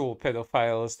actual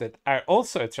pedophiles that are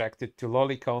also attracted to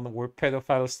lolicon were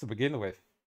pedophiles to begin with.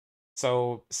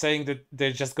 So saying that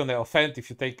they're just gonna offend if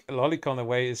you take lolicon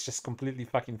away is just completely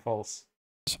fucking false.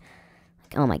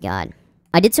 Oh my god.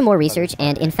 I did some more research,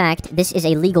 and in fact, this is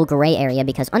a legal gray area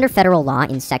because under federal law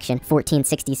in section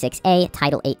 1466A,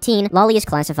 title 18, lolly is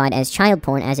classified as child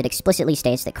porn as it explicitly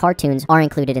states that cartoons are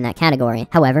included in that category.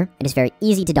 However, it is very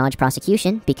easy to dodge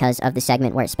prosecution because of the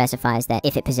segment where it specifies that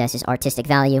if it possesses artistic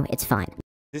value, it's fine.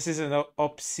 This is an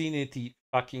obscenity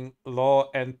fucking law,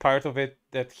 and part of it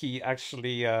that he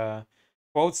actually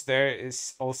quotes there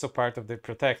is also part of the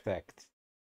Protect Act.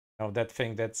 You know, that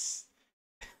thing that's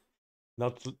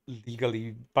not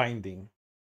legally binding.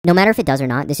 No matter if it does or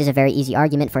not, this is a very easy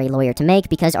argument for a lawyer to make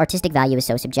because artistic value is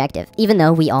so subjective, even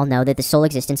though we all know that the sole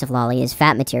existence of lolly is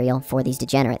fat material for these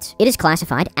degenerates. It is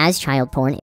classified as child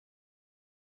porn.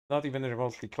 Not even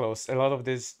remotely close. A lot of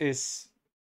this is,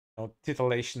 you know,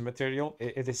 titillation material.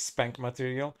 It is spank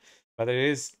material, but there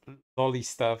is lolly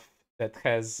stuff that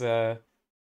has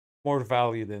more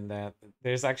value than that.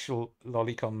 There's actual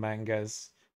lolicon mangas.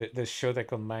 There's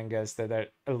shotacon mangas that are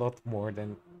a lot more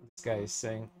than this guy is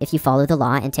saying. If you follow the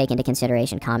law and take into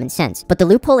consideration common sense. But the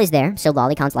loophole is there, so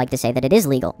lolicons like to say that it is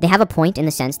legal. They have a point in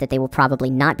the sense that they will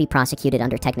probably not be prosecuted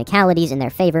under technicalities in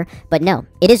their favor, but no,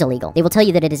 it is illegal. They will tell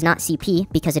you that it is not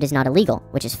CP because it is not illegal,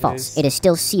 which is false. It is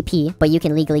still CP, but you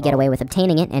can legally get away with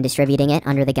obtaining it and distributing it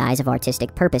under the guise of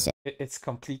artistic purposes. It's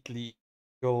completely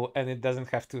legal, and it doesn't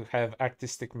have to have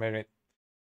artistic merit.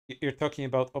 You're talking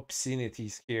about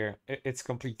obscenities here. It's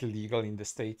completely legal in the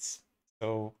States.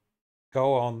 So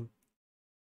go on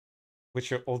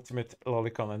with your ultimate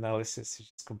lolicon analysis. You're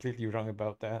just completely wrong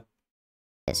about that.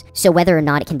 So whether or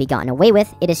not it can be gotten away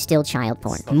with, it is still child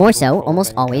porn. More so,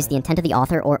 almost always, the intent of the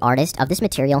author or artist of this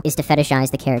material is to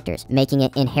fetishize the characters, making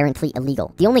it inherently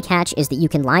illegal. The only catch is that you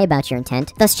can lie about your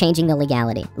intent, thus changing the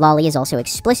legality. Lolly is also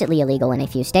explicitly illegal in a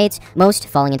few states, most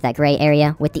falling into that gray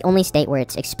area, with the only state where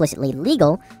it's explicitly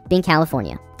legal being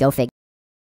California. Go figure.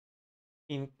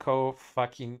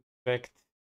 Fucking-fact.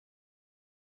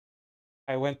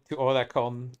 I went to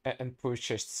Oracon and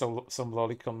purchased some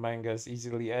lolicon mangas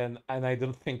easily, and I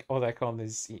don't think Oracon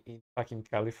is in fucking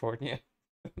California.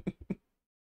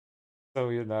 So,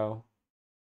 you know,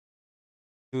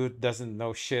 dude doesn't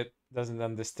know shit, doesn't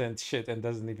understand shit, and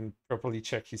doesn't even properly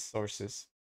check his sources.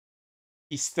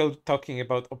 He's still talking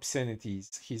about obscenities.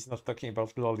 He's not talking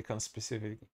about lolicon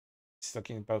specifically. He's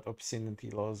talking about obscenity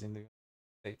laws in the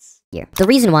States. The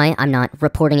reason why I'm not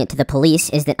reporting it to the police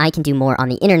is that I can do more on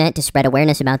the internet to spread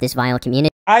awareness about this vile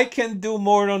community. I can do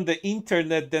more on the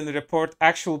internet than report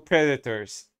actual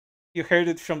predators. You heard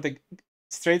it from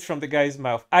straight from the guy's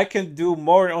mouth. I can do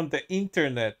more on the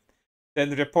internet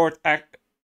than report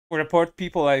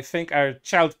people I think are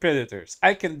child predators.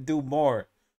 I can do more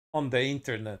on the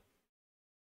internet.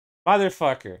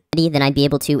 Motherfucker. Than I'd be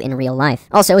able to in real life.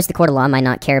 Also, as the court of law might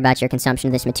not care about your consumption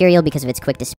of this material because of its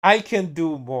quick I can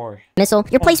do more. Dismissal,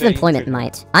 your place of employment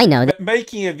might. I know that.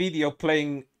 Making a video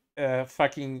playing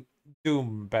fucking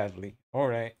Doom badly.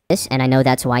 Alright. And I know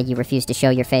that's why you refuse to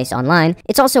show your face online.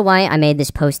 It's also why I made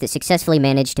this post that successfully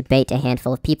managed to bait a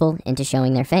handful of people into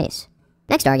showing their face.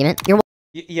 Next argument,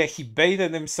 yeah, he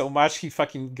baited him so much he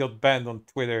fucking got banned on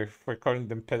Twitter for calling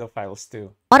them pedophiles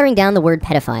too. Watering down the word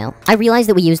pedophile. I realize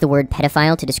that we use the word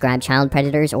pedophile to describe child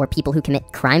predators or people who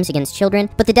commit crimes against children,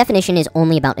 but the definition is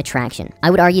only about attraction. I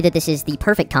would argue that this is the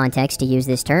perfect context to use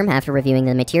this term after reviewing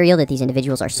the material that these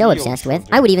individuals are so obsessed with.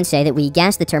 I would even say that we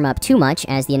gas the term up too much,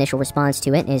 as the initial response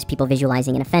to it is people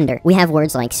visualizing an offender. We have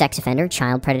words like sex offender,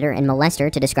 child predator, and molester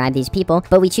to describe these people,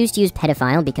 but we choose to use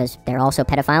pedophile because they're also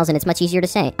pedophiles and it's much easier to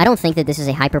say. I don't think that this is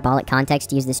a hyperbolic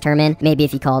context to use this term in. Maybe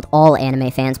if you called all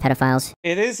anime fans pedophiles.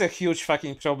 It is a huge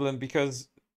fucking problem because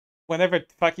whenever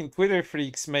fucking Twitter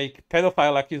freaks make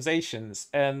pedophile accusations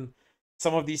and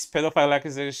some of these pedophile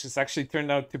accusations actually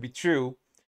turn out to be true,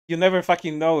 you never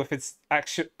fucking know if it's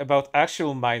about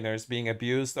actual minors being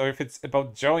abused or if it's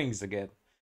about drawings again.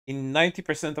 In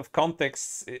 90% of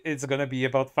contexts, it's gonna be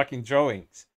about fucking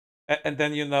drawings. And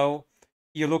then, you know,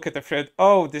 you look at the thread,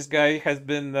 oh, this guy has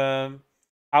been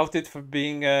outed for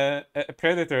being a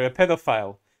predator, a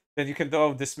pedophile. Then you can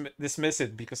dismiss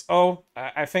it because, oh,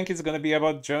 I think it's gonna be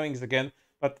about drawings again.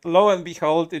 But lo and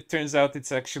behold, it turns out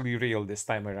it's actually real this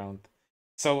time around.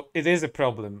 So it is a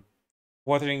problem,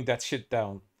 watering that shit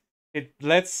down. It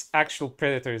lets actual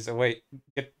predators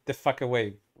get the fuck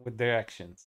away with their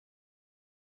actions.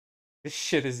 This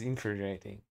shit is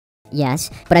infuriating.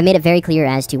 Yes, but I made it very clear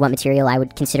as to what material I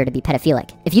would consider to be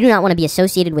pedophilic. If you do not want to be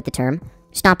associated with the term,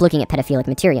 stop looking at pedophilic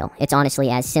material. It's honestly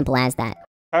as simple as that.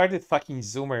 Retarded fucking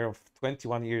Zoomer of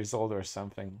 21 years old or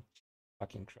something.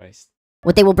 Fucking Christ.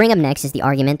 What they will bring up next is the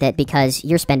argument that because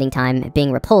you're spending time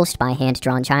being repulsed by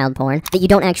hand-drawn child porn, that you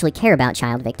don't actually care about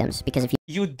child victims, because if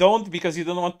you don't, because you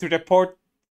don't want to report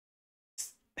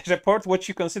what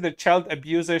you consider child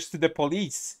abusers to the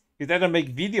police. You'd rather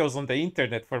make videos on the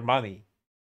internet for money.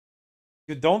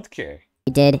 You don't care.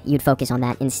 you did, you'd focus on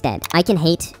that instead. I can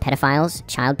hate pedophiles,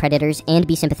 child predators, and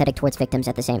be sympathetic towards victims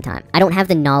at the same time. I don't have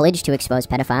the knowledge to expose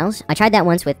pedophiles. I tried that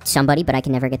once with somebody, but I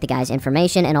could never get the guy's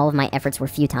information, and all of my efforts were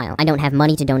futile. I don't have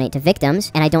money to donate to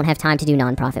victims, and I don't have time to do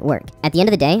nonprofit work. At the end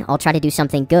of the day, I'll try to do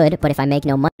something good, but if I make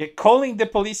no money... Yeah, calling the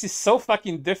police is so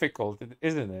fucking difficult,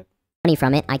 isn't it? ...money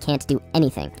from it, I can't do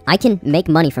anything. I can make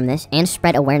money from this, and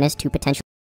spread awareness to potential...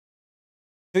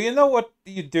 Do you know what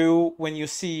you do when you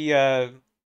see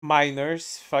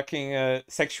minors fucking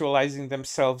sexualizing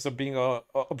themselves or being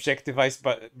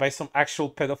objectivized by some actual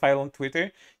pedophile on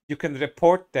Twitter? You can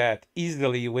report that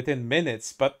easily within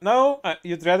minutes, but no,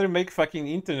 you'd rather make fucking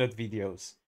internet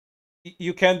videos.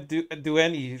 You can't do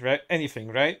anything,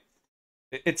 right?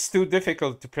 It's too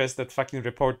difficult to press that fucking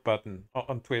report button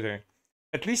on Twitter.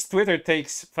 At least Twitter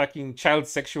takes fucking child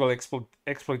sexual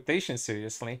exploitation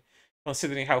seriously,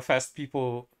 considering how fast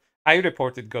people I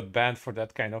reported got banned for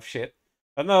that kind of shit.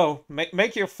 But no,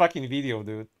 make your fucking video,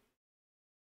 dude.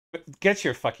 Get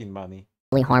your fucking money.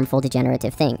 Harmful,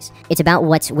 degenerative things. It's about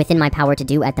what's within my power to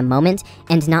do at the moment,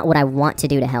 and not what I want to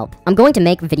do to help. I'm going to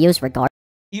make videos regardless.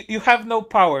 You have no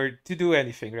power to do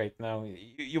anything right now.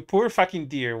 You poor fucking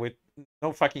deer with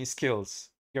no fucking skills.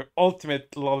 Your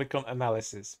ultimate lolicon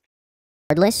analysis.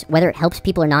 Regardless, whether it helps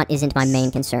people or not isn't my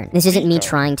main concern. This isn't me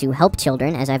trying to help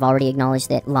children, as I've already acknowledged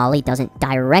that Lolly doesn't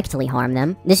directly harm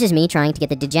them. This is me trying to get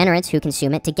the degenerates who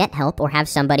consume it to get help, or have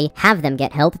somebody have them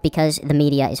get help because the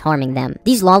media is harming them.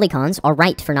 These lolicons are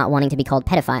right for not wanting to be called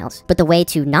pedophiles, but the way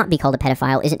to not be called a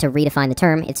pedophile isn't to redefine the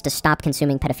term, it's to stop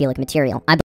consuming pedophilic material.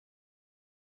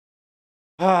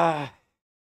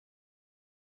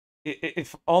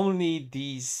 If only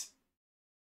these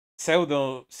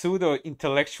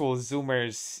pseudo-intellectual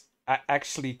Zoomers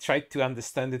actually tried to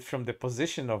understand it from the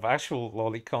position of actual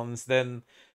lolicons, then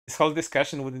this whole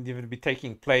discussion wouldn't even be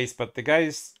taking place. But the guy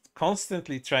is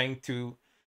constantly trying to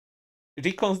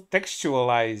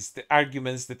recontextualize the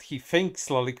arguments that he thinks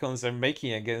lolicons are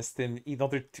making against him in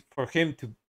order for him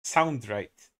to sound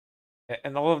right.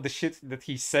 And all of the shit that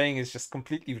he's saying is just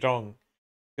completely wrong.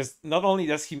 Because not only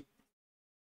does he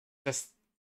just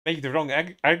make the wrong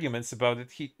arguments about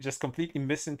it, he just completely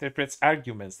misinterprets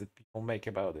arguments that people make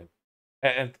about him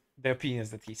and the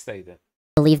opinions that he stated.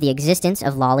 I believe the existence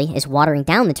of Lolly is watering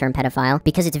down the term pedophile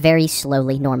because it's very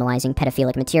slowly normalizing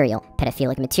pedophilic material.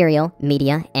 Pedophilic material,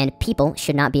 media, and people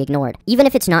should not be ignored, even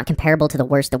if it's not comparable to the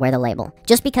worst that wear the label.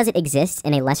 Just because it exists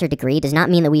in a lesser degree does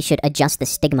not mean that we should adjust the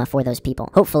stigma for those people.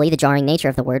 Hopefully, the jarring nature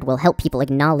of the word will help people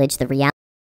acknowledge the reality.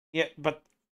 Yeah, but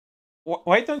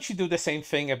why don't you do the same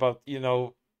thing about, you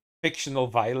know, fictional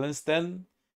violence then?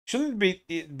 Shouldn't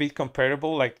it be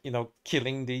comparable, like, you know,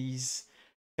 killing these,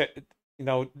 you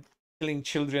know, killing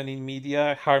children in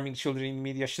media, harming children in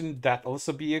media? Shouldn't that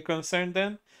also be a concern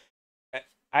then?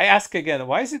 I ask again,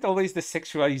 why is it always the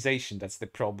sexualization that's the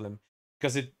problem?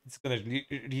 Because it's gonna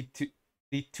lead to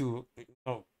you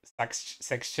know,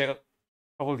 sex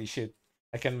holy shit,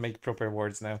 I can make proper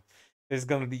words now. It's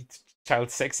gonna lead to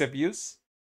child sex abuse.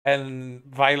 And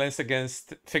violence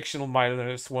against fictional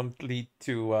minors won't lead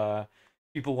to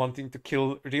people wanting to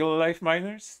kill real-life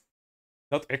minors?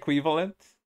 Not equivalent?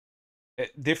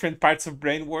 Different parts of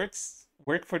brain work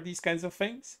for these kinds of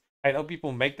things? I know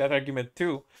people make that argument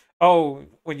too. Oh,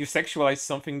 when you sexualize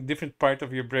something, different part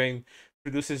of your brain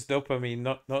produces dopamine,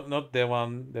 not the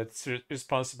one that's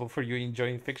responsible for you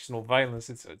enjoying fictional violence.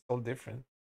 It's all different.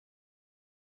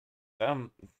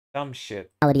 Dumb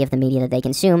shit. Of the media that they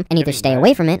consume and either stay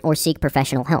away from it or seek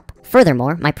professional help.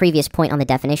 Furthermore, my previous point on the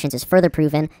definitions is further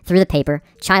proven through the paper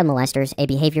Child Molesters, a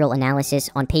Behavioral Analysis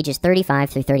on pages 35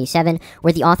 through 37,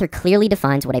 where the author clearly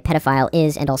defines what a pedophile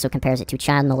is and also compares it to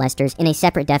child molesters in a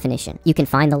separate definition. You can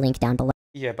find the link down below.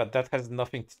 Yeah, but that has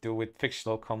nothing to do with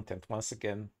fictional content, once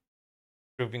again.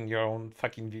 Proving your own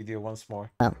fucking video once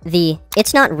more. The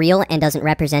 "it's not real and doesn't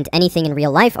represent anything in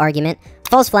real life" argument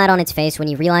falls flat on its face when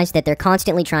you realize that they're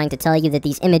constantly trying to tell you that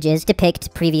these images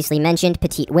depict previously mentioned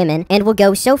petite women, and will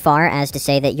go so far as to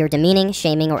say that you're demeaning,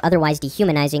 shaming, or otherwise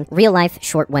dehumanizing real-life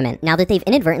short women. Now that they've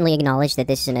inadvertently acknowledged that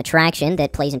this is an attraction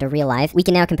that plays into real life, we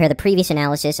can now compare the previous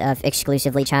analysis of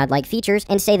exclusively childlike features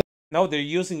and say that no, they're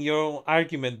using your own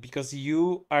argument because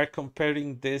you are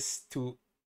comparing this to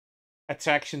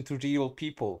attraction to real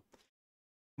people.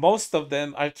 Most of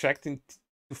them are attracting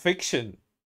to fiction.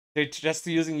 They're just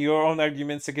using your own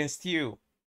arguments against you.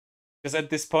 Because at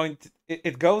this point,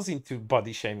 it goes into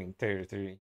body shaming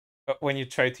territory when you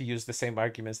try to use the same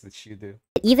arguments that you do.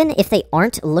 Even if they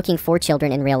aren't looking for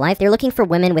children in real life, they're looking for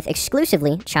women with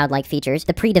exclusively childlike features,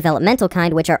 the pre-developmental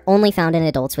kind, which are only found in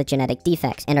adults with genetic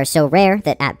defects, and are so rare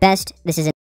that at best, this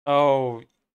is Oh,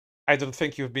 I don't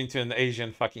think you've been to an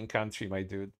Asian fucking country, my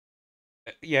dude.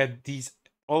 Yeah,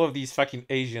 all of these fucking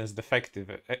Asians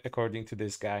defective, according to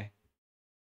this guy.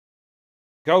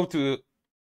 Go to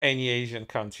any Asian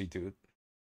country, dude.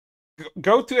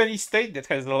 Go to any state that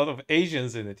has a lot of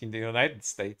Asians in it in the United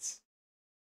States.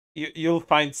 You'll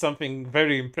find something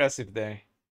very impressive there.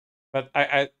 But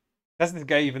does this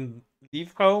guy even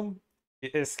leave home?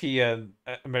 Is he an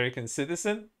American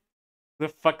citizen? The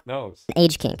fuck knows?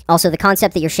 Age kink. Also, the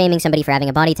concept that you're shaming somebody for having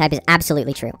a body type is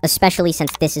absolutely true, especially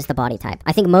since this is the body type.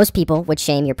 I think most people would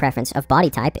shame your preference of body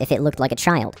type if it looked like a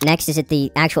child. Next is that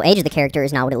the actual age of the character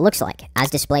is not what it looks like. As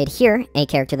displayed here, a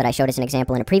character that I showed as an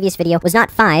example in a previous video was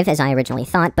not 5, as I originally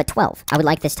thought, but 12. I would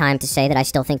like this time to say that I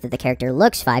still think that the character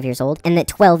looks 5 years old, and that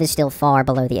 12 is still far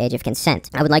below the age of consent.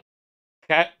 I would like...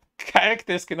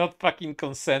 Characters cannot fucking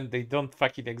consent. They don't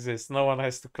fucking exist. No one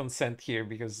has to consent here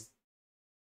because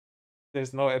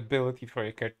there's no ability for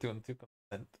a cartoon to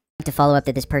consent. To follow up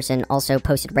that this person also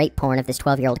posted rape porn of this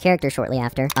 12-year-old character shortly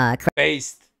after.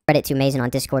 Based. Credit to Mason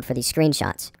on Discord for these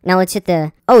screenshots. Now let's hit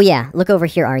the, oh yeah, look over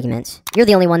here arguments. You're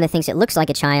the only one that thinks it looks like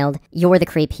a child. You're the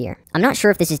creep here. I'm not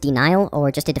sure if this is denial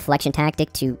or just a deflection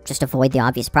tactic to just avoid the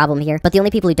obvious problem here, but the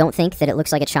only people who don't think that it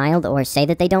looks like a child or say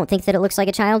that they don't think that it looks like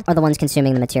a child are the ones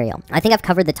consuming the material. I think I've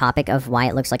covered the topic of why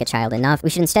it looks like a child enough.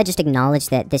 We should instead just acknowledge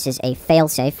that this is a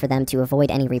failsafe for them to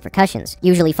avoid any repercussions.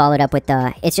 Usually followed up with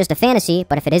the, it's just a fantasy,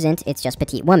 but if it isn't, it's just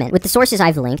petite women. With the sources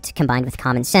I've linked, combined with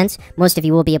common sense, most of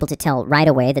you will be able to tell right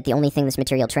away that the only thing this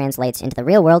material translates into the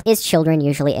real world is children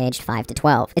usually aged 5 to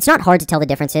 12. It's not hard to tell the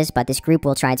differences, but this group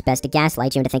will try its best to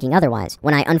gaslight you into thinking otherwise.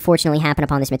 When I unfortunately happen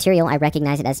upon this material, I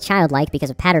recognize it as childlike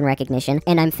because of pattern recognition,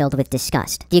 and I'm filled with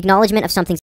disgust. The acknowledgement of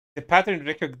something... The pattern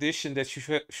recognition that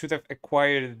you should have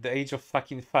acquired at the age of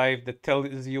fucking 5 that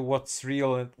tells you what's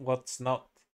real and what's not.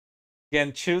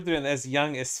 Again, children as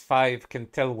young as 5 can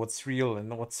tell what's real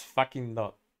and what's fucking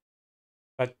not.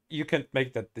 But you can't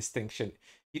make that distinction.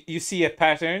 You see a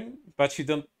pattern, but you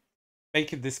don't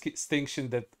make a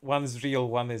distinction that one's real,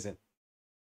 one isn't.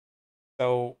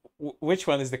 So, which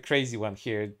one is the crazy one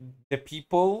here? The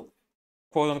people,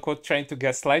 quote-unquote, trying to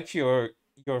gaslight you, or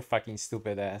your fucking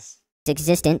stupid ass?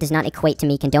 Existent does not equate to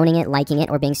me condoning it, liking it,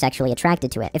 or being sexually attracted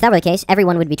to it. If that were the case,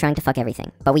 everyone would be trying to fuck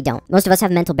everything. But we don't. Most of us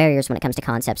have mental barriers when it comes to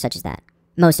concepts such as that.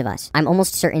 Most of us. I'm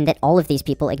almost certain that all of these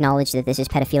people acknowledge that this is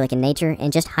pedophilic in nature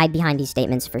and just hide behind these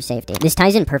statements for safety. This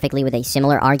ties in perfectly with a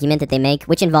similar argument that they make,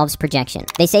 which involves projection.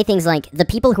 They say things like, the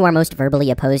people who are most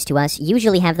verbally opposed to us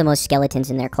usually have the most skeletons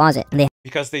in their closet.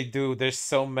 Because they do. There's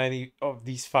so many of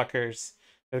these fuckers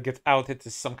that get outed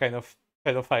as some kind of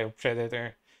pedophile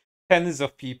predator. Tens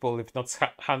of people, if not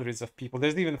hundreds of people.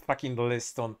 There's even a fucking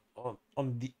list on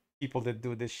the people that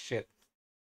do this shit.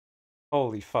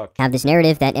 Holy fuck. Have this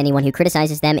narrative that anyone who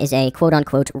criticizes them is a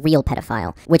quote-unquote real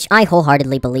pedophile, which I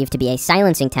wholeheartedly believe to be a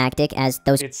silencing tactic, as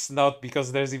those— It's not,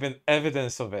 because there's even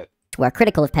evidence of it. —who are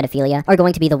critical of pedophilia are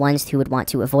going to be the ones who would want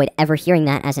to avoid ever hearing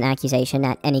that as an accusation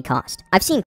at any cost. I've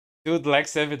seen— Dude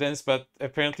lacks evidence, but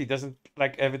apparently doesn't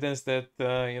like evidence that,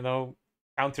 you know,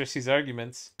 counters his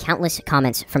arguments. Countless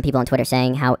comments from people on Twitter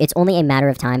saying how it's only a matter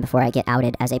of time before I get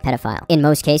outed as a pedophile. In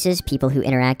most cases, people who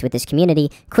interact with this community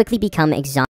quickly become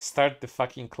Start the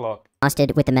fucking clock.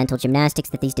 Exhausted with the mental gymnastics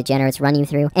that these degenerates run you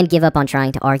through, and give up on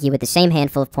trying to argue with the same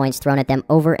handful of points thrown at them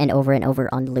over and over and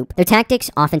over on loop. Their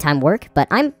tactics oftentimes work, but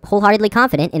I'm wholeheartedly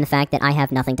confident in the fact that I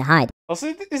have nothing to hide.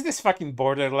 Also, is this fucking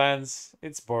Borderlands?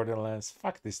 It's Borderlands.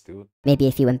 Fuck this dude. Maybe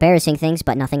a few embarrassing things,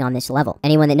 but nothing on this level.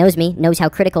 Anyone that knows me knows how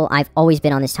critical I've always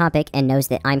been on this topic, and knows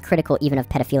that I'm critical even of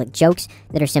pedophilic jokes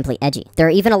that are simply edgy. There are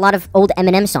even a lot of old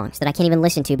Eminem songs that I can't even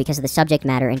listen to because of the subject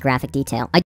matter and graphic detail.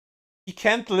 He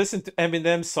can't listen to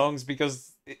Eminem songs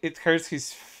because it hurts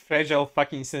his fragile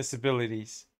fucking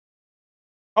sensibilities.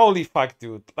 Holy fuck,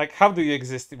 dude. Like, how do you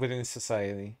exist within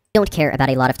society? Don't care about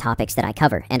a lot of topics that I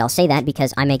cover, and I'll say that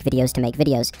because I make videos to make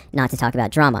videos, not to talk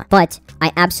about drama. But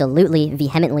I absolutely,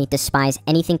 vehemently despise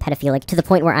anything pedophilic to the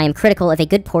point where I am critical of a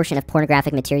good portion of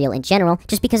pornographic material in general,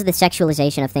 just because of the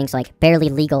sexualization of things like barely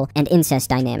legal and incest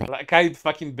dynamic. Like, I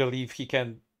fucking believe he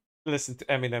can listen to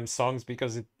Eminem songs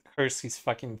because it hurts his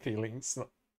fucking feelings.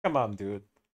 Come on, dude.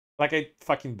 Like, I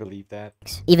fucking believe that.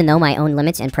 Even though my own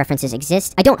limits and preferences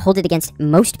exist, I don't hold it against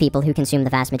most people who consume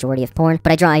the vast majority of porn,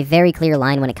 but I draw a very clear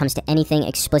line when it comes to anything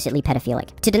explicitly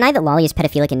pedophilic. To deny that lolly is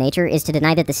pedophilic in nature is to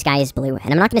deny that the sky is blue,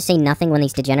 and I'm not going to say nothing when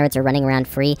these degenerates are running around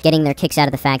free, getting their kicks out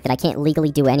of the fact that I can't legally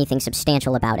do anything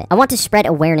substantial about it. I want to spread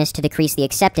awareness to decrease the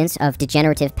acceptance of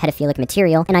degenerative pedophilic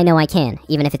material, and I know I can,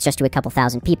 even if it's just to a couple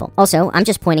thousand people. Also, I'm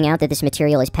just pointing out that this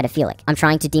material is pedophilic. I'm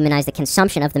trying to demonize the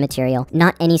consumption of the material,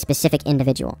 not any specific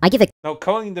individual. I give a No,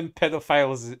 calling them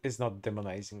pedophiles is not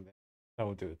demonizing them.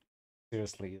 No, dude.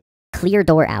 Seriously. clear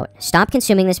door out. Stop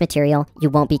consuming this material, you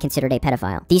won't be considered a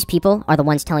pedophile. These people are the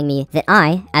ones telling me that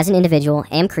I, as an individual,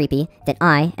 am creepy, that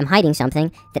I am hiding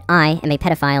something, that I am a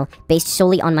pedophile, based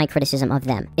solely on my criticism of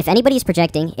them. If anybody is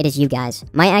projecting, it is you guys.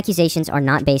 My accusations are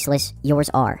not baseless, yours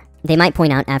are. They might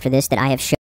point out after this that I have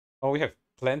Oh, we have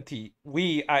plenty.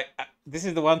 This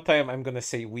is the one time I'm gonna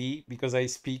say we, because I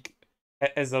speak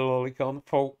as a lolicon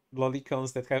for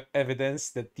lolicons that have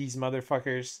evidence that these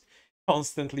motherfuckers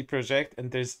constantly project, and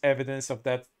there's evidence of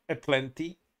that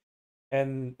aplenty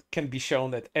and can be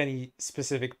shown at any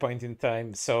specific point in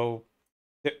time. So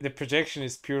the projection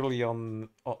is purely on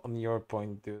your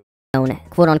point, dude.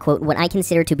 Quote-unquote what I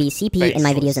consider to be CP in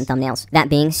my videos and thumbnails. That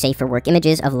being safe for work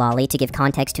images of lolly to give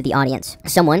context to the audience.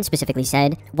 Someone specifically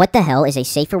said, what the hell is a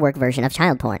safe for work version of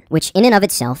child porn? Which in and of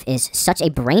itself is such a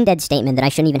brain-dead statement that I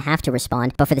shouldn't even have to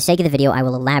respond, but for the sake of the video I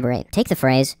will elaborate. Take the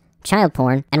phrase, child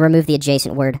porn, and remove the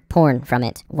adjacent word, porn, from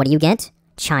it. What do you get?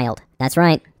 Child. That's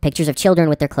right. Pictures of children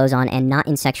with their clothes on and not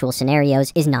in sexual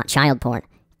scenarios is not child porn.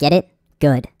 Get it?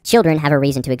 Good. Children have a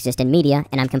reason to exist in media,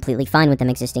 and I'm completely fine with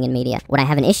them existing in media. What I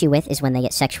have an issue with is when they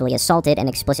get sexually assaulted and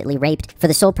explicitly raped for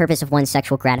the sole purpose of one's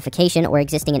sexual gratification, or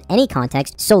existing in any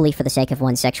context solely for the sake of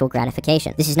one's sexual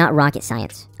gratification. This is not rocket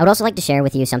science. I would also like to share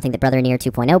with you something that Brother Near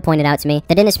 2.0 pointed out to me,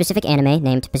 that in a specific anime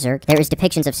named Berserk, there is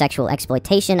depictions of sexual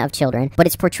exploitation of children, but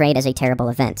it's portrayed as a terrible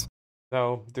event.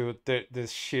 No, dude,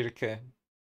 there's Shirke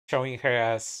showing her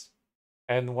ass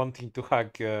and wanting to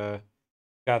hug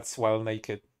guts while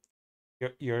naked.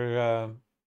 You're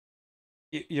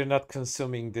not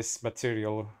consuming this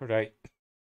material, right?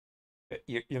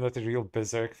 You're not a real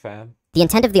Berserk fan. The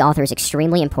intent of the author is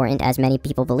extremely important, as many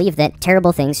people believe that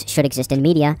terrible things should exist in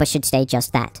media, but should stay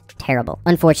just that, terrible.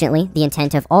 Unfortunately, the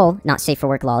intent of all not safe for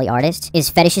work lolly artists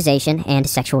is fetishization and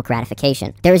sexual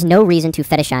gratification. There is no reason to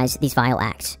fetishize these vile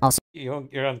acts. Also, You're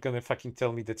not gonna fucking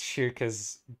tell me that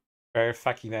Shirka's bare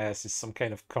fucking ass is some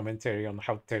kind of commentary on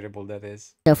how terrible that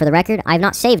is. So for the record, I've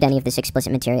not saved any of this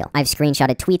explicit material. I've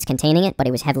screenshotted tweets containing it, but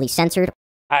it was heavily censored.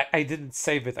 I didn't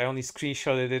save it. I only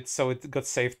screenshotted it, so it got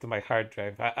saved to my hard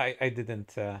drive. I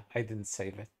didn't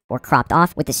save it. Or cropped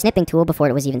off with the snipping tool before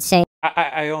it was even saved.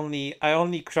 I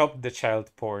only cropped the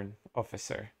child porn,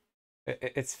 officer.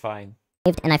 It's fine.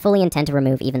 And I fully intend to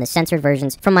remove even the censored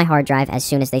versions from my hard drive as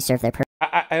soon as they serve their purpose.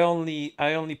 I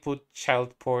only put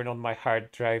child porn on my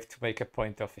hard drive to make a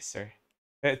point, officer.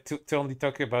 To only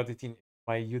talk about it in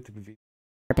my YouTube video.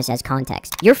 As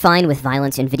context. You're fine with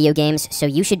violence in video games, so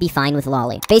you should be fine with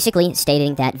lolly. Basically,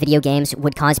 stating that video games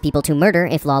would cause people to murder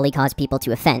if lolly caused people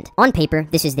to offend. On paper,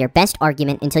 this is their best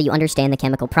argument until you understand the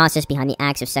chemical process behind the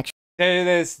acts of sexual...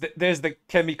 There's the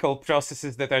chemical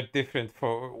processes that are different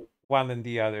for one and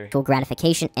the other.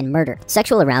 Gratification and murder.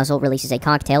 Sexual arousal releases a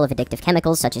cocktail of addictive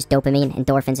chemicals such as dopamine,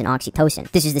 endorphins, and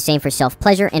oxytocin. This is the same for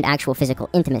self-pleasure and actual physical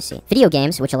intimacy. Video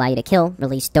games, which allow you to kill,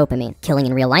 release dopamine. Killing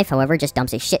in real life, however, just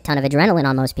dumps a shit ton of adrenaline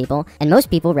on most people, and most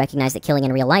people recognize that killing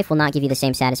in real life will not give you the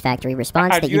same satisfactory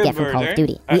response that you get from Call of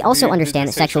Duty. We also understand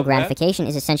that sexual gratification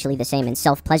is essentially the same in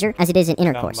self-pleasure as it is in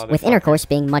intercourse, with intercourse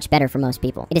being much better for most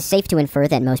people. It is safe to infer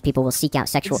that most people will seek out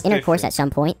sexual intercourse at some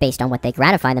point based on what they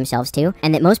gratify themselves to,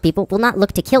 and that most people will not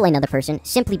look to kill another person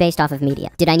simply based off of media.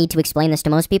 Did I need to explain this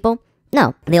to most people?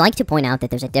 No. They like to point out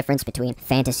that there's a difference between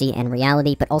fantasy and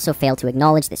reality, but also fail to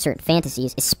acknowledge that certain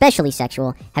fantasies, especially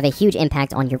sexual, have a huge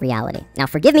impact on your reality. Now,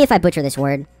 forgive me if I butcher this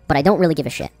word, but I don't really give a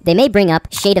shit. They may bring up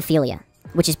shadeophilia,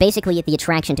 which is basically the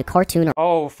attraction to cartoon or—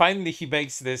 Oh, finally he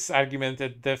makes this argument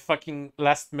at the fucking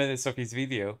last minutes of his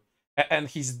video. And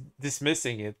he's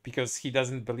dismissing it because he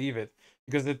doesn't believe it.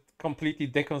 Because it completely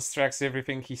deconstructs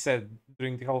everything he said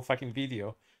during the whole fucking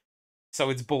video. So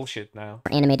it's bullshit now.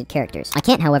 Animated characters. I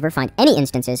can't, however, find any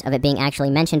instances of it being actually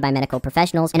mentioned by medical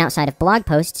professionals, and outside of blog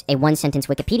posts, a one-sentence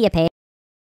Wikipedia page—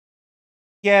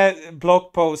 Yeah,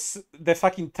 blog posts, the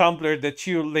fucking Tumblr that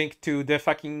you linked to, the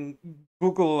fucking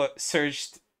Google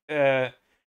searched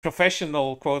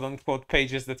professional quote-unquote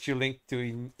pages that you linked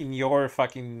to in your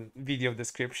fucking video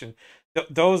description.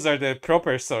 Those are the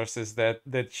proper sources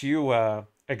that you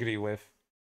agree with.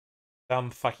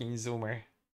 Dumb fucking zoomer.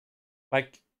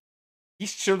 Like,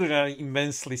 these children are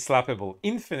immensely slappable,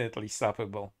 infinitely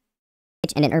slappable.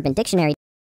 And an Urban Dictionary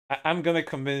I'm gonna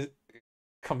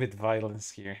commit violence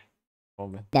here.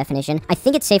 Moment. Definition. I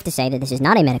think it's safe to say that this is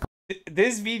not a medical—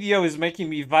 This video is making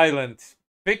me violent.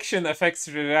 Fiction affects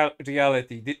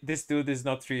reality. This dude is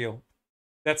not real.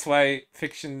 That's why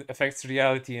fiction affects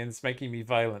reality and it's making me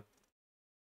violent.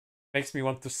 Makes me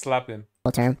want to slap him.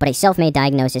 Term, but a self-made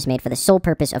diagnosis made for the sole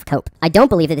purpose of cope. I don't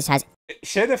believe that this has—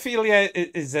 Shadeophilia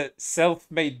is a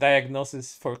self-made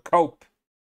diagnosis for cope.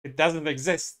 It doesn't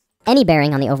exist. Any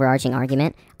bearing on the overarching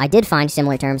argument. I did find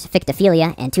similar terms,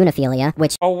 fictophilia and tunophilia,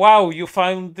 which— Oh wow, you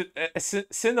found a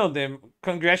synonym.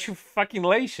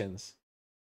 Congratulations.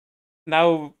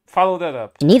 Now, follow that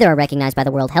up. neither are recognized by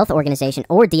the World Health Organization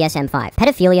or DSM-5.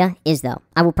 Pedophilia is, though.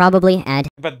 I will probably add—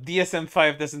 But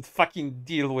DSM-5 doesn't fucking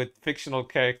deal with fictional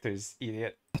characters,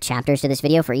 idiot. chapters to this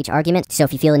video for each argument, so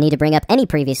if you feel a need to bring up any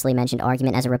previously mentioned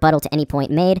argument as a rebuttal to any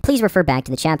point made, please refer back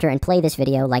to the chapter and play this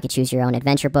video like a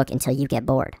choose-your-own-adventure book until you get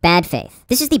bored. Bad faith.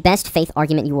 This is the best faith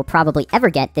argument you will probably ever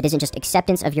get that isn't just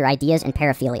acceptance of your ideas and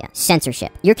paraphilia.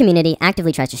 Censorship. Your community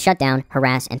actively tries to shut down,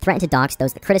 harass, and threaten to dox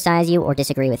those that criticize you or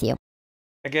disagree with you.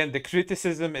 Again, the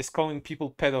criticism is calling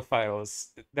people pedophiles.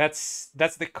 That's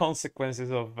the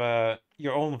consequences of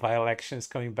your own vile actions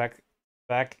coming back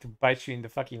to bite you in the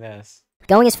fucking ass.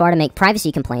 Going as far to make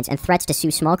privacy complaints and threats to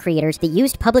sue small creators that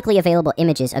used publicly available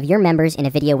images of your members in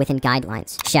a video within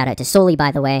guidelines. Shout out to Soli,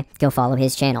 by the way. Go follow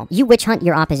his channel. You witch hunt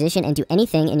your opposition and do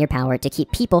anything in your power to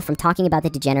keep people from talking about the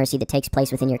degeneracy that takes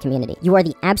place within your community. You are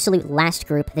the absolute last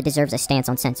group that deserves a stance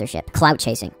on censorship. Clout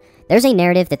chasing. There's a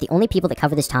narrative that the only people that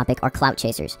cover this topic are clout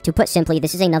chasers. To put simply,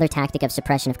 this is another tactic of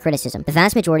suppression of criticism. The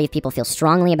vast majority of people feel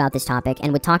strongly about this topic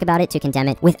and would talk about it to condemn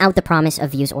it without the promise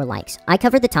of views or likes. I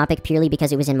covered the topic purely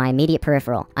because it was in my immediate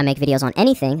peripheral. I make videos on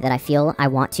anything that I feel I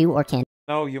want to or can.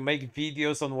 No, you make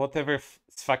videos on whatever is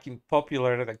fucking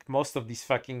popular, like most of these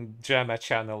fucking drama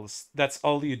channels. That's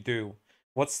all you do.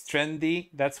 What's trendy,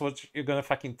 that's what you're gonna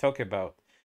fucking talk about.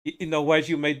 You know why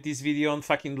you made this video on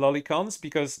fucking lolicons?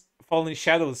 Because Fallen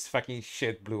Shadows fucking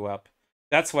shit blew up.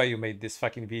 That's why you made this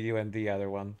fucking video and the other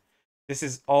one. This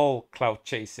is all clout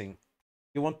chasing.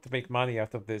 You want to make money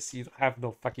out of this. You have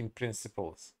no fucking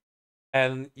principles.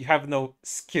 And you have no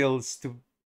skills to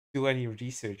do any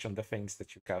research on the things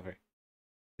that you cover.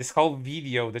 This whole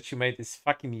video that you made is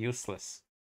fucking useless.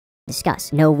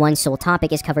 Discuss. No one sole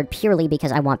topic is covered purely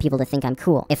because I want people to think I'm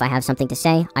cool. If I have something to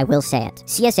say, I will say it.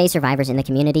 CSA survivors in the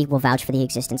community will vouch for the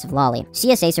existence of lolly.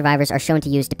 CSA survivors are shown to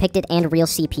use depicted and real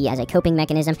CP as a coping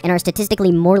mechanism and are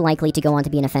statistically more likely to go on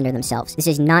to be an offender themselves. This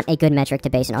is not a good metric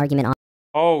to base an argument on.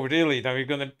 Oh, really? Now you're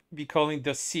gonna be calling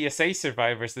the CSA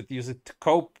survivors that use it to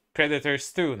cope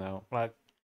predators too now? Like,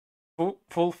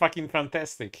 full fucking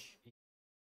fantastic.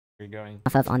 Going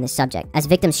off of on this subject. As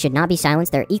victims should not be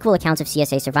silenced, there are equal accounts of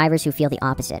CSA survivors who feel the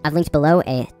opposite. I've linked below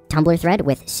a Tumblr thread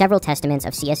with several testaments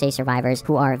of CSA survivors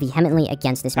who are vehemently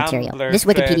against this material. This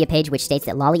Wikipedia page which states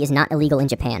that lolly is not illegal in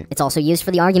Japan. It's also used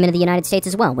for the argument of the United States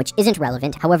as well, which isn't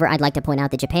relevant. However, I'd like to point out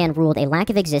that Japan ruled a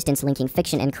lack of existence linking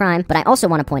fiction and crime, but I also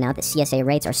want to point out that CSA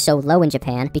rates are so low in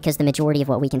Japan because the majority of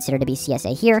what we consider to be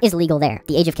CSA here is legal there.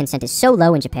 The age of consent is so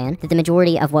low in Japan that the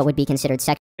majority of what would be considered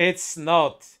sex— It's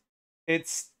not.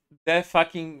 It's that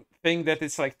fucking thing that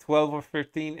it's like 12 or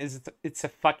 13 it's a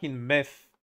fucking myth.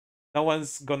 No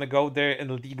one's gonna go there and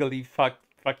legally fuck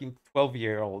fucking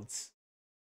 12-year-olds.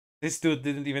 This dude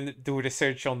didn't even do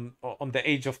research on the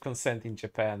age of consent in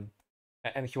Japan,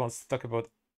 and he wants to talk about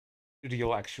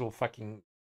real actual fucking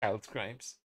child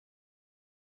crimes.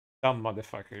 Dumb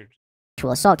motherfucker.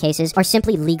 Assault cases are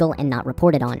simply legal and not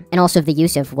reported on. And also the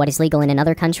use of what is legal in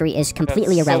another country is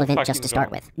completely irrelevant just to start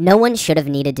with. No one should have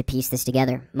needed to piece this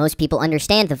together. Most people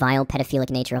understand the vile pedophilic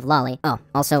nature of lolly. Oh,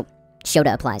 also,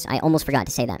 Shota applies. I almost forgot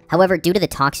to say that. However, due to the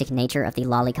toxic nature of the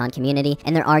lolicon community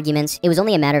and their arguments, it was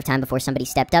only a matter of time before somebody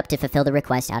stepped up to fulfill the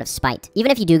request out of spite.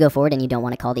 Even if you do go forward and you don't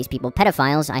want to call these people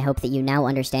pedophiles, I hope that you now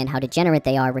understand how degenerate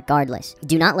they are regardless.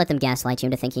 Do not let them gaslight you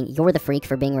into thinking you're the freak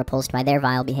for being repulsed by their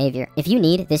vile behavior. If you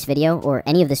need this video or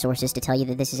any of the sources to tell you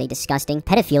that this is a disgusting,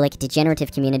 pedophilic,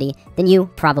 degenerative community, then you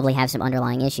probably have some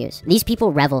underlying issues. These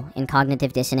people revel in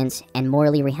cognitive dissonance and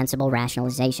morally reprehensible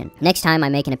rationalization. Next time I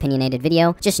make an opinionated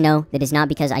video, just know that it's not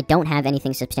because I don't have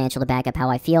anything substantial to back up how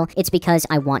I feel, it's because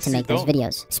I want to make those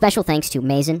videos. Special thanks to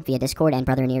Mason via Discord and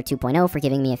Brother Near 2.0 for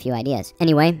giving me a few ideas.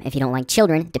 Anyway, if you don't like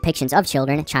children, depictions of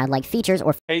children, childlike features,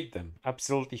 or hate them,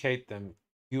 absolutely hate them,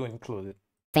 you included,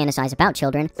 fantasize about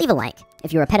children, leave a like.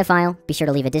 If you're a pedophile, be sure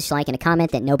to leave a dislike and a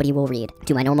comment that nobody will read.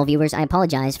 To my normal viewers, I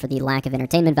apologize for the lack of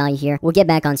entertainment value here. We'll get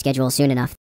back on schedule soon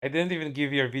enough. I didn't even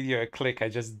give your video a click, I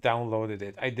just downloaded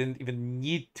it. I didn't even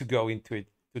need to go into it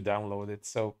to download it,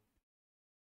 so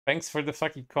thanks for the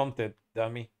fucking content,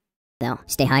 dummy. Though,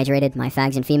 stay hydrated, my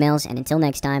fags and females, and until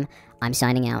next time, I'm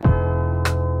signing out.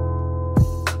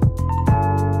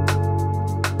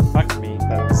 Fuck me,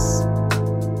 that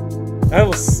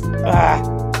was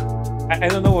I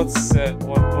don't know what's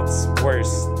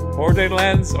worse,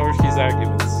 Borderlands or his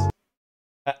arguments.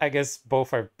 I guess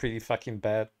both are pretty fucking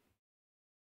bad.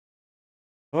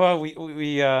 Well,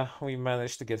 we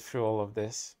managed to get through all of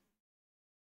this,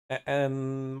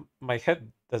 and my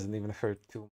head doesn't even hurt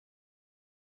too.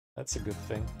 That's a good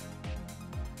thing.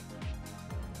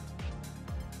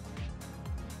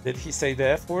 Did he say the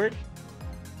F word?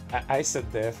 I said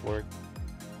the F word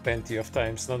plenty of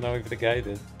times. Don't know if the guy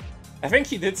did. I think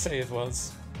he did say it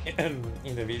once in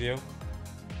the video.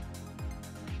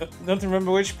 Don't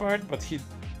remember which part, but he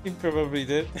probably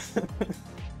did.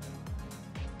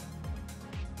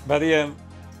 But yeah,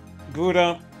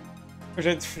 Gura,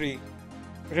 rent-free,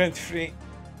 rent-free,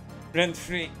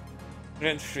 rent-free,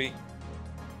 rent-free,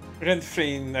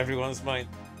 rent-free in everyone's mind.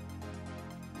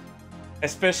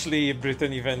 Especially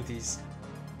Brittany Ventis.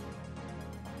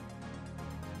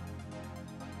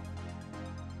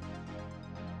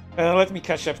 Let me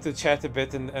catch up to chat a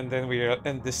bit and then we'll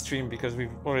end the stream because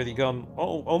we've already gone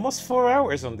almost 4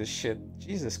 hours on this shit.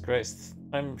 Jesus Christ.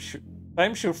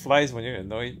 Time sure flies when you're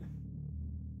annoyed.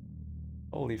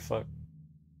 Holy fuck.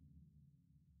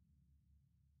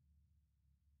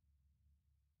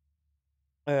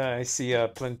 I see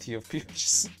plenty of people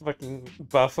just fucking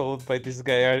baffled by this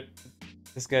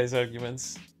guy's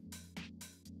arguments.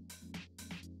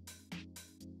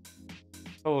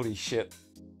 Holy shit.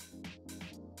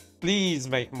 Please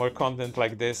make more content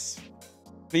like this.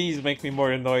 Please make me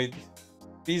more annoyed.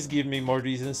 Please give me more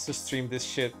reasons to stream this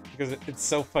shit because it's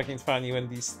so fucking funny when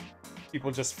these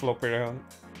people just flop around.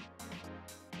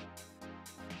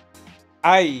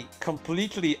 I,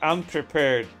 completely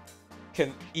unprepared,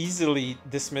 can easily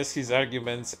dismiss his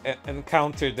arguments and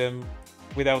counter them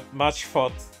without much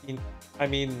thought. I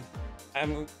mean,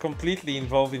 I'm completely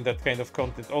involved in that kind of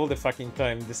content all the fucking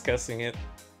time, discussing it.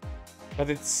 But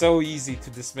it's so easy to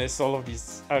dismiss all of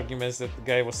these arguments that the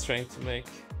guy was trying to make.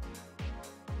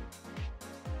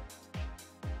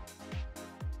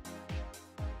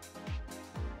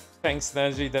 Thanks,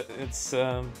 Naji, that it's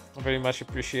very much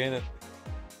appreciated.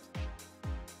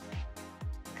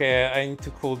 Okay, I need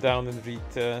to cool down and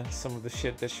read some of the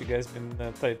shit that you guys been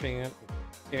typing in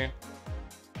here.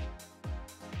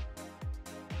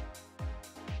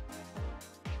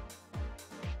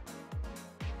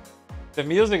 The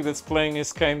music that's playing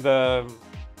is kinda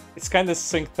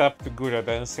synced up to Gura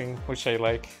dancing, which I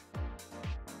like.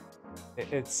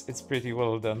 It's pretty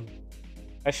well done.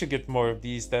 I should get more of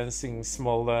these dancing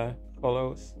small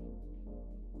hollows.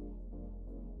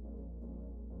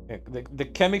 The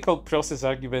chemical process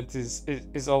argument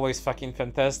is always fucking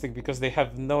fantastic because they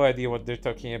have no idea what they're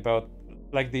talking about.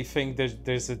 Like they think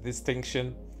there's a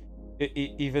distinction,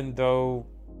 even though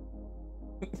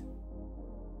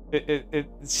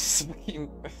it's just fucking,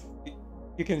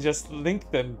 you can just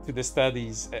link them to the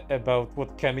studies about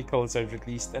what chemicals are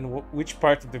released and which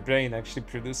part of the brain actually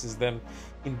produces them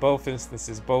in both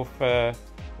instances, both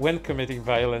when committing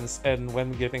violence and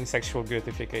when getting sexual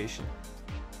gratification.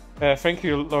 Thank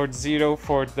you, Lord Zero,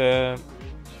 for the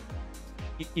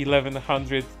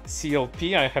 1100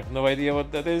 CLP. I have no idea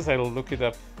what that is. I'll look it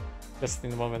up just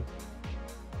in a moment.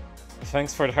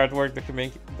 Thanks for the hard work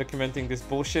documenting this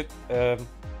bullshit.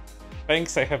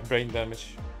 Thanks, I have brain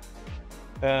damage.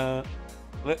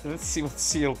 Let's see what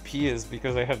CLP is,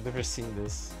 because I have never seen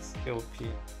this.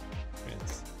 CLP.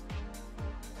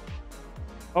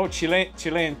 Oh,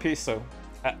 Chilean peso.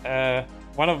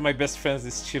 One of my best friends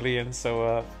is Chilean,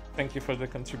 so thank you for the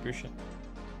contribution.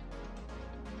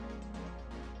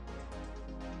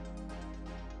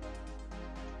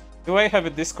 Do I have a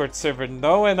Discord server?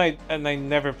 No, and I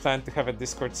never plan to have a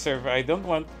Discord server. I don't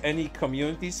want any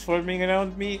communities forming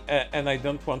around me, and I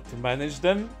don't want to manage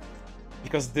them,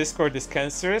 because Discord is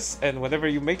cancerous, and whenever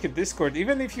you make a Discord,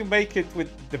 even if you make it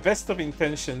with the best of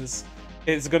intentions,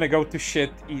 it's gonna go to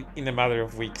shit in a matter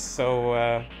of weeks.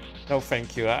 So no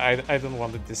thank you. I don't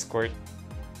want a Discord.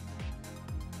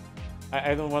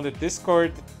 I don't want a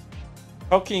Discord.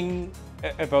 Talking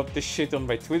about this shit on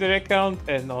my Twitter account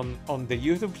and on the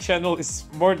YouTube channel is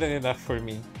more than enough for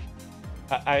me.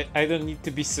 I don't need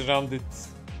to be surrounded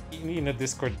in a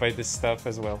Discord by this stuff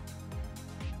as well.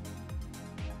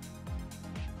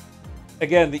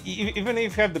 Again, even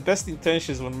if you have the best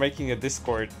intentions when making a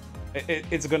Discord,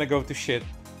 it's gonna go to shit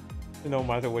no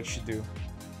matter what you do.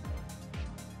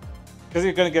 Because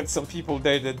you're gonna get some people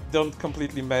there that don't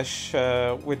completely mesh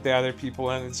with the other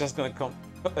people, and it's just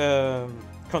gonna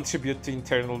contribute to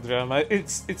internal drama.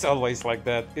 It's always like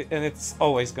that, and it's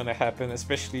always gonna happen,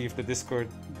 especially if the Discord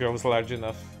grows large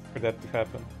enough for that to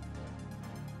happen.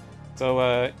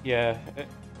 So yeah,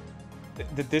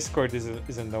 the Discord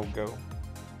is a no-go.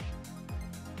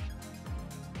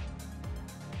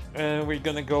 And we're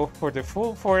gonna go for the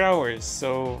full 4 hours,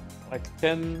 so like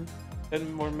 10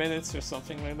 more minutes or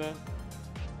something like that.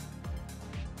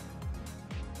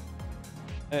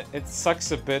 It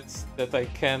sucks a bit that I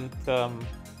can't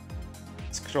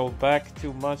scroll back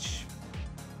too much,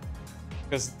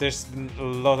 because there's been a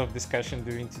lot of discussion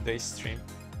during today's stream.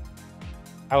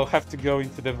 I'll have to go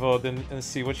into the VOD and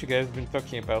see what you guys have been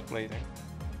talking about later.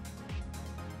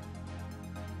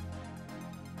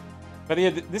 But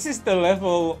yeah, this is the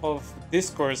level of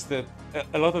discourse that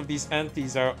a lot of these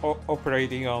antis are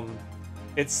operating on.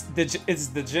 It's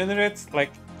degenerate.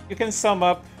 Like, you can sum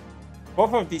up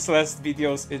both of these last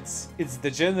videos. It's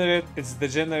degenerate,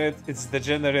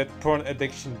 porn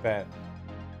addiction bad.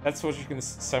 That's what you can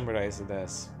summarize it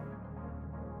as.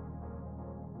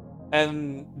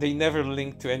 And they never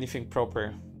link to anything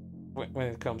proper when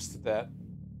it comes to that.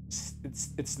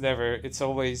 It's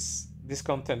always this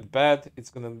content bad. It's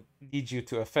gonna lead you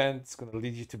to offend. It's gonna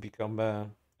lead you to become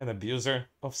an abuser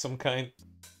of some kind.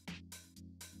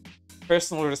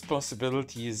 Personal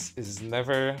responsibility is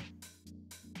never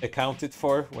accounted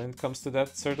for when it comes to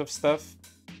that sort of stuff.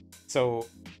 So,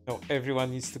 you know,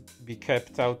 everyone needs to be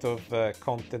kept out of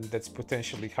content that's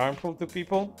potentially harmful to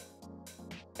people.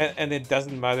 And it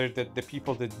doesn't matter that the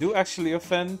people that do actually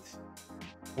offend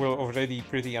were already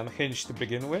pretty unhinged to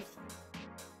begin with.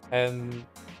 And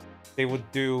they would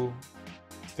do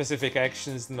specific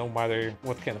actions no matter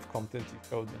what kind of content you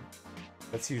showed them.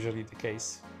 That's usually the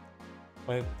case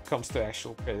when it comes to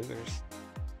actual predators.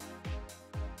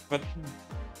 But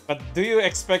do you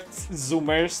expect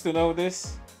Zoomers to know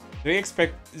this? Do you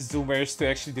expect Zoomers to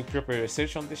actually do proper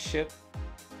research on this shit?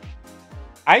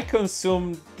 I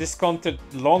consumed this content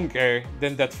longer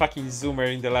than that fucking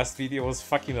Zoomer in the last video was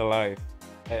fucking alive.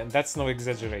 And that's no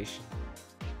exaggeration.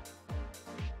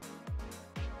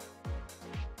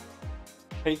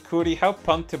 Hey Kuri, how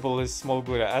puntable is Small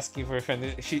Gura? Asking for a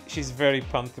friend. She's very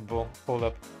puntable. Hold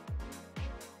up.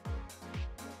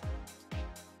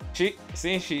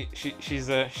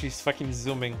 She's fucking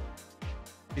zooming.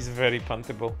 She's very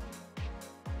puntable.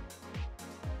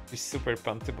 She's super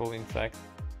puntable, in fact.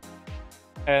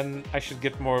 And I should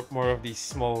get more of these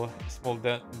small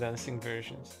dancing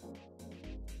versions.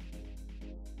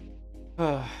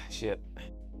 Ah, shit.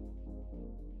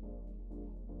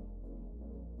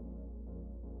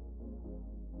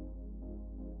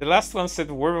 The last one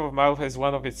said word of mouth has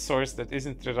one of its source that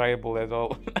isn't reliable at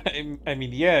all. I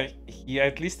mean, yeah, he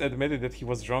at least admitted that he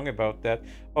was wrong about that.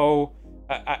 Oh,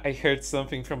 I heard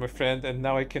something from a friend and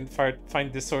now I can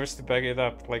find the source to back it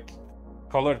up. Like,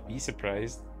 color be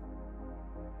surprised.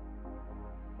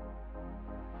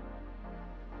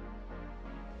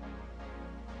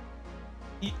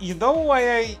 You know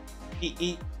why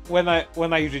when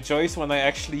I rejoice when I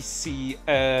actually see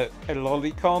a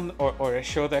lolicon or a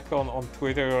shotacon on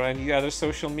Twitter or any other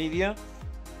social media?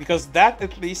 Because that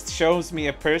at least shows me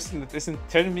a person that isn't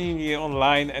terminally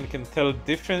online and can tell the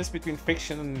difference between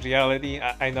fiction and reality.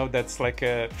 I know that's like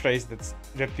a phrase that's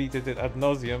repeated ad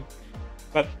nauseum,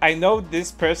 but I know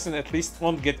this person at least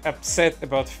won't get upset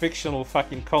about fictional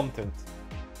fucking content.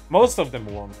 Most of them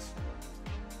won't.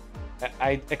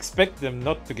 I expect them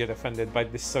not to get offended by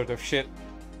this sort of shit.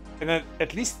 And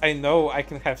at least I know I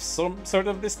can have some sort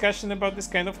of discussion about this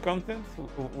kind of content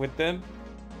with them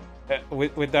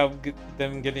without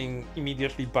them getting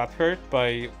immediately butthurt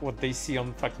by what they see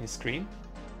on fucking screen.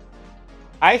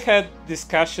 I had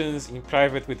discussions in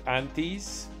private with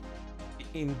aunties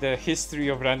in the history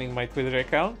of running my Twitter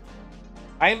account.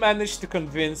 I managed to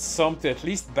convince some to at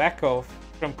least back off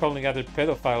from calling other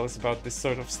pedophiles about this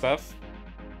sort of stuff.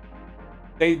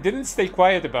 They didn't stay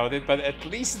quiet about it, but at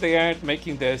least they aren't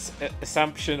making this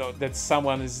assumption that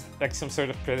someone is like some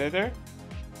sort of predator.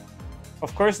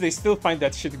 Of course, they still find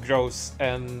that shit gross,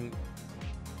 and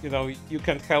you know, you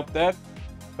can't help that.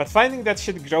 But finding that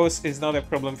shit gross is not a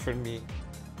problem for me.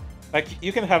 Like,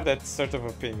 you can have that sort of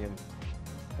opinion.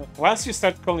 Once you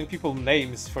start calling people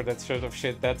names for that sort of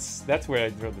shit, that's where I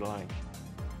draw the line.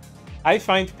 I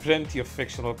find plenty of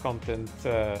fictional content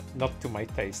not to my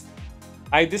taste.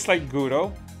 I dislike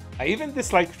Guro. I even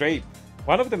dislike rape.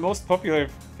 One of the most popular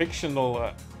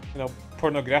fictional, you know,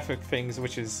 pornographic things,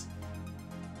 which is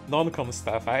non-con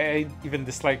stuff. I even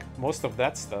dislike most of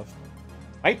that stuff.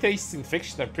 My tastes in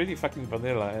fiction are pretty fucking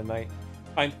vanilla, and I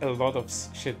find a lot of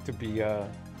shit to be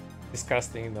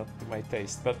disgusting and not to my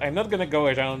taste. But I'm not gonna go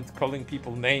around calling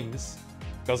people names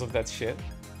because of that shit.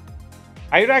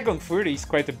 I rag on furries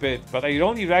quite a bit, but I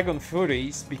only rag on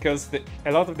furries because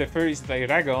a lot of the furries that I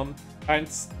rag on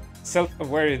aren't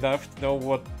self-aware enough to know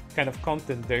what kind of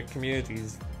content their community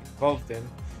is involved in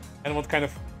and what kind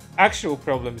of actual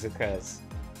problems it has.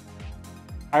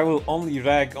 I will only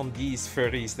rag on these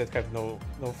furries that have no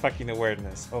fucking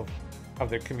awareness of how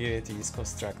their community is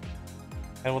constructed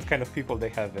and what kind of people they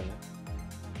have in it.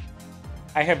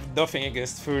 I have nothing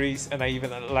against furries, and I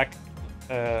even like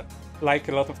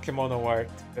a lot of kimono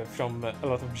art from a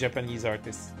lot of Japanese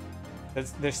artists.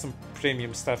 There's some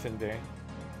premium stuff in there.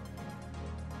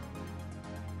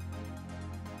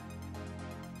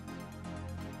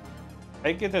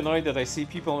 I get annoyed that I see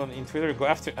people on Twitter go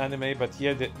after anime, but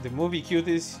yeah, the movie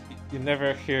cuties, you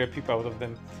never hear people out of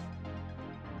them.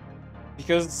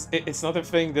 Because it's not a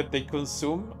thing that they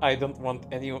consume. I wouldn't want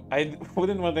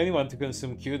anyone to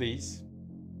consume cuties.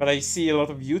 But I see a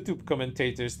lot of YouTube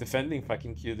commentators defending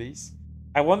fucking cuties.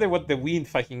 I wonder what the Ween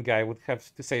fucking guy would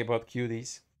have to say about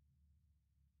cuties.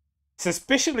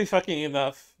 Suspiciously fucking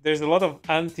enough, there's a lot of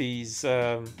antis,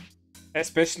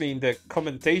 especially in the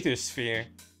commentator sphere,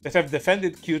 that have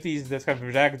defended cuties that have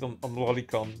ragged on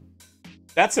Lolicon.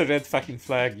 That's a red fucking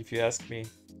flag, if you ask me.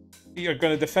 You're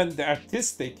gonna defend the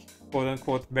artistic,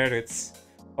 quote-unquote, merits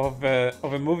of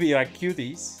a movie like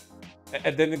Cuties,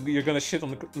 and then you're gonna shit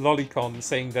on Lolicon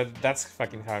saying that that's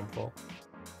fucking harmful.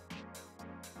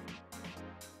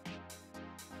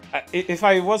 If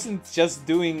I wasn't just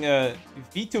doing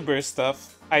VTuber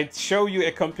stuff, I'd show you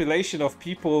a compilation of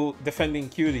people defending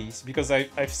Cuties, because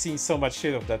I've seen so much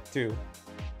shit of that too.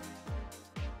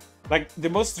 Like, the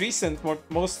most recent,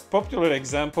 most popular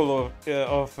example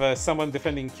of someone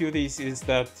defending cuties is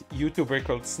that YouTuber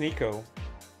called Sneeko.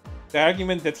 The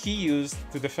argument that he used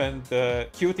to defend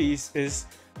cuties is,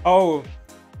 oh,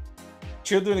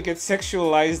 children get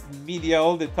sexualized in media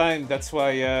all the time, that's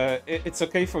why it's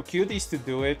okay for cuties to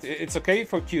do it. It's okay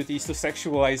for cuties to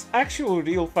sexualize actual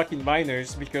real fucking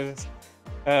minors, because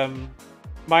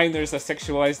minors are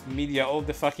sexualized in media all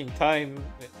the fucking time.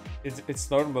 It's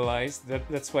normalized.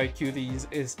 That's why cuties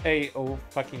is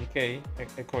A-O-fucking-K,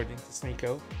 according to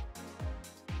Sneeko.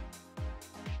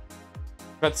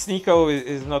 But Sneeko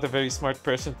is not a very smart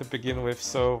person to begin with,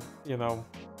 so, you know,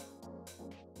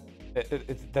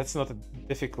 that's not a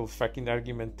difficult fucking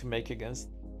argument to make against.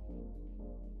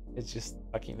 It's just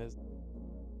fucking is.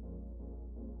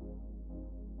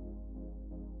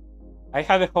 I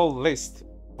had a whole list.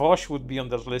 Vosh would be on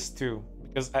that list too,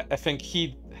 because I think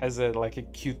he has a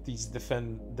cuties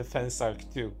defense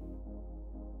arc too.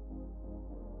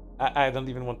 I don't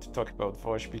even want to talk about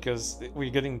Vosh, because we're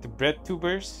getting to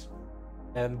breadtubers,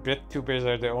 and breadtubers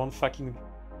are their own fucking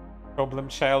problem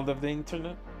child of the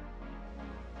internet.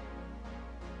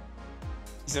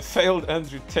 He's a failed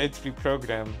Andrew Tate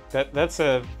reprogram. That's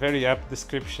a very apt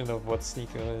description of what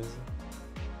Sneeko is.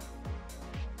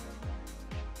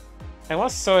 I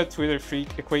once saw a Twitter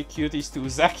freak equate cuties to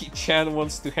Uzaki-chan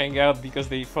wants to hang out because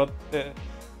they thought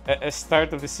a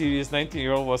start of the series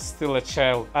 19-year-old was still a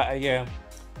child. Yeah,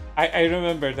 I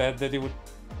remember that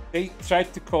they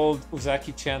tried to call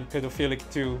Uzaki-chan pedophilic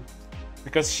too,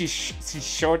 because she's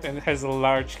short and has a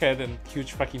large head and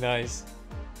huge fucking eyes.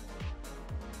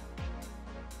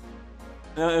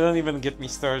 Don't even get me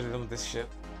started on this shit.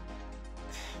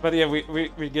 But yeah,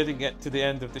 we're getting to the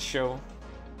end of the show.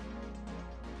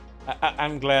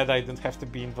 I'm glad I don't have to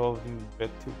be involved in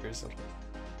BedTubers. Okay.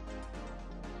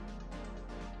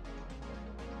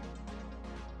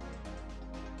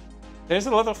 There's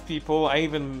a lot of people. I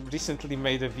even recently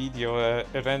made a video,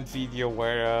 a rant video,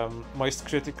 where Moist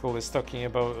Critical is talking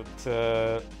about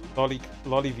lolly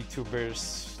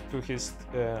VTubers to his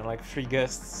like 3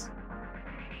 guests,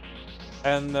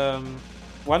 and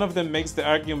one of them makes the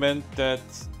argument that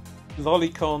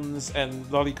lolicons and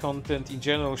lolly content in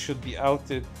general should be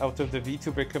outed out of the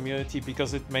VTuber community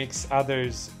because it makes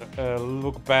others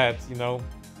look bad, you know?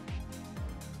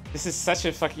 This is such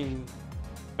a fucking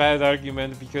bad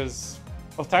argument because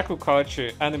otaku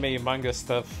culture, anime and manga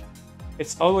stuff,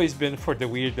 it's always been for the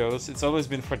weirdos, it's always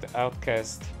been for the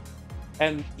outcast.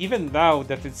 And even now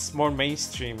that it's more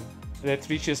mainstream, that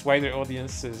reaches wider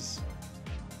audiences,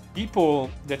 people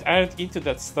that aren't into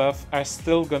that stuff are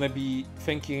still gonna be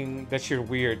thinking that you're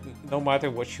weird, no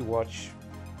matter what you watch.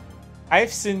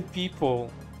 I've seen people,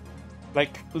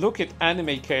 like, look at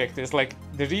anime characters, like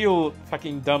the real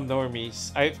fucking dumb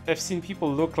normies. I've seen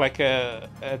people look like an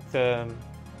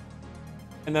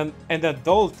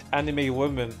adult anime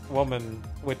woman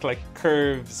with like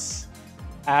curves,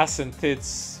 ass and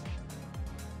tits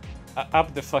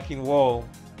up the fucking wall,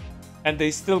 and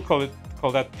they still call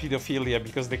that pedophilia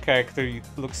because the character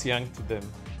looks young to them.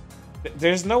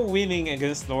 There's no winning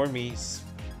against normies.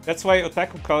 That's why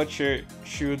otaku culture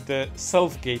should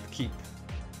self-gatekeep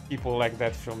people like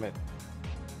that from it.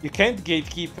 You can't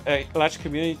gatekeep a large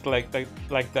community like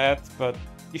that, but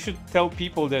you should tell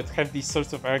people that have these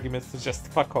sorts of arguments to just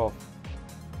fuck off.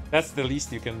 That's the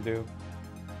least you can do.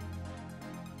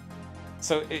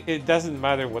 So it doesn't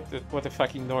matter what a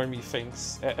fucking normie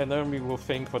thinks. A normie will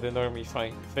think what a normie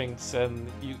thinks, and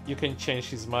you can change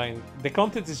his mind. The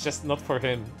content is just not for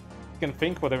him. He can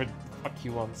think whatever the fuck he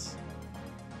wants.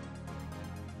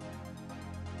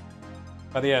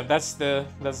 But yeah, that's the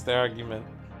argument,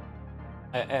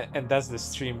 and that's the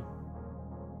stream.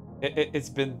 It's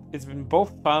been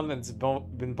both fun and it's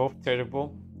been both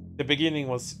terrible. The beginning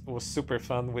was super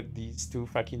fun with these two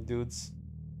fucking dudes.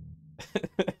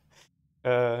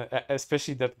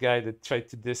 Especially that guy that tried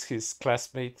to diss his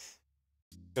classmate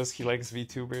because he likes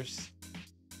VTubers.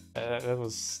 That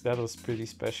was pretty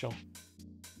special.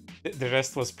 The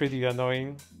rest was pretty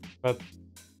annoying, but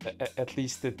at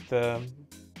least it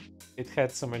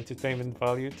had some entertainment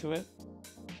value to it.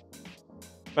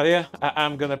 But yeah,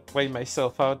 I'm gonna play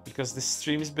myself out because the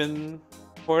stream's been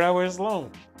 4 hours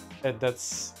long, and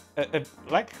that's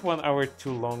like 1 hour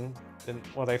too long than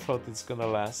what I thought it's gonna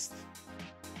last.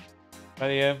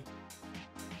 But yeah,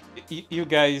 you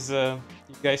guys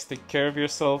take care of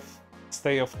yourself,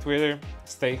 stay off Twitter,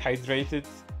 stay hydrated,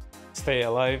 stay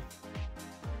alive,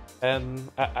 and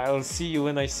I'll see you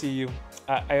when I see you.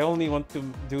 I only want to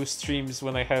do streams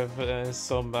when I have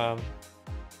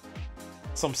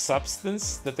some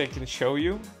substance that I can show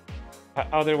you.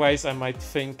 Otherwise, I might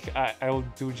think I'll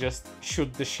do just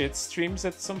shoot the shit streams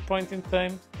at some point in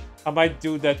time. I might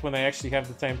do that when I actually have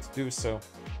the time to do so,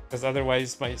 because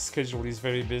otherwise my schedule is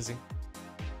very busy.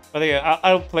 But yeah,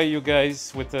 I'll play you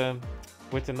guys with a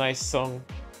nice song,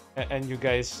 and you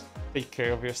guys take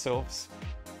care of yourselves.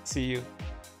 See you.